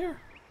get there?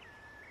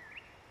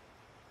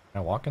 Can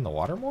I walk in the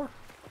water more?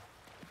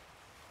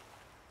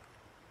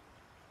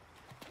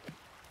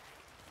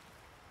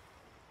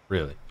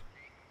 Really?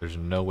 There's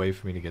no way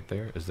for me to get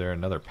there? Is there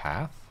another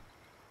path?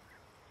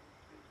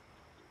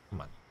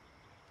 Come on.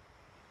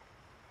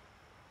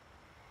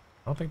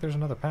 I don't think there's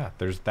another path.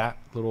 There's that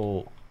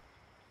little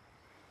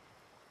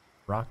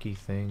rocky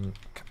thing.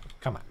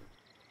 Come on.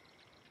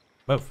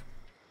 Move.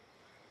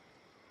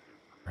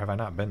 Or have I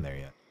not been there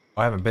yet?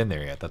 Oh, I haven't been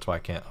there yet. That's why I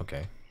can't.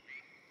 Okay.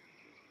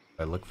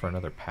 I look for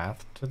another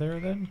path to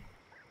there then?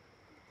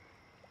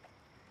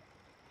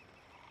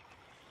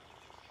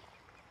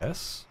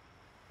 Yes?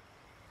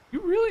 You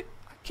really?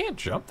 I can't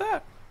jump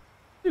that?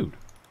 Dude.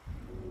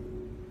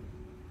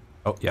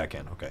 Oh, yeah, I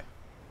can. Okay.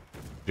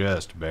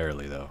 Just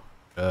barely, though.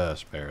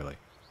 Just barely.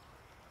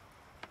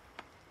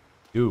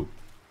 Ooh.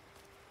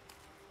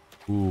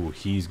 Ooh,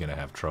 he's gonna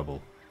have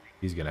trouble.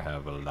 He's gonna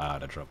have a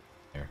lot of trouble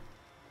there.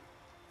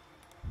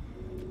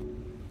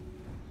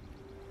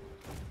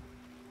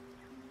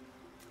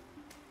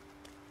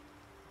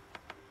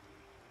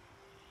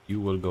 You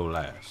will go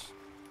last.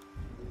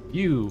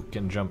 You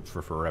can jump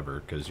for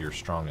forever because you're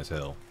strong as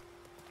hell.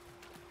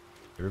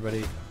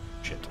 Everybody,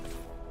 shit.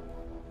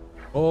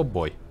 Oh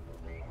boy.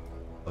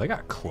 Oh, they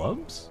got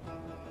clubs?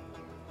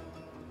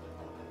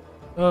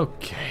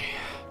 Okay.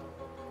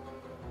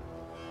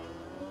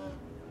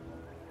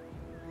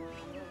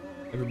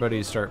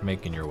 Everybody start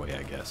making your way,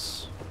 I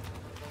guess.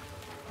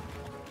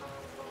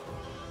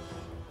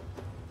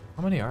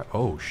 How many are?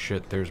 Oh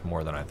shit, there's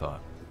more than I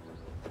thought.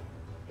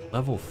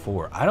 Level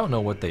 4. I don't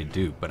know what they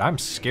do, but I'm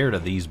scared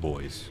of these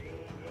boys.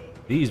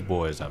 These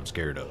boys I'm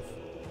scared of.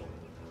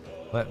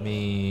 Let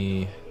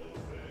me...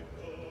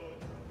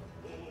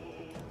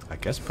 I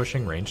guess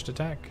pushing ranged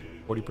attack?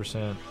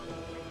 40%?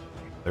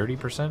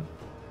 30%?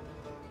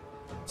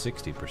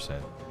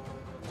 60%.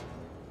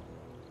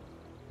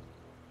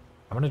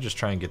 I'm gonna just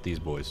try and get these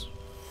boys.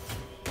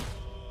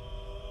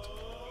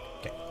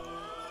 Okay.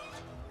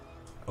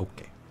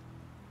 Okay.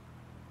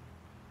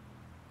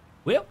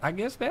 Well, I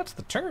guess that's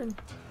the turn.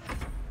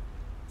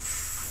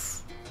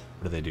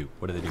 What do they do?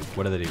 What do they do?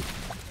 What do they do?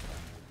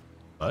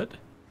 Bud?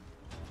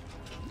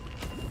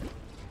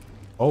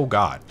 Oh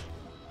god.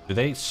 Do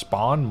they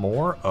spawn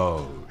more?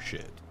 Oh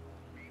shit.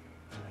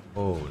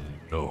 Oh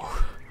no.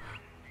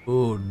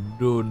 Oh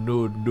no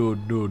no no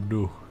no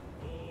no.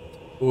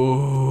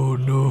 Oh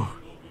no.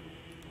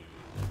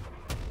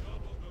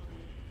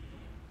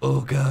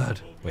 Oh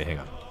god. Wait, hang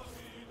on.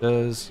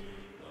 Does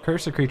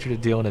curse a creature to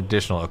deal an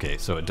additional... Okay,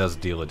 so it does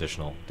deal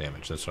additional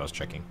damage. That's what I was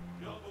checking.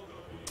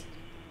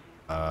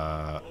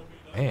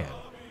 Man.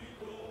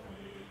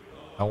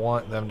 I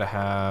want them to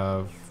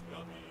have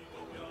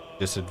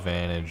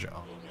disadvantage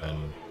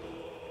on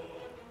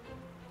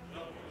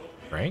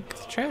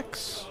strength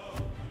checks?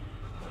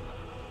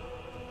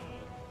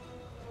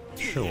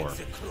 Sure.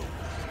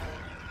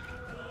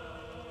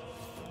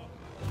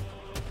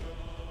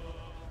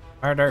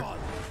 Harder.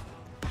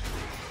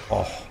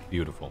 Oh,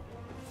 beautiful.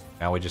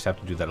 Now we just have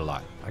to do that a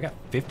lot. I got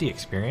 50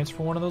 experience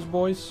for one of those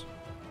boys.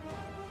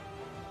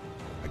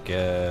 I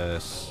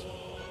guess...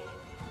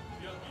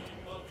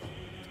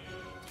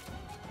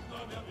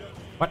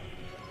 What?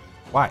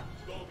 Why?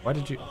 Why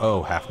did you...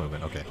 Oh, half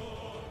movement. Okay.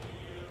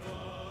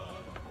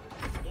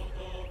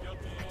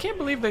 I can't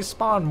believe they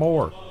spawn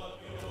more.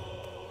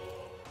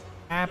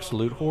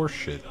 Absolute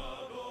horseshit.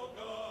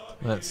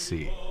 Let's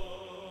see.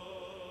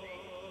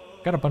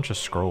 Got a bunch of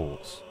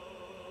scrolls.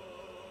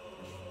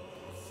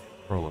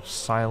 Scroll of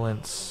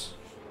silence.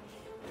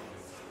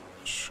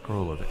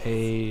 Scroll of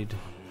aid.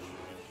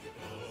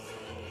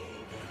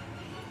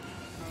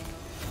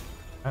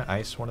 Can I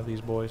ice one of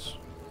these boys?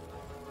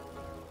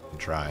 And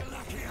try.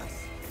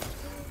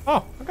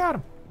 Oh, I got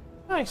him.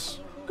 Nice.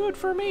 Good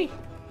for me.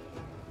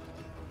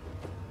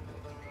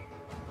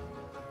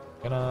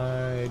 Can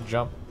I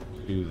jump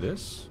to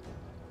this?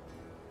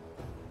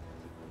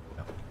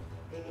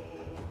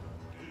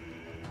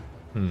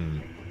 No.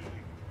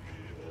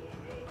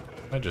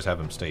 Might just have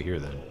him stay here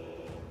then.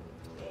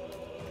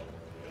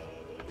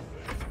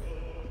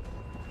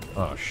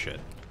 Oh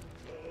shit.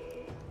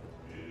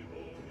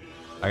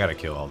 I gotta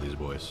kill all these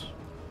boys.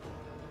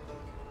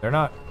 They're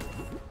not...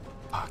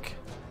 Fuck.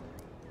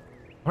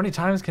 How many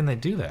times can they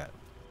do that?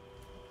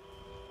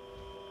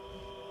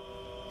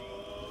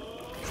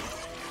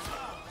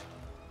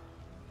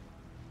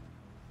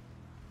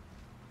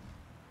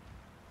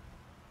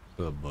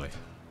 Oh boy.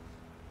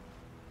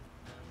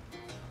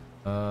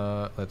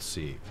 Let's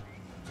see.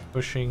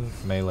 Pushing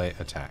melee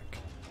attack.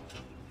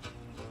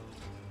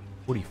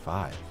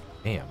 45.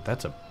 Damn,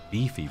 that's a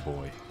beefy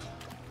boy.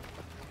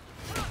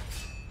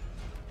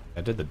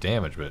 I did the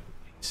damage, but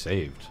he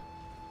saved.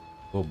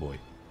 Oh boy.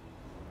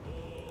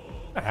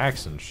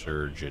 Axe and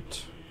surge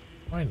it.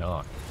 Why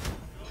not?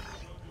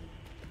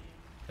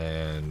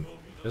 And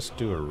just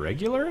do a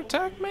regular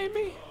attack,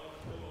 maybe?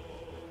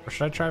 Or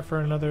should I try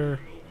for another?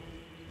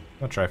 I'm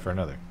gonna try for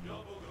another.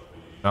 No,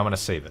 I'm gonna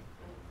save it.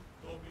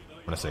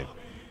 I'm gonna save it.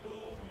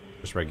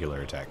 Just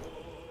regular attack.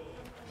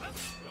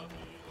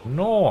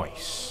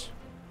 Nice.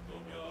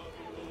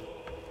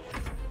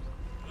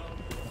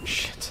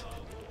 Shit.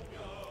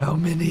 How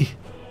many?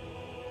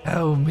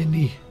 How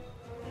many?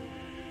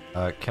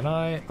 Can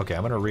I? Okay,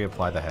 I'm gonna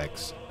reapply the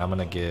hex. I'm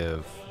gonna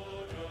give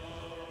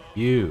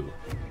you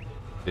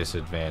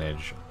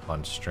disadvantage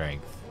on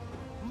strength.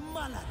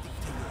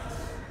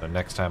 So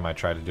next time I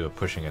try to do a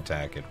pushing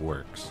attack, it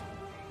works.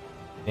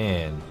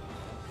 And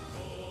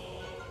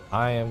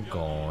I am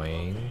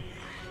going...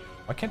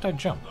 Why can't I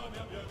jump?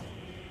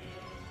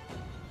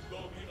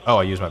 Oh,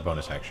 I used my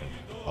bonus action.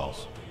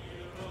 Balls.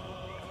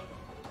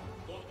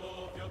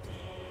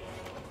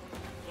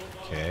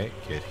 Okay,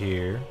 get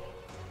here.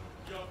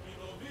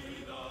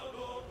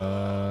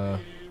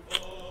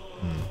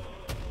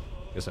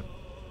 Guess I'm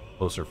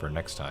closer for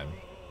next time.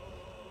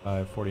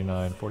 5,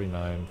 49,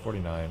 49,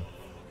 49,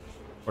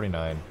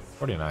 49,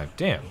 49.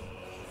 Damn.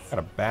 Got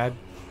a bad...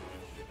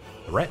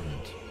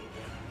 Threatened.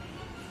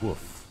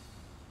 Woof.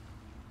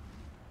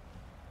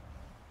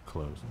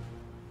 Close.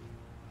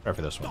 Try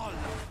for this one.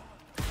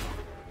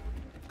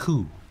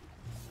 Cool.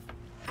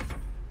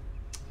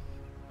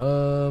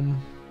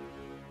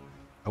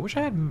 I wish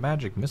I had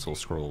magic missile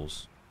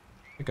scrolls.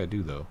 I think I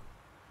do though.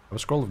 I have a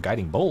scroll of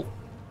guiding bolt.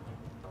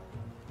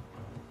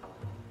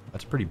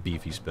 That's a pretty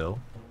beefy spell.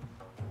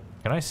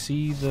 Can I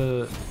see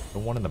the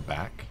one in the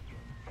back?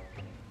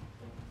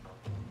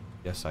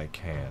 Yes, I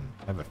can.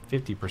 I have a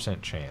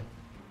 50% chance.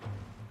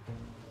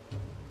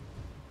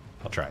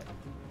 I'll try it.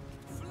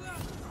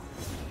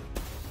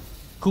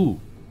 Cool.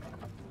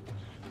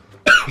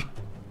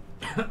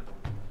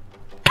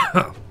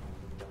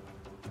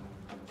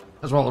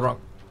 That's all wrong.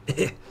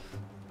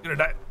 Gonna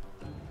die.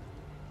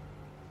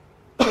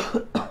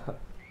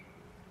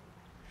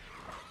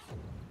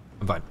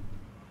 I'm fine.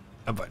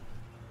 I'm fine.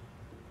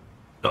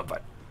 No, I'm fine.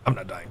 I'm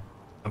not dying.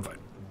 I'm fine.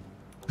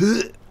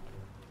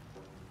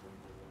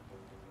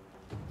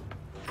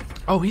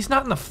 Oh, he's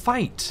not in the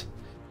fight.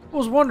 I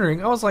was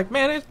wondering. I was like,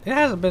 man, it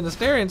hasn't been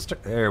Asterian's turn.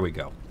 There we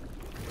go.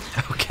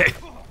 Okay.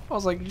 I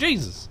was like,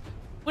 Jesus.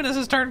 When is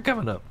his turn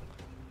coming up?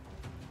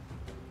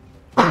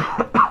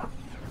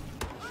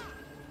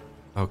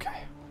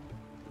 Okay.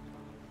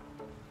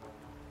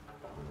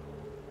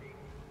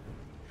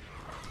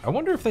 I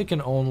wonder if they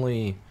can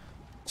only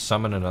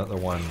summon another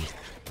one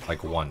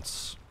like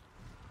once.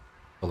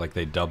 Or like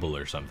they double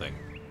or something.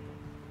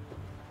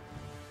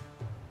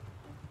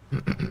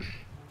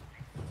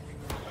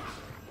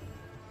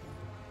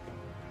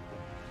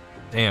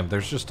 Damn,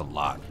 there's just a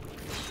lot.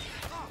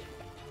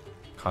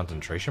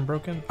 Concentration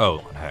broken? Oh,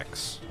 on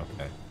Hex.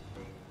 Okay.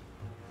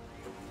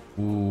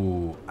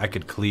 Ooh, I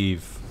could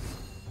cleave.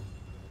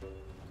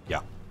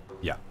 Yeah.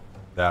 Yeah.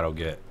 That'll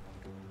get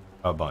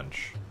a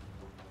bunch.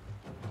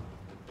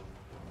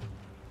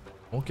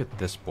 I won't get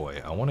this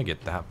boy. I want to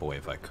get that boy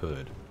if I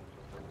could.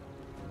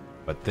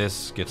 But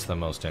this gets the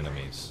most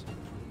enemies.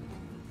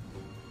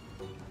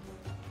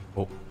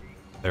 Oh,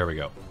 there we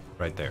go.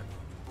 Right there.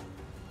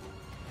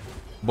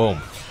 Boom.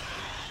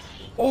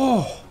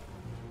 Oh!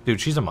 Dude,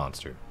 she's a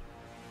monster.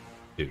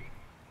 Dude.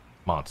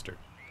 Monster.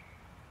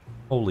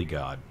 Holy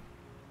God.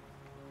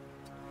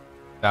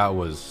 That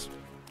was...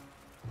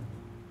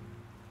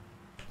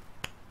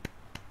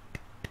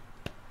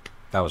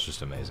 That was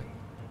just amazing.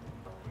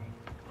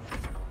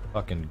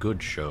 Fucking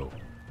good show.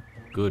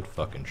 Good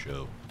fucking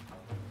show.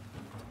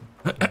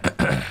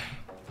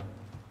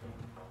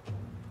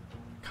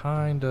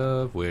 Kind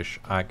of wish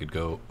I could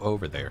go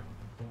over there.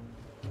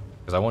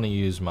 Because I want to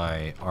use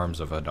my Arms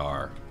of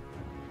Hadar.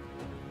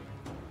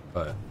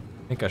 But I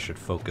think I should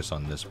focus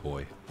on this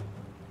boy.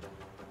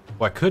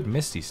 Well, I could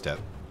Misty Step.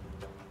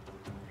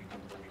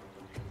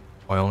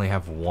 Oh, I only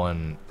have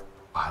one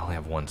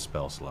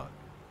spell slot.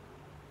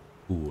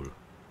 Cool.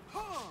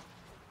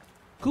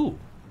 Cool.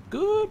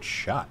 Good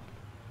shot.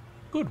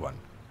 Good one.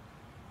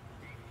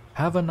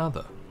 Have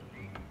another.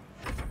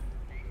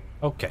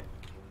 Okay.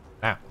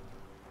 Now.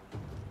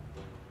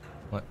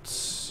 Let's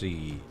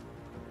see.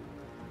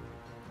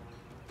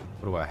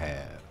 What do I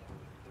have?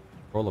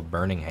 Roll of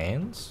Burning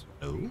Hands?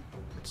 No,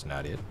 it's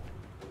not it.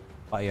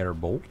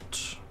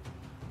 Firebolt.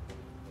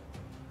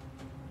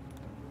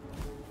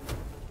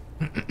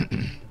 I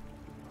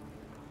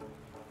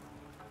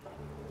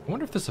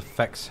wonder if this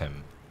affects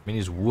him. I mean,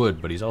 he's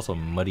wood, but he's also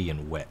muddy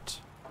and wet.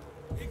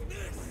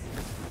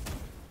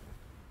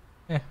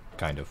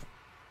 Kind of.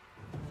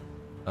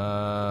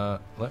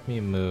 Let me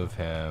move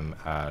him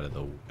out of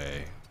the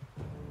way.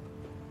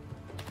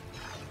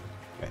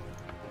 Okay.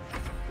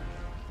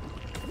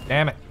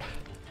 Damn it.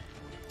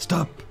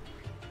 Stop.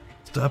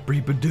 Stop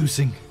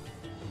reproducing.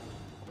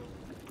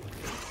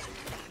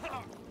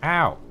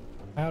 Ow.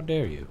 How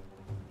dare you?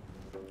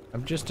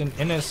 I'm just an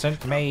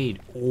innocent maid.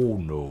 Oh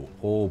no.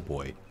 Oh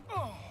boy.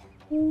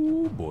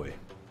 Oh boy.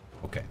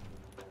 Okay.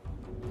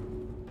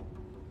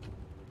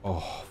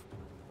 Oh.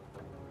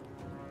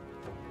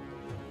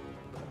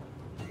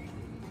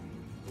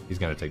 He's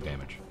gonna take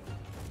damage.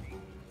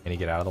 Can he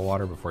get out of the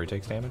water before he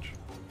takes damage?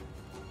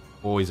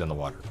 Oh, he's in the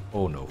water.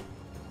 Oh no.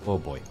 Oh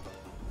boy.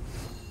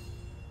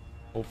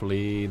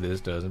 Hopefully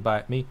this doesn't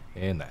bite me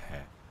in the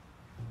hat.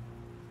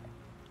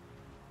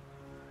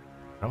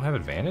 I don't have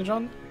advantage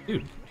on...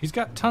 Dude, he's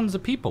got tons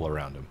of people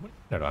around him.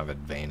 I don't have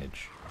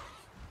advantage.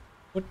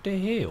 What the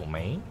hell,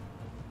 man?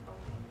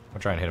 I'll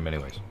try and hit him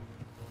anyways.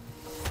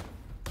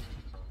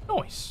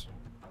 Nice.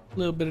 A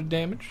little bit of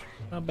damage.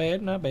 Not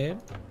bad, not bad.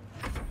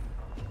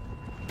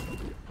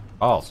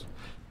 Balls.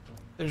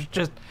 There's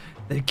just...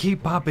 They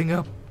keep popping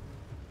up.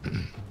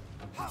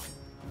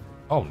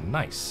 Oh,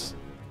 nice.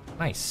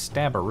 Nice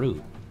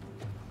stabberoo.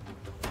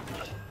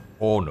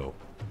 Oh, no.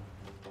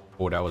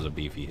 Oh, that was a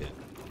beefy hit.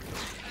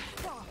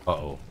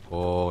 Uh-oh.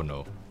 Oh,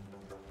 no.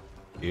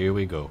 Here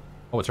we go.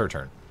 Oh, it's her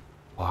turn.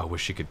 Oh, I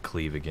wish she could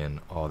cleave again.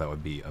 Oh, that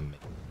would be amazing.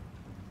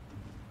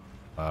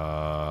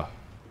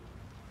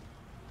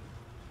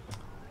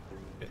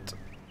 Shit.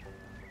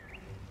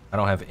 I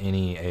don't have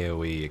any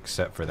AoE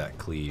except for that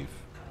cleave.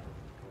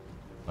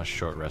 A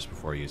short rest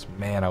before use.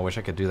 Man, I wish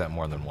I could do that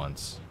more than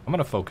once. I'm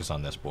gonna focus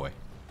on this boy.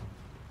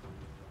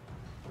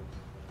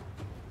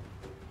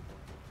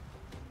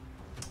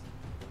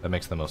 That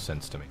makes the most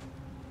sense to me.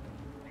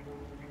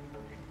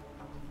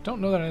 Don't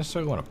know that I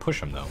necessarily want to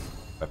push him, though.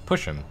 If I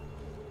push him,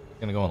 he's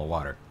going to go in the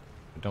water.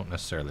 I don't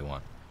necessarily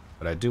want.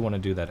 But I do want to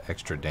do that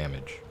extra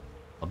damage.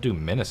 I'll do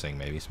menacing,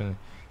 maybe.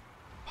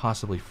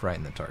 Possibly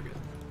frighten the target.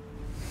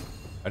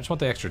 I just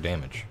want the extra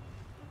damage.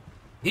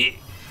 And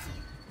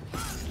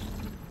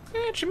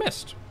she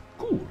missed.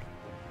 Cool.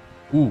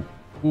 Ooh.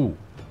 Ooh.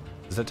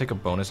 Does that take a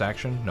bonus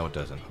action? No, it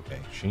doesn't. Okay.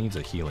 She needs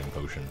a healing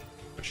potion.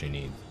 What she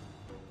needs.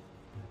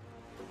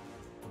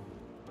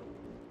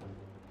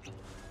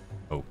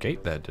 Okay,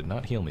 that did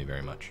not heal me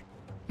very much.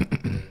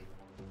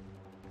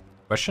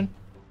 Question?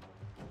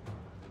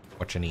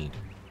 What you need?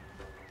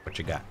 What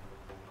you got?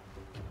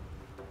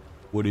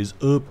 What is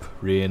up,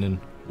 Rhiannon?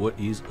 What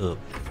is up?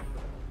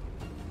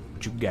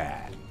 What you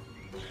got?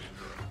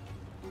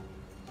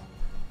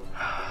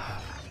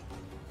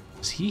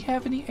 Does he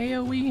have any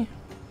AoE?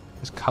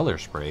 His color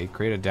spray.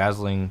 Create a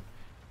dazzling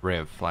ray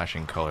of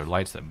flashing colored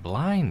lights that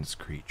blinds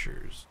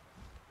creatures.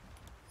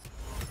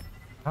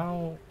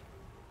 How...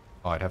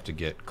 Oh, I'd have to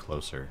get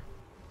closer.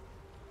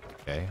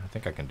 Okay, I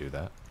think I can do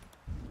that.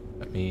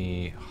 Let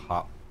me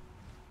hop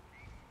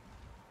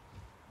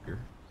here.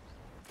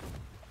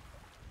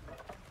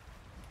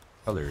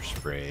 Color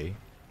spray.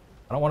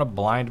 I don't want to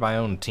blind my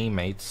own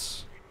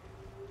teammates.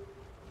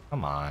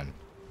 Come on.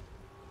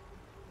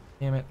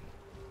 Damn it.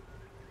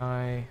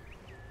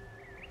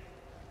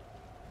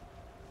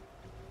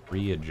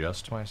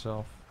 readjust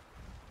myself.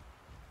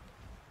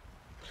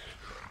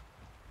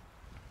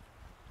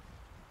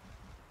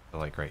 So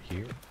like right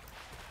here.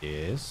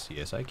 Yes,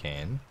 yes I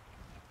can.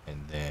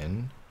 And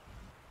then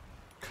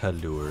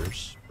color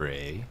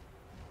spray.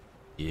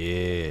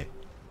 Yeah.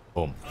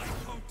 Boom.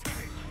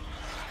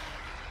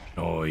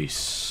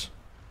 Nice.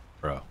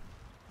 Bro.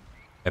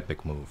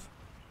 Epic move.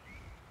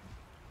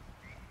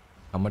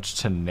 How much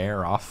to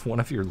nair off one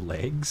of your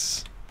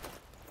legs?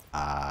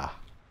 I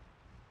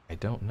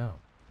don't know.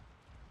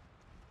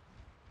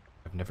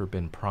 I've never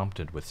been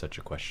prompted with such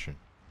a question.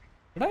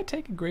 Should I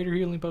take a greater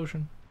healing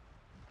potion?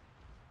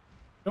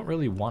 I don't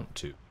really want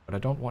to, but I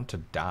don't want to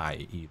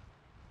die either.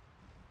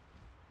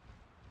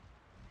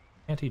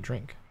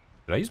 Anti-drink.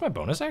 Did I use my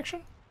bonus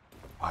action?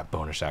 Oh, I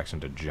bonus action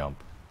to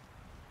jump.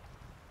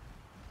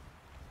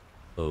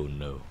 Oh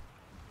no.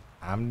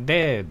 I'm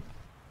dead.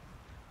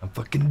 I'm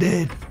fucking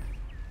dead.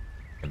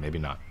 And maybe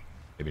not.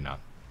 Maybe not.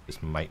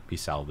 This might be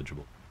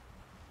salvageable.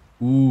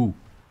 Ooh.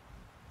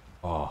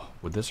 Oh,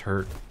 would this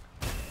hurt?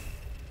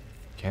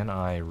 Can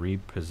I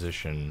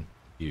reposition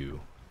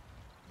you?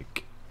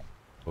 Like,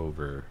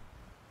 over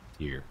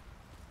here.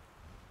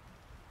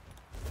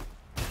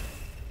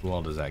 Who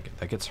all does that get?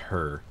 That gets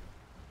her.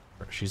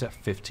 She's at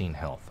 15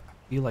 health. I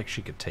feel like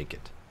she could take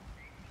it.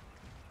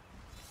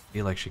 I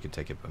feel like she could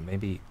take it, but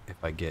maybe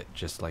if I get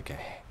just like a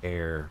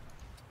hair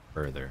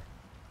further.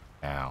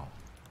 Ow.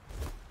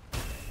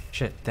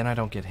 Shit, then I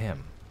don't get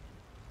him.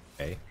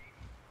 Okay.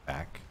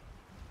 Back.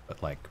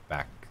 But like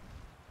back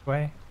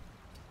way?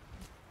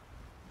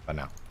 But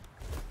no.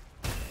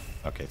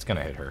 Okay, it's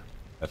gonna hit her.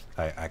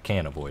 I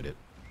can't avoid it.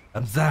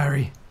 I'm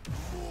sorry.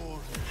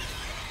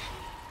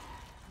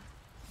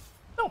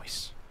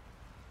 Nice.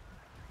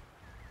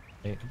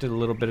 It did a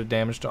little bit of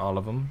damage to all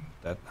of them.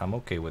 That I'm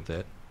okay with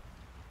it.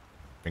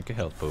 Drink a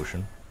health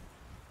potion.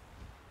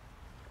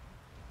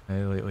 I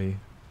lately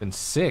been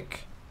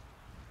sick.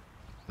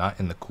 Not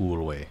in the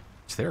cool way.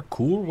 Is there a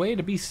cool way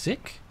to be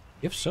sick?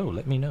 If so,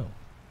 let me know.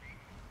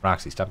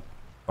 Roxy, stop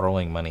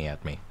throwing money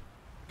at me.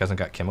 Hasn't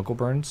got chemical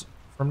burns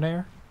from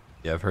Nair?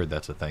 Yeah, I've heard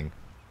that's a thing.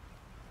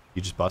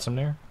 You just bought some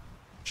Nair?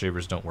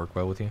 Shavers don't work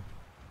well with you?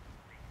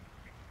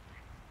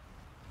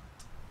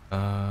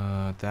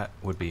 That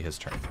would be his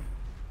turn.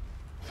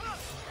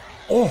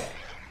 Oh!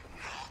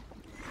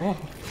 Oh!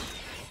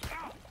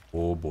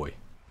 Oh boy.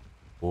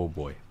 Oh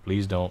boy.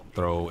 Please don't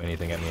throw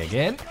anything at me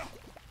again.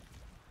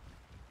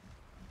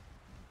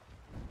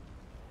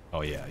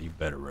 Oh yeah, you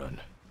better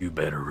run. You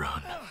better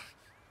run.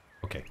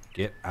 Okay,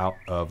 get out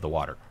of the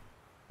water.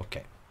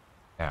 Okay.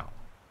 Now,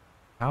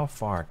 how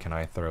far can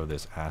I throw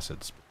this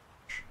acid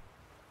splash?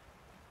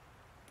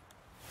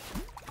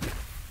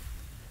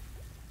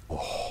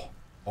 Oh.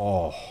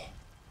 Oh.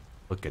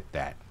 Look at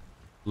that.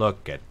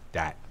 Look at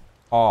that.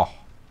 Oh.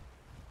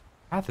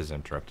 Path is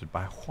interrupted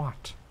by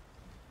what?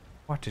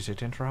 What is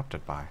it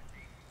interrupted by?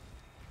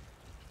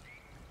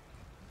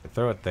 I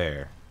throw it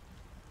there.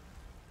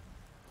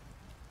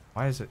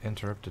 Why is it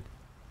interrupted?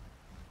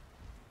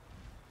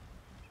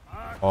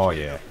 Oh,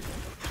 yeah.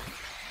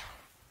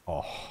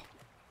 Oh.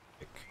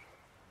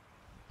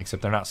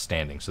 Except they're not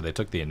standing, so they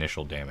took the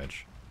initial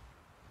damage.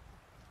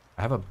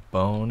 I have a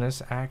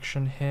bonus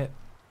action hit.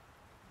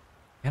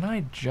 Can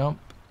I jump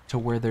to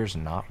where there's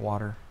not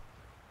water?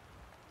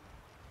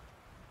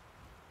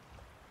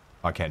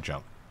 Oh, I can't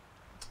jump.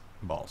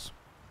 Balls.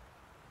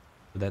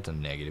 So that's a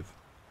negative.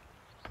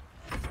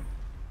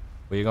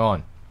 Where you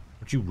going?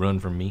 Don't you run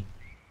from me.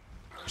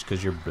 Just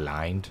because you're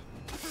blind.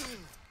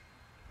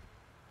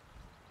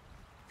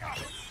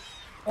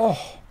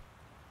 Oh.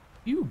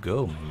 You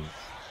go, me.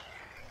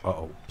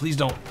 Uh-oh. Please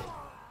don't.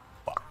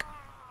 Fuck.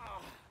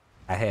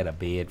 I had a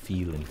bad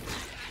feeling.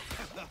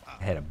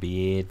 I had a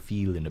bad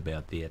feeling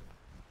about that.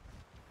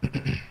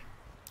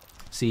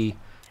 See,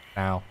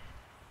 now,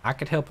 I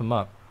could help him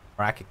up,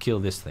 or I could kill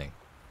this thing.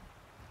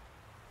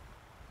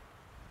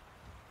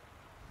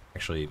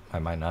 Actually, I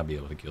might not be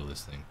able to kill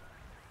this thing.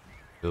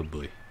 Oh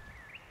boy.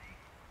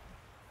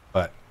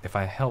 But if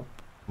I help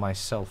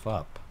myself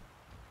up...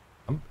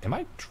 am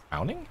I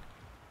drowning?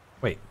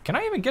 Wait, can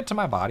I even get to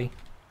my body?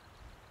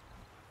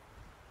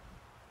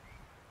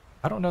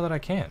 I don't know that I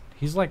can.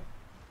 He's like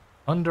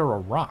under a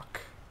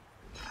rock.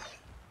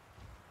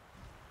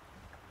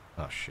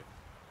 Oh shit.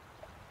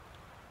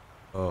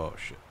 Oh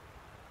shit.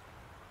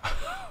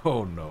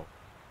 Oh no.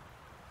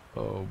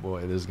 Oh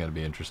boy, this is gonna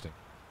be interesting.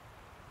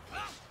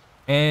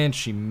 And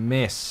she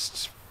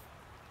missed.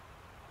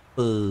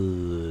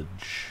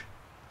 Fudge.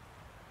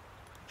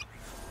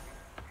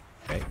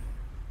 Okay.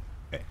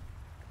 Okay.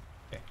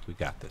 Okay. We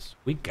got this.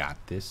 We got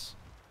this.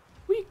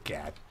 We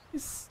got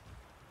this.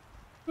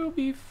 We'll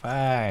be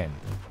fine.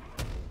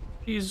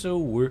 He's so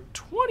worth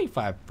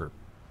 25 per.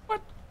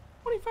 What?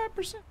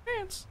 25%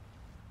 chance?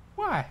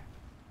 Why?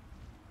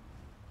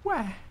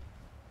 Why?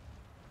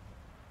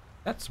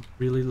 That's a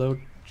really low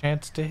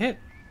chance to hit.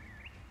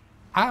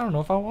 I don't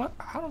know if I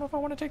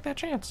want to take that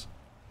chance.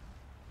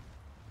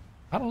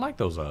 I don't like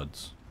those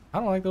odds. I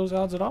don't like those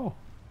odds at all.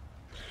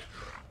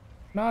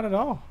 Not at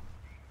all.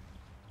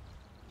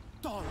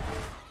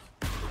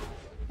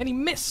 And he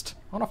missed.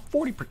 On a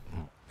 40%.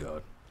 Oh,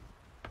 God.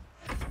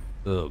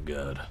 Oh,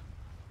 God.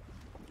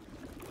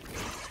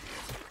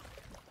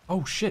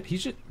 Oh, shit.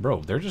 He's just...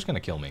 Bro, they're just gonna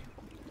kill me.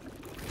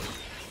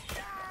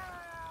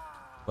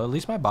 Well, at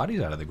least my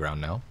body's out of the ground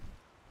now.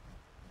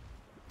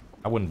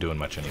 I wasn't doing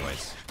much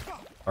anyways.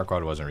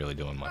 Farquaad wasn't really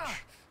doing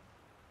much.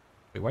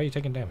 Wait, why are you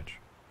taking damage?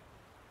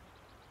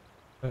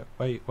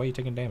 Why are you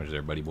taking damage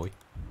there, buddy boy?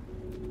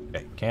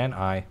 Okay, can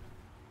I...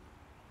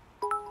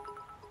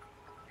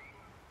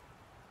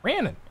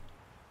 Rhiannon!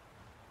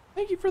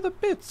 Thank you for the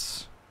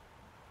bits!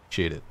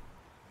 Appreciate it.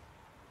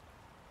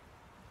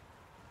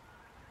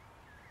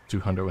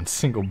 200 when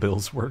single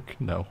bills work?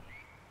 No. I'm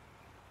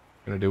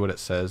gonna do what it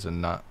says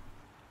and not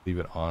leave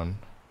it on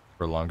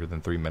for longer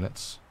than 3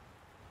 minutes.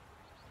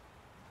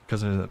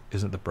 Because it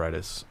isn't the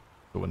brightest.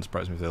 It wouldn't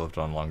surprise me if they left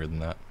it on longer than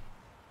that.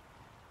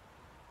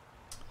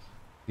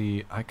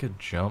 I could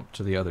jump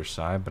to the other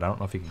side, but I don't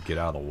know if he could get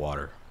out of the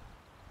water.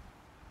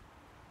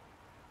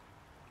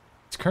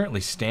 It's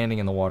currently standing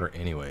in the water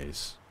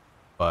anyways,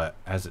 but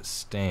as it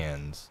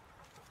stands,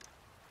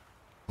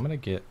 I'm gonna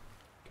get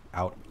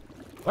out.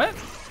 What?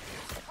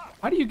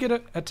 How do you get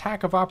an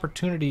attack of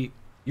opportunity?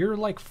 You're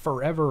like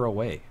forever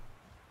away.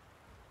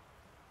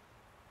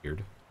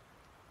 Weird.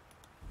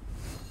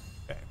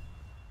 Okay.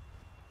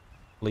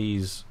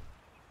 Please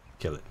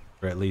kill it,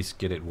 or at least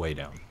get it way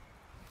down.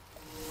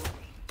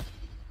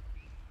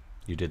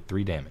 You did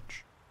 3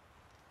 damage.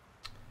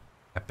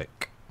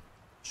 Epic.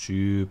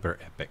 Super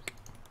epic.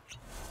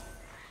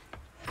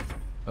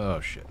 Oh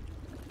shit.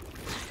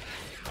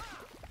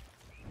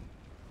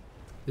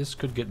 This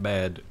could get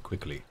bad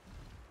quickly.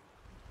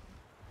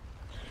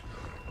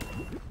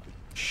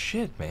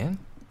 Shit, man.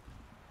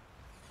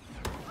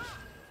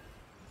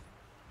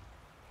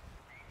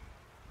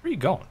 Where are you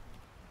going?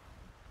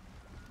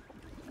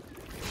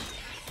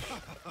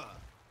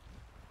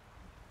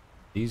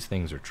 These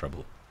things are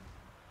trouble.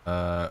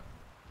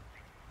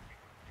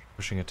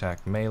 Pushing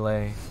attack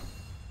melee.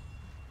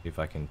 See if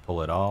I can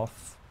pull it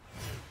off.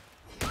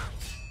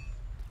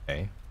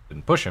 Okay.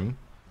 Didn't push him,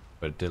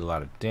 but it did a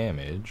lot of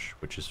damage,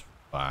 which is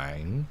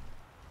fine.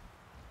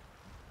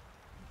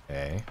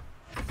 Okay.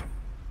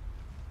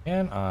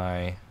 Can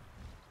I...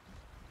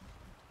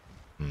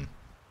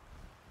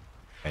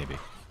 Maybe.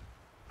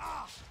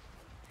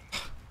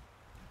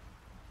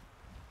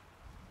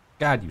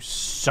 God, you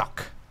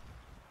suck.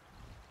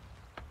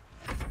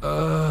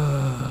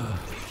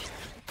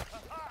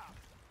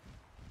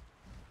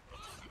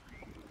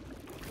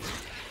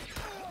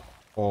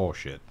 Oh,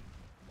 shit.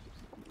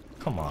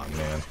 Come on,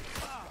 man.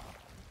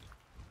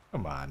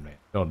 Come on, man.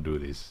 Don't do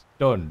this.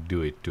 Don't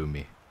do it to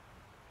me.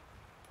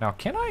 Now,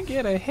 can I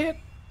get a hit?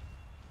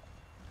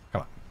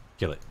 Come on.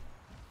 Kill it.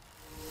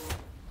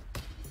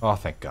 Oh,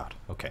 thank God.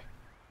 Okay.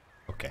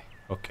 Okay.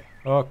 Okay.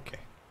 Okay.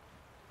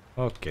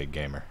 Okay,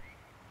 gamer.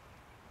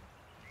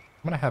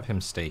 I'm gonna have him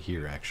stay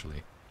here,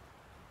 actually.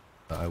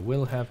 I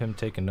will have him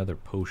take another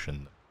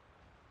potion.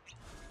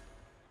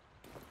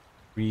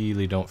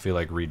 Really don't feel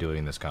like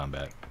redoing this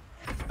combat.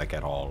 Like,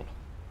 at all.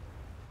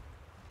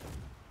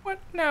 What?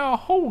 Now,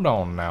 hold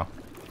on now.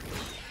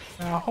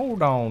 Now,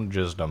 hold on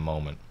just a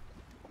moment.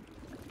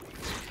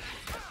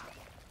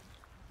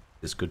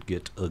 This could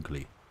get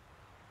ugly.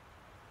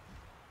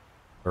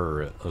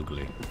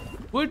 Ugly.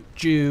 Would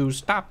you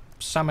stop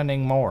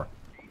summoning more?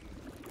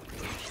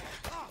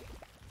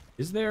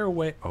 Is there a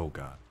way? Oh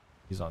God,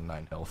 he's on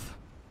 9 health.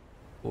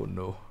 Oh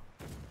no.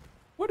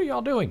 What are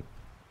y'all doing?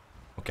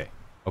 Okay,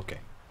 okay,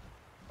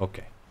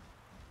 okay.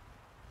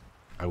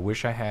 I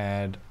wish I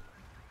had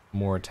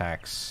more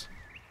attacks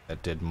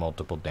that did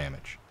multiple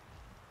damage.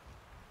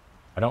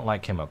 I don't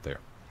like him up there.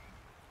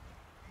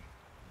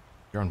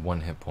 You're on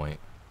 1 hit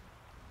point.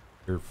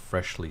 You're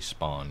freshly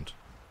spawned.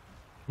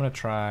 I'm gonna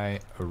try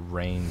a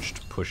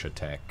ranged push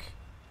attack.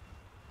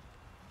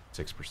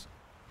 6%.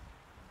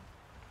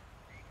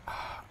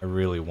 I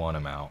really want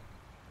him out.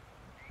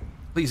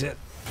 Please hit.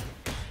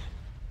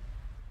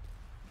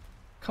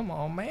 Come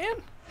on,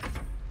 man.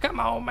 Come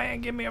on, man.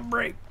 Give me a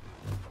break.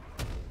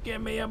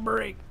 Give me a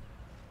break.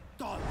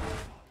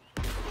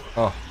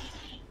 Oh.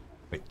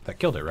 Wait, that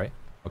killed it, right?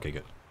 Okay,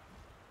 good.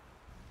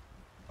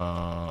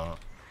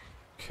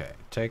 Okay,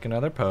 take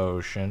another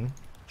potion.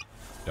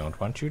 Don't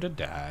want you to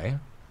die.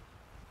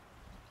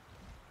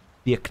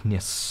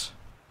 Thickness.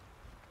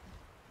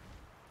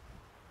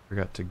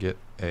 Forgot to get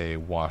a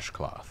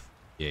washcloth.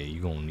 Yeah,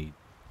 you gonna need.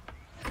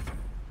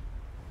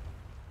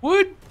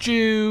 Would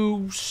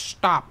you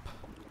stop?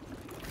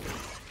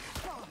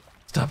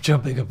 Stop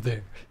jumping up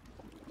there.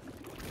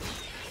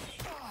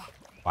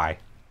 Why?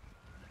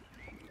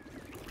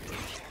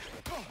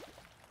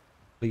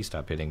 Please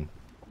stop hitting.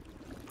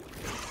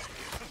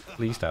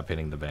 Please stop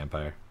hitting the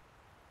vampire.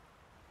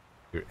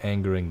 You're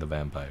angering the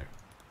vampire.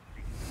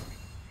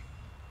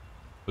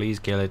 Please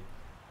kill it.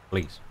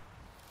 Please.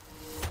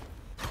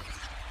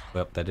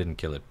 Well, that didn't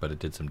kill it, but it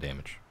did some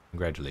damage.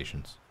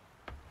 Congratulations.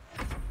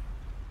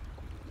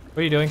 What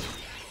are you doing?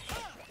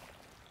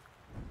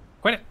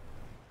 Quit it!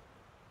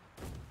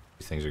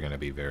 These things are gonna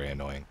be very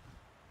annoying.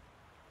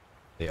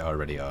 They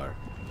already are.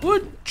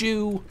 Would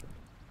you?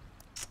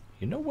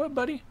 You know what,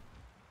 buddy?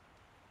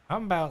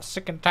 I'm about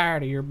sick and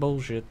tired of your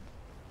bullshit.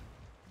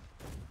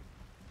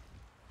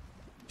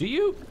 Do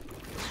you?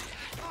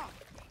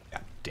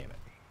 God damn it.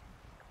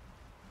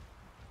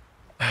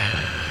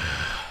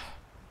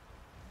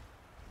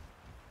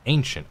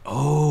 Ancient.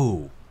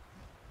 Oh.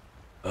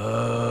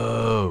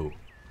 Oh.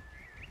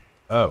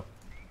 Oh.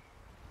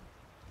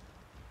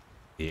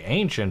 The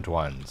ancient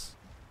ones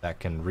that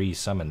can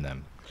re-summon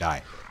them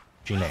die.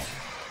 Gene.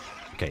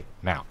 Okay,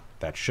 now,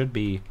 that should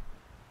be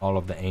all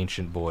of the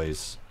ancient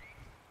boys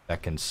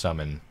that can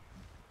summon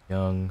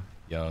young.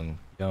 Thought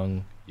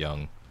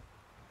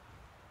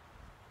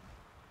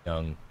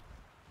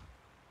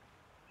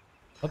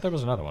there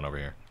was another one over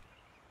here.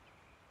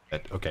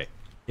 Okay,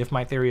 if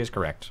my theory is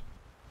correct,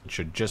 it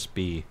should just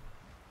be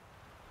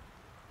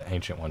the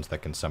ancient ones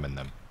that can summon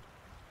them.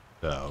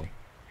 So,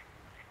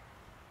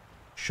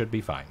 should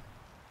be fine.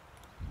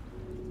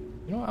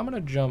 You know what, I'm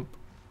gonna jump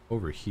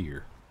over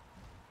here.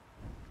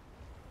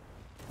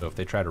 So if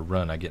they try to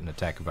run, I get an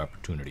attack of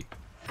opportunity.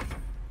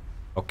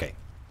 Okay.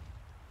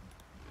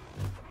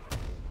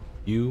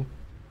 You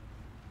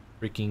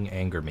freaking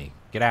anger me.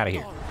 Get out of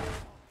here.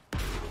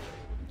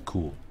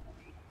 Cool.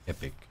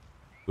 Epic.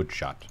 Good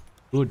shot.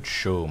 Good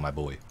show, my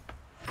boy.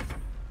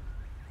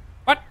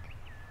 What?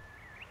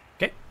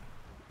 Okay.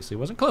 Obviously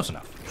wasn't close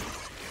enough.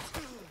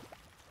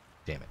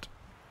 Damn it.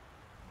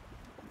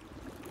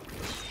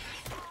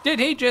 Did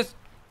he just...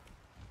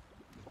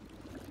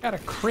 got a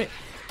crit.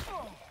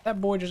 That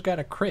boy just got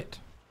a crit.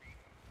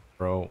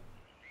 Bro.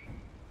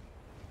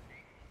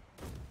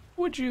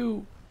 Would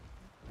you...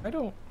 I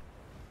don't...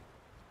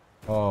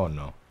 Oh,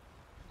 no.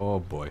 Oh,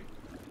 boy.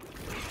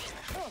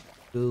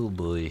 Oh,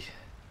 boy.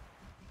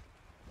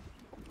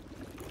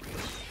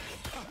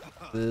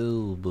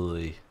 Oh,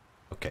 boy.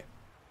 Okay.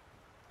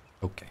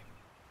 Okay.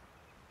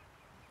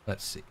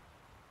 Let's see.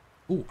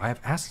 Ooh, I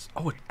have acid...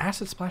 Oh,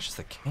 acid splash is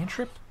the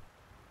cantrip?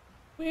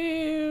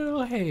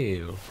 Well,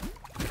 hell.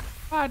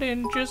 Why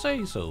didn't you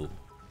say so?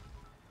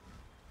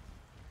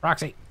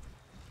 Roxy.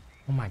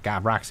 Oh my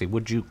god, Roxy,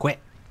 would you quit?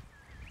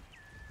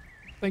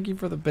 Thank you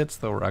for the bits,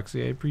 though,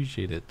 Roxy. I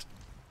appreciate it.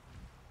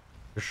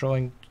 You're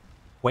showing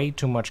way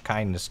too much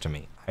kindness to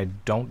me. I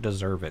don't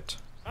deserve it.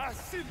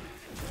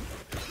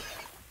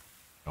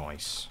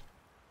 Nice.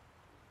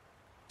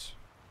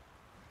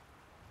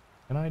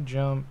 Can I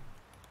jump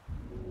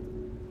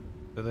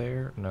to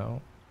there?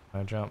 No.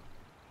 Can I jump?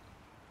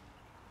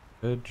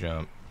 Good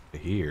jump to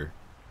here.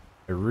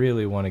 I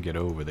really want to get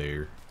over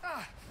there.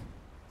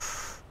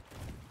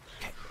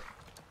 Okay.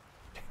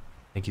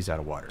 I think he's out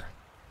of water.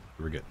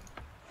 We're good.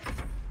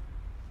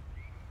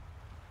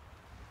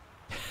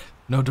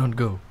 No, don't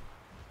go.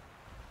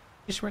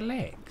 Just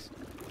relax.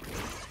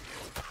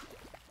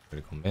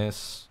 Critical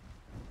miss.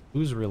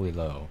 Who's really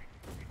low?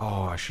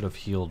 Oh, I should have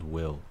healed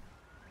Will.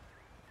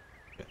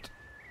 Shit.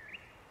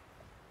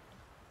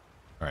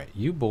 Alright,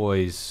 you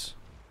boys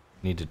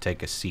need to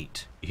take a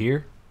seat. You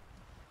hear?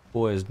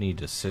 Boys need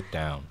to sit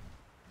down.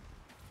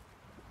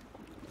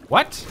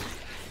 What?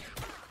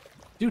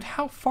 Dude,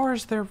 how far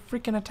is their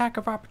freaking attack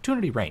of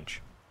opportunity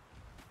range?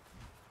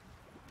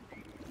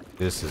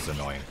 This is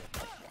annoying.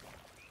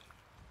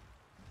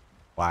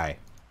 Why?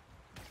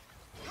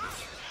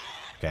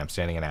 Okay, I'm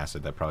standing in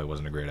acid. That probably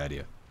wasn't a great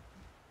idea.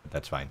 But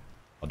that's fine.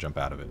 I'll jump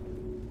out of it.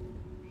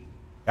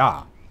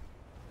 Ah!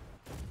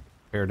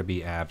 Prepare to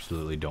be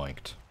absolutely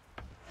doinked.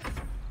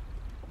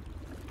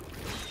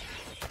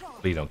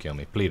 Please don't kill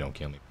me. Please don't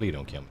kill me. Please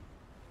don't kill me.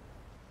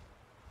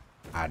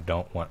 I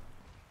don't want...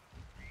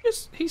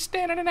 He's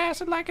standing in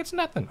acid like it's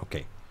nothing.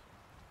 Okay.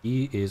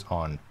 He is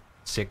on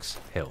 6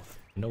 health.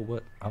 You know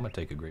what? I'm gonna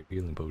take a great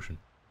healing potion.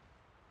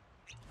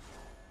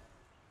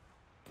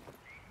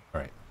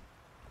 Alright.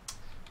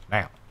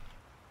 Now.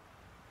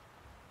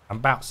 I'm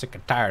about sick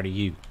and tired of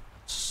you,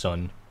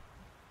 son.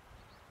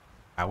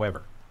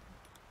 However.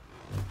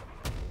 I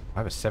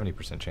have a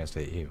 70% chance to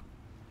hit you.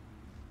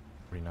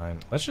 49.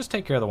 Let's just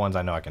take care of the ones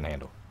I know I can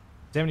handle.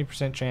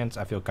 70% chance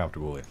I feel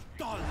comfortable with.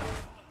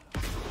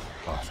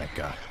 Oh, thank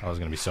God. I was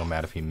gonna be so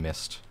mad if he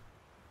missed.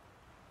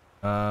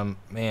 Man,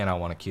 I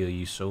want to kill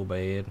you so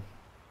bad.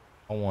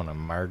 I want to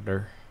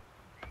murder.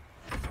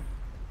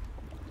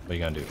 What are you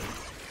gonna do?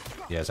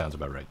 Yeah, sounds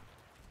about right.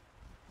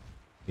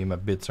 Me and my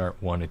bits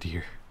aren't wanted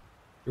here.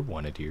 You're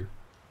wanted here.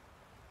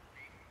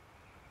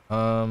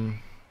 Do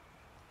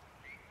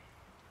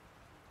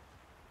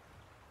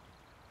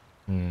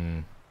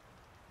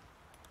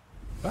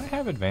I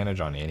have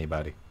advantage on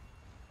anybody?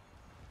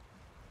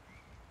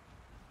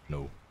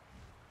 No.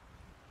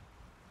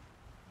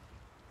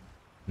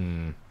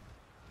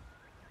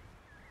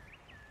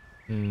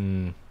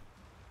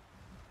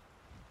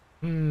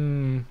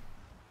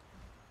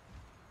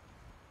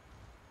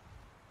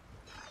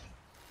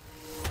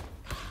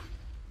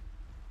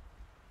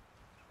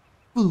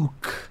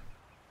 Luke.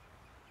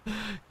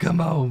 Come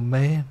on,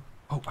 man.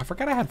 Oh, I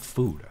forgot I had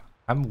food.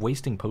 I'm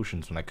wasting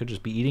potions when I could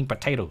just be eating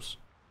potatoes.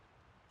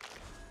 What's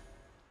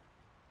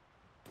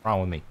wrong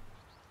with me?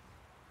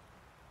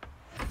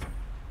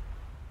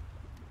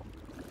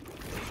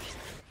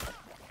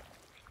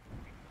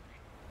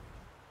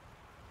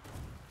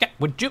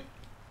 Would you?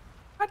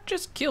 I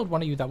just killed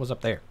one of you that was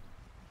up there.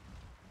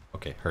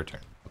 Okay, her turn.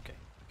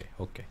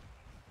 Okay.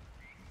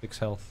 6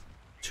 health,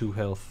 2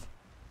 health.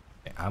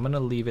 Okay, I'm gonna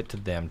leave it to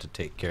them to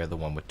take care of the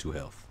one with 2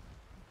 health.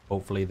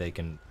 Hopefully they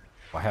can...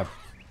 I have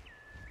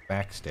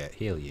backstat.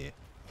 Hell yeah.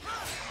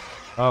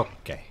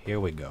 Okay, here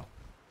we go.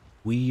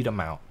 Weed them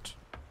out.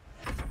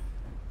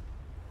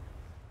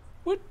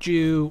 Would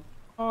you?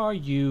 Are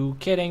you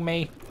kidding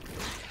me?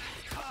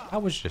 I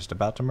was just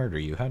about to murder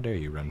you. How dare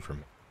you run from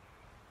me?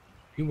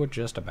 You were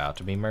just about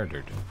to be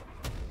murdered.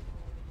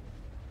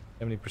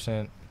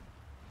 70%.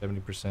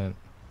 70%.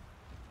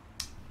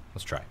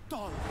 Let's try.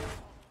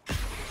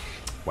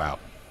 Wow.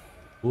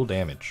 Cool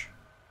damage.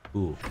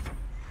 Cool.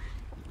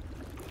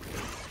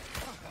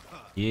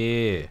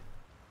 Yeah.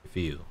 I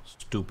feel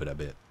stupid a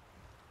bit.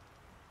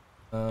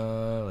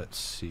 Let's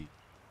see.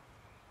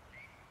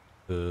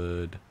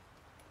 Good.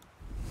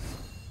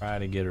 Try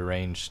to get a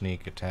ranged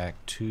sneak attack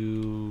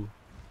to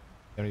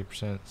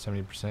 70%,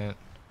 70%,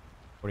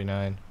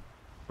 49.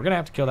 We're gonna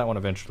have to kill that one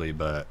eventually,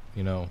 but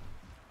you know,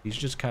 he's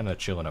just kind of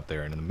chilling up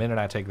there. And the minute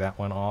I take that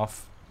one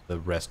off, the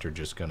rest are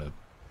just gonna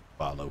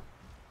follow.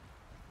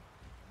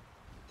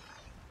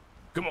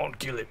 Come on,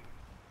 kill it.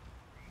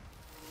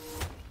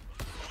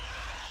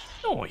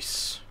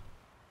 Nice.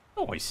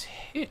 Nice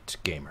hit,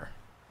 gamer.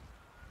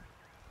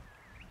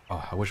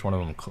 Oh, I wish one of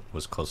them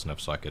was close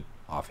enough so I could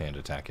offhand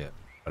attack it.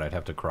 But I'd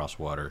have to cross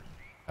water.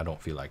 I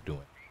don't feel like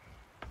doing it.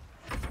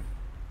 What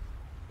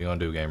you gonna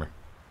do, gamer?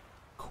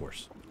 Of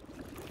course.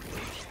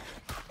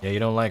 Yeah, you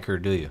don't like her,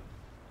 do you?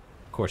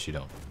 Of course you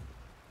don't.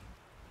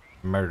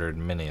 Murdered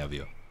many of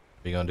you.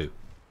 What you gonna do?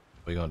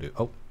 What you gonna do?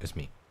 Oh, it's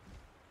me.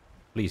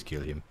 Please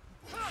kill him.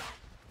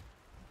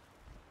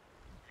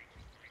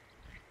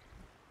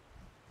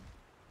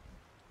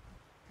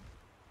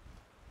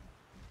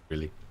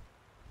 Really?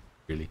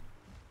 Really?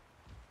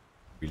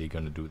 Really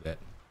gonna do that?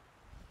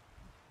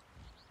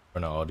 In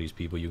front of all these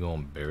people, you gonna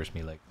embarrass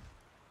me like...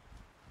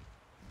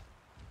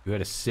 You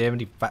had a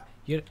 75...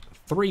 You had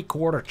a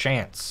 3/4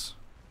 chance.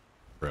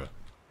 Bruh.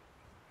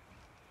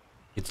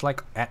 It's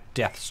like at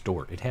death's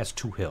door. It has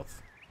 2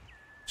 health.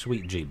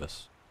 Sweet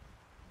Jeebus.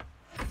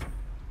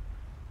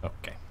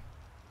 Okay.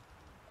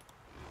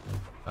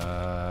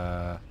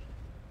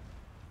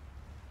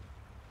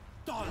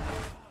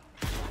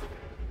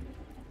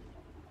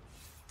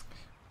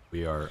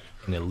 We are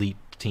an elite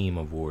team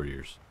of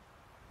warriors.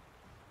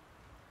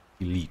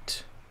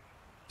 Elite.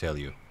 Tell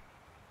you.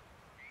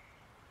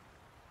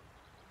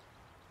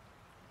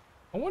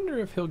 I wonder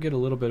if he'll get a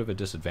little bit of a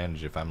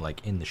disadvantage if I'm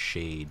like in the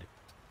shade.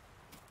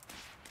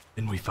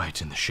 Then we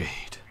fight in the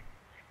shade.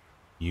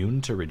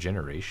 Immune to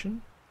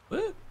regeneration?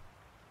 What?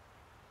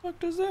 What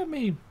does that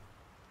mean?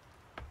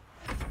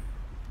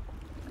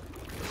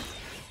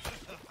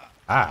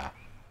 Ah.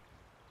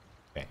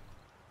 Okay.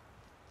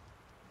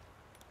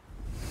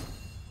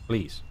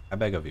 Please, I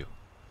beg of you.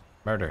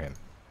 Murder him.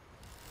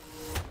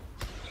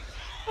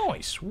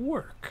 Nice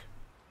work.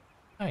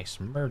 Nice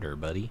murder,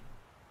 buddy.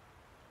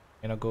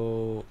 And I'll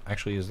go...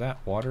 Actually, is that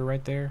water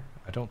right there?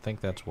 I don't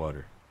think that's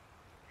water.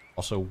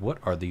 Also, what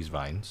are these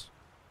vines?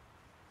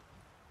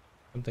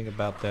 Something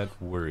about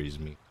that worries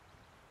me.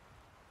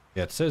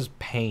 Yeah, it says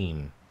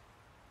pain.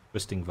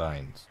 Twisting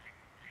vines.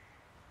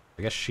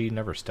 I guess she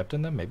never stepped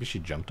in them? Maybe she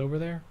jumped over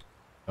there?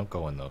 Don't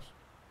go in those.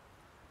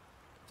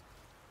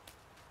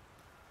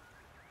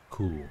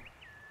 Cool.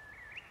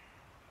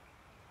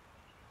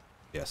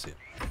 Yes, it.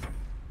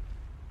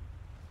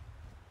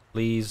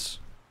 Please.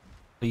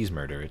 Please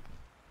murder it.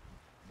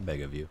 I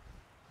beg of you.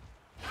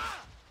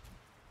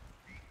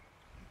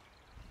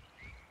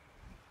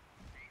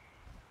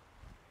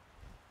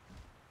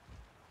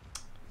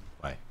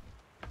 Why?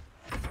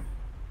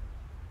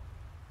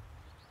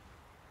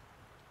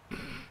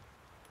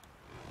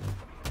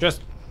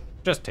 Just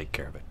take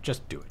care of it.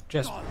 Just do it.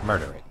 Just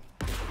murder it.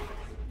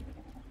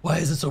 Why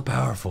is it so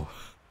powerful?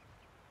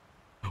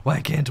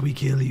 Why can't we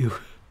kill you?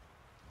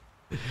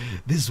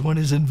 This one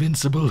is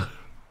invincible.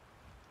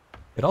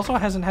 It also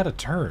hasn't had a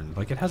turn.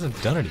 Like, it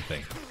hasn't done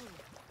anything.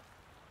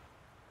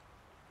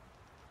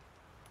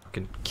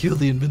 Fucking kill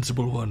the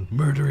invincible one.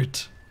 Murder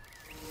it.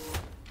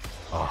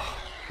 Oh,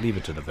 leave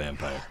it to the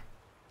vampire.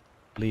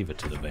 Leave it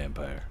to the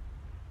vampire.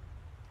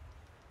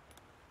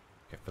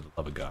 Okay, for the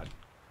love of God.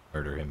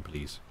 Murder him,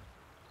 please.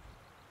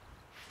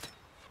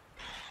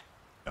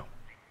 No.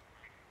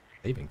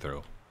 Saving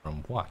throw.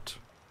 From what?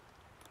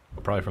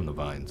 Well, probably from the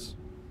vines.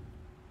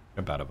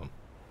 Jump out of them.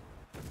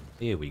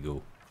 Here we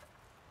go.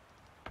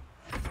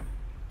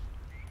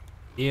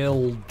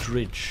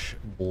 Eldritch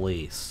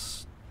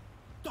Blast.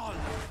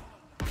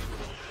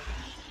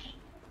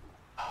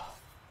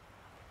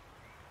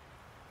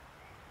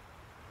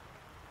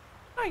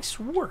 Nice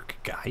work,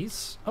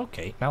 guys.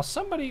 Okay, now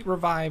somebody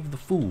revive the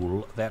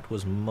fool that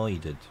was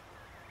moided.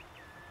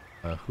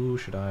 Who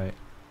should I...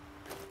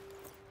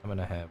 I'm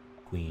gonna have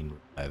Queen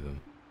revive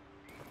him.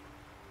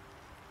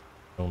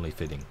 Only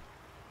fitting.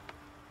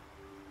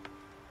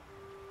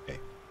 Okay.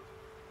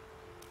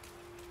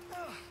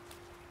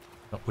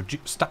 No, would you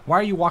stop? Why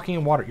are you walking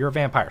in water? You're a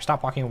vampire.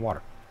 Stop walking in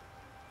water.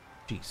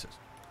 Jesus.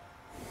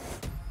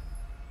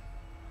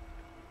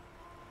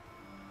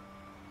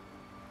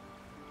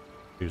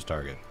 Choose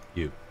target.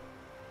 You.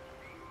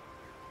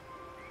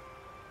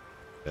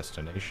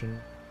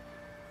 Destination.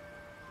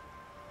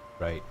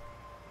 Right.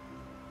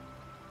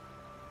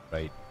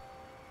 Right.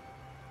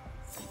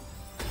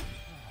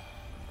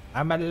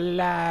 I'm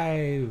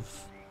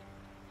alive!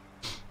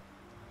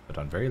 But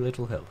on very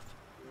little health.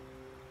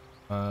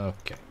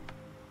 Okay.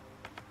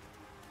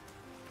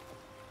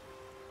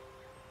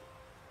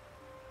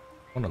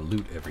 I want to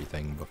loot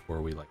everything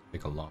before we like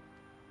take a long.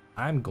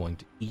 I'm going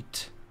to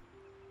eat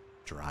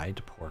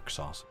dried pork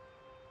sauce.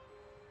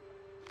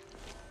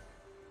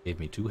 Gave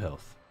me 2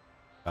 health.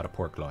 Got a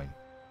pork loin.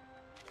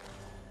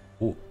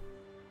 Ooh.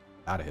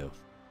 Out of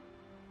health.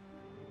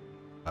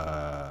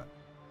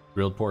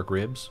 Grilled pork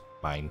ribs.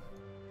 Mine.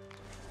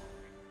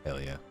 Hell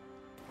yeah.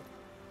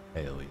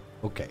 Hell yeah.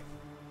 Okay.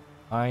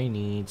 I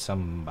need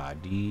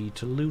somebody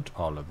to loot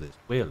all of this.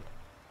 Will.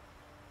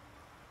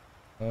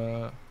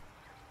 Gonna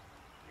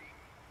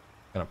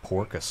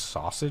pork a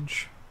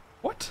sausage?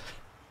 What?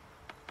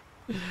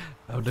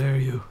 How dare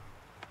you?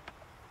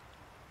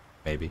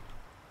 Maybe.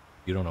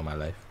 You don't know my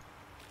life.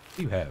 What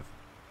do you have?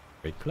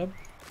 Trade club?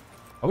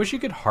 I wish you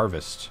could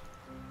harvest.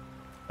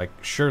 Like,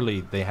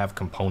 surely they have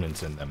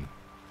components in them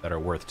that are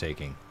worth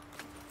taking.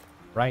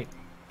 Right?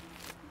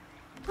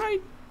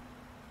 Right?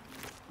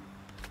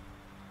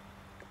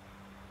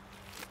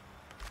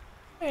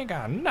 I ain't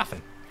got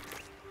nothing.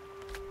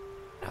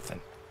 Nothing.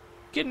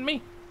 Kidding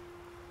me?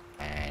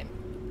 Man.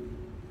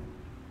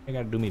 You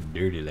gotta do me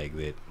dirty like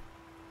that.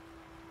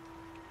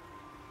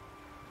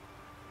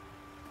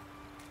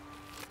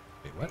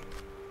 Wait, what?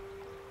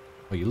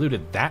 Oh, you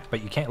looted that,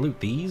 but you can't loot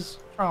these?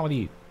 What's wrong with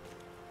you?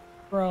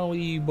 What's wrong with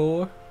you,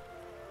 boy?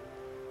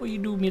 Why you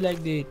do me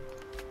like that?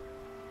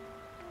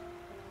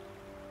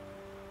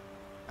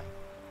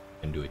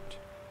 Can do it.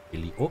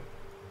 Really? Oh.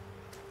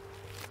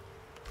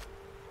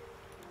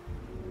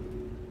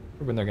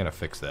 When they're gonna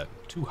fix that.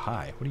 Too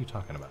high. What are you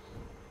talking about?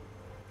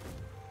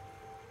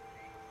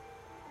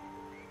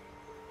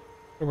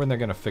 When they're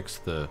gonna fix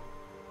the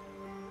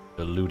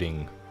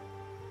looting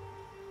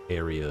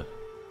area.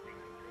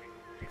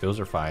 Like, those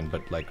are fine,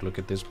 but like, look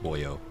at this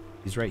boyo.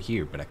 He's right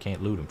here, but I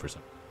can't loot him for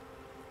some.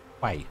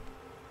 Why?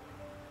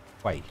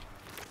 Why?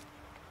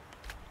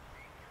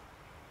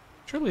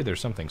 Surely there's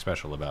something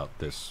special about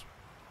this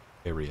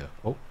area.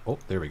 Oh, oh,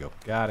 there we go.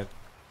 Got it.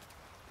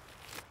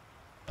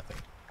 Nothing.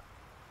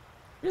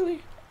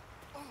 Really?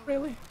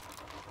 Really?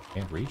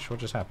 Can't reach? What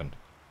just happened?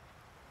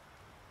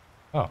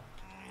 Oh.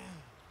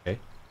 Okay.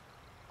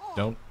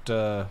 Don't,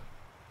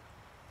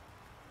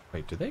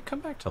 Wait, do they come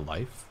back to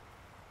life?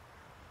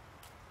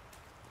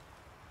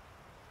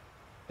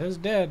 Is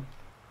dead.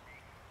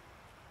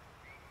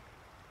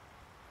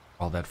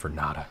 All that for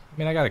nada. I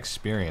mean, I got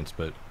experience,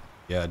 but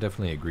yeah, I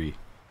definitely agree.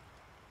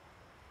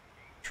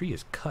 Tree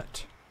is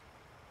cut.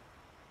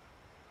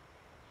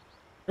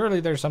 Surely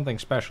there's something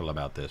special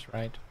about this,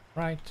 right?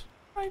 Right?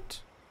 Right?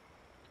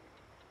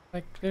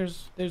 Like,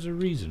 there's a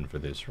reason for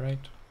this,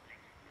 right?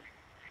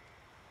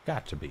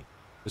 Got to be.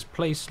 This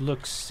place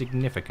looks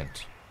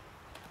significant.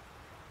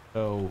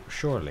 So,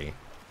 surely.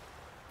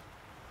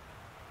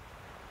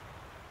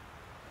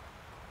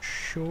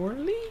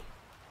 Surely?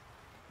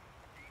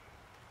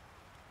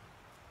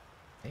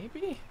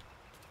 Maybe?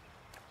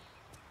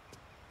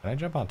 Can I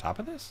jump on top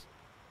of this?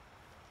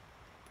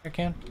 I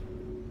can.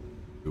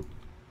 Oop.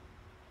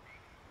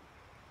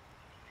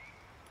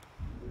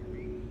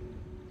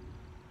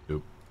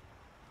 Oop.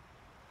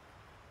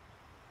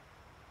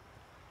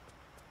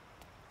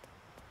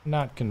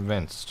 Not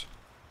convinced.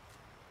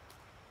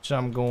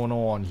 Something going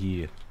on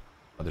here.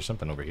 Oh, there's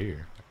something over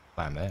here. I can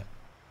climb that.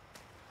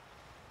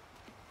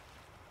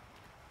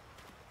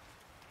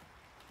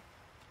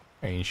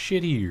 There ain't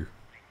shit here.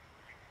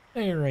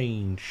 There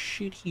ain't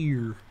shit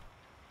here.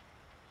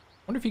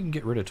 Wonder if you can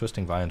get rid of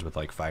twisting vines with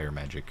like fire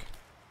magic.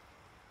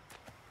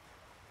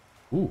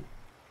 Ooh.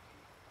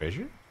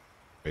 Treasure?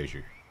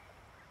 Treasure.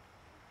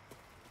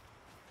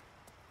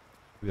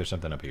 Maybe there's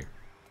something up here.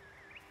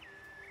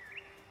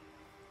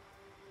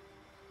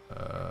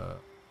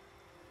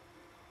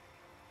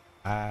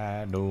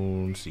 I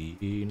don't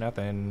see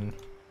nothing.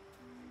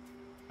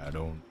 I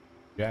don't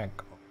jack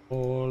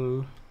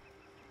all.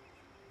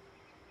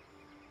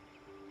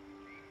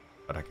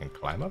 But I can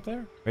climb up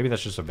there? Maybe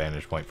that's just a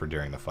vantage point for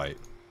during the fight.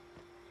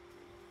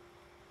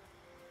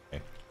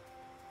 Okay.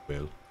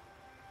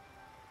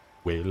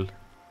 Will.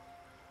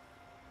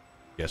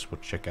 Guess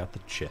we'll check out the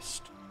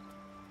chest.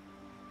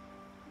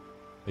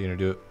 Are you gonna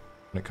do it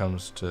when it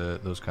comes to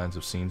those kinds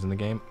of scenes in the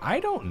game? I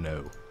don't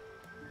know.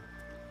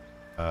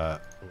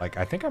 Like,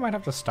 I think I might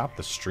have to stop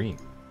the stream.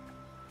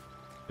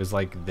 Because,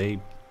 like, they,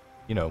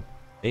 you know,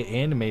 they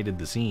animated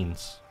the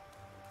scenes.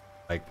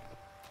 Like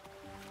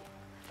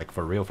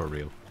for real, for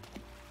real.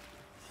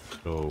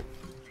 So,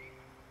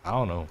 I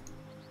don't know.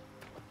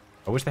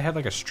 I wish they had,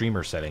 like, a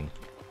streamer setting.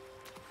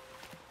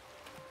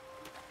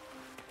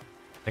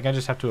 I think I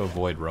just have to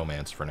avoid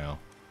romance for now.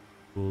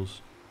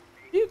 Fools.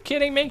 You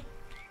kidding me?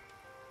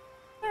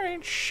 There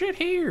ain't shit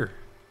here.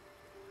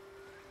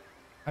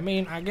 I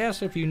mean, I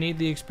guess if you need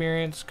the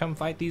experience, come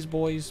fight these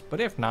boys.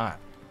 But if not,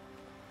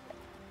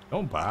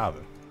 don't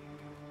bother.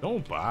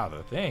 Don't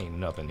bother. There ain't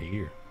nothing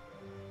here.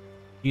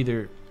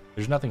 Either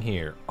there's nothing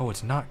here. Oh,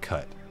 it's not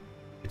cut.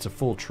 It's a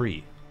full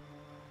tree.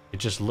 It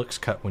just looks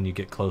cut when you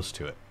get close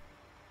to it.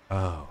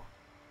 Oh.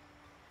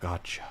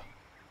 Gotcha.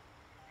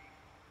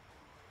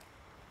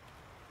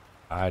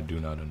 I do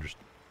not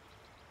understand.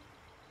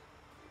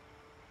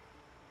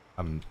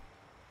 I'm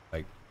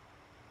like,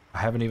 I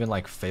haven't even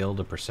like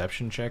failed a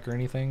perception check or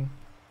anything.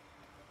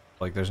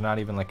 Like there's not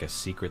even like a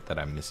secret that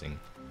I'm missing.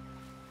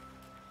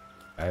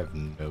 I have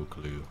no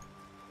clue.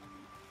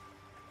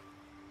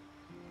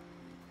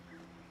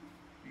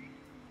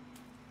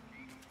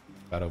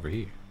 About over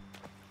here.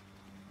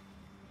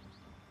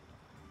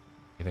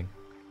 Anything?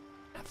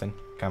 Nothing?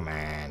 Come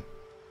on.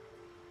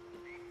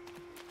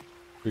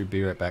 Should we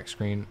be right back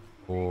screen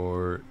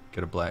or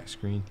get a black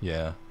screen?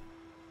 Yeah.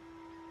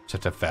 Just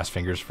have to have fast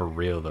fingers for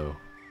real though.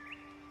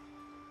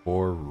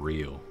 For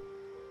real.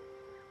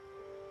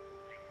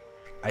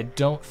 I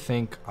don't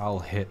think I'll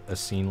hit a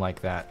scene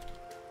like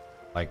that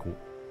like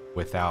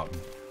without,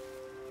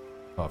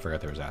 oh I forgot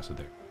there was acid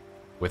there.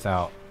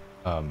 Without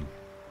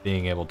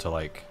being able to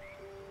like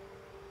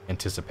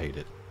anticipate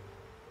it.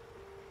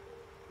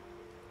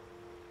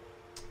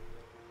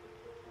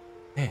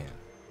 Man,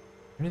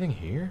 anything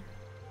here?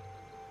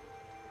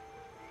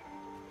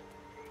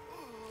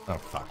 Oh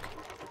fuck.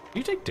 Do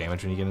you take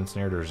damage when you get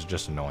ensnared, or is it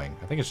just annoying?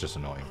 I think it's just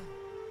annoying.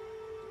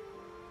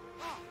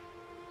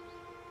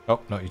 Oh,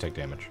 no, you take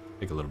damage.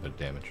 Take a little bit of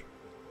damage.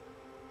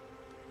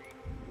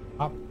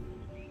 Hop.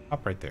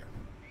 Hop right there.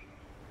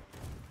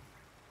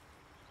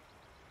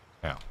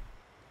 Now.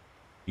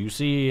 You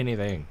see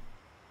anything?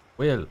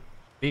 Will,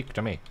 speak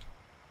to me.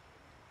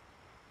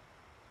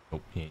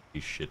 Oh, he ain't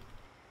do shit.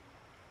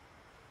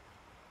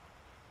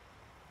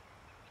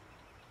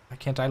 Why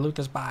can't I loot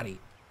this body?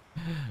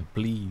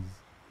 Please.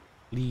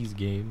 Please,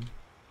 game.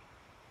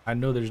 I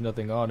know there's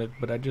nothing on it,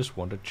 but I just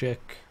want to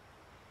check.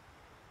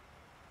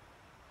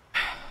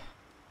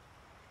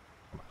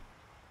 Come on.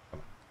 Come on.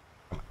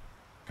 Come on.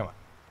 Come on.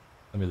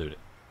 Let me loot it.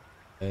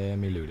 Let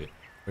me loot it.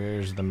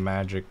 Where's the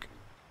magic?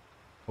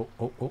 Oh,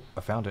 oh, oh.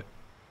 I found it.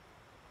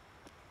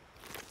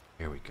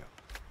 Here we go.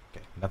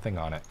 Okay. Nothing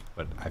on it,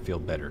 but I feel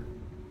better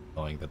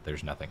knowing that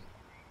there's nothing.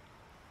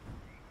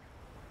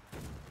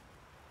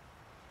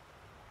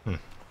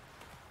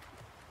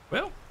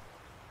 Well,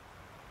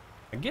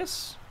 I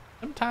guess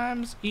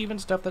sometimes even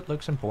stuff that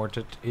looks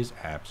important is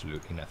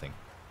absolutely nothing.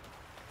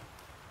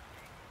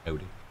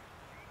 Noted.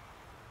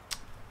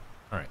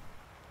 Alright.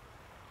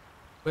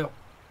 Well,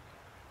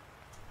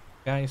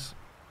 guys,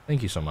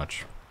 thank you so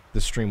much.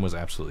 This stream was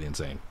absolutely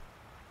insane.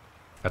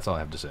 That's all I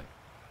have to say.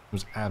 It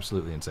was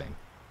absolutely insane.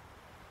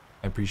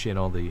 I appreciate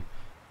all the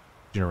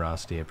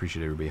generosity. I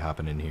appreciate everybody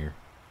hopping in here.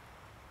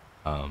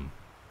 I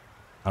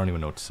don't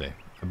even know what to say.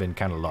 I've been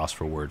kind of lost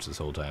for words this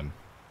whole time.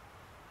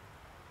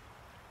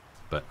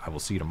 But I will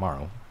see you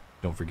tomorrow.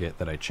 Don't forget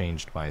that I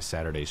changed my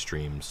Saturday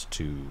streams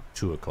to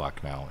 2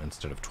 o'clock now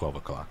instead of 12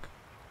 o'clock.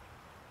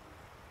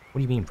 What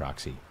do you mean,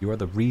 Proxy? You are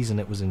the reason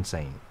it was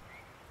insane.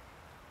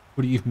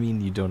 What do you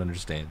mean you don't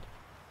understand?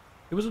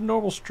 It was a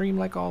normal stream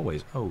like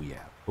always. Oh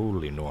yeah,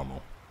 totally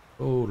normal.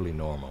 Totally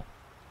normal.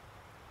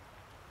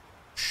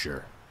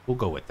 Sure, we'll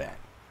go with that.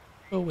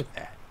 Go with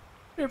that.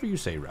 Whatever you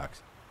say,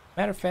 Roxy.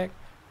 Matter of fact,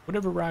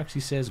 whatever Roxy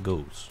says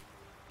goes.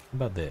 How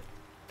about that?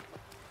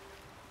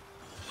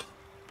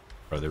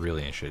 Bro, there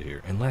really ain't shit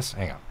here. Unless,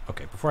 hang on.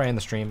 Okay, before I end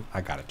the stream, I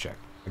gotta check.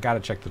 I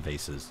gotta check the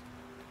vases.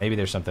 Maybe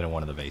there's something in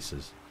one of the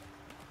vases.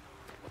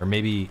 Or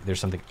maybe there's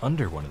something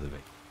under one of the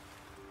vases.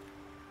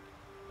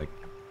 Like,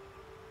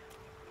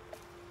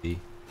 see?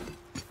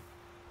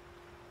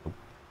 Oh.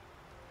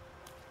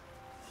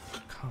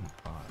 Come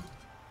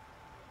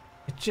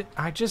on.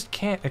 I just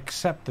can't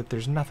accept that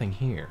there's nothing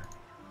here.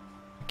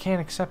 I can't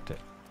accept it.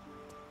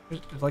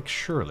 Like,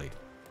 surely.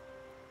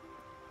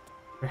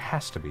 There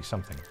has to be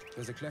something.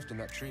 There's a cleft in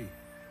that tree.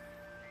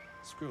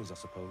 Squirrels, I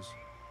suppose.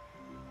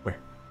 Where?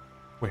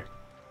 Where?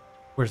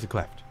 Where's the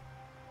cleft?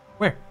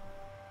 Where?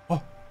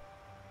 Oh!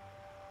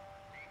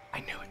 I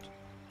knew it.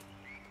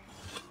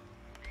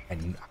 I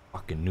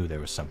fucking knew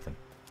there was something.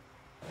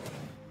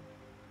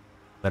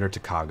 Letter to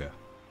Kaga.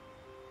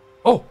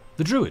 Oh!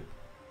 The druid!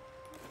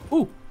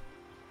 Ooh!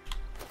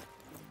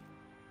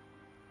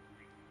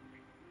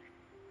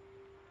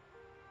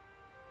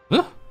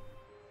 Huh?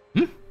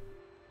 Hmm?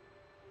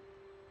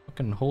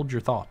 Fucking hold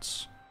your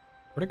thoughts.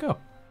 Where'd it go?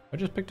 I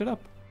just picked it up.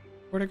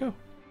 Where'd it go?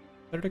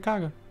 Letter to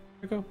Kaga.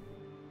 Where'd it go?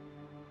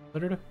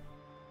 Letter to...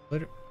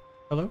 Letter...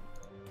 Hello?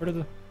 Where did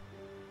the...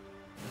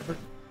 Where...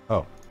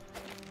 Oh.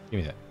 Give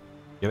me that.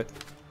 Give it.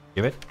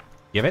 Give it.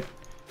 Give it.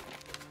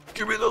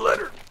 Give me the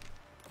letter!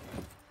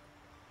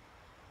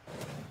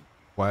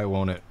 Why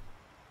won't it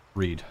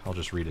read? I'll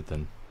just read it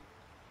then.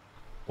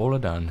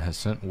 Oladan has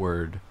sent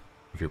word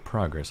of your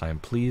progress. I am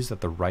pleased that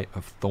the Rite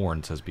of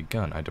Thorns has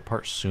begun. I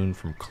depart soon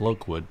from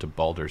Cloakwood to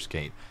Baldur's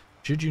Gate.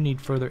 Should you need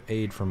further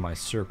aid from my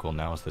circle,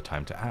 now is the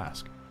time to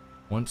ask.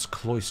 Once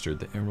cloistered,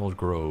 the Emerald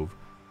Grove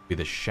Be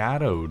the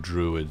Shadow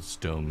Druid's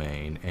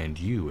domain, and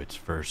you its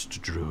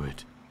first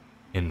druid.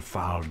 In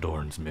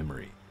Faldorn's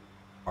memory.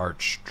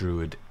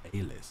 Archdruid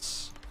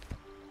Alis.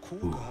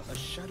 Korga, a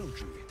shadow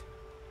druid.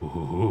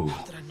 Ooh.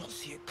 How did I not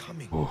see it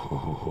coming?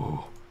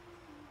 Oh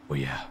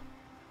yeah.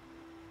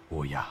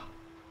 Oh yeah.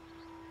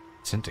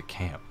 Sent to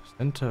camp.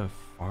 Sent to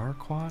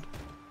Farquaad?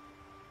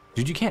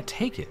 Dude, you can't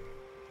take it.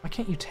 Why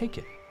can't you take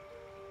it?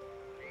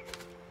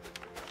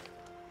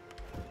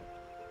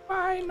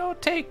 Why no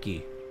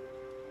takey?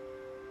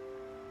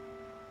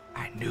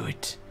 I knew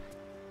it.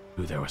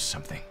 Knew there was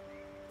something.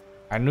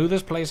 I knew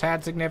this place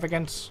had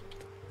significance.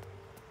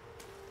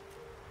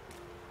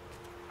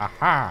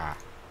 Aha!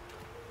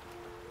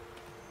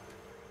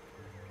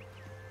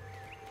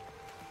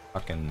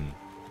 Fucking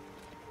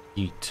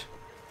eat.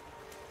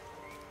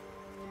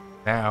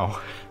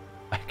 Now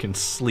I can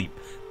sleep.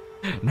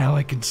 Now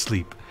I can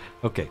sleep.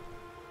 Okay.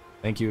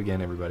 Thank you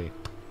again, everybody.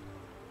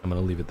 I'm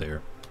gonna leave it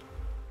there.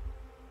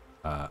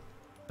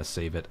 Let's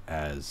save it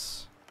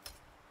as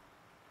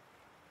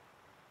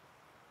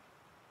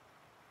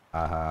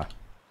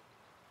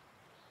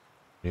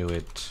knew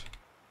it.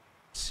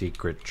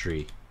 Secret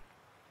tree.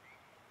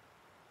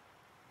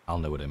 I'll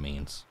know what it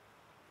means.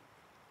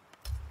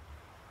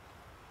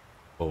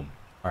 Boom.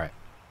 Alright.